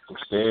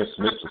 Stan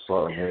Smith or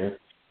something, man.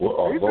 What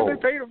They are said those? they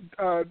paid him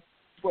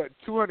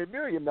 $200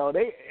 million. No,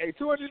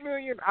 $200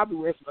 million. I'll be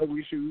wearing some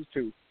ugly shoes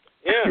too.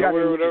 Yeah,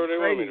 wear whatever they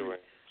want me to wear.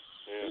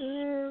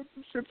 Yeah,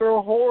 shit,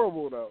 they're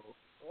horrible though.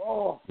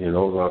 Oh. Yeah,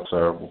 those are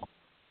terrible.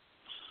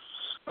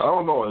 I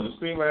don't know. It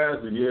seems like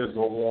as the years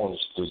go on,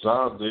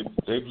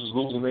 they just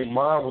losing their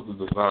mind with the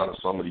design of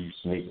some of these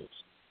sneakers.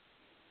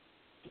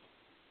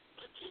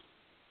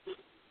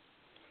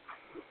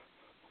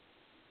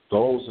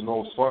 Those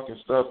fucking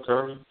Steph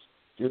Curry,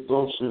 get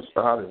those shits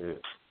out of here.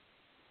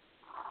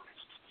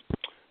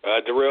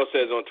 Darrell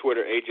says on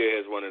Twitter, AJ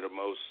has one of the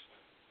most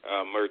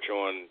merch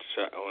on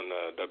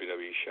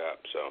WWE Shop.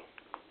 So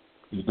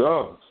he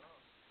does.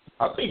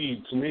 I think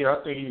he's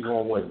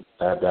gonna win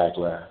that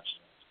Backlash.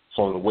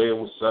 From the way it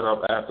was set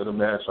up after the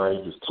match, how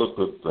he just took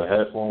the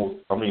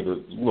headphones. I mean,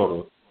 the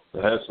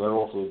headset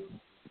off of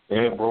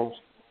Ambrose.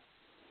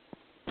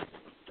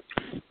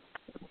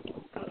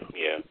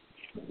 Yeah.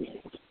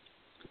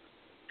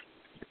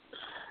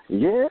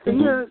 Yeah. I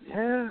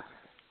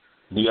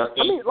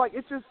mean, like,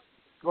 it's just.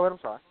 Go ahead. I'm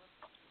sorry.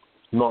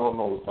 No.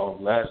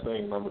 Last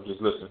thing, remember,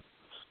 just listen.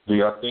 Do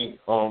y'all think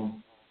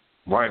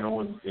Rhino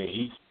and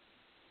Heath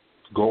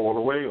go all the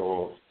way,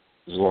 or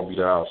is it gonna be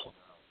the Alpha?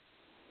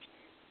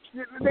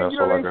 Yeah, they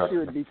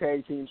should be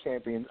tag team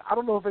champions. I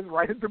don't know if it's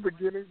right at the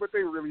beginning, but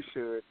they really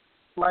should.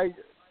 Like,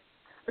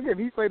 again,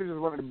 Heath Slater is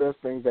one of the best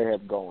things they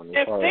have going.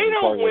 If they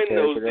don't win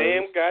those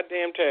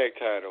goddamn tag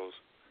titles,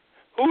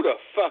 who the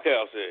fuck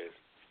else is?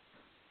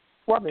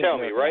 Well, I mean, tell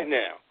me right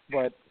now.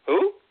 But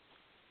who?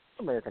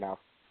 American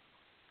Alpha.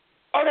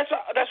 Oh, that's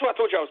what I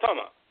told you I was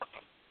talking about.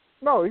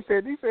 No, he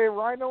said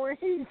Rhino and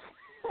Heath.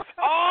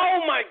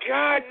 Oh my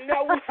God,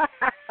 no,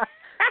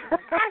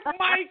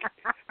 Mike!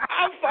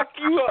 I'll fuck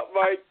you up,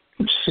 Mike.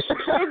 Get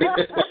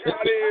the fuck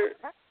out of here.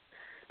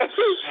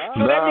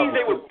 So that means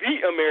they would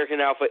beat American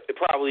Alpha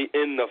probably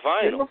in the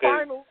final. In the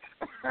final.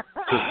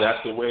 Because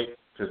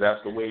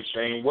that's the way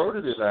Shane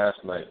worded it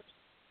last night.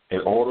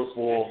 In order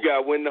for you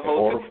gotta win the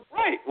whole thing,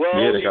 right? Well,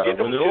 yeah, they you get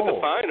them to the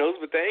finals,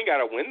 but they ain't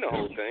gotta win the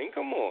whole thing.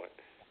 Come on,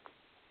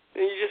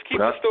 and you just keep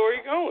the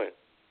story going.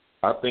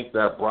 I think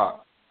that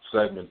Brock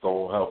segment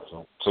though helped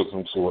him, took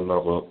him to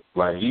another.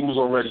 Like he was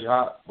already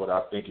hot, but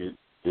I think it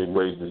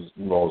raised his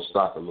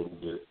stock a little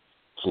bit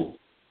too.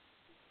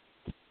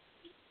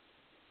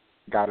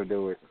 Got to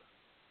do it.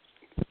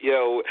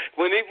 Yo,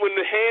 when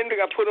the hand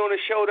got put on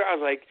his shoulder, I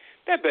was like,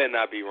 that better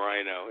not be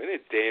Rhino, and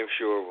it damn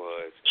sure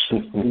was.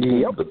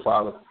 Yep.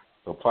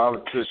 The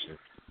politician,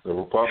 the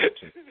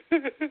Republican.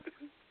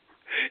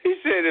 He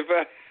said,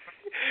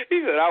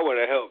 I want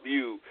to help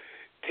you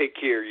take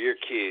care of your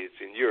kids,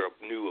 and you're a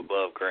new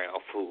above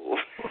ground fool.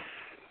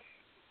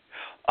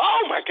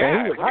 Oh my God!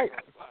 Yeah, he was right.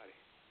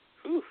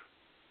 Whew.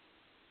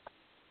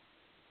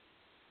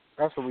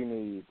 That's what we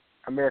need.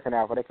 American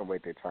Alpha, they can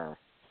wait their turn.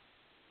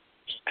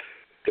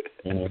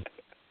 I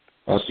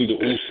see the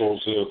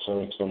Usos here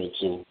turn coming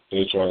too.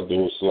 They try to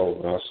do it slow,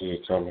 but I see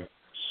it coming.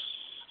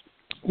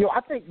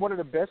 I think one of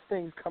the best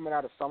things coming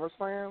out of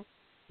SummerSlam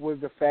was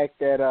the fact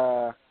that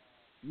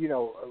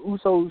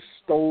Usos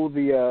stole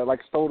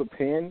the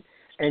pin,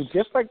 and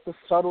just like the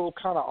subtle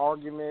kind of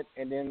argument,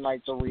 and then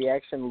like the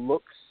reaction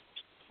looks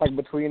like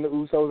between the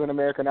Usos and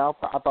American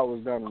Alpha, I thought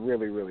was done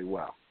really, really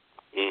well.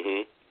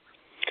 Mhm.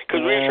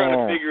 Because we were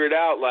trying to figure it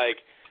out,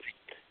 like.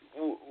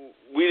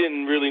 We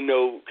didn't really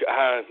know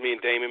how me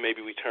and Damon,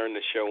 maybe we turned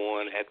the show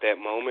on at that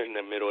moment in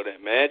the middle of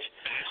that match,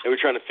 and we're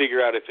trying to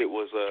figure out if it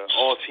was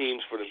all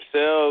teams for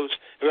themselves.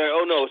 And we're like,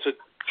 oh no, it's a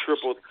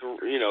triple,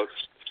 3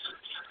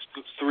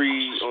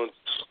 teams on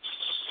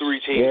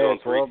 3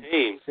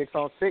 teams. 6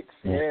 on 6,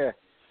 yeah.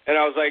 And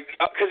I was like,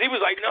 because he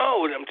was like,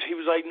 no, they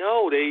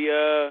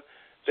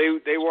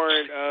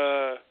weren't.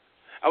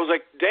 I was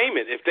like,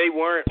 Damon, if they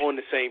weren't on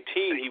the same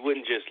team, he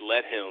wouldn't just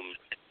let him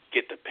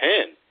get the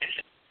pin.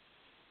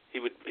 He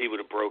would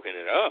have broken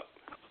it up.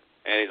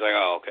 And he's like,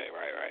 oh, okay,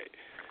 right.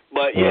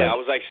 But, yeah, I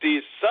was like, see,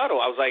 it's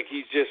subtle. I was like,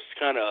 he's just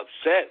kind of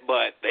upset,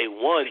 but they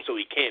won, so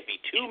he can't be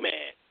too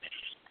mad.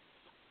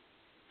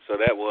 So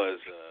that was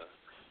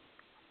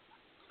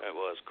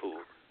cool.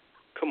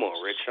 Come on,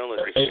 Rich, don't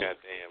let this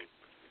goddamn.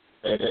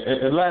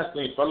 And last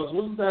thing, fellas,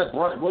 wasn't that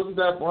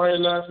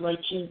Brian last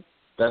night, too?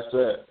 That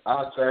said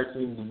our tag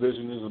team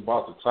division is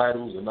about the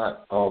titles and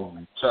not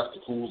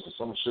testicles or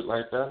some shit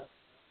like that?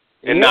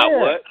 And not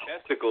what?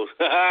 Testicles.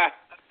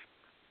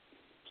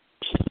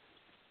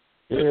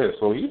 Yeah,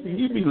 so he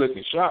be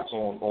licking shots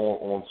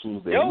on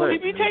Tuesday Yo, night. he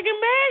be taking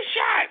mad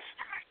shots.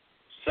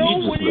 So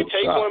when you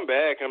take one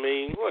back, I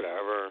mean,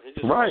 whatever.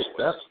 Right.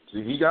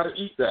 He got to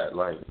eat that.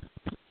 Like,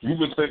 you've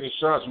been taking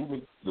shots.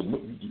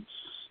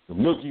 The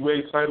Milky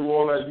Way title,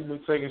 all that. You've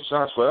been taking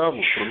shots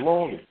forever, for the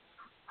longest.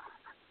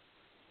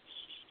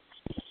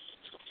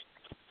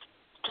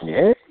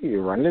 Yeah, he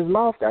running his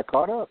mouth. Got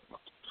caught up.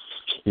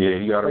 Yeah,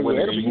 he got to win.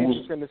 It'll be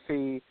interesting to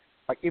see,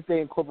 like, if they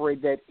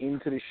incorporate that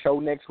into the show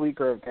next week,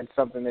 or if that's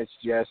something that's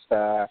just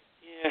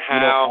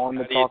on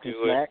the talking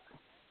smack.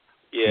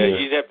 Yeah,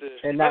 you'd have to.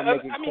 And not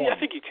make it I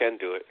think you can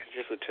do it. It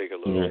just would take a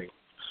little. Yeah.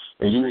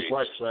 And you was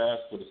right, Trav.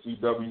 For the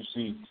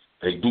CWC,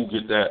 they do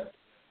get that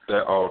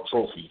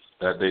trophy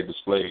that they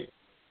displayed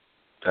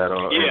at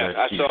NXT.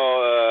 I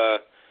saw.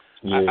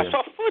 I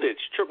saw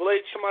footage. Triple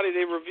H, somebody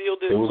they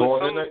revealed it. It was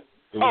on NXT.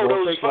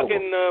 Those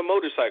fucking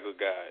motorcycle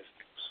guys.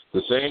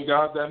 The same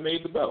guys that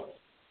made the belt.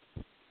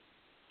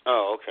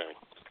 Oh, okay.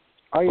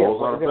 Oh yeah,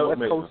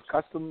 West Coast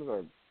Customs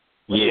or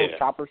West Coast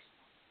Choppers.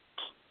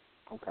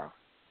 Okay.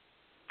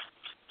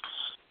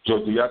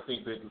 Joe, do y'all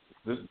think that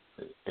this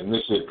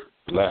is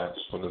last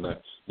for the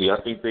next? Do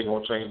y'all think they're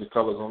gonna change the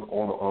colors on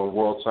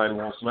World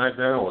Title on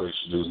SmackDown, or they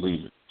should just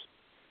leave it?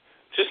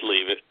 Just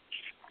leave it.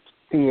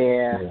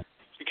 Yeah.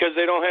 Because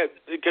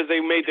they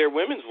made their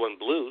women's one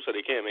blue, so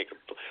they can't make it.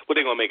 What,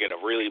 they gonna make it a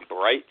really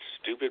bright,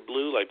 stupid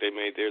blue, like they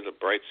made theirs a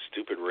bright,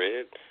 stupid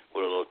red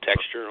with a little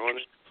texture on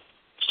it?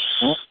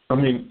 I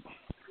mean,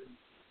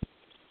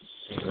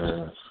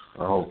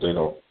 I hope they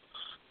don't.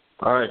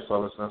 All right,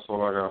 fellas, that's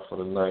all I got for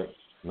the night.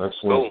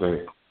 Next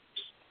Wednesday.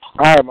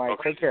 All right, Mike.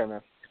 Okay. Take care,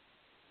 man.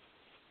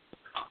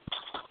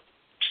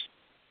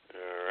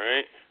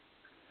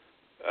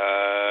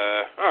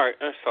 All right.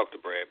 Let's talk to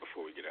Brad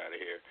before we get out of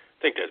here.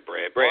 I think that's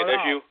Brad. Brad,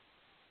 that's you?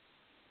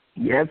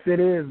 Yes, it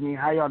is me.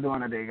 How y'all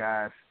doing today,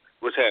 guys?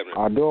 What's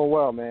happening? Doing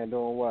well, man.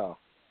 Doing well.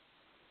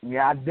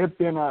 Yeah, I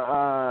dipped in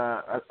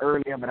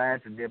earlier, but I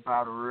had to dip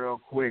out real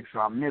quick, so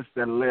I missed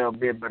it a little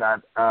bit. But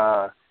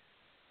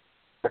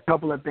a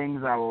couple of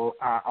things I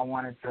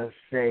wanted to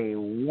say.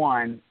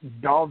 One,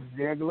 Dolph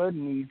Ziggler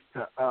needs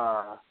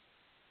to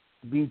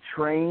be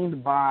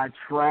trained by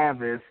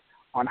Travis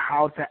on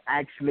how to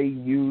actually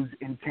use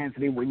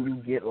intensity when you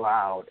get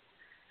loud.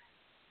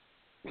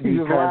 He's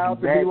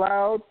allowed to be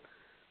loud?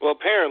 Well,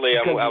 apparently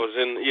I was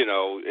in,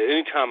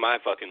 anytime I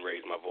fucking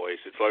raise my voice,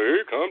 it's like,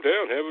 hey, calm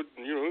down, have a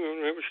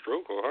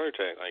stroke or a heart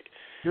attack. Like,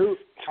 dude,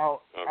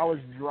 I was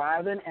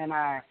driving and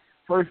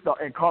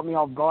it caught me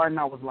off guard, and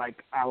I was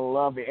like, I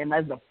love it. And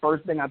that's the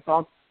first thing I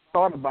thought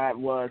about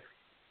was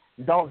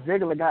Dolph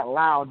Ziggler got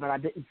loud, but I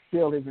didn't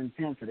feel his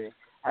intensity.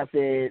 I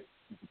said,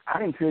 I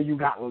didn't feel you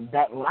got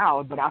that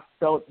loud, but I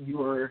felt you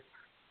were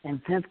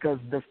intense because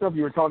the stuff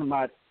you were talking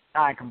about,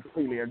 I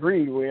completely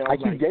agreed with. Like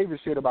you gave a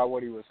shit about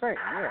what he was saying,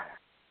 yeah.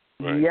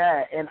 Right.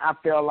 Yeah, and I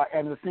felt like,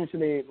 and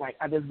essentially, like,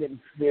 I just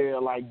didn't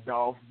feel like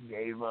Dolph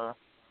gave a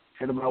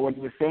shit about what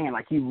he was saying.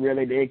 Like, he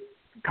really did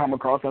come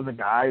across as a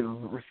guy who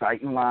was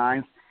reciting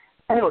lines.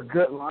 And they were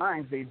good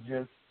lines, they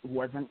just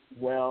wasn't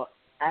well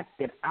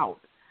acted out.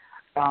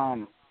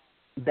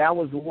 That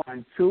was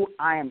one. Two,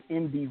 I am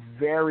in the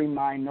very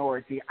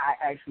minority. I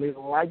actually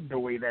like the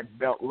way that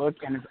belt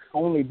looked, and it's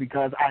only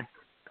because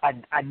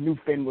I knew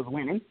Finn was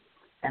winning,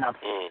 and I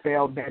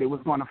felt that it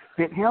was going to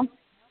fit him.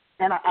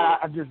 And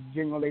I just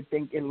genuinely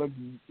think it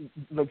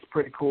looks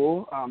pretty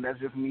cool. That's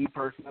just me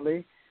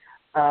personally.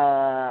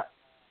 But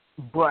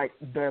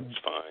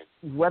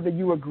whether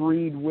you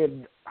agreed with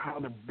how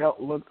the belt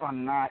looked or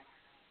not,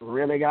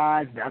 really,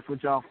 guys, that's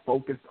what y'all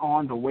focused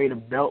on, the way the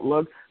belt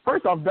looked.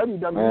 First off,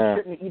 WWE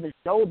shouldn't even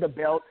show the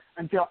belt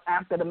until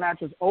after the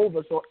match was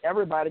over so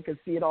everybody could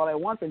see it all at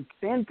once and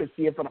Finn could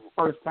see it for the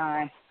first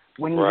time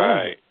when he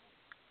wins it.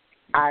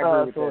 I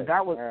agree with so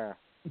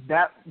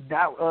that.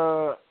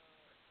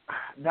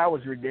 That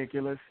was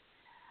ridiculous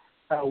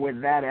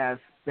with that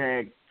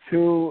aspect.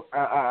 Two,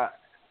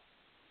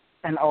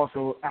 and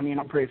also, I mean,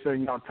 I'm pretty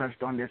certain y'all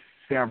touched on this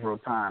several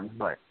times,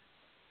 but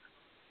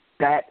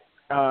that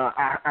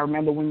I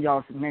remember when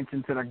y'all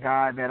mentioned to the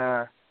guy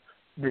that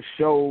the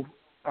show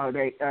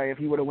if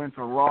he would have went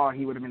to Raw,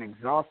 he would have been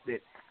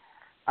exhausted.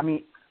 I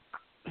mean,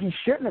 he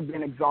shouldn't have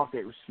been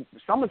exhausted.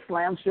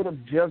 SummerSlam should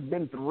have just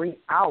been 3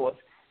 hours,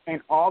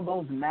 and all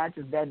those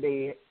matches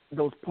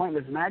those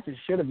pointless matches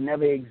should have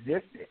never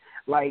existed.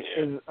 Like,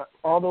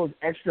 all those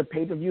extra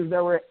pay-per-views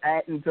that were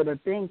adding to the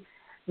thing,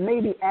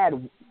 maybe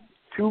add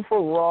 2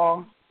 for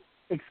Raw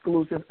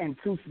exclusive and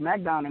 2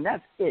 SmackDown, and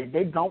that's it.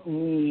 They don't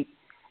need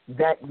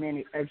that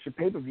many extra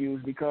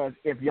pay-per-views because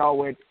if y'all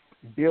would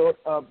build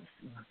up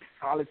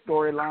solid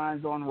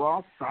storylines on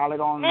Raw, solid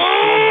on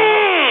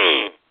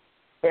SmackDown,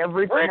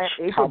 every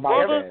fucking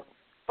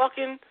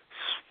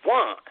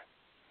Swan.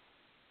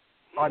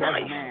 Oh,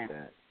 that's man.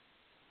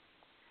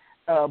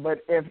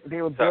 But if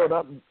they would build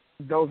up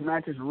those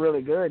matches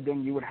really good,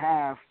 then you would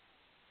have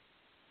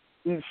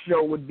each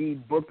show would be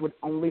booked with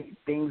only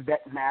things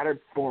that mattered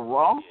for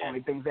Raw,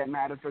 only things that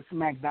mattered for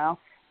SmackDown.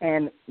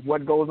 And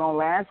what goes on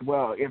last?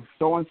 Well, if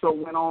so-and-so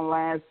went on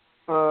last,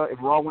 if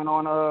Raw went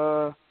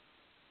on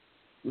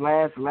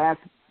last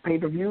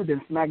pay-per-view,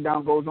 then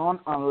SmackDown goes on,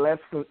 unless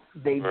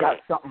they got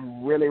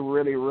something really,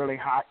 really, really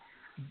hot.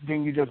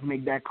 Then you just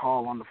make that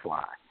call on the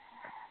fly.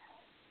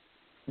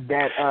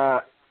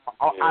 I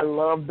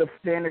love the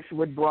finish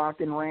with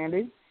Brock and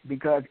Randy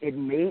because it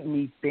made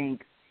me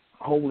think,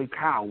 holy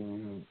cow,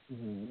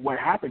 what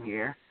happened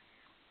here?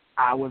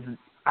 And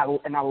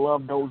I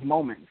love those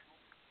moments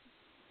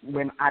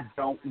when I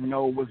don't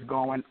know what's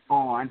going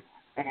on.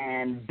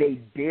 And they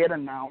did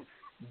announce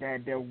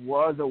that there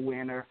was a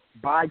winner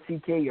by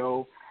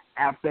TKO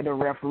after the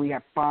referee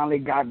had finally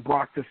got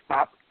Brock to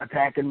stop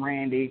attacking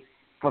Randy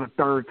for the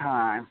third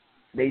time.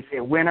 They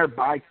said winner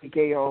by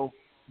TKO,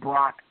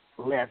 Brock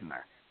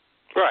Lesnar.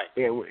 Right.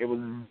 It was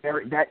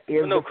very. That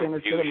is the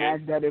finish to the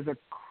match. That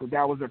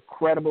was a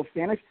credible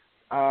finish.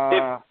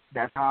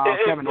 That's how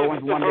Kevin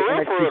Owens won the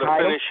NXT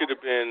title. Finish should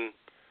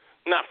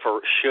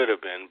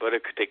have been but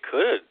they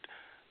could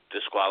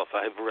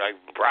disqualify.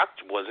 Brock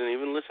wasn't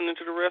even listening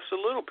to the refs a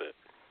little bit.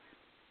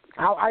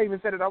 I even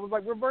said it. I was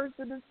like, reverse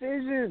the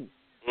decision.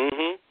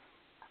 Mhm.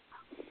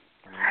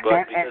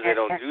 But because they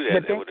don't do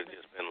that, it would have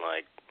just been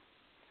like,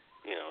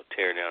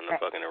 tear down the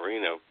fucking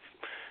arena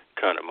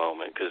kind of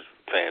moment because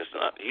fans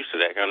not used to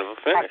that kind of a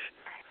finish.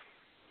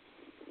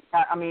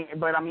 I mean,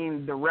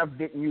 the ref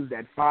didn't use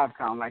that 5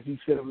 count. Like, he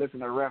should have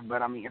listened to the ref.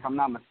 But I mean, if I'm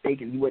not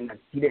mistaken,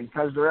 he didn't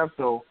touch the ref.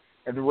 So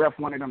if the ref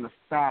wanted him to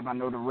stop, I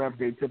know the ref,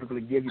 they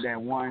typically give you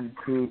that 1,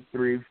 2,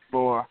 3,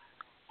 4.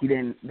 They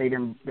didn't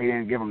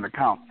give him the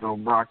count. So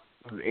Brock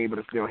was able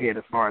to still hit,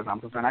 as far as I'm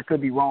concerned. I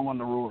could be wrong on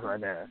the rules right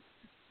there.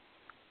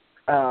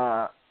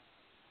 But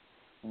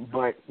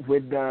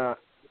with the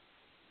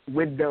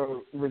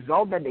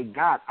result that they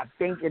got, I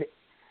think I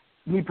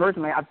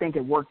think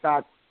it worked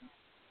out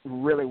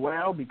really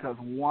well because,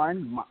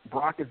 one,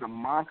 Brock is a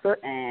monster,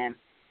 and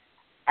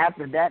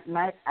after that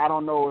night, I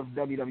don't know if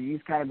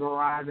WWE's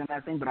categorized in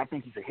that thing, but I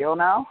think he's a heel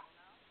now.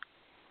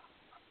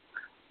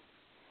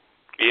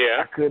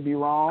 Yeah. I could be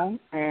wrong.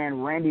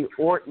 And Randy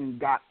Orton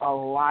got a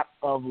lot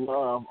of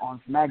love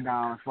on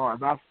SmackDown as far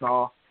as I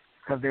saw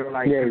because they were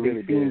like, yeah, he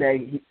really did.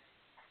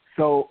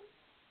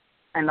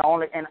 And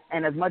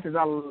as much as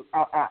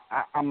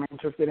I'm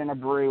interested in a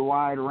Bray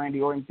Wyatt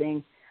Randy Orton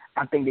thing,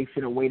 I think they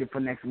should have waited for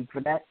next week for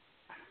that.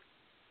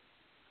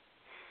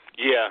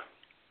 Yeah.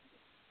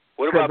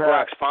 What about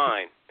Brock's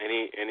fine?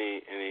 Any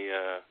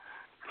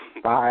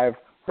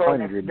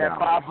 $500. That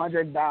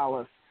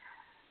 $500.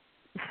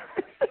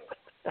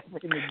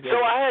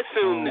 So I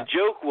assume the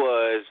joke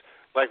was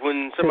like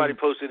when somebody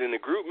posted in the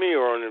group me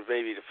or on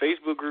maybe the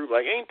Facebook group,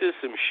 like, ain't this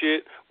some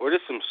shit or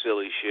this some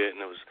silly shit,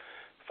 and it was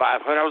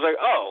 $500. I was like,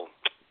 oh,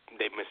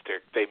 they missed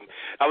their.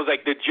 I was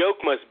like, the joke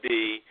must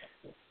be,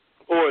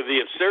 or the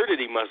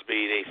absurdity must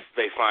be,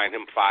 they fined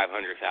him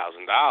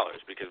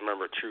 $500,000 because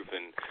remember, Truth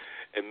and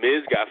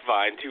Miz got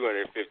fined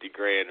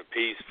 $250,000 a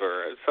piece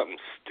for something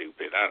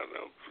stupid. I don't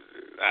know.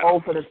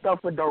 For the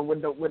stuff in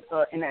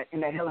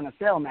that Hell in a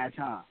Cell match,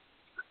 huh?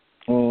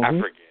 Mm-hmm. I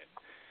forget.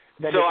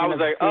 So I was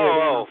like,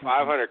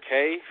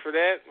 $500K for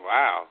that?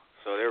 Wow.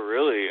 So they're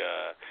really,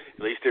 at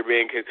least they're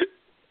being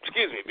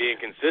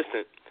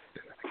consistent.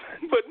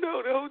 But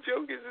no, the whole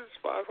joke is it's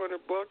 $500.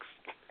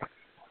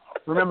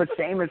 Remember,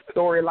 Sheamus'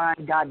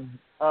 storyline got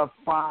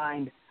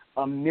fined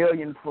 $1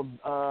 million for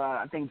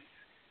I think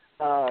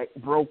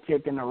bro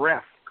kicking the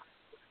ref.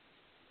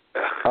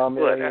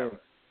 Whatever.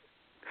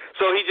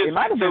 So he just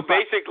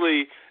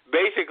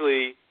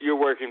basically you're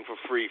working for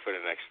free for the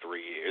next 3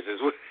 years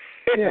is what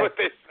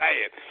they're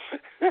saying.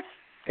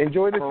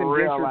 Enjoy this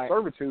indentured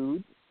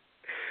servitude.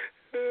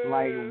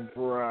 Like,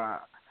 bruh.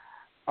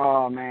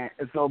 Oh man.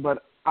 So,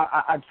 but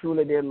I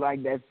truly did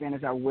like that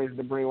finish. I wish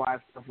the Bray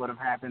Wyatt stuff would have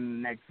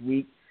happened next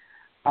week.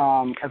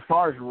 As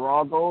far as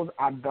Raw goes,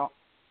 I don't.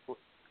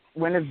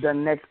 When is the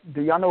next?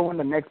 Do y'all know when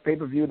the next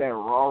pay-per-view that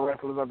Raw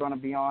wrestlers are going to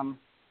be on?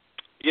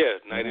 Yeah,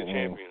 Night of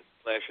Champions,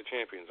 Clash of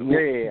Champions.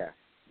 Yeah.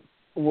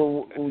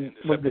 Well,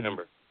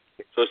 September.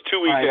 So it's 2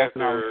 weeks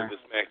after the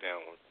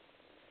SmackDown one.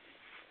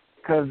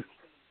 Because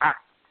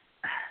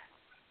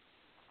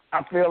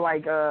I feel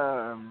like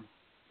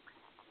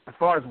as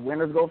far as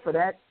winners go for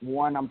that,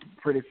 one, I'm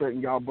pretty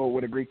certain y'all both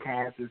would agree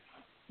Cass is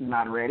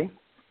not ready.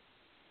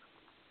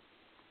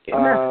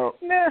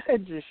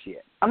 Just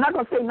shit. I'm not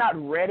going to say not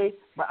ready,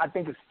 but I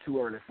think it's too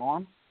early for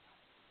him.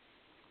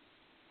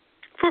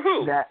 For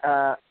who?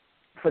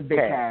 For Big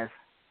Cass.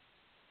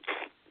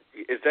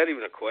 Is that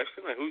even a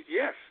question? Like, who?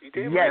 Yes, you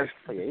did. Yes,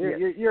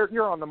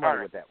 you're on the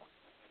money with that one.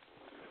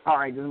 All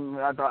right,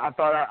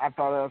 I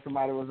thought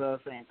somebody was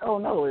saying, "Oh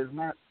no, it's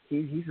not.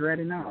 He's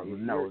ready now."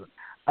 No,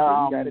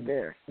 you got it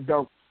there.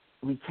 Though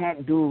we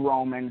can't do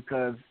Roman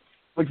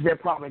which they're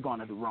probably going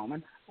to do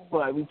Roman,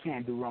 but we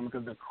can't do Roman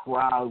because the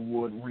crowd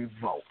would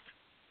revolt.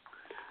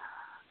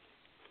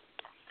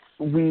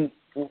 We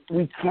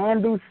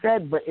can do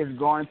Seth, but it's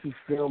going to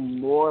feel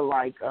more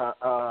like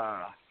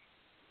a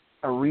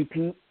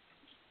repeat.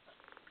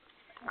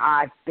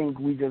 I think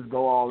we just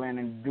go all in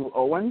and do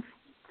Owens.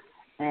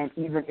 And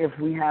even if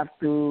we have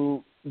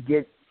to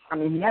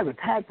he has a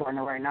tag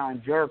partner right now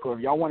in Jericho. If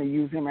y'all want to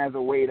use him as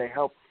a way to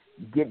help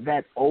get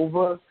that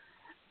over,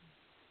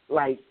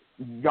 like,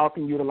 y'all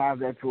can utilize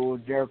that tool.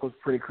 Jericho's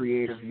pretty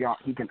creative. They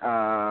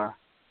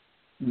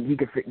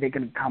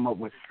can come up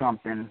with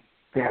something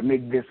to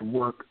make this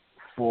work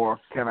for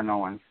Kevin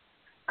Owens.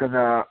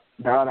 Because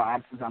the other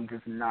options, I'm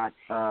just not.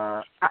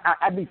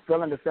 I'd be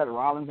feeling the Seth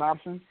Rollins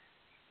option,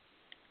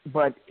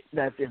 but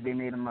that's if they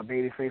made him a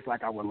babyface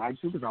like I would like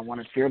to, because I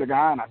want to cheer the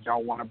guy and I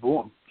don't want to boo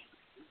him.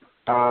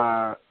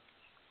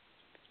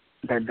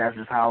 That's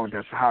just how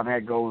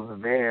that goes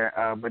there.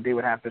 But they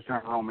would have to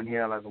turn Roman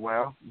heel as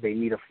well. They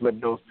need to flip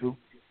those two.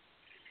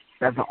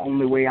 That's the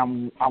only way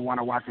I want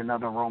to watch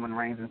another Roman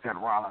Reigns and Seth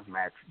Rollins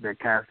match. Their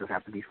characters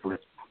have to be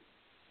flipped.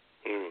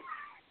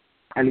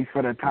 At least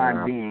for the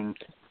time being.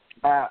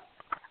 I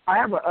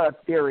have a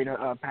theory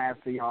to pass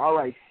to y'all. All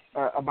right,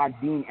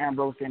 about Dean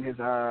Ambrose and his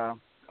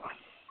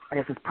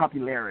his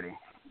popularity.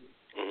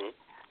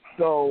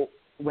 So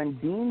when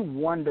Dean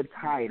won the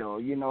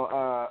title,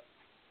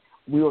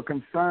 we were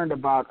concerned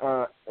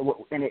about,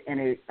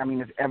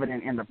 it's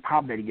evident in the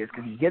pop that he gets,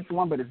 because he gets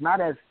one, but it's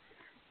not as,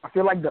 I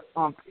feel like the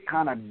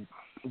kind of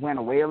went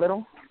away a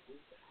little.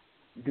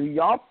 Do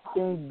y'all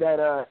think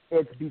that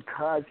it's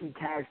because he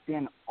cashed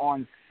in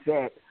on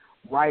set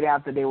right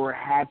after they were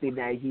happy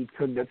that he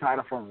took the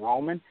title from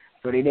Roman,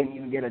 so they didn't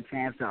even get a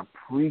chance to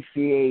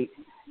appreciate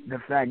the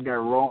fact that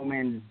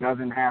Roman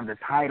doesn't have the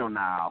title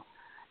now,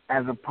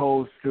 as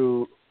opposed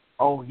to,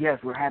 oh, yes,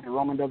 we're happy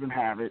Roman doesn't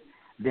have it,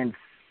 then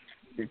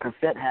because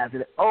Seth has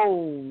it,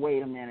 oh,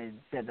 wait a minute,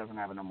 Seth doesn't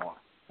have it no more.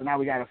 So now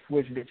we got to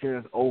switch the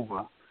chairs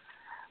over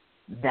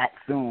that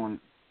soon.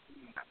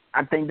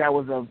 I think that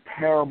was a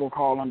terrible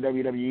call on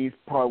WWE's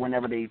part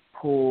whenever they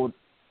pulled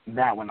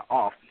that one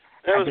off.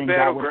 That was not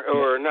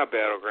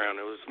Battleground.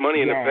 It was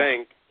Money in the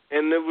Bank.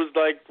 And it was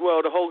like,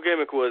 well, the whole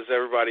gimmick was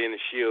everybody in the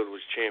Shield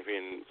was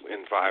champion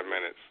in 5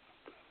 minutes.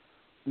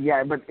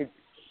 Yeah, but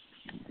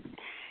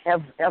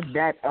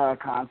that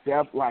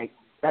concept, like,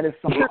 that is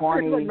some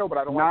corny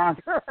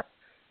nonsense.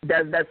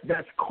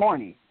 That's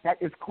corny.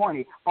 That is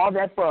corny. All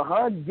that for a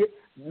hug.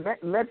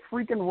 Let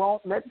freaking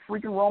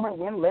Roman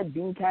win. Let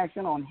Dean cash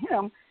in on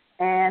him.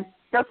 And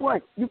guess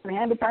what? You can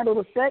hand the title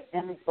to Seth,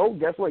 and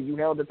guess what? You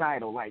held the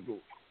title. Like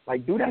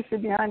do that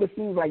shit behind the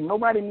scenes. Like,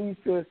 nobody needs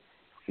to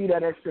see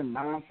that extra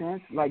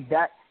nonsense like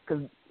that,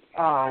 because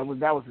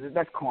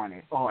that's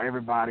corny. Oh,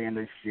 everybody in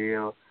the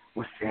Shield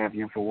was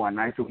champion for one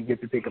night, so we get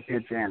to take a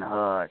picture and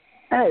hug.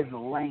 That is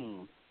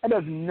lame. That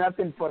does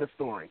nothing for the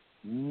story.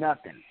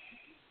 Nothing.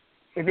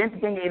 If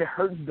anything, it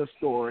hurts the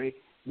story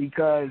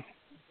because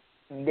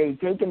they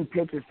taking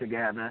pictures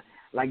together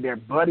like they're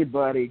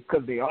buddy-buddy,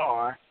 because they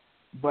are,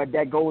 but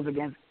that goes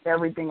against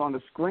everything on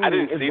the screen. I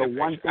didn't see the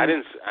one picture. thing.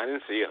 I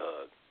didn't see a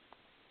hug.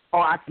 Oh,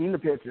 I seen the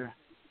picture.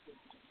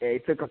 They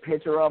took a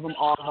picture of them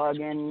all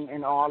hugging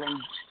and all, and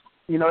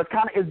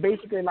it's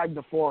basically like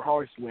the Four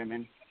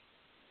Horsewomen.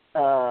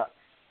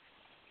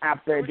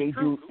 After they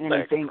do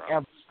anything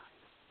ever,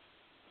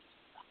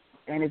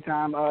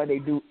 anytime they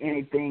do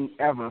anything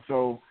ever.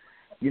 So,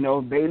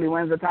 Bayley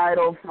wins the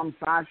title from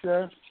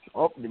Sasha.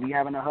 Oh, we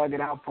having a hug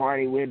it out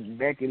party with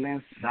Becky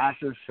Lynch,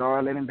 Sasha,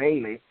 Charlotte, and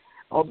Bayley.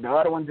 Oh, the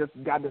other one just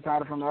got the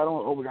title from the other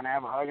one. Oh, we're gonna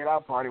have a hug it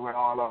out party with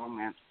all of them,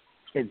 man.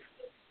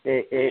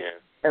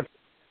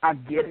 I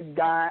get it,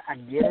 guy. I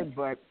get it,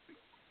 but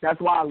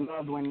that's why I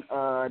loved when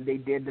they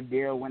did the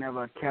deal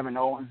whenever Kevin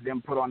Owens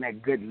then put on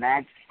that good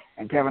match,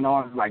 and Kevin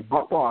Owens was like,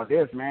 "Buck all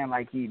this, man."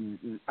 Like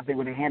I think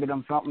when they handed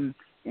him something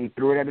and he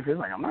threw it at his face,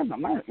 like, I'm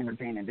not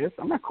entertaining this.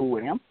 I'm not cool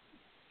with him.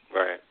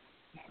 Right.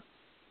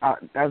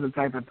 That's the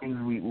type of things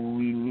we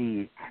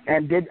need.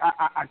 And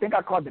I think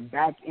I caught the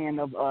back end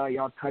of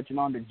y'all touching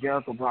on the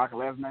Jericho Brock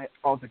Lesnar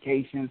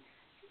altercation.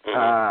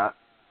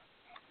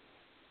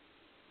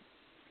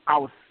 I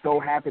was so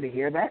happy to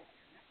hear that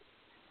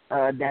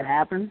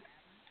happened.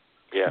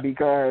 Yeah.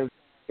 Because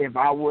if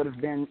I would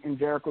have been in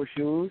Jericho's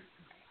shoes,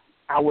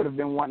 I would have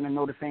been wanting to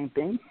know the same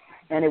thing.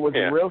 And it was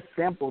real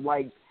simple.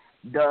 Like,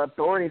 the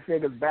authority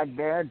figures back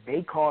there,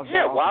 they caused.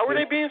 Yeah, why were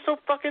they being so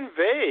fucking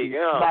vague?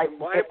 Why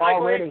did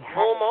Michael Hayes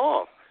pull them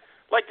off?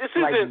 Like,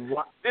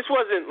 this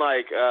wasn't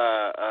like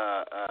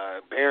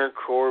Baron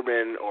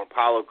Corbin or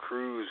Apollo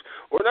Crews,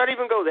 or not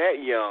even go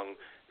that young.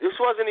 This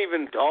wasn't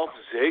even Dolph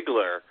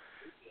Ziggler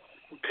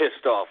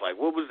pissed off. Like,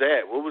 what was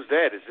that? What was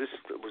that?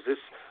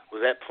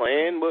 Was that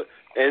planned?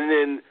 And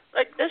then,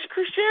 like, that's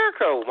Chris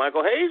Jericho.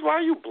 Michael Hayes, why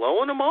are you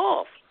blowing him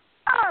off?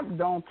 I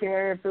don't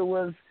care if it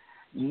was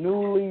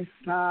newly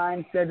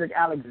signed Cedric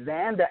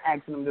Alexander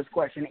asking him this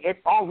question.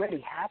 It already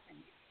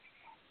happened.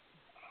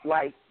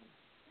 Like,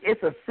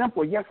 it's a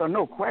simple yes or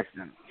no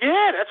question.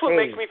 Yeah, that's what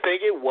makes me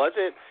think it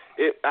wasn't.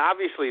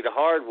 Obviously, the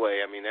hard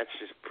way. I mean, that's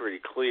just pretty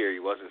clear. He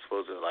wasn't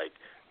supposed to, like,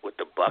 with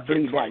the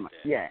buckets like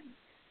that. Yeah.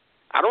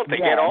 I don't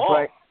think at all.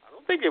 I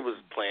don't think it was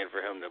planned for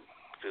him to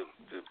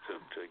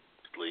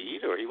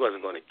bleed, or he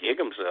wasn't going to gig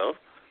himself.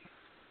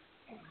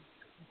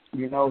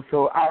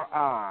 So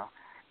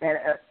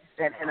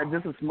and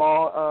just a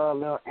small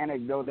little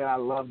anecdote that I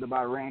loved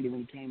about Randy when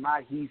he came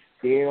out, he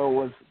still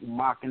was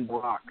mocking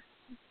Brock.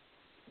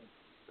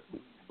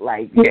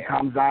 Like, he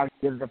comes out,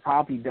 gives the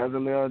pop, he does a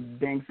little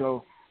thing,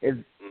 so it's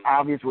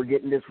obvious we're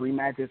getting this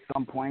rematch at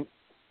some point.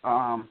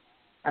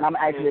 And I'm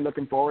actually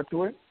looking forward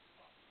to it.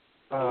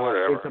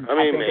 Whatever.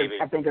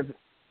 I think it's.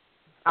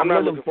 I'm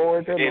not looking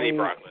forward to it. Danny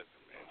Brock Lesnar.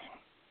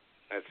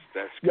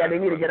 That's yeah. They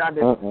need to get out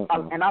this,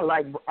 and I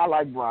like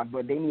Brock,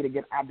 but they need to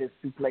get out this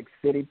Suplex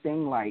City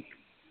thing. Like,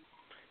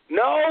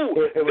 no,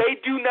 they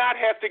do not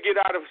have to get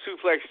out of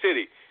Suplex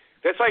City.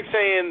 That's like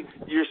saying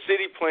you're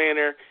city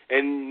planner,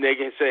 and they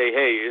can say,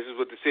 "Hey, this is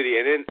what the city,"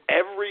 and then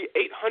every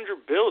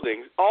 800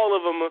 buildings, all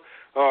of them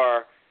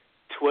are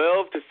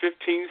 12 to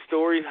 15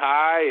 stories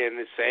high and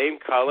the same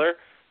color.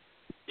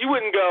 You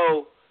wouldn't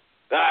go,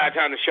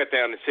 time to shut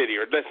down the city,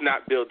 or let's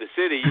not build the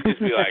city. You'd just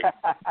be like,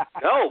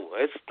 no,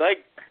 it's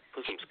like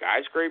put some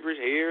skyscrapers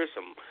here,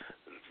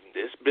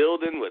 this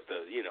building with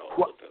the,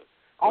 with the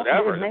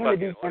whatever, the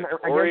fucking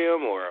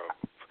auditorium or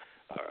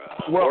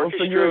well,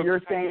 so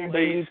you're saying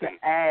they need to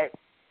add.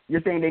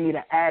 You're saying they need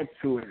to add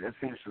to it,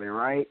 essentially,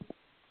 right?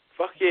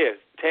 Fuck yeah,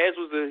 Taz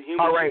was the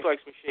human suplex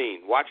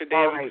machine. Watch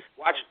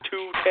watch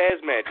 2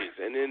 Taz matches,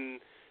 and then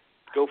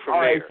go from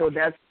there. All right, so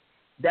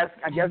that's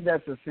I guess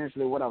that's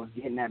essentially what I was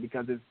getting at,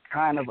 because it's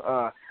kind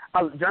of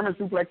German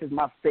suplex is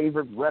my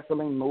favorite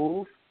wrestling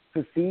move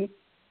to see,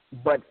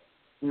 but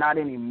not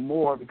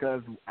anymore,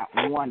 because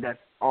one, that's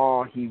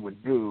all he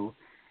would do,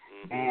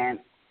 and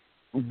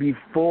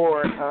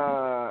before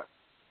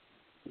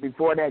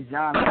that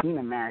John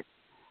Cena match,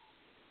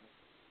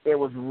 it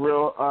was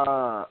real.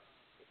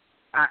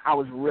 I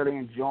was really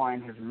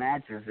enjoying his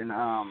matches, and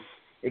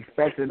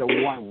especially the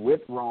one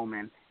with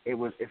Roman. It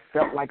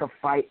felt like a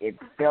fight. It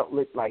felt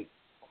like,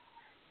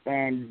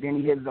 and then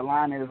he hits the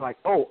line, and it's like,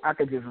 oh, I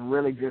could just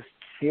really just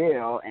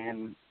chill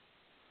and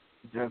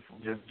just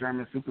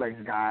German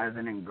suplex guys,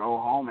 and then go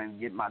home and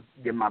get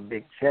my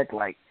big check.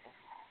 Like,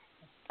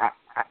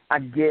 I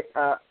get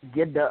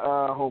the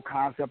whole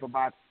concept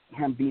about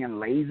him being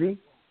lazy,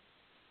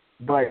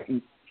 but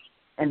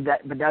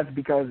that's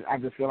because I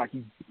just feel like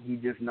he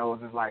just knows,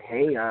 it's like,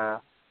 hey, I'm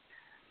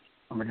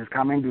gonna just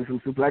come in, do some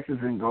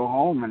suplexes, and go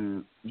home,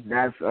 and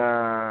that's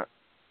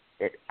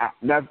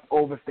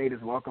overstayed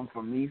his welcome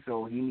for me.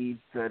 So he needs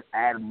to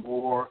add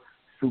more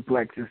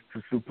suplexes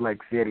to Suplex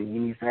City. He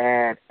needs to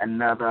add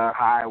another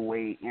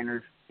highway,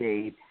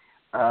 interstate,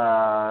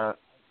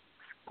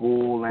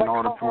 school, and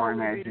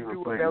auditorium, as you were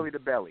putting. Belly to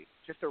belly,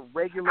 just a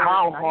regular.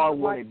 How hard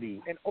would it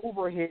be? An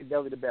overhead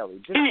belly to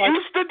belly. He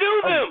used to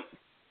do them.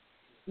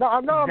 No,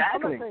 exactly.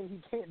 I'm not saying he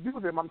can't do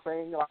them. I'm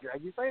saying, like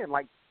you're saying,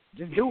 like,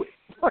 just do it.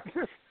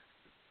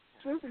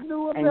 just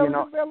do a belly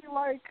to belly,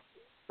 like,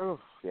 oh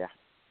yeah.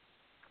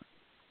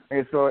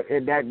 And so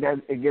it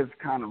gets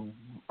kind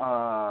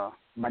of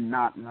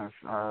monotonous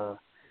to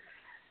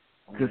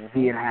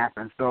see it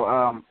happen.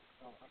 So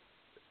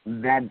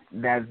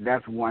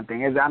that's one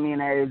thing. It's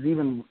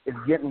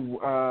getting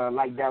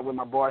like that with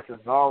my boy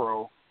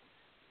Cesaro,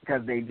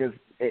 because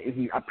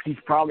he's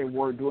probably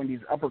doing these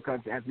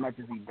uppercuts as much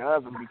as he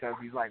does them, because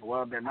he's like,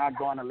 well, they're not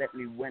going to let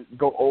me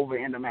go over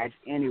in the match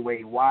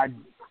anyway. Why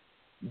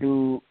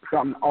do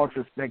something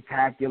ultra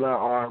spectacular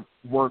or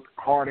work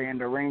harder in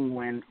the ring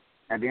when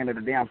at the end of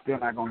the day I'm still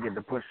not going to get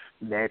the push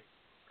that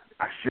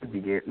I should be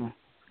getting?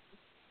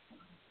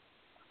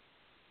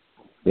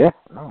 Yeah,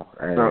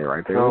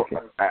 right there.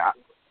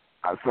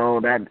 So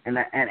that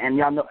and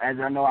y'all know, as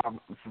y'all know,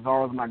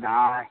 Cesaro's my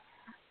guy.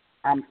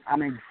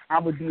 I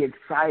would be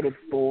excited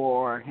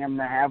for him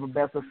to have a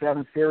best of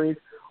 7 series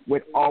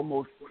with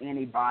almost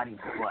anybody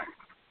but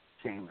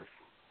Sheamus.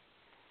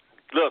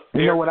 Look,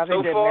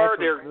 so far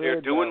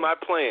they're doing my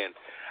plan.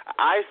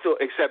 I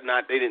thought, except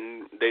not they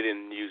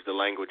didn't use the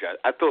language.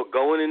 I thought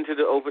going into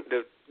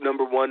the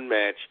number 1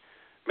 match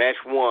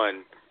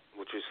 1,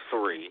 which was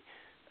 3,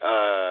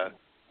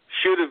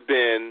 should have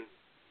been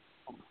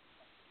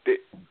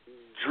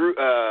Drew.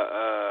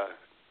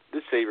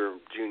 This Sabre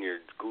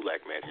Jr.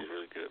 Gulak match is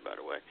really good, by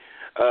the way.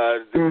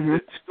 The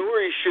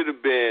story should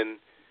have been,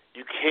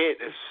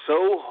 it's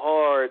so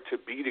hard to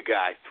beat a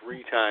guy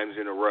 3 times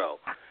in a row.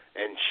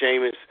 And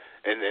Sheamus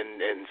and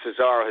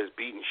Cesaro has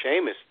beaten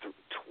Sheamus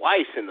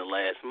twice in the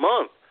last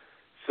month.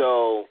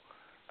 So,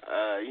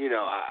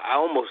 I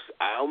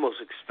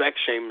almost expect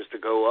Sheamus to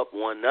go up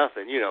 1-0.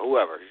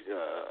 Whoever,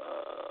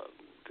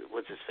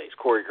 what's his face,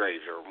 Corey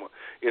Graves, or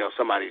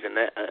somebody's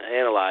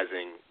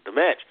analyzing the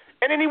match,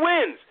 and then he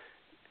wins.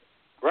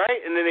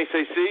 Right? And then they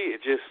say, see,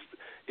 it's just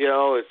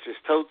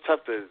tough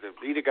to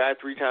beat a guy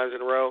 3 times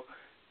in a row.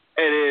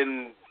 And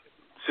then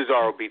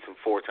Cesaro beats him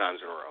 4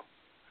 times in a row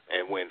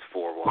and wins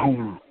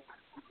 4-1.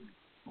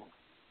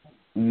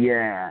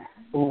 Yeah.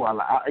 Ooh,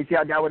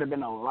 that would have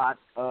been a lot.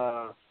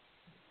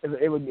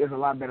 It's a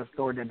lot better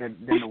story than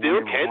he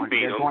still can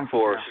beat him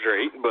 4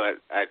 straight,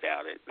 but I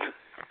doubt it.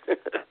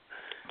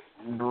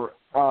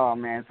 Oh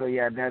man, so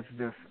yeah, that's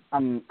just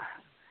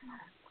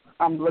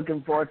I'm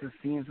looking forward to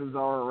seeing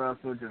Cesaro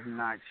wrestle, just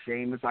not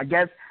Sheamus. I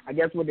guess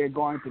what they're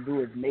going to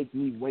do is make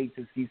me wait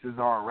to see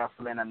Cesaro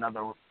wrestle in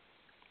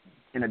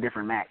a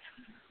different match.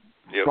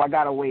 Yep. So I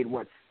gotta wait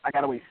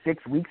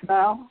 6 weeks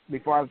now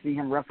before I see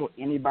him wrestle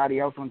anybody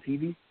else on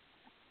TV.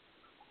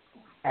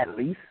 At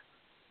least.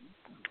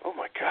 Oh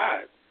my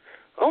God.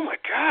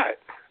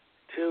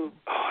 Dude,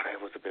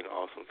 that would have been an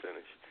awesome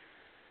finish.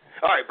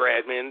 All right,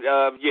 Brad, man.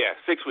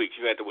 6 weeks.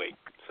 You had to wait.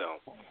 So.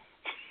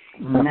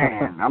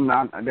 Man, I'm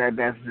not.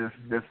 That's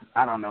just.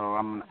 I don't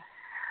know.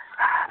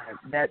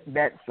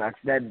 That sucks.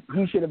 That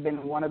he should have been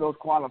in one of those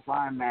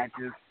qualifying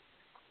matches,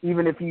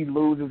 even if he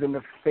loses in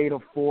the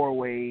fatal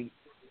 4-way.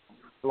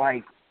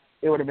 Like,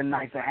 it would have been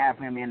nice to have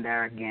him in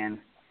there again.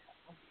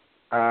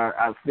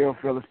 I still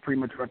feel it's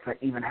premature to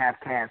even have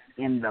Cass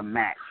in the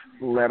match,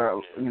 let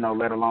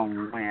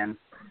alone win.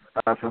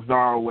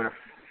 Cesaro would have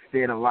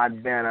fit a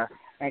lot better.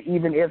 And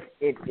even if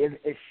it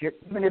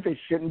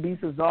shouldn't be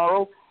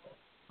Cesaro,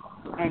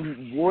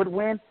 and he would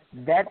win,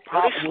 that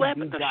pop would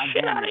be the gigantic.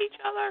 shit out of each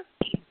other?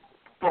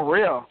 For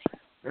real,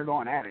 they're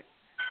going at it.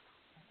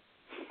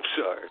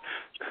 Sorry.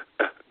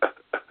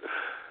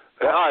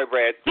 All right,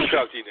 Brad. We'll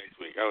talk to you next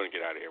week. I want to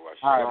get out of here.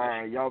 All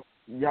right,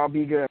 y'all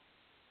be good.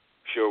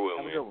 Sure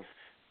will, man.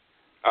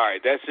 All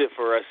right, that's it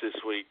for us this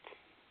week.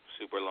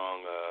 Super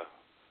long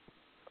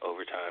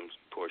overtime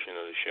portion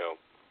of the show.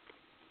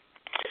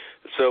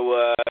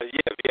 So,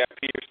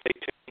 VIPers, stay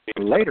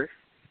tuned. Later.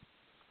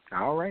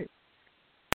 All right.